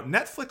 Now,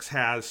 Netflix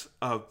has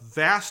a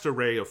vast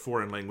array of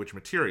foreign language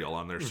material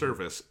on their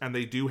service, and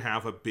they do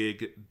have a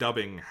big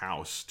dubbing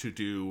house to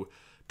do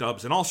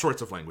dubs in all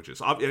sorts of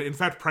languages. In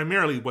fact,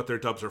 primarily what their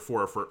dubs are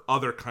for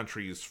other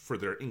countries for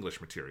their English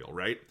material,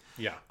 right?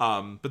 Yeah.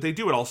 But they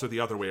do it also the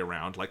other way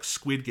around, like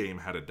Squid Game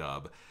had a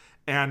dub.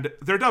 And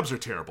their dubs are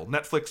terrible.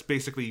 Netflix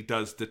basically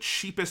does the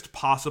cheapest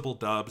possible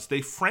dubs. They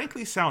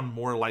frankly sound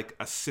more like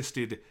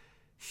assisted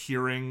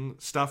hearing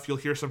stuff. You'll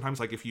hear sometimes,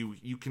 like, if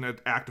you can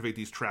activate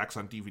these tracks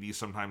on DVDs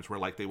sometimes where,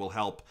 like, they will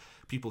help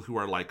people who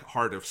are, like,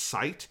 hard of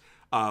sight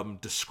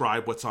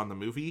describe what's on the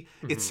movie.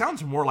 It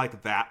sounds more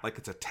like that, like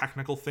it's a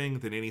technical thing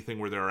than anything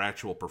where there are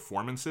actual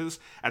performances.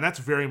 And that's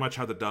very much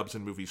how the dubs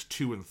in movies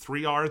 2 and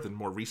 3 are, the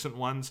more recent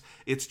ones.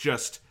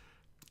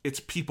 It's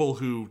people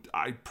who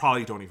I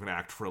probably don't even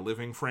act for a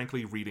living,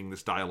 frankly, reading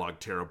this dialogue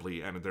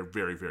terribly, and they're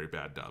very, very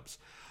bad dubs.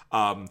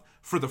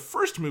 For the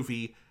first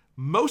movie,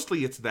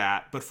 mostly it's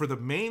that, but for the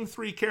main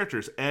 3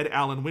 characters, Ed,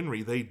 Al, and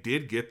Winry, they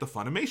did get the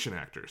Funimation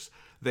actors.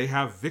 They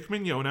have Vic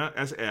Mignogna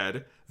as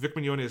Ed. Vic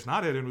Mignogna is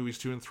not Ed in movies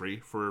 2 and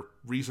 3 for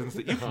reasons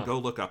that you can go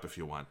look up if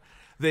you want.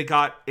 They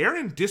got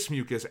Aaron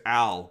Dismuke as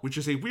Al, which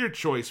is a weird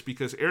choice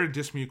because Aaron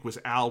Dismuke was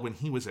Al when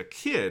he was a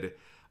kid.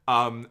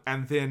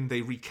 And then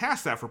they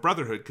recast that for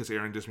Brotherhood because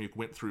Aaron Dismuke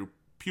went through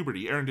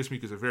puberty. Aaron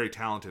Dismuke is a very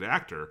talented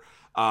actor.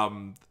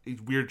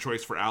 Weird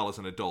choice for Al as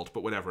an adult,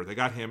 but whatever. They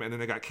got him, and then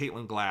they got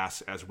Caitlin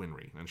Glass as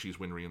Winry, and she's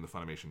Winry in the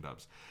Funimation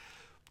dubs.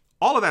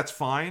 All of that's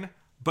fine,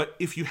 but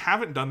if you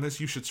haven't done this,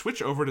 you should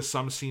switch over to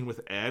some scene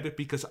with Ed,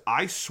 because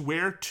I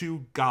swear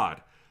to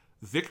God,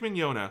 Vic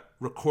Mignogna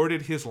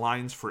recorded his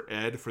lines for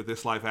Ed for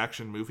this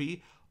live-action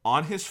movie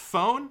on his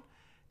phone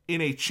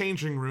in a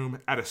changing room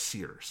at a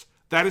Sears.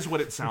 That is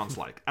what it sounds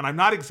like. And I'm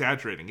not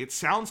exaggerating. It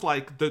sounds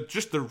like the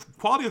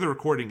quality of the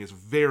recording is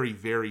very,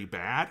 very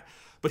bad,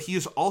 but he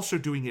is also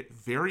doing it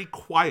very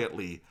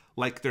quietly,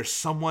 like there's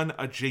someone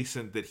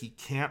adjacent that he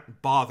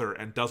can't bother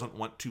and doesn't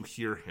want to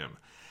hear him.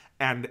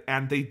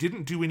 and they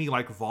didn't do any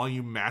like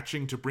volume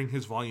matching to bring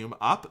his volume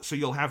up. So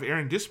you'll have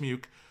Aaron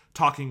Dismuke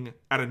talking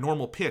at a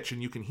normal pitch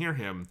and you can hear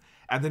him,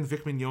 and then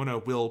Vic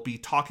Mignogna will be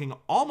talking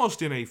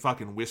almost in a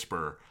fucking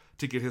whisper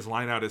to get his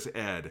line out as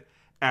Ed.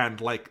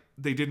 And like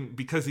they didn't,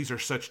 because these are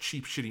such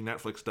cheap shitty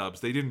Netflix dubs,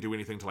 they didn't do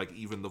anything to like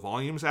even the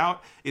volumes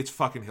out. It's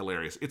fucking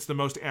hilarious. It's the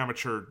most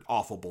amateur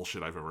awful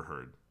bullshit I've ever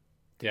heard.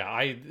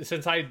 Yeah,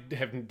 since I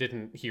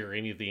didn't hear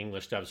any of the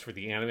English dubs for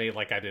the anime,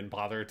 like I didn't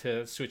bother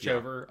to switch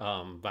over.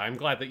 But I'm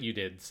glad that you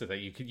did, so that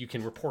you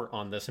can report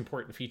on this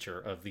important feature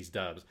of these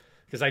dubs,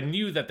 because I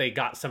knew that they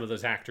got some of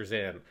those actors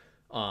in.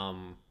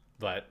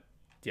 But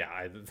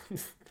yeah,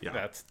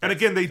 that's and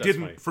again, they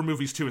didn't funny. For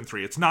movies 2 and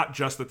 3. It's not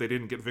just that they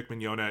didn't get Vic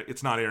Mignogna.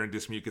 It's not Aaron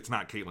Dismuke. It's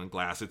not Caitlin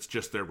Glass. It's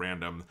just they're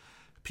random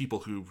people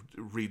who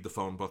read the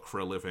phone book for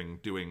a living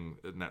doing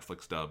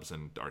Netflix dubs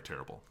and are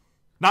terrible.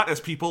 Not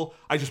as people.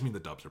 I just mean the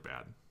dubs are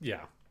bad.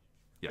 Yeah.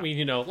 Yeah. I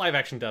mean, live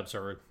action dubs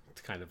are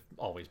kind of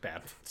always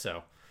bad.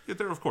 So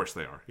Of course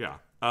they are.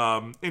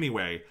 Yeah.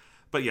 Anyway,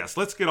 but yes,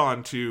 let's get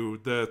on to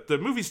the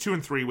movies 2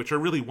 and 3, which are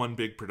really one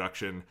big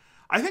production.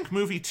 I think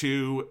movie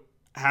 2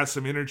 has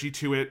some energy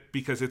to it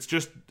because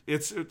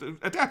it's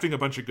adapting a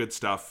bunch of good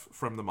stuff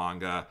from the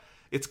manga.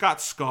 It's got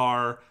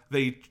Scar.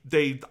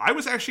 I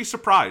was actually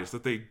surprised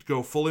that they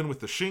go full in with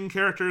the Shing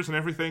characters and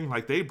everything.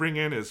 Like they bring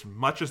in as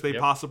much as they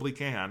possibly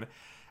can,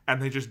 and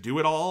they just do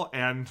it all,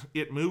 and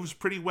it moves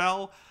pretty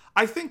well.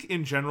 I think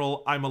in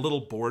general, I'm a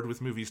little bored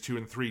with movies 2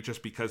 and 3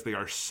 just because they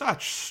are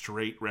such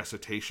straight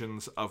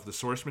recitations of the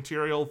source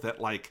material that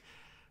like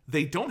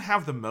they don't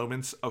have the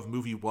moments of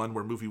movie 1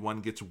 where movie 1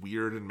 gets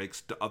weird and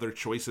makes other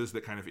choices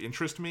that kind of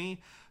interest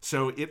me.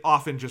 So it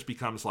often just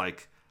becomes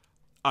like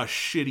a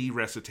shitty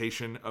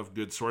recitation of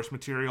good source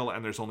material,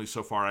 and there's only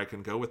so far I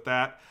can go with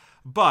that.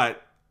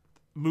 But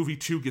movie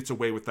 2 gets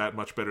away with that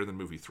much better than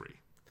movie 3.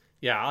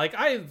 yeah, like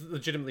I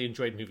legitimately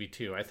enjoyed movie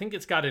 2. I think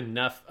it's got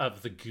enough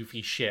of the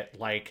goofy shit,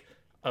 like,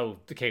 oh,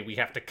 okay, we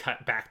have to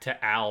cut back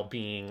to Al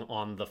being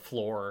on the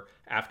floor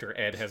after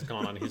Ed has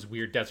gone on his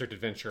weird desert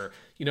adventure.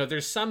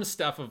 There's some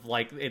stuff of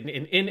like an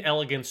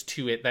inelegance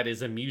to it that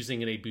is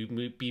amusing in a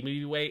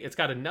B-movie way. It's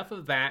got enough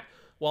of that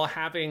while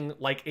having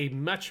like a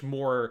much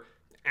more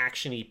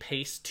action-y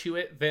pace to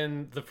it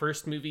than the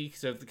first movie.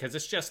 So because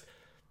it's just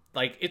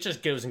like it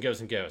just goes and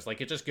goes and goes. Like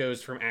it just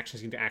goes from action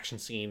scene to action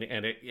scene,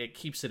 and it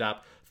keeps it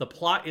up. The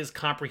plot is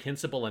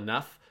comprehensible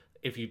enough.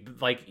 If you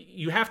like,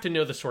 you have to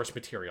know the source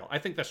material. I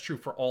think that's true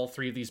for all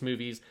three of these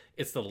movies.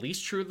 It's the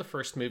least true of the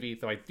first movie,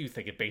 though I do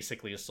think it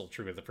basically is still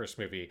true of the first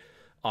movie.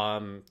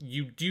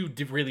 You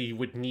really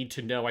would need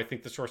to know, I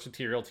think, the source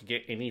material to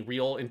get any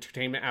real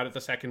entertainment out of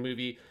the second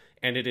movie,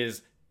 and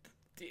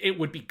it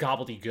would be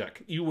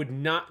gobbledygook. You would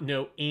not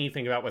know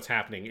anything about what's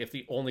happening if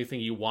the only thing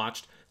you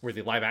watched were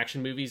the live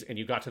action movies and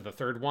you got to the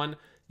third one.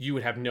 You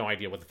would have no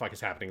idea what the fuck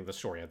is happening in the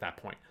story at that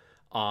point.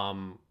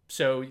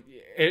 So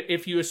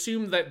if you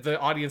assume that the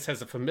audience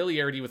has a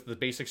familiarity with the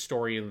basic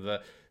story and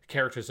the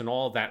characters and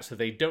all of that, so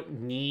they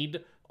don't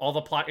need all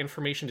the plot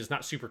information, is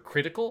not super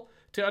critical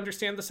to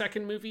understand the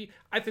second movie,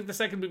 I think the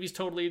second movie is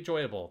totally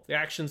enjoyable. The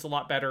action's a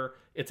lot better.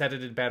 It's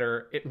edited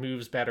better. It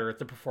moves better.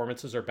 The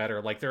performances are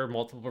better. Like, there are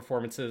multiple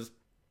performances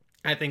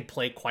I think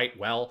play quite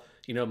well.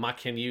 Ma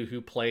Kenyu,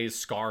 who plays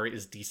Scar,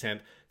 is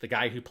decent. The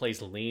guy who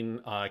plays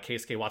Lin,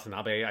 Keisuke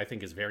Watanabe, I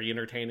think is very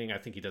entertaining. I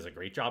think he does a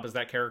great job as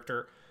that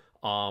character.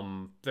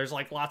 There's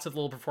like lots of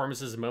little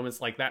performances and moments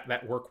like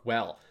that work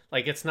well.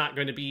 Like, it's not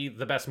going to be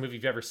the best movie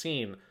you've ever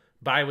seen,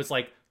 but I was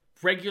like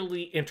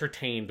regularly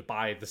entertained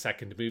by the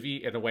second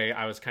movie in a way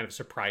I was kind of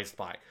surprised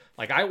by.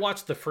 Like, I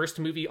watched the first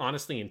movie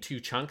honestly in two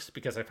chunks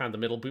because I found the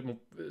middle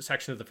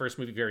section of the first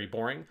movie very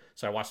boring.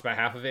 So I watched about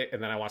half of it,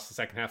 and then I watched the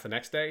second half the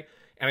next day.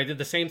 And I did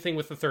the same thing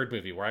with the third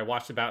movie, where I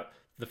watched about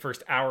the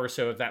first hour or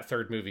so of that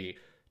third movie,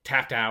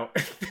 tapped out.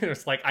 It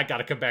was like, I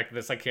gotta come back to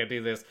this, I can't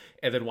do this,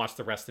 and then watch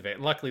the rest of it.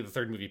 And luckily the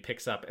third movie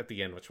picks up at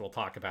the end, which we'll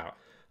talk about.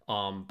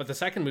 But the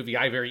second movie,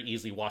 I very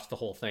easily watched the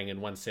whole thing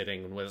in one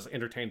sitting and was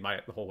entertained by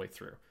it the whole way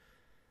through.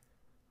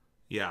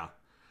 Yeah.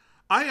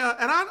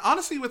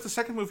 Honestly, with the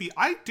second movie,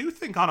 I do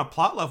think on a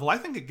plot level, I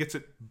think it gets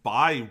it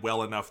by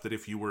well enough that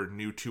if you were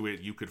new to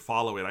it, you could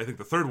follow it. I think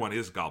the third one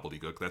is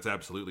gobbledygook. That's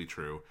absolutely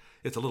true.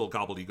 It's a little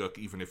gobbledygook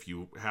even if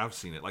you have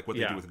seen it. Like what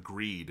they do with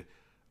Greed.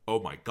 Oh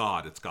my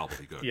God, it's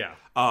gobbledygook. Yeah.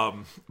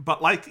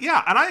 But like,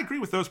 yeah, and I agree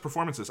with those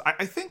performances.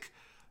 I think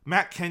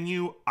Matt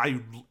Kenyu,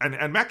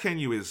 and Matt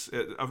Kenyu is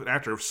an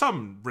actor of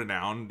some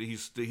renown.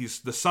 He's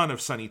the son of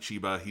Sonny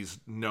Chiba. He's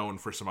known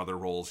for some other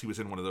roles. He was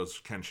in one of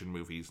those Kenshin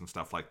movies and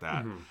stuff like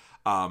that.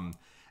 Mm-hmm.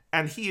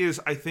 And he is,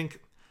 I think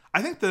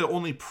the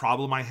only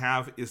problem I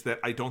have is that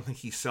I don't think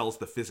he sells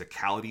the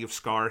physicality of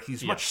Scar.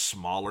 He's much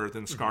smaller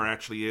than Scar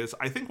actually is.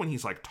 I think when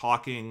he's like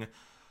talking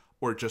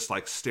or just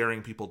like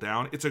staring people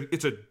down, it's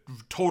a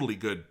totally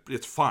good,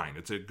 it's fine.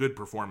 It's a good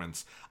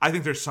performance. I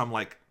think there's some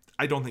like,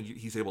 I don't think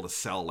he's able to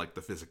sell like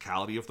the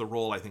physicality of the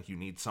role. I think you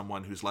need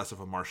someone who's less of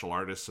a martial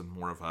artist and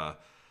more of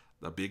a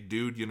a big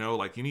dude, you know,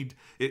 like you need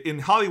in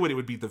Hollywood it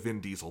would be the Vin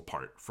Diesel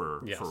part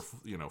for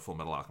you know, Full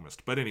Metal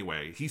Alchemist. But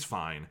anyway, he's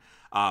fine.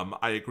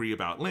 I agree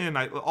about Lynn,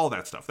 all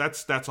that stuff.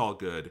 That's all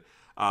good.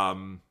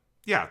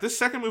 Yeah, this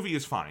second movie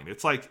is fine.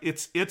 It's like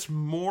it's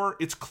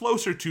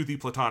closer to the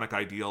platonic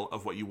ideal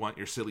of what you want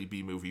your silly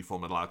B movie, Full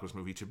Metal Alchemist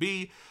movie to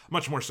be,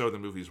 much more so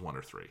than movies 1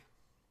 or 3.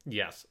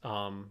 Yes,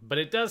 but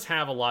it does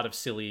have a lot of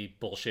silly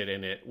bullshit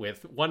in it,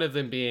 with one of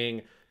them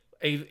being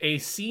a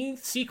scene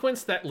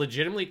sequence that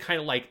legitimately kind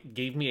of like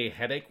gave me a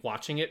headache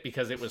watching it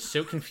because it was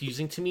so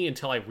confusing to me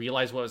until I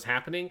realized what was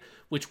happening,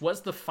 which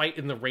was the fight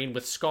in the rain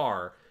with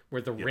Scar,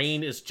 where the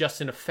rain is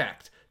just an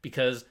effect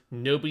because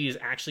nobody is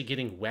actually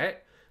getting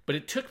wet. But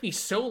it took me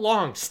so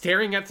long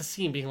staring at the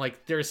scene being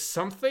like, there's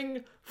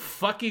something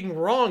fucking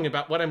wrong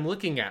about what I'm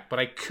looking at, but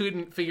I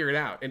couldn't figure it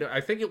out. And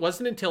I think it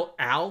wasn't until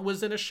Al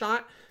was in a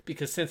shot,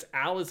 because since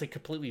Al is a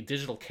completely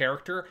digital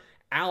character,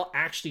 Al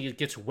actually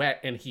gets wet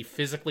and he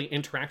physically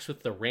interacts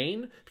with the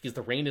rain because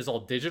the rain is all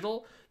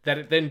digital, that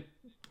it then,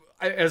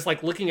 I was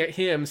like looking at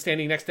him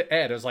standing next to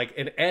Ed, I was like,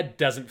 and Ed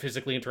doesn't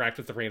physically interact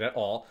with the rain at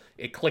all.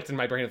 It clicked in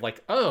my brain of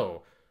like,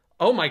 oh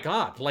my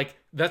God, like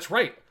that's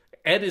right.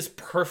 Ed is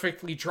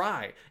perfectly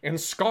dry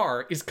and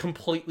Scar is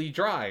completely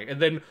dry.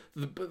 And then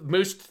the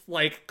most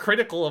like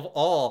critical of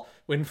all,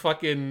 when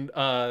fucking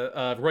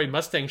Roy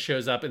Mustang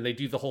shows up and they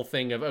do the whole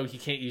thing of, oh, he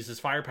can't use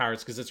his fire powers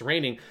because it's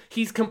raining.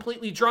 He's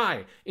completely dry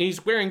and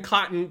he's wearing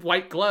cotton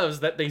white gloves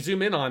that they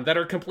zoom in on that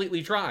are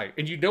completely dry.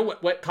 And you know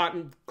what wet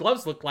cotton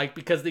gloves look like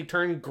because they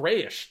turn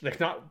grayish. They're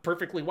not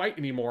perfectly white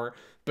anymore,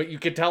 but you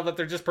could tell that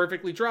they're just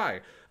perfectly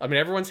dry. I mean,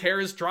 everyone's hair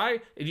is dry,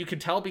 and you can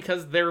tell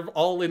because they're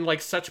all in,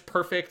 like, such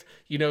perfect,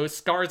 you know,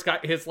 Scar's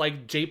got his,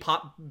 like,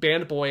 J-pop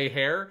band boy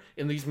hair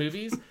in these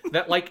movies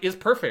that, like, is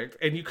perfect,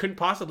 and you couldn't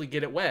possibly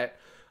get it wet.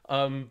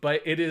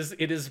 But it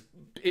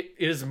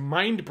is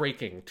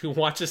mind-breaking to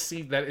watch a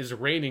scene that is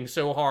raining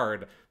so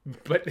hard,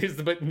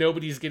 but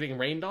nobody's getting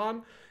rained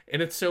on.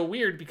 And it's so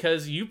weird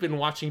because you've been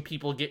watching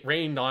people get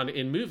rained on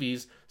in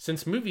movies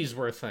since movies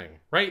were a thing,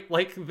 right?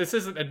 Like, this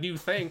isn't a new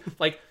thing.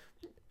 Like,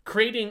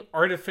 creating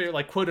artificial,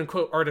 like quote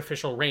unquote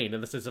artificial rain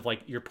in the sense of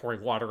like you're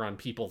pouring water on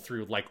people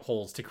through like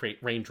holes to create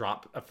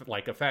raindrop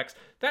like effects,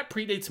 that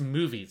predates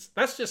movies.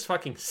 That's just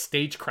fucking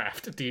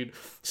stagecraft, dude.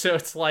 So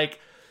it's like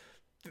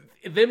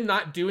them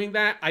not doing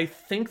that. I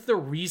think the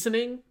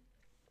reasoning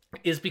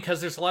is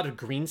because there's a lot of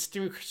green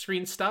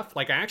screen stuff.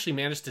 Like I actually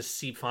managed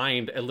to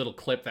find a little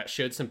clip that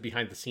showed some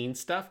behind the scenes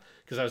stuff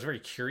because I was very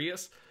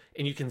curious.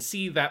 And you can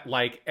see that,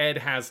 like, Ed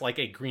has, like,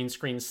 a green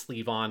screen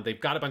sleeve on.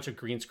 They've got a bunch of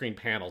green screen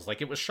panels.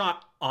 Like, it was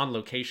shot on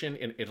location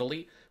in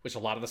Italy, which a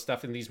lot of the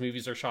stuff in these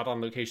movies are shot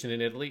on location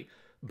in Italy.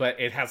 But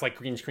it has, like,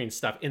 green screen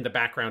stuff in the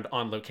background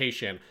on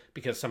location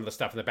because some of the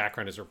stuff in the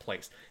background is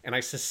replaced. And I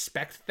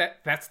suspect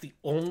that that's the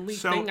only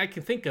thing I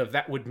can think of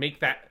that would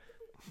make that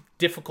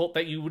difficult,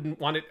 that you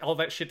wouldn't want all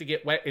that shit to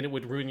get wet and it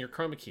would ruin your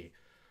chroma key.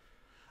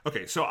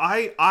 Okay, so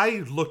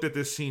I looked at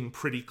this scene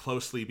pretty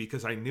closely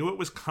because I knew it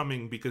was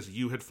coming because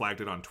you had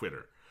flagged it on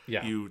Twitter.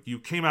 Yeah. You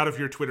came out of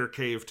your Twitter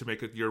cave to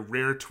make your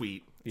rare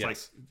tweet. It's like,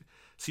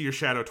 see your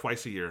shadow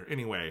twice a year.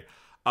 Anyway,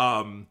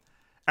 and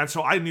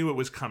so I knew it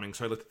was coming,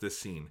 so I looked at this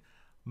scene.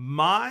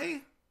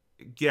 My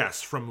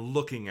guess from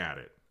looking at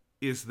it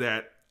is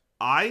that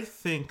I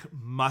think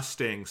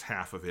Mustang's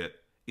half of it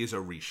is a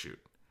reshoot.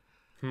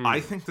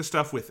 I think the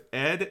stuff with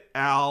Ed,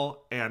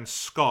 Al, and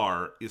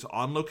Scar is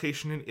on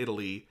location in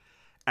Italy.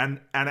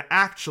 And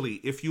actually,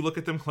 if you look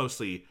at them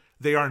closely,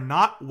 they are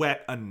not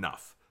wet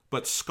enough.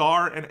 But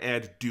Scar and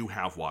Ed do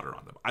have water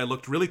on them. I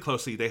looked really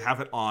closely. They have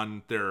it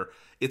on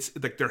it's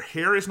like their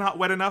hair is not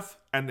wet enough,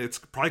 and it's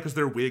probably because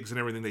their wigs and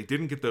everything, they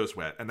didn't get those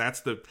wet. And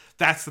that's the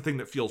thing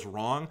that feels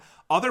wrong.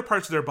 Other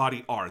parts of their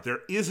body are.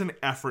 There is an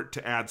effort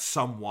to add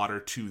some water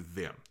to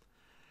them.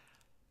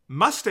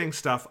 Mustang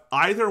stuff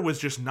either was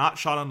just not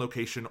shot on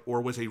location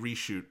or was a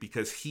reshoot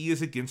because he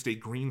is against a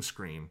green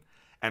screen.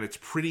 And it's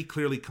pretty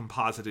clearly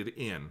composited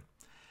in.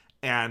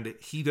 And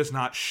he does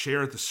not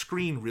share the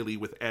screen really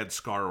with Ed,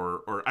 Scar,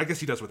 or I guess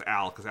he does with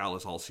Al, because Al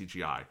is all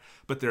CGI.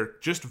 But they're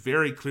just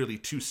very clearly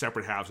two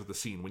separate halves of the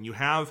scene. When you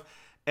have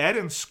Ed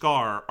and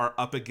Scar are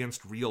up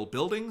against real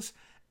buildings,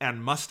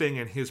 and Mustang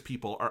and his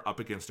people are up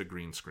against a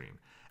green screen.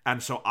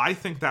 And so I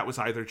think that was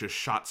either just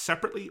shot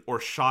separately or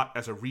shot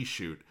as a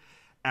reshoot.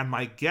 And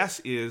my guess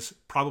is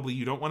probably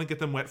you don't want to get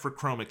them wet for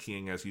chroma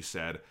keying, as you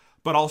said,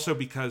 but also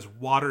because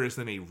water is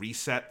then a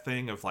reset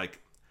thing of like,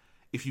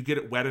 if you get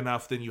it wet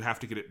enough, then you have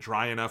to get it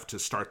dry enough to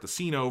start the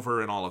scene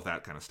over and all of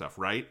that kind of stuff,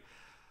 right?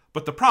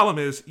 But the problem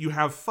is you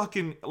have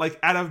fucking, like,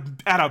 at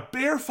a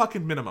bare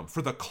fucking minimum,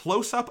 for the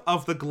close-up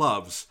of the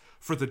gloves,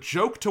 for the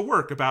joke to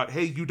work about,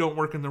 hey, you don't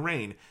work in the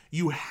rain,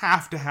 you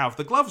have to have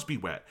the gloves be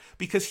wet.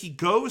 Because he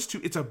goes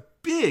to, it's a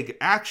big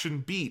action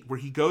beat where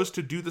he goes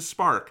to do the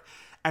spark,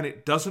 and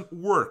it doesn't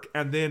work.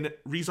 And then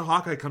Riza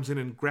Hawkeye comes in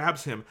and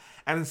grabs him,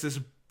 and it's this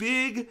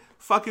big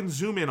fucking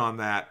zoom in on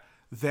that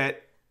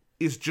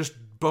is just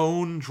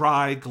bone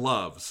dry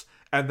gloves.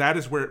 And that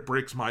is where it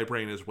breaks my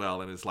brain as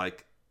well, and is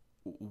like,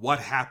 what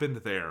happened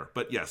there?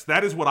 But yes,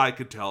 that is what I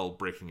could tell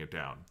breaking it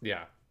down.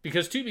 Yeah.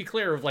 Because to be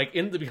clear, like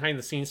in the behind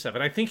the scenes stuff,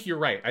 and I think you're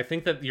right. I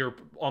think that you're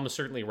almost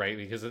certainly right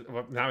because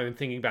now I'm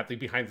thinking about the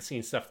behind the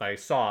scenes stuff that I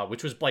saw,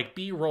 which was like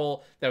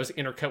B-roll that was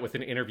intercut with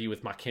an interview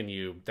with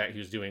Makinyu that he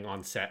was doing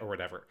on set or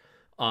whatever.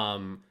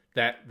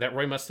 That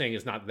Roy Mustang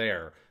is not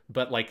there,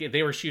 but like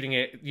they were shooting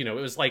it. You know,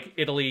 it was like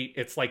Italy.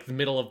 It's like the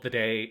middle of the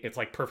day. It's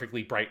like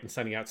perfectly bright and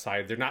sunny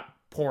outside. They're not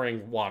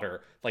pouring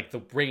water. Like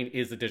the rain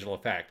is a digital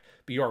effect.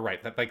 But you are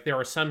right that like there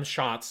are some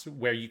shots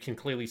where you can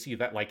clearly see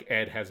that like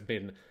Ed has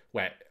been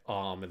wet,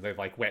 and they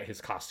like wet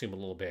his costume a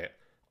little bit.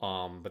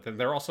 But then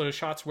there are also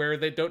shots where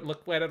they don't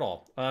look wet at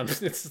all.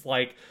 It's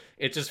like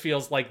it just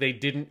feels like they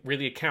didn't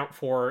really account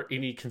for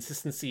any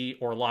consistency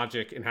or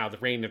logic in how the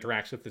rain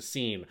interacts with the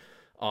scene.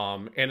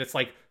 And it's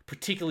like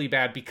particularly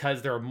bad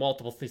because there are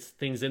multiple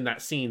things in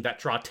that scene that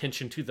draw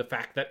attention to the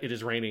fact that it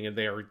is raining and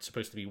they are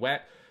supposed to be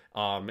wet.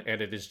 And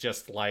it is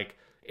just like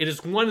it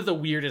is one of the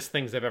weirdest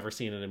things I've ever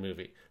seen in a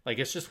movie. Like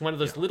it's just one of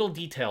those little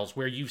details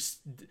where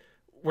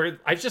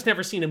I've just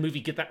never seen a movie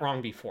get that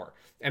wrong before.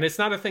 And it's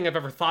not a thing I've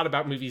ever thought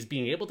about movies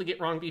being able to get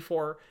wrong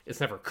before. It's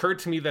never occurred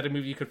to me that a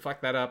movie could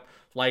fuck that up.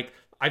 Like,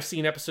 I've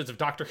seen episodes of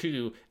Doctor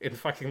Who in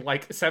fucking,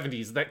 like,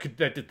 70s that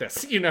did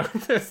this, you know?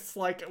 It's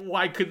like,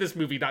 why could this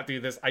movie not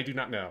do this? I do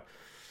not know.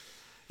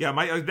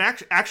 Yeah,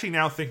 actually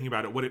now thinking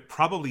about it, what it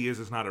probably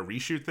is not a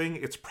reshoot thing.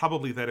 It's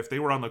probably that if they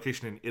were on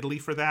location in Italy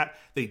for that,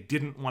 they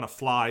didn't want to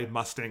fly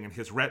Mustang and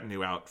his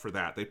retinue out for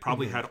that. They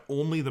probably had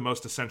only the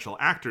most essential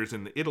actors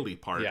in the Italy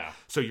part. Yeah.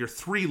 So your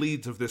three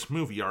leads of this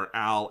movie are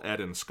Al, Ed,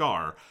 and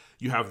Scar.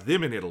 You have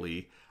them in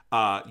Italy.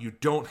 You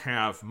don't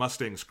have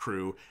Mustang's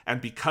crew, and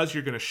because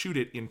you're going to shoot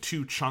it in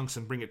two chunks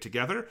and bring it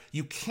together,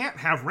 you can't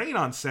have rain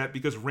on set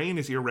because rain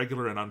is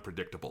irregular and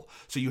unpredictable.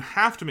 So you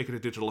have to make it a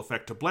digital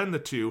effect to blend the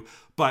two,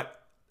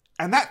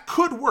 and that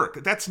could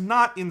work. That's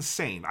not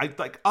insane.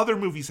 Like other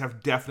movies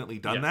have definitely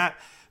done that,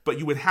 but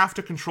you would have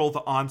to control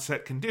the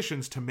on-set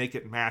conditions to make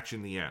it match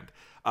in the end.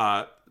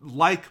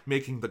 Like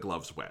making the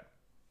gloves wet.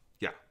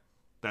 Yeah,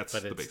 that's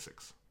the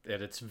basics.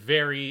 And it's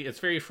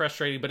very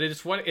frustrating, but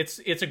it's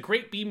a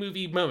great B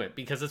movie moment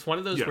because it's one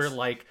of those where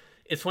like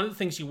it's one of the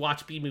things you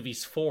watch B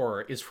movies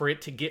for is for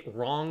it to get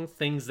wrong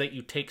things that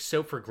you take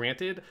so for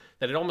granted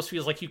that it almost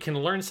feels like you can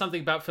learn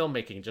something about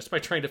filmmaking just by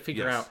trying to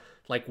figure out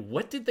like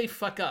what did they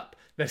fuck up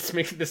that's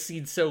making the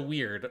scene so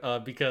weird.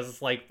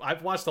 Because like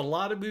I've watched a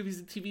lot of movies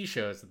and TV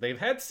shows that they've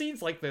had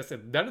scenes like this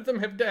and none of them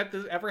have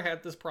ever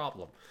had this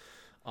problem.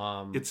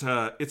 It's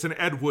an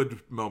Ed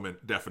Wood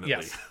moment, definitely.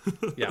 Yes.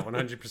 Yeah,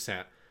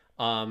 100%.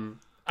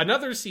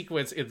 Another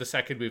sequence in the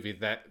second movie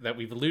that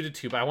we've alluded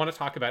to, but I want to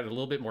talk about in a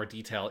little bit more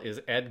detail, is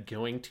Ed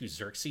going to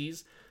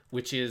Xerxes,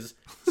 which is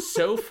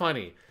so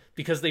funny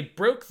because they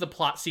broke the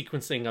plot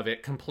sequencing of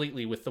it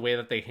completely with the way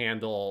that they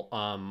handle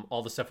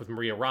all the stuff with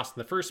Maria Ross in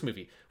the first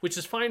movie, which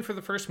is fine for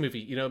the first movie.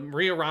 You know,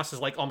 Maria Ross is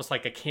like almost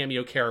like a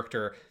cameo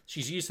character.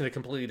 She's used in a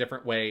completely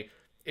different way.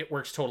 It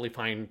works totally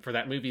fine for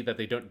that movie that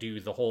they don't do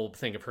the whole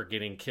thing of her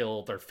getting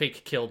killed or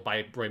fake killed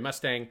by Roy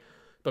Mustang.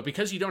 But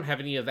because you don't have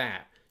any of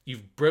that,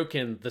 you've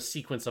broken the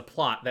sequence of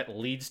plot that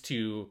leads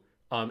to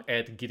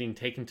Ed getting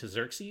taken to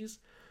Xerxes.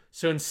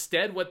 So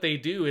instead, what they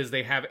do is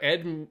they have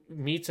Ed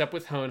meets up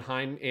with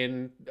Hohenheim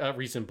in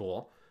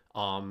Riesenbuhl.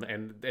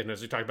 And as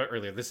we talked about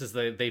earlier,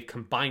 they've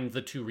combined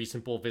the two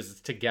Riesenbuhl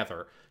visits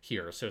together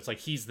here. So it's like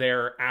he's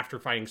there after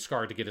fighting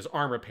Scar to get his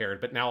arm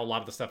repaired, but now a lot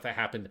of the stuff that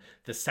happened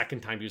the second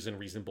time he was in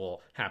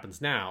Riesenbuhl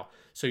happens now.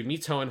 So he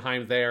meets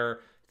Hohenheim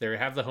there. They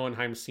have the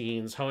Hohenheim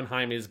scenes.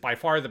 Hohenheim is by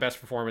far the best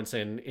performance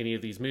in any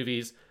of these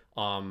movies.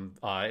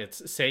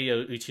 It's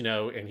Seiyo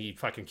Uchino, and he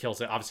fucking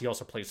kills it. Obviously, he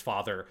also plays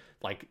father,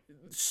 like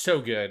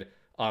so good.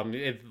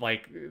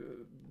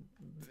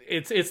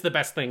 It's the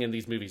best thing in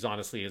these movies,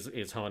 honestly,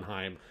 is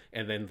Hohenheim.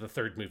 And then the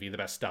third movie, the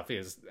best stuff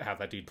is how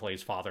that dude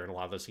plays father in a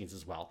lot of those scenes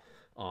as well.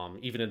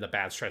 Even in the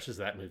bad stretches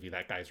of that movie,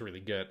 that guy's really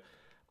good.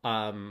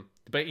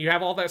 But you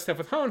have all that stuff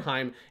with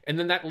Hohenheim, and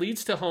then that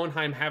leads to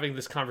Hohenheim having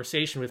this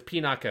conversation with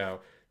Pinako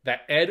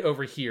that Ed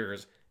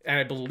overhears. And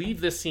I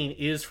believe this scene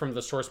is from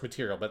the source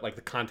material, but like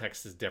the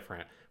context is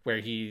different, where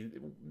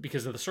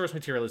because of the source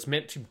material, is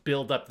meant to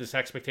build up this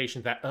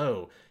expectation that,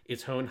 oh,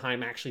 is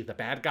Hohenheim actually the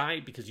bad guy?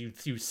 Because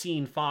you've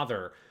seen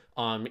father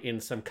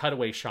in some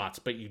cutaway shots,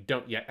 but you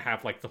don't yet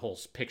have like the whole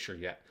picture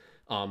yet.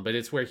 But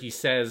it's where he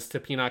says to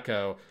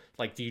Pinako,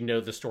 like, do you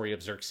know the story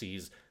of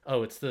Xerxes?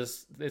 Oh, it's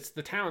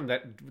the town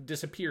that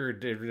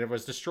disappeared, it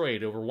was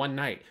destroyed over one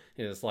night.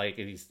 And it's like,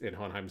 and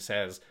Hohenheim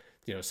says,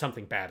 you know,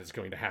 something bad is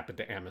going to happen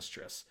to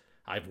Amistris.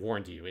 I've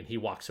warned you. And he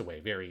walks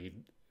away very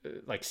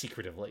like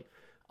secretively.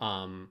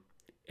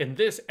 In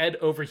this, Ed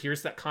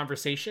overhears that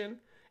conversation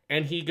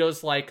and he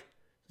goes like,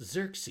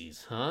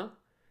 Xerxes, huh?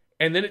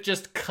 And then it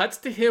just cuts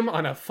to him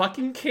on a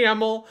fucking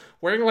camel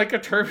wearing like a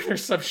turban or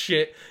some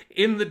shit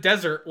in the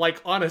desert,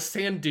 like on a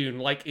sand dune.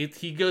 Like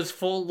he goes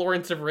full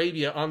Lawrence of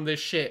Arabia on this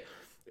shit.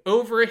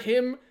 Over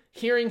him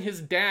hearing his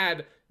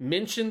dad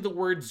mention the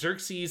word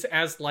Xerxes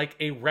as like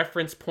a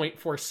reference point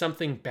for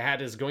something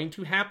bad is going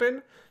to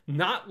happen.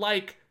 Not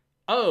like,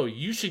 oh,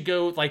 you should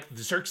go like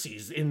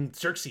Xerxes. In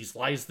Xerxes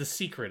lies the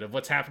secret of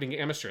what's happening to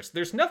Amistris.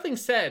 There's nothing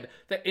said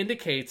that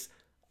indicates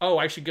oh,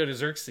 I should go to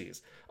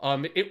Xerxes.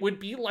 It would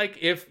be like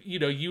if,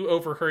 you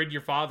overheard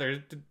your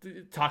father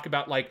talk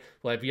about, like,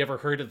 well, have you ever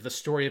heard of the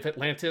story of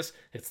Atlantis?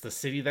 It's the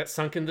city that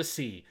sunk in the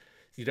sea.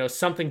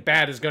 Something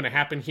bad is going to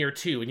happen here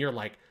too. And you're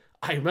like,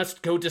 I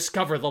must go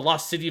discover the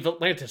lost city of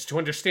Atlantis to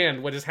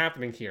understand what is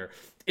happening here.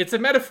 It's a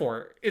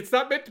metaphor. It's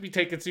not meant to be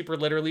taken super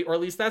literally, or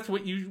at least that's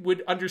what you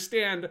would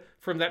understand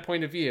from that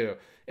point of view.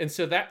 And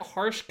so that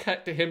harsh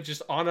cut to him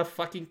just on a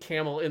fucking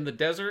camel in the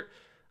desert,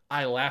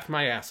 I laughed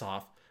my ass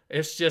off.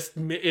 It's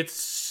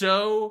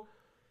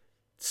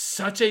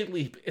such a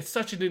leap. It's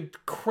such an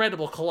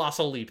incredible,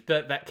 colossal leap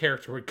that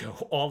character would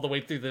go all the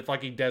way through the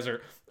fucking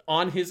desert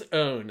on his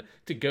own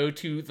to go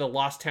to the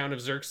lost town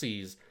of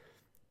Xerxes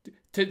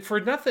for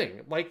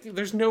nothing. Like,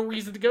 there's no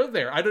reason to go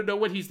there. I don't know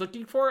what he's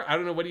looking for. I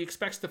don't know what he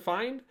expects to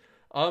find.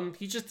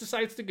 He just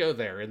decides to go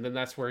there, and then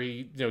that's where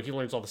he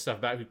learns all the stuff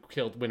about who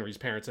killed Winry's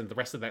parents, and the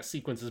rest of that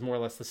sequence is more or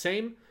less the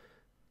same,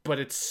 but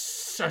it's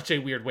such a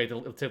weird way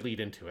to lead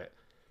into it.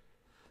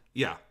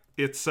 Yeah,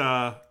 it's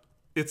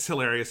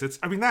hilarious.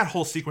 That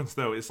whole sequence,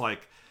 though, is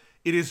like,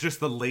 it is just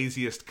the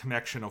laziest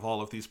connection of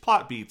all of these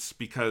plot beats,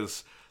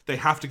 because they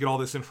have to get all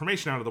this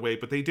information out of the way,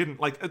 but they didn't,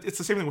 like, it's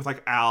the same thing with,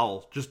 like,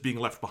 Al just being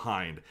left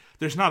behind.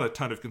 There's not a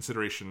ton of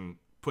consideration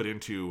put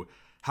into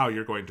how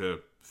you're going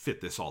to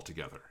fit this all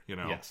together,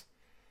 Yes.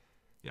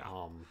 Yeah.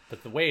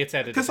 But the way it's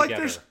edited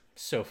together,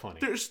 so funny.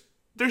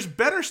 There's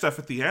better stuff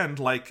at the end.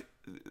 Like,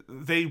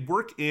 they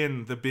work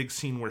in the big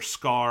scene where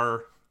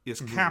Scar is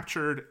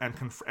captured and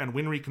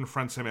Winry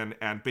confronts him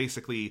and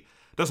basically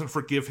doesn't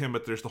forgive him,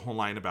 but there's the whole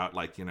line about,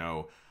 like,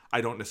 I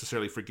don't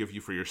necessarily forgive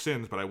you for your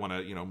sins, but I want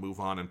to, move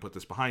on and put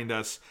this behind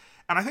us.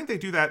 And I think they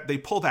do that. They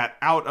pull that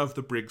out of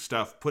the Briggs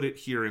stuff, put it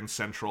here in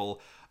Central.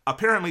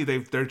 Apparently,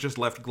 they're just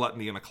left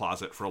Gluttony in a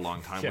closet for a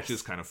long time, yes. Which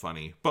is kind of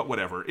funny. But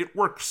whatever. It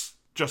works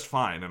just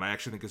fine, and I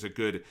actually think is a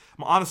good...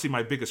 Honestly,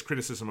 my biggest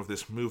criticism of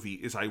this movie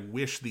is I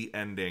wish the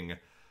ending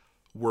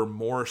were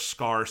more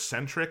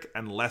Scar-centric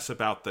and less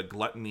about the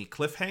Gluttony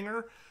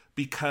cliffhanger,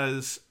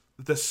 because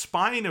the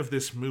spine of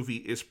this movie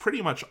is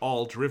pretty much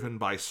all driven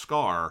by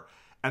Scar,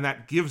 and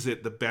that gives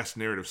it the best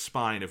narrative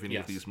spine of any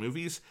of these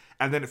movies,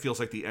 and then it feels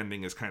like the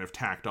ending is kind of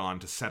tacked on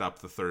to set up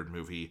the third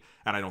movie,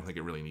 and I don't think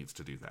it really needs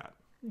to do that.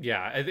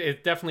 Yeah,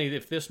 it definitely,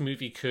 if this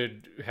movie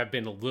could have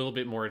been a little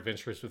bit more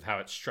adventurous with how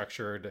it's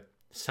structured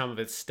some of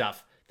its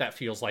stuff, that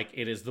feels like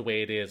it is the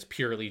way it is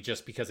purely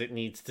just because it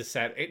needs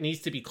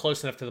to be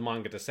close enough to the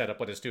manga to set up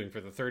what it's doing for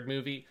the third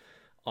movie.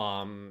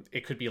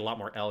 It could be a lot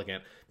more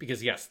elegant,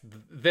 because yes,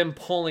 them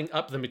pulling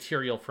up the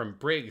material from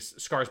Briggs,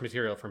 Scar's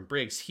material from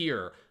Briggs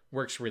here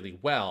works really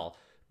well,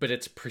 but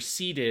it's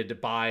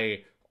preceded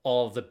by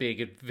all the big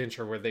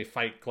adventure where they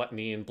fight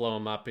Gluttony and blow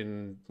him up,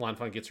 and Lan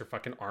Fang gets her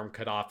fucking arm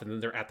cut off, and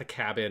then they're at the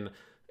cabin,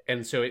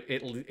 and so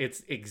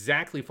it's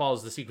exactly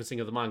follows the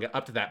sequencing of the manga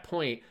up to that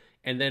point.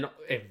 And then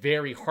it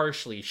very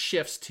harshly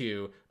shifts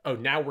to, oh,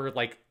 now we're,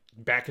 like,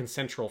 back in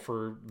Central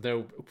for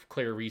no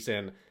clear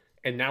reason,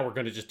 and now we're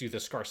going to just do the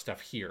Scar stuff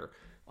here.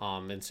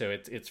 And so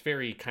it's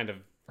very kind of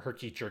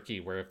herky-jerky,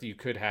 where if you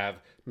could have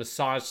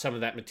massaged some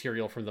of that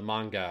material from the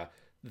manga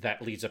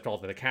that leads up to all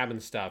the cabin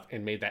stuff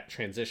and made that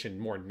transition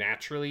more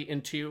naturally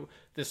into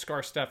the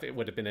Scar stuff, it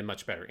would have been a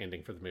much better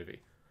ending for the movie.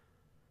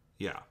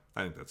 Yeah,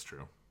 I think that's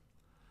true.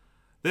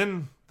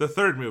 Then the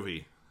third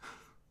movie.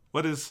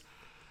 It's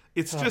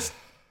just...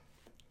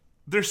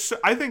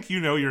 I think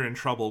you're in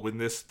trouble when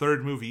this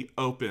third movie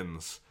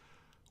opens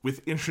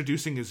with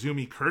introducing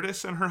Izumi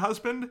Curtis and her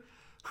husband,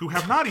 who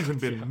have not even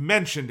been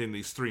mentioned in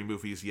these three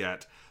movies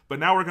yet. But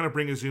now we're going to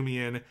bring Izumi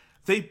in.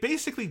 They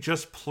basically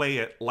just play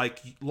it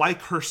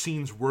like her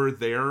scenes were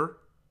there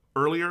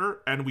earlier,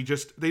 and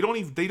they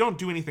don't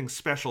do anything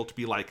special to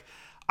be like,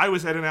 I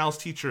was Ed and Al's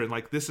teacher, and,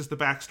 like, this is the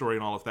backstory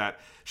and all of that.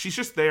 She's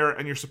just there,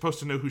 and you're supposed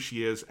to know who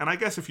she is. And I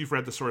guess if you've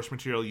read the source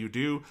material, you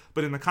do.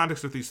 But in the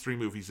context of these three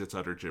movies, it's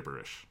utter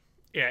gibberish.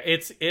 Yeah,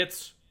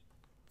 it's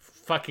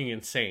fucking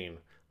insane.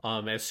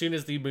 As soon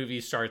as the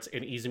movie starts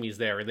and Izumi's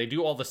there, and they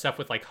do all the stuff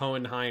with, like,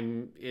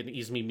 Hohenheim and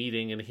Izumi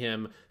meeting and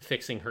him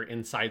fixing her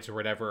insides or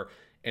whatever.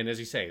 And as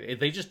you say,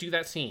 they just do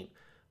that scene.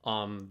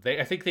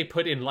 I think they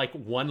put in, like,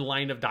 one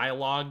line of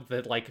dialogue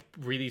that, like,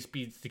 really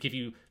speeds to give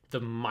you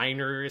the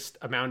minorest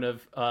amount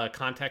of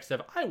context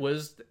of, I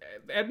was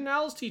Ed and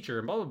Al's teacher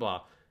and blah blah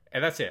blah,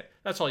 and that's it.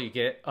 That's all you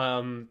get.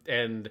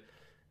 And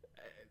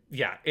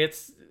yeah,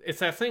 it's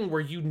that thing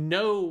where, if you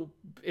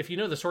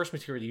know the source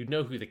material, you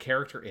know who the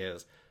character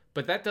is,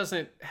 but that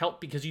doesn't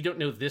help because you don't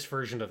know this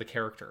version of the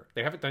character.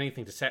 They haven't done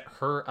anything to set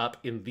her up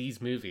in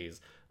these movies.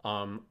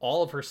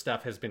 All of her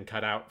stuff has been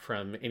cut out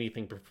from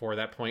anything before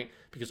that point,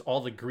 because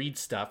all the greed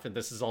stuff, and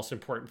this is also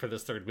important for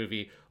this third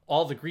movie,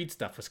 all the greed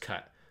stuff was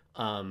cut.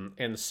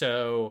 And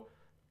so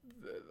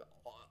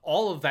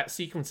all of that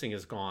sequencing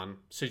is gone.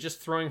 So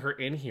just throwing her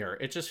in here,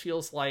 it just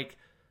feels like,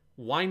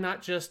 why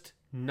not just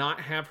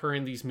not have her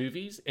in these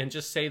movies and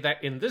just say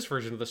that in this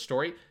version of the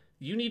story,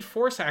 you need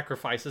 4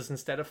 sacrifices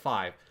instead of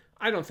 5.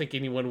 I don't think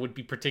anyone would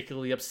be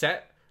particularly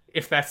upset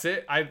if that's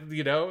it.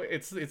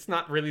 It's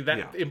not really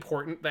that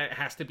important that it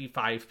has to be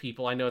 5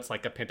 people. I know it's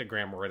like a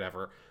pentagram or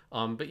whatever.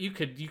 But you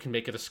can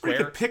make it a square.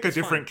 You could pick a It's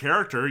different fine.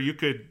 character. You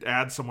could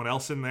add someone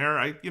else in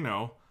there.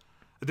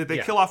 Did they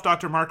Yeah. kill off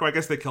Dr. Marco? I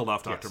guess they killed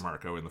off Dr. Yes.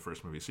 Marco in the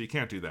first movie, so you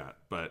can't do that.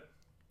 But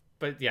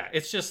yeah,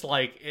 it's just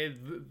like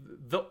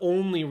the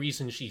only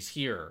reason she's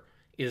here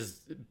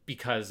is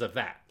because of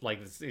that. Like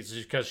it's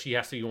just because she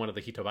has to be one of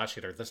the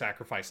Hitobashi, or the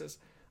sacrifices.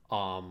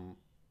 And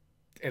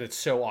it's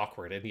so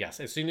awkward. And yes,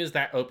 as soon as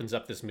that opens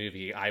up this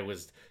movie, I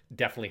was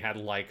definitely had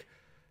like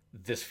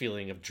this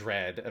feeling of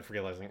dread of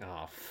realizing,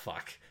 oh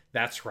fuck,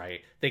 that's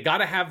right. They got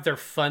to have their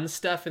fun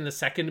stuff in the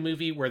second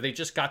movie where they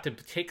just got to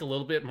take a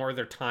little bit more of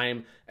their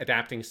time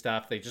adapting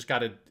stuff. They just got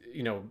to,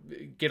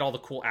 get all the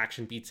cool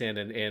action beats in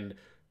and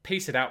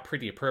pace it out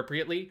pretty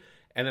appropriately.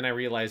 And then I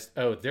realized,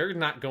 oh, they're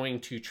not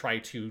going to try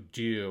to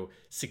do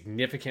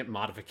significant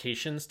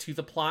modifications to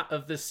the plot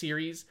of this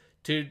series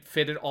to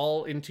fit it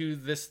all into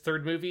this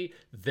third movie.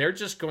 They're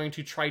just going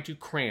to try to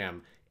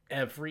cram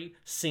every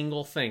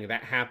single thing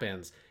that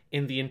happens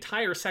in the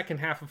entire second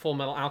half of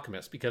Fullmetal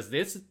Alchemist, because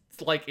it's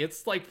like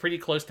pretty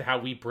close to how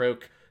we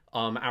broke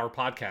our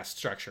podcast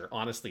structure,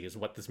 honestly, is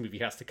what this movie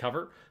has to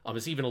cover.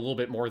 It's even a little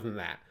bit more than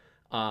that.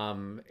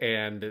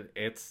 And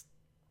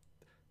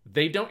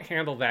they don't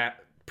handle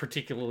that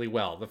particularly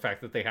well, the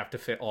fact that they have to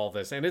fit all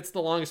this. And it's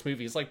the longest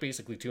movie. It's like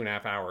basically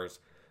 2.5 hours.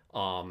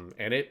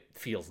 And it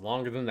feels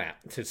longer than that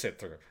to sit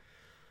through.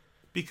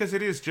 because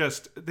it is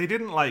just, they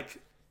didn't like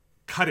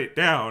cut it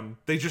down.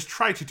 They just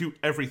try to do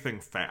everything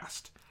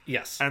fast.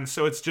 Yes. And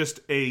so it's just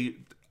a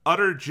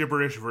utter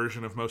gibberish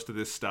version of most of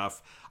this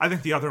stuff. I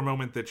think the other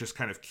moment that just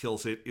kind of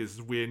kills it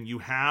is when you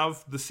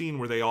have the scene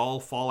where they all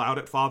fall out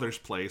at Father's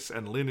place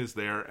and Lynn is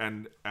there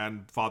and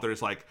Father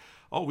is like,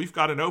 oh, we've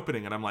got an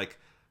opening. And I'm like,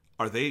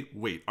 are they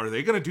going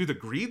to do the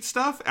Greed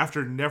stuff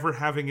after never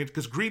having it?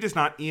 Because Greed is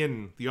not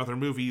in the other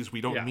movies.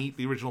 We don't meet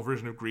the original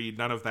version of Greed,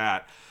 none of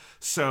that.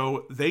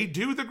 So they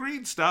do the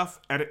Greed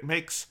stuff and it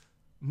makes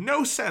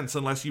no sense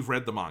unless you've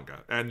read the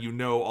manga and you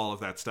know all of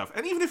that stuff.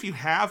 And even if you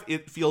have,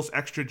 it feels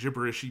extra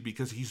gibberishy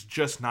because he's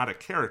just not a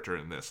character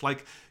in this.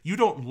 Like, you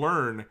don't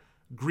learn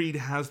Greed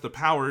has the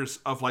powers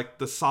of like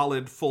the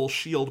solid full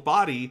shield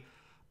body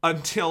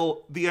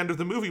until the end of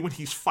the movie when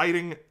he's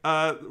fighting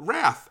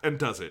Wrath and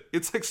does it.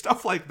 It's like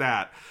stuff like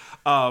that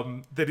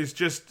that is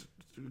just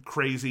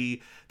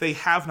crazy. They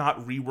have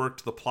not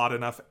reworked the plot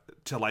enough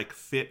to like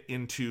fit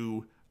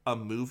into a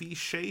movie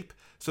shape.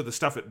 So the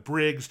stuff at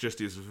Briggs just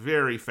is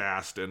very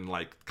fast and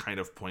like kind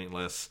of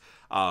pointless.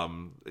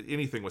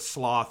 Anything with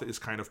Sloth is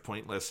kind of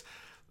pointless.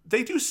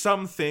 They do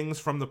some things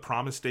from the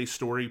Promise Day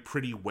story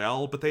pretty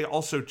well, but they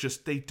also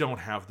just, they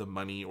don't have the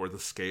money or the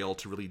scale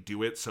to really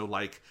do it. So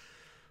like,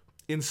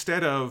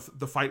 instead of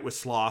the fight with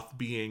Sloth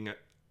being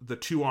the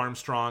two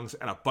Armstrongs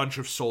and a bunch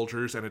of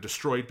soldiers and a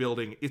destroyed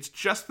building, it's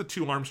just the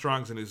two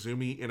Armstrongs and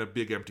Izumi in a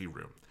big empty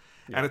room.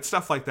 Yeah. And it's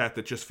stuff like that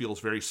that just feels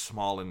very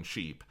small and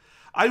cheap.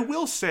 I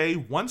will say,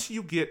 once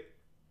you get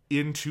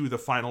into the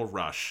final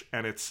rush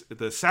and it's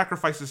the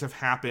sacrifices have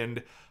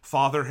happened,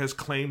 Father has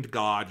claimed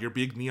God, your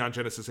big Neon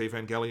Genesis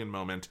Evangelion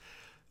moment,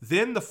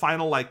 then the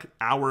final like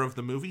hour of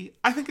the movie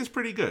I think is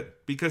pretty good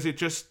because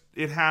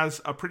it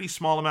has a pretty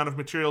small amount of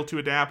material to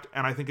adapt,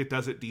 and I think it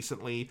does it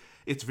decently.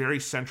 It's very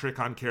centric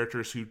on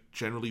characters who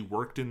generally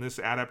worked in this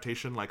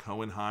adaptation, like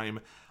Hohenheim.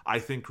 I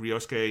think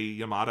Ryosuke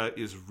Yamada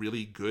is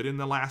really good in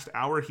the last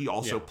hour. He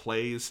also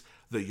plays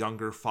the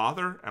younger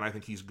father, and I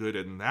think he's good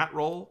in that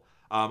role.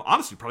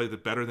 Honestly, probably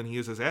better than he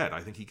is as Ed. I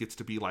think he gets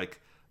to be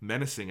like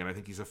menacing, and I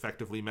think he's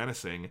effectively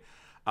menacing.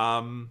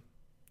 And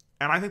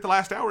I think the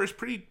last hour is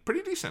pretty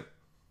decent.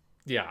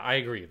 Yeah, I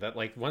agree that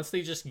like once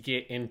they just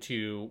get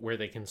into where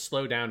they can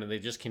slow down and they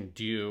just can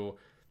do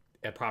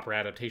a proper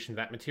adaptation of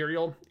that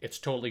material, it's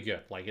totally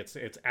good. Like it's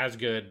as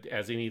good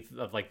as any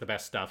of like the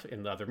best stuff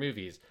in the other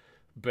movies,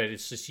 but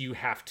it's just you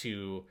have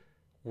to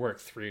work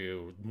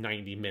through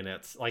 90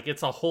 minutes. Like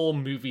it's a whole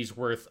movie's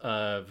worth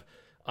of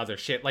other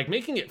shit. Like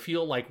making it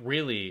feel like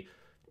really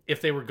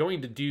if they were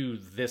going to do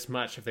this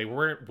much, if they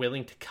weren't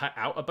willing to cut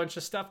out a bunch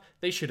of stuff,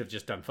 they should have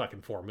just done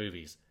fucking 4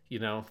 movies. You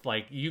know,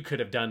 like you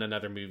could have done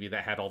another movie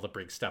that had all the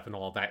Briggs stuff and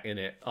all that in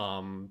it.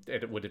 And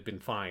it would have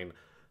been fine.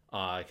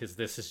 Because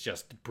this is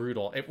just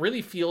brutal. It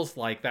really feels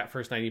like that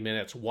first 90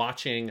 minutes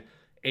watching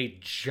a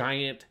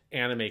giant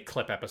anime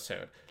clip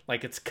episode.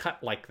 Like it's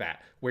cut like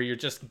that, where you're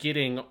just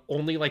getting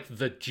only like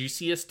the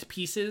juiciest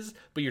pieces,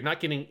 but you're not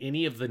getting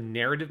any of the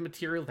narrative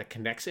material that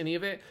connects any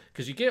of it.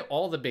 Because you get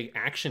all the big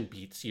action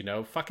beats, you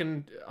know,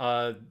 fucking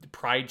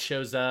Pride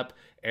shows up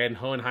and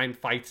Hohenheim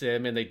fights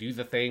him and they do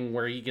the thing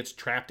where he gets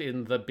trapped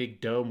in the big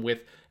dome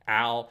with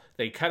Al.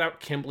 They cut out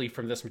Kimberly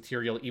from this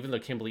material, even though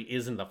Kimberly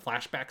is in the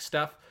flashback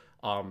stuff.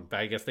 But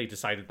I guess they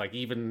decided like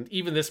even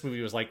this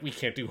movie was like, we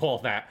can't do all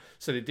that.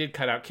 So they did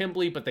cut out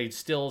Kimberly, but they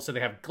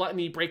have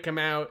Gluttony break him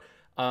out.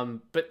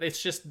 But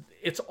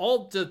it's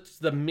all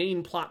the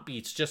main plot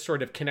beats just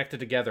sort of connected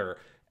together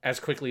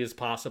as quickly as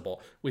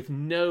possible with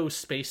no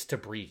space to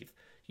breathe.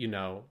 You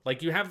know,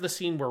 like you have the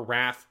scene where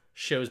Wrath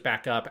shows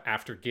back up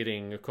after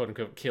getting quote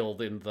unquote killed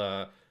in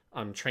the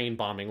train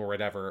bombing or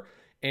whatever.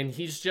 And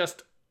he's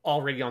just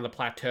already on the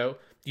plateau.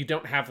 You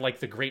don't have like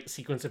the great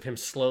sequence of him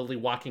slowly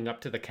walking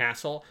up to the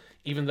castle,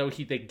 even though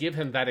they give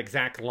him that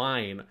exact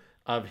line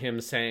of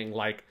him saying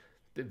like,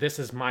 "This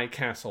is my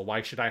castle.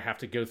 Why should I have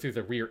to go through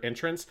the rear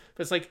entrance?"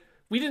 But it's like,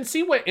 we didn't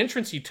see what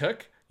entrance you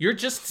took. You're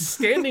just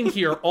standing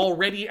here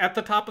already at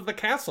the top of the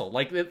castle.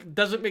 Like, it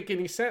doesn't make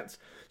any sense.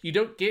 You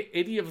don't get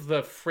any of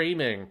the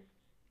framing,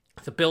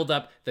 the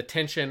build-up, the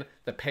tension,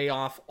 the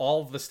payoff.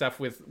 All of the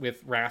stuff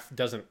with Wrath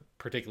doesn't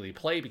particularly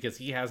play because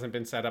he hasn't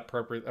been set up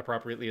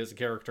appropriately as a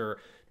character.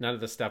 None of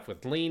the stuff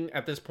with Ling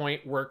at this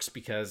point works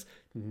because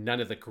none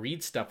of the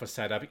greed stuff was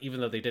set up.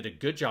 Even though they did a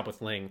good job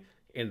with Ling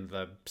in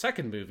the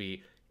second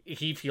movie,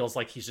 he feels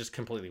like he's just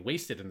completely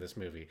wasted in this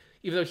movie.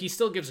 Even though he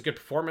still gives a good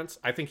performance,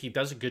 I think he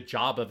does a good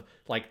job of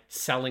like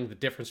selling the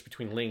difference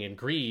between Ling and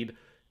Greed.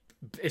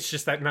 It's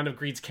just that none of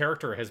Greed's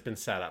character has been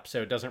set up,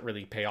 so it doesn't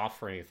really pay off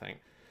for anything.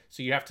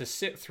 So you have to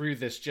sit through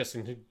this just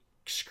an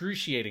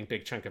excruciating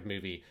big chunk of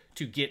movie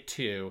to get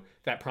to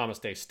that Promise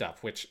Day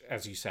stuff, which,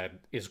 as you said,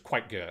 is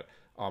quite good.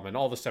 And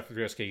all the stuff with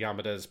Ryosuke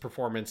Yamada's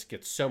performance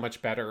gets so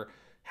much better.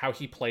 How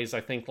he plays,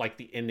 I think, like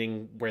the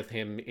ending with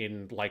him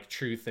in like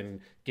Truth and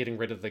getting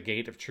rid of the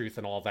Gate of Truth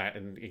and all that,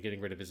 and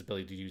getting rid of his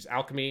ability to use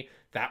alchemy,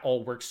 that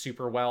all works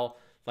super well.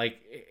 Like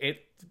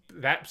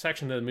that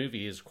section of the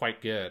movie is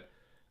quite good.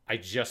 I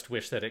just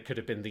wish that it could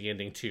have been the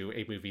ending to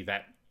a movie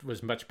that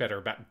was much better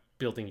about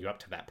building you up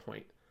to that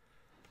point.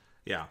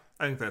 Yeah,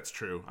 I think that's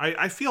true.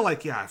 I feel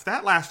like, yeah, if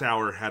that last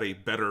hour had a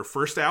better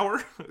first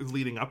hour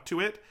leading up to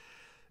it,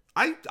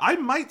 I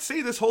might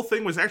say this whole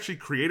thing was actually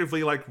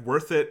creatively like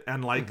worth it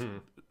and like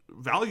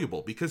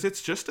valuable, because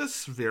it's just a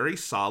very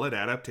solid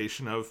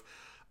adaptation of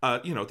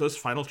those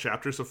final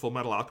chapters of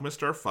Fullmetal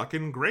Alchemist are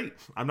fucking great.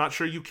 I'm not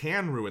sure you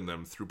can ruin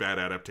them through bad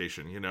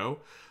adaptation,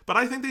 but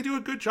I think they do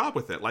a good job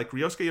with it. Like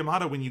Ryosuke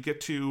Yamada, when you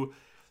get to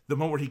the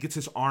moment where he gets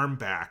his arm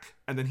back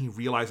and then he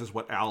realizes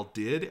what Al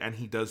did and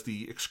he does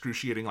the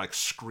excruciating like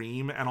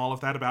scream and all of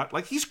that about,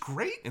 like, he's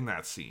great in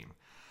that scene.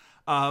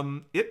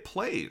 It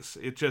plays.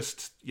 It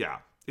just, yeah.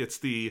 It's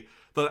the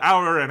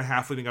hour and a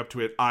half leading up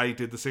to it. I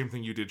did the same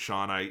thing you did,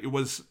 Sean. It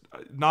was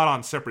not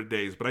on separate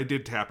days, but I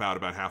did tap out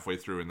about halfway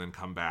through and then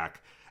come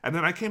back. And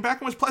then I came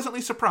back and was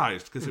pleasantly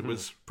surprised because it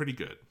was pretty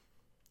good.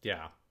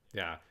 Yeah,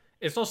 yeah.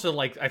 It's also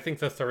like, I think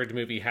the third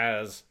movie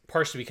has,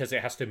 partially because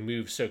it has to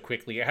move so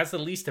quickly, it has the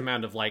least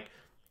amount of like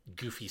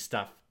goofy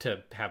stuff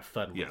to have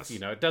fun with. Yes.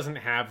 It doesn't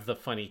have the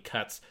funny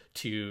cuts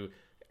to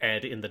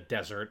Ed in the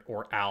desert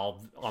or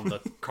Al on the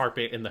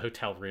carpet in the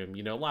hotel room.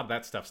 A lot of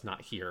that stuff's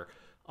not here.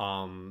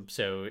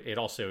 So it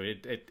also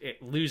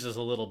it loses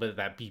a little bit of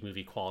that B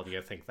movie quality,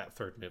 I think, that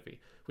third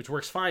movie, which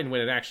works fine when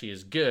it actually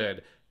is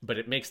good, but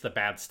it makes the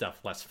bad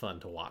stuff less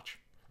fun to watch.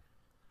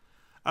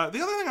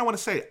 The other thing I want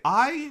to say,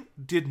 I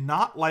did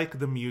not like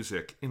the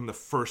music in the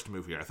first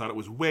movie. I thought it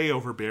was way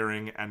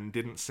overbearing and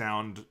didn't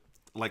sound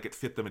like it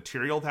fit the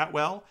material that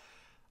well.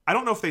 I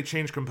don't know if they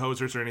changed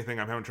composers or anything.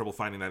 I'm having trouble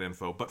finding that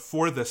info. But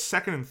for the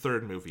second and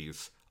third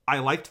movies, I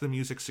liked the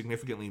music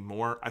significantly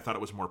more. I thought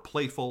it was more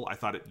playful. I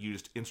thought it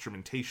used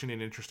instrumentation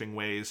in interesting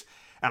ways.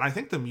 And I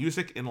think the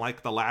music in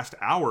like the last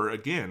hour,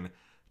 again,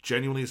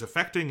 genuinely is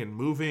affecting and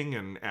moving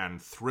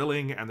and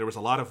thrilling. And there was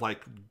a lot of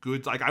like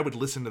good, like I would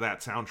listen to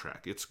that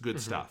soundtrack. It's good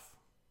stuff.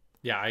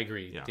 Yeah, I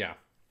agree. Yeah.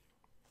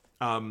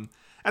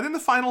 And then the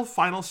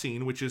final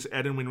scene, which is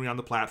Ed and Winry on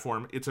the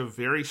platform. It's a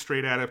very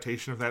straight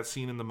adaptation of that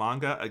scene in the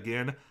manga.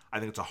 Again, I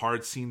think it's a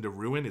hard scene to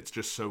ruin. It's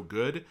just so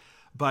good.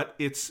 But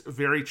it's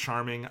very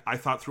charming. I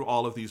thought through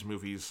all of these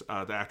movies,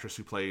 the actress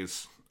who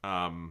plays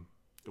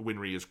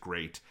Winry is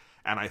great.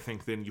 And I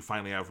think then you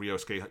finally have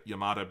Ryosuke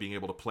Yamada being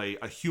able to play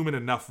a human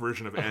enough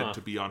version of Ed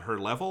to be on her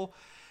level.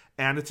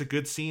 And it's a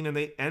good scene, and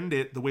they end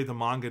it the way the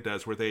manga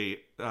does, where they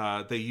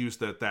use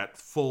that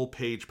full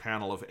page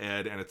panel of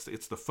Ed, and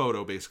it's the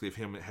photo basically of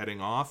him heading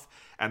off,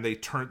 and they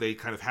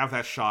kind of have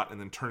that shot and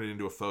then turn it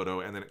into a photo,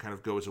 and then it kind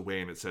of goes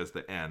away and it says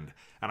the end.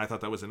 And I thought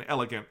that was an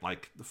elegant,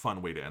 like,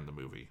 fun way to end the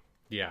movie.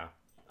 Yeah,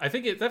 I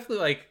think it definitely,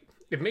 like,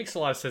 it makes a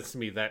lot of sense to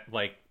me that,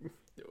 like,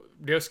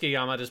 Ryosuke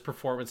Yamada's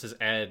performance as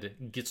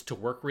Ed gets to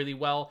work really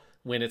well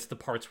when it's the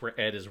parts where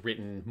Ed is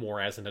written more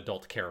as an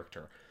adult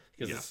character.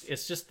 Because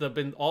it's just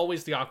been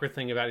always the awkward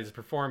thing about his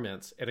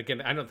performance, and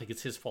again, I don't think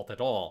it's his fault at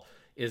all,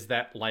 is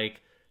that,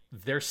 like,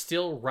 they're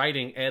still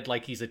writing Ed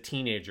like he's a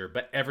teenager,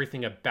 but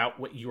everything about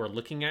what you are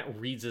looking at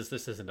reads as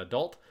this as an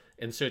adult,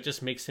 and so it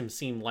just makes him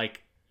seem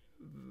like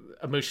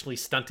emotionally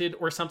stunted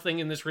or something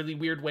in this really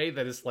weird way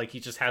that is like he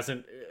just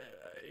hasn't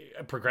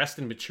progressed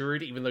and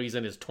matured even though he's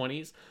in his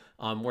 20s.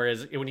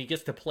 Whereas when he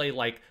gets to play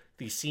like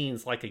these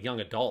scenes like a young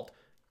adult,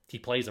 he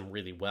plays them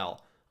really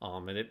well.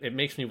 And it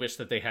makes me wish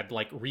that they had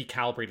like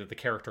recalibrated the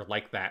character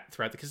like that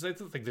throughout, because I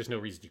think there's no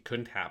reason you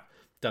couldn't have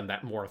done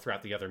that more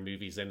throughout the other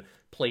movies and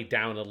played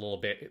down a little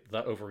bit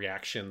the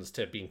overreactions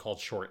to being called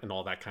short and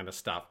all that kind of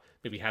stuff.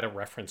 Maybe had a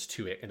reference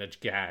to it in a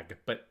gag,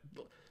 but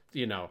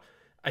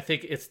I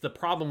think it's the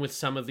problem with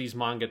some of these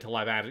manga to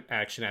live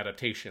action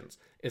adaptations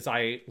is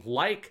I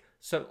like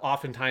so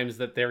oftentimes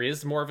that there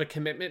is more of a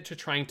commitment to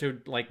trying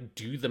to like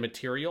do the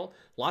material.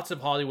 Lots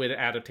of Hollywood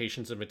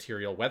adaptations of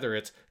material, whether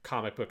it's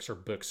comic books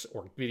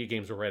or video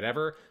games or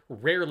whatever,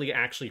 rarely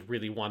actually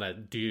really want to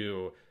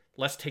do,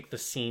 let's take the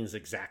scenes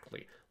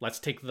exactly. Let's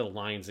take the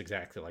lines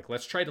exactly. Like,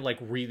 let's try to like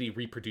really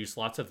reproduce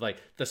lots of like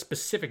the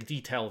specific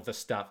detail of the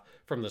stuff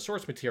from the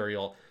source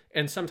material.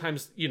 And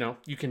sometimes, you know,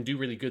 you can do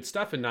really good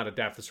stuff and not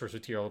adapt the source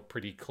material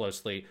pretty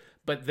closely.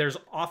 But there's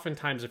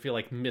oftentimes, I feel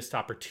like, missed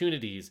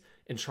opportunities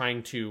in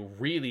trying to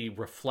really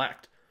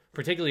reflect,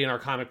 particularly in our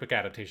comic book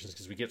adaptations,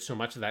 because we get so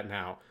much of that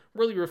now,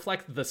 really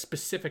reflect the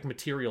specific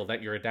material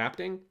that you're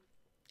adapting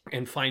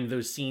and find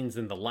those scenes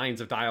and the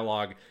lines of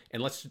dialogue.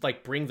 And let's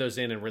like bring those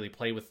in and really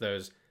play with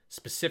those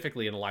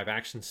specifically in a live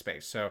action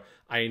space. So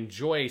I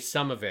enjoy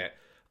some of it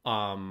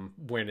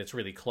when it's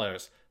really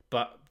close,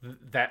 but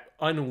that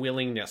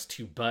unwillingness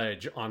to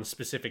budge on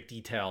specific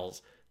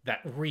details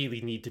that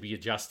really need to be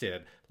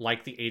adjusted,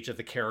 like the age of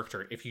the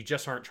character. If you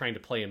just aren't trying to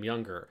play him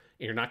younger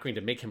and you're not going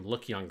to make him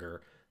look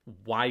younger,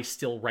 why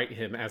still write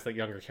him as that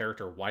younger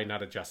character? Why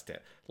not adjust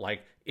it?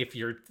 Like, if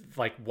you're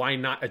like, why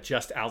not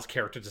adjust Al's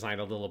character design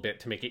a little bit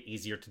to make it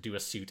easier to do a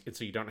suit, and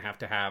so you don't have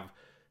to have,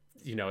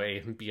 you know,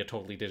 be a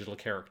totally digital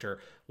character?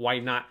 Why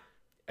not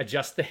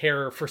adjust the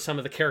hair for some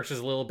of the characters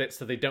a little bit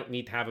so they don't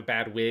need to have a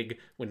bad wig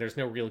when there's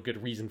no real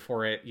good reason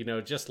for it? You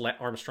know, just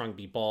let Armstrong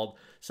be bald.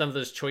 Some of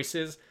those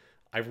choices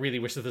I really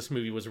wish that this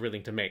movie was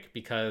willing to make,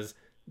 because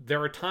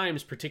there are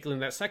times, particularly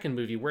in that second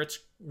movie, where it's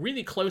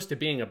really close to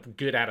being a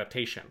good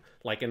adaptation,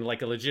 like in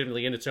like a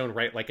legitimately in its own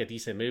right, like a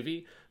decent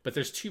movie. But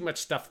there's too much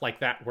stuff like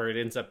that where it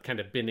ends up kind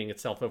of bending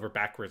itself over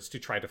backwards to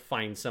try to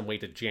find some way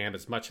to jam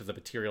as much of the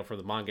material for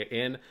the manga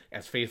in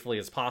as faithfully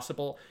as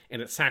possible,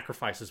 and it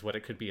sacrifices what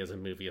it could be as a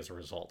movie as a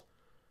result.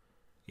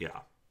 Yeah.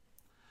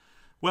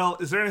 Well,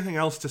 is there anything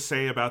else to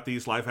say about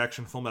these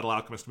live-action Fullmetal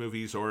Alchemist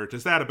movies, or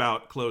does that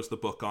about close the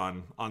book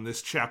on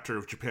this chapter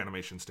of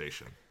Japanimation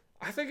Station?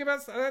 I think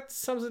about that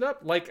sums it up.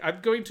 Like, I'm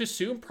going to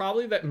assume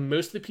probably that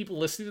most of the people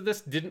listening to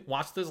this didn't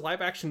watch those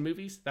live-action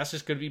movies. That's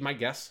just going to be my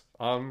guess.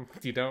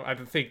 You know, I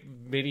don't think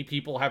many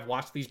people have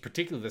watched these,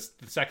 particularly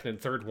the second and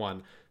third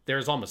one.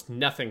 There's almost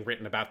nothing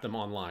written about them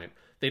online.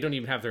 They don't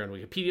even have their own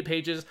Wikipedia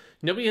pages.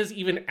 Nobody has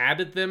even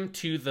added them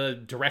to the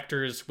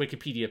director's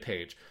Wikipedia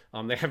page.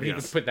 They haven't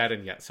even put that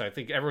in yet. So I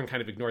think everyone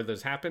kind of ignored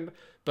those happened.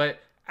 But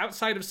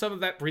outside of some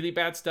of that really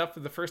bad stuff for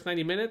the first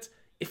 90 minutes,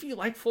 if you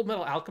like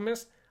Fullmetal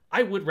Alchemist,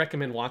 I would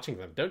recommend watching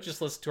them. Don't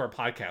just listen to our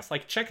podcast.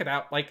 Like, check it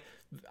out. Like,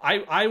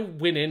 I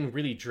went in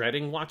really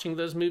dreading watching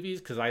those movies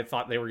because I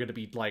thought they were going to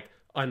be, like,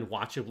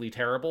 unwatchably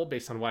terrible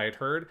based on what I'd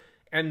heard.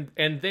 And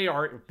they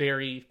are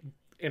very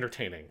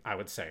entertaining, I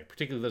would say.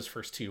 Particularly those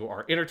first two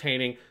are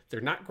entertaining. They're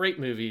not great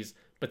movies,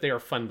 but they are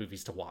fun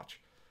movies to watch.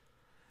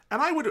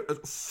 And I would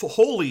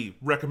wholly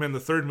recommend the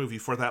third movie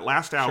for that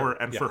last hour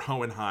and for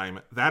Hohenheim.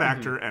 That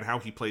actor and how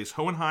he plays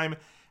Hohenheim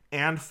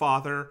and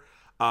Father.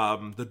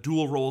 The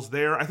dual roles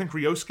there. I think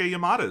Ryosuke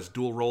Yamada's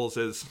dual roles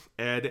as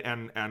Ed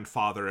and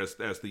Father as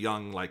the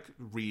young, like,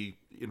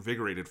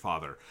 reinvigorated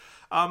Father.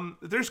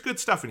 There's good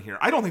stuff in here.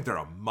 I don't think they're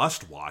a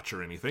must-watch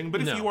or anything,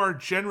 but if you are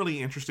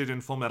generally interested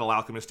in Fullmetal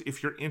Alchemist,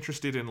 if you're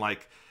interested in,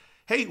 like,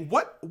 hey,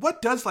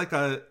 what does, like,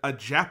 a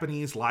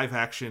Japanese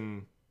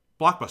live-action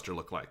blockbuster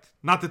look like?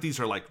 Not that these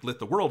are, like, lit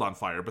the world on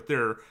fire, but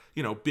they're,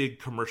 you know, big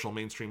commercial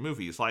mainstream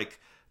movies. Like,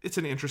 it's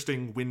an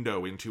interesting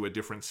window into a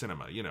different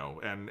cinema, you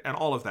know, and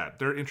all of that.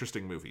 They're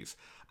interesting movies.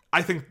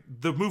 I think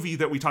the movie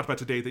that we talked about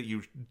today that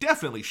you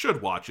definitely should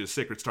watch is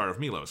Sacred Star of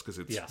Milos, because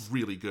it's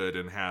really good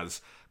and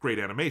has great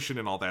animation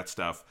and all that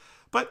stuff.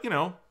 But, you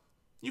know,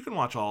 you can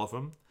watch all of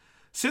them.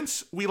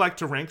 Since we like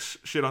to rank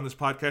shit on this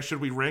podcast,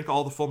 should we rank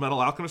all the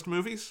Fullmetal Alchemist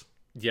movies?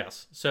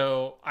 Yes.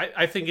 So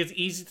I think it's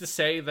easy to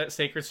say that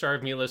Sacred Star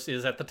of Milos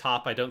is at the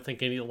top. I don't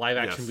think any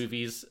live-action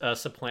movies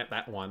supplant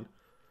that one.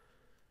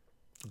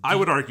 I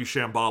would argue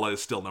Shambhala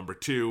is still number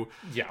 2.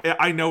 Yeah.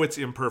 I know it's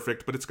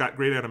imperfect, but it's got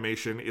great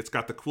animation. It's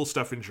got the cool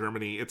stuff in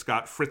Germany. It's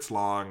got Fritz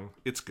Lang.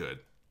 It's good.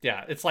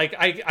 Yeah, it's like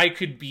I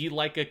could be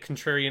like a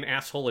contrarian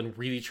asshole and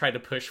really try to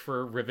push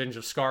for Revenge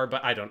of Scar,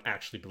 but I don't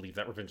actually believe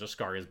that Revenge of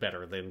Scar is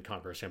better than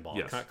Conqueror Shambhala.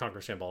 Yes.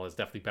 Conqueror Shambhala is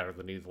definitely better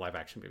than any of the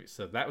live-action movies.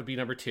 So that would be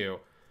number 2.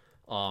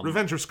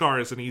 Revenge of Scar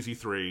is an easy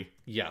 3.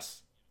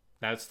 Yes,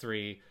 that's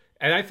 3.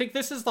 And I think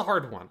this is the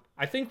hard one.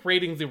 I think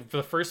rating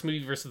the first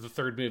movie versus the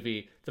third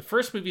movie, the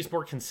first movie is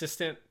more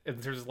consistent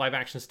in terms of live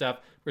action stuff,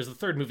 whereas the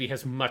third movie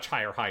has much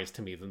higher highs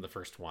to me than the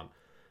first one.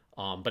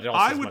 But it also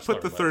I would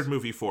put the third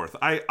movie fourth.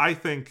 I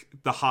think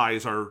the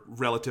highs are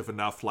relative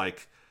enough.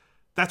 Like,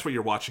 that's what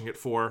you're watching it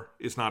for,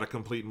 is not a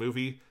complete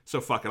movie.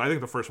 So fuck it. I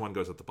think the first one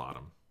goes at the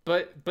bottom.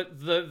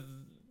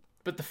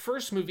 But the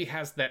first movie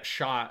has that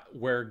shot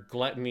where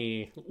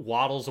Gluttony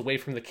waddles away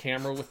from the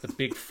camera with the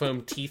big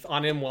foam teeth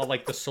on him while,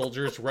 like, the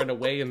soldiers run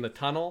away in the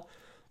tunnel.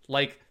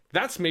 Like,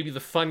 that's maybe the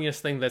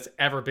funniest thing that's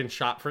ever been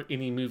shot for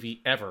any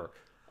movie ever.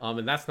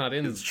 And that's not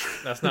in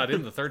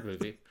the third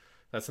movie.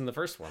 That's in the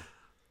first one.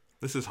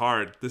 This is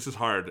hard.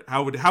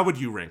 How would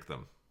you rank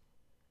them?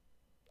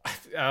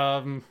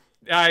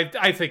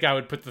 I think I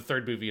would put the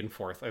third movie in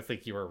fourth. I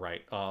think you were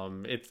right.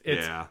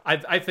 Yeah.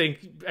 I think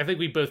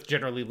we both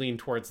generally lean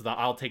towards the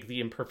I'll take the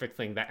imperfect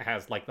thing that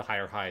has like the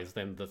higher highs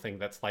than the thing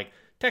that's like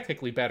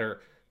technically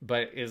better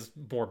but is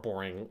more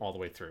boring all the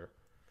way through.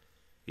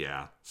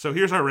 Yeah. So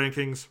here's our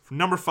rankings.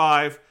 Number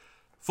 5,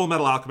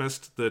 Fullmetal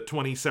Alchemist, the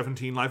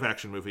 2017 live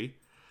action movie.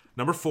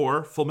 Number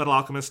 4, Fullmetal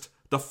Alchemist,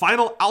 The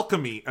Final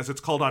Alchemy, as it's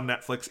called on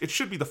Netflix. It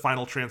should be The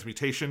Final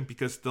Transmutation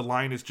because the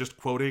line is just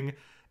quoting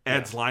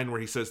Ed's line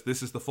where he says,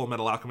 "This is the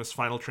Fullmetal Alchemist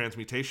Final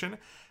Transmutation."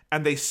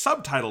 And they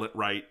subtitle it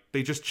right.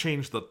 They just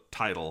changed the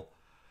title.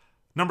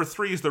 Number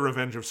 3 is The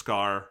Revenge of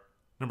Scar.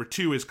 Number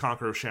 2 is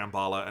Conqueror of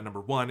Shambhala. And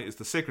number 1 is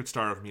The Sacred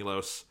Star of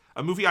Milos,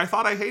 a movie I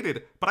thought I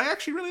hated, but I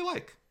actually really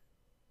like.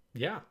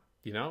 Yeah,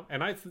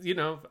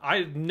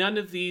 and none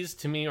of these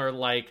to me are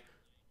like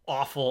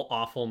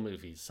awful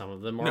movies. Some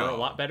of them are a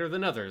lot better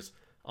than others.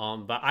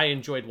 But I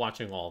enjoyed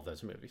watching all of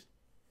those movies.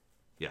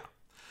 Yeah.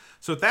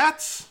 So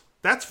that's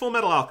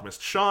Fullmetal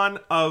Alchemist. Sean,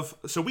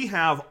 so we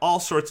have all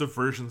sorts of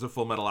versions of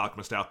Fullmetal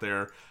Alchemist out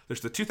there.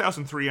 There's the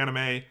 2003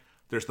 anime,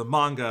 there's the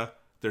manga,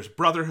 there's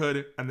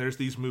Brotherhood, and there's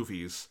these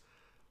movies.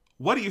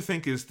 What do you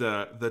think is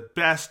the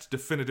best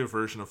definitive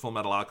version of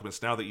Fullmetal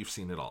Alchemist now that you've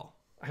seen it all?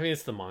 I mean,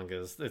 it's the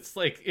mangas.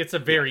 It's a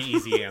very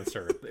easy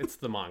answer. It's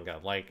the manga.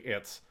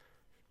 It's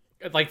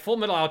like Full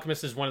Metal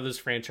Alchemist is one of those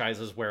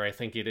franchises where I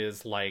think it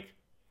is like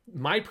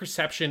my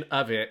perception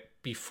of it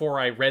before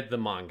I read the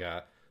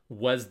manga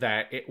was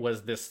that it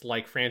was this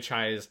like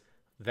franchise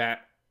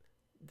that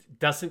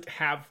doesn't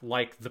have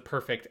like the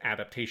perfect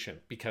adaptation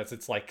because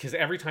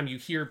every time you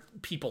hear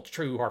people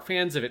who are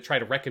fans of it try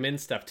to recommend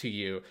stuff to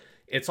you,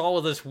 it's all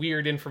of this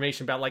weird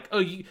information about like, oh,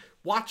 you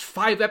watch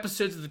 5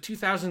 episodes of the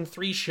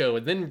 2003 show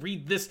and then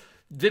read this,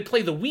 then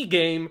play the Wii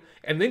game,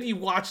 and then you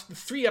watch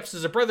 3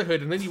 episodes of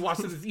Brotherhood, and then you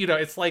watch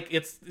it's like,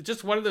 it's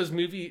just one of those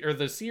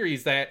those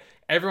series that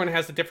everyone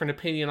has a different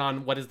opinion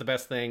on what is the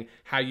best thing,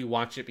 how you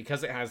watch it,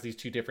 because it has these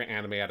 2 different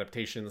anime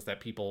adaptations that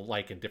people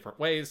like in different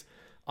ways.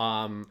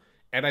 And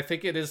I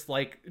think it is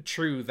like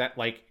true that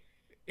like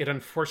it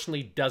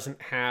unfortunately doesn't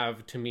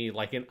have to me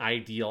like an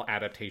ideal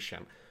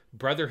adaptation.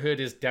 Brotherhood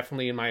is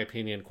definitely, in my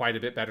opinion, quite a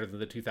bit better than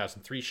the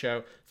 2003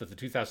 show. That the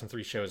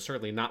 2003 show is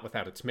certainly not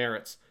without its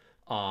merits,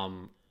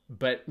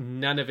 but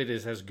none of it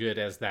is as good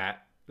as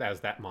that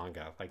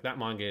manga. Like that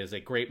manga is a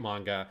great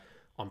manga,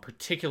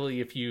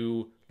 particularly if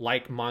you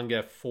like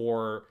manga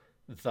for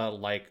the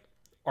like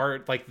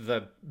art, like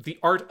the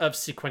art of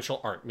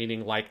sequential art,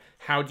 meaning like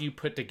how do you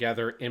put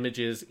together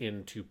images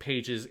into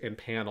pages and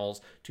panels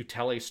to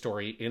tell a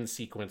story in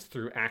sequence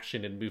through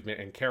action and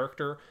movement and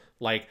character.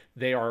 Like,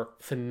 they are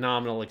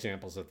phenomenal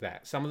examples of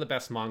that. Some of the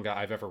best manga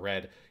I've ever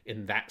read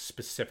in that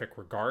specific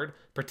regard,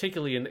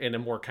 particularly in a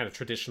more kind of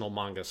traditional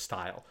manga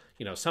style.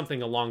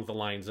 Something along the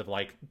lines of,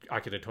 like,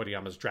 Akira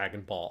Toriyama's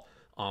Dragon Ball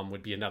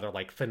would be another,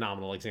 like,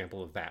 phenomenal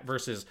example of that.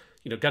 Versus,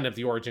 Gun of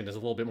the Origin is a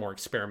little bit more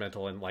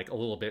experimental and, like, a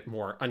little bit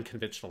more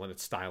unconventional in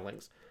its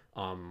stylings.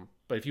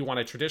 But if you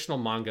want a traditional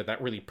manga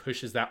that really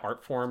pushes that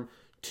art form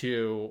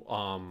to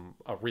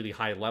a really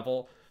high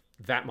level,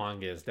 that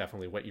manga is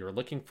definitely what you're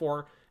looking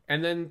for.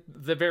 And then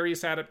the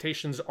various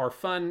adaptations are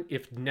fun,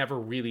 if never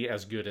really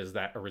as good as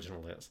that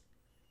original is.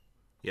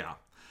 Yeah.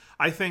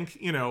 I think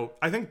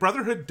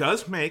Brotherhood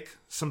does make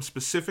some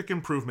specific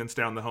improvements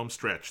down the home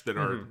stretch that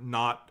are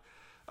not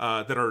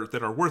that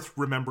are worth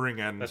remembering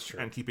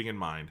and keeping in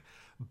mind.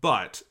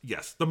 But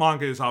yes, the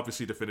manga is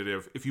obviously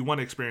definitive. If you want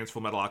to experience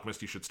Fullmetal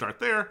Alchemist, you should start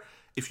there.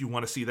 If you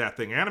want to see that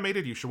thing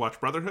animated, you should watch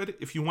Brotherhood.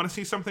 If you want to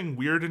see something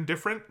weird and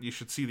different, you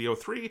should see the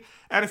O3.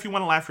 And if you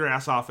want to laugh your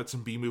ass off at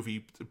some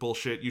B-movie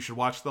bullshit, you should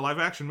watch the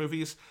live-action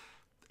movies.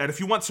 And if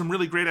you want some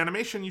really great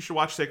animation, you should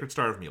watch Sacred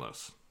Star of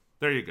Milos.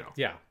 There you go.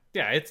 Yeah.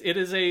 It's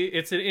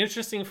an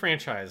interesting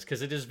franchise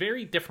because it is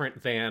very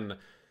different than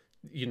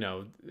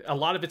a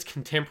lot of its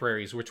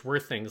contemporaries, which were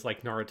things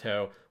like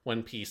Naruto,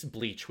 One Piece,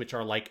 Bleach, which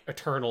are like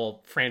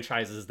eternal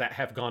franchises that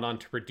have gone on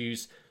to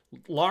produce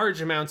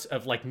large amounts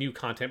of like new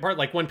content, part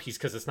like One Piece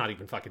because it's not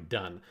even fucking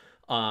done.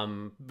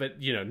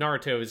 But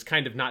Naruto is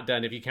kind of not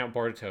done if you count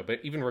Boruto. But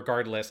even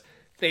regardless,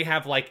 they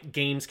have like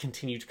games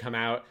continue to come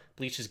out.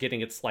 Bleach is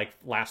getting its like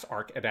last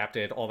arc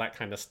adapted, all that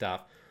kind of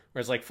stuff.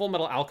 Whereas like Full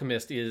Metal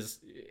Alchemist is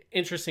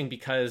interesting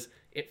because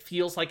it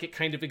feels like it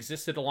kind of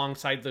existed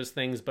alongside those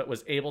things, but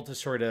was able to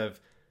sort of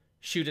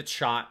shoot its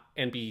shot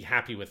and be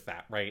happy with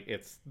that, right?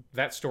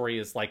 That story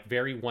is like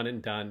very one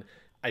and done.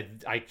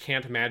 I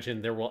can't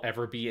imagine there will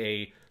ever be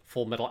a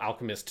Full Metal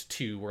Alchemist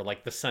 2 or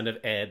like the son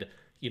of Ed,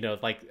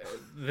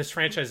 this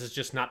franchise is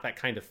just not that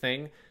kind of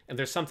thing. And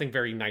there's something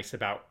very nice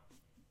about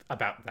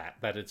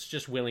that it's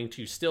just willing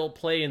to still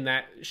play in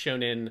that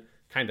shonen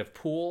kind of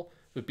pool,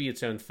 but be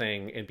its own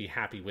thing and be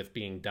happy with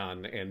being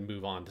done and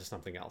move on to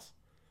something else.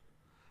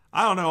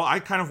 I don't know. I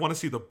kind of want to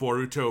see the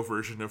Boruto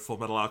version of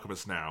Fullmetal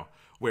Alchemist now,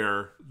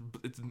 where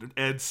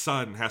Ed's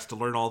son has to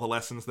learn all the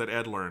lessons that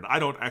Ed learned. I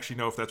don't actually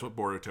know if that's what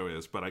Boruto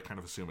is, but I kind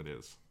of assume it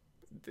is.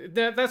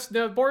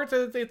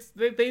 Boruto.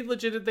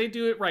 They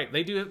do it right.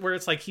 They do it where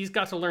it's like he's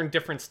got to learn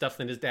different stuff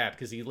than his dad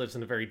because he lives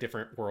in a very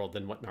different world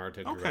than what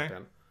Naruto grew up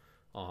in.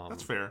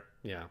 That's fair.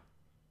 Yeah.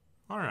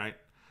 All right.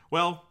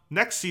 Well,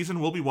 next season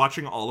we'll be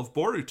watching all of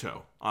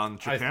Boruto on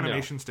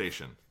Japanimation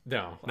Station.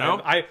 No.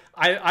 No?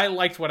 I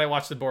liked what I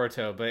watched of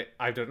Boruto, but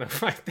I don't know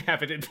if I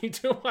have it in me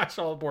to watch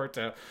all of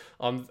Boruto.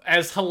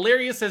 As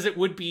hilarious as it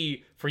would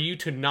be for you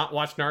to not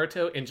watch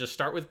Naruto and just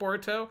start with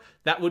Boruto,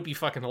 that would be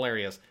fucking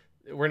hilarious.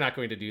 We're not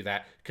going to do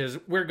that, because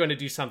we're going to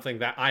do something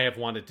that I have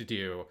wanted to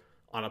do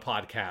on a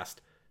podcast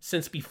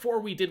since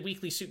before we did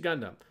Weekly Suit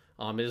Gundam.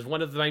 It is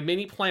one of my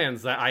many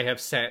plans that I have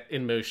set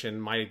in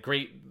motion,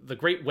 the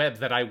great web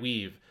that I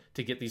weave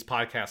to get these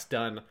podcasts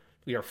done.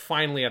 We are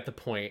finally at the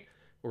point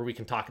where we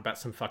can talk about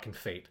some fucking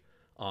Fate.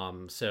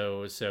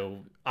 So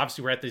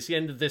obviously we're at this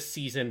end of this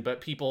season,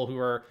 but people who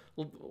are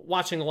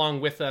watching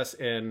along with us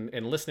and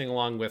listening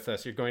along with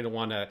us, you're going to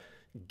want to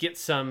get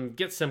some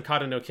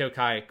Kata no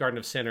Kyokai, Garden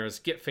of Sinners,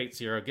 get Fate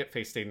Zero, get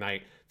Fate Stay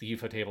Night, the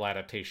UFO Table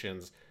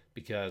adaptations,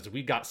 because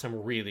we've got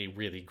some really,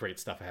 really great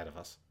stuff ahead of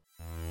us.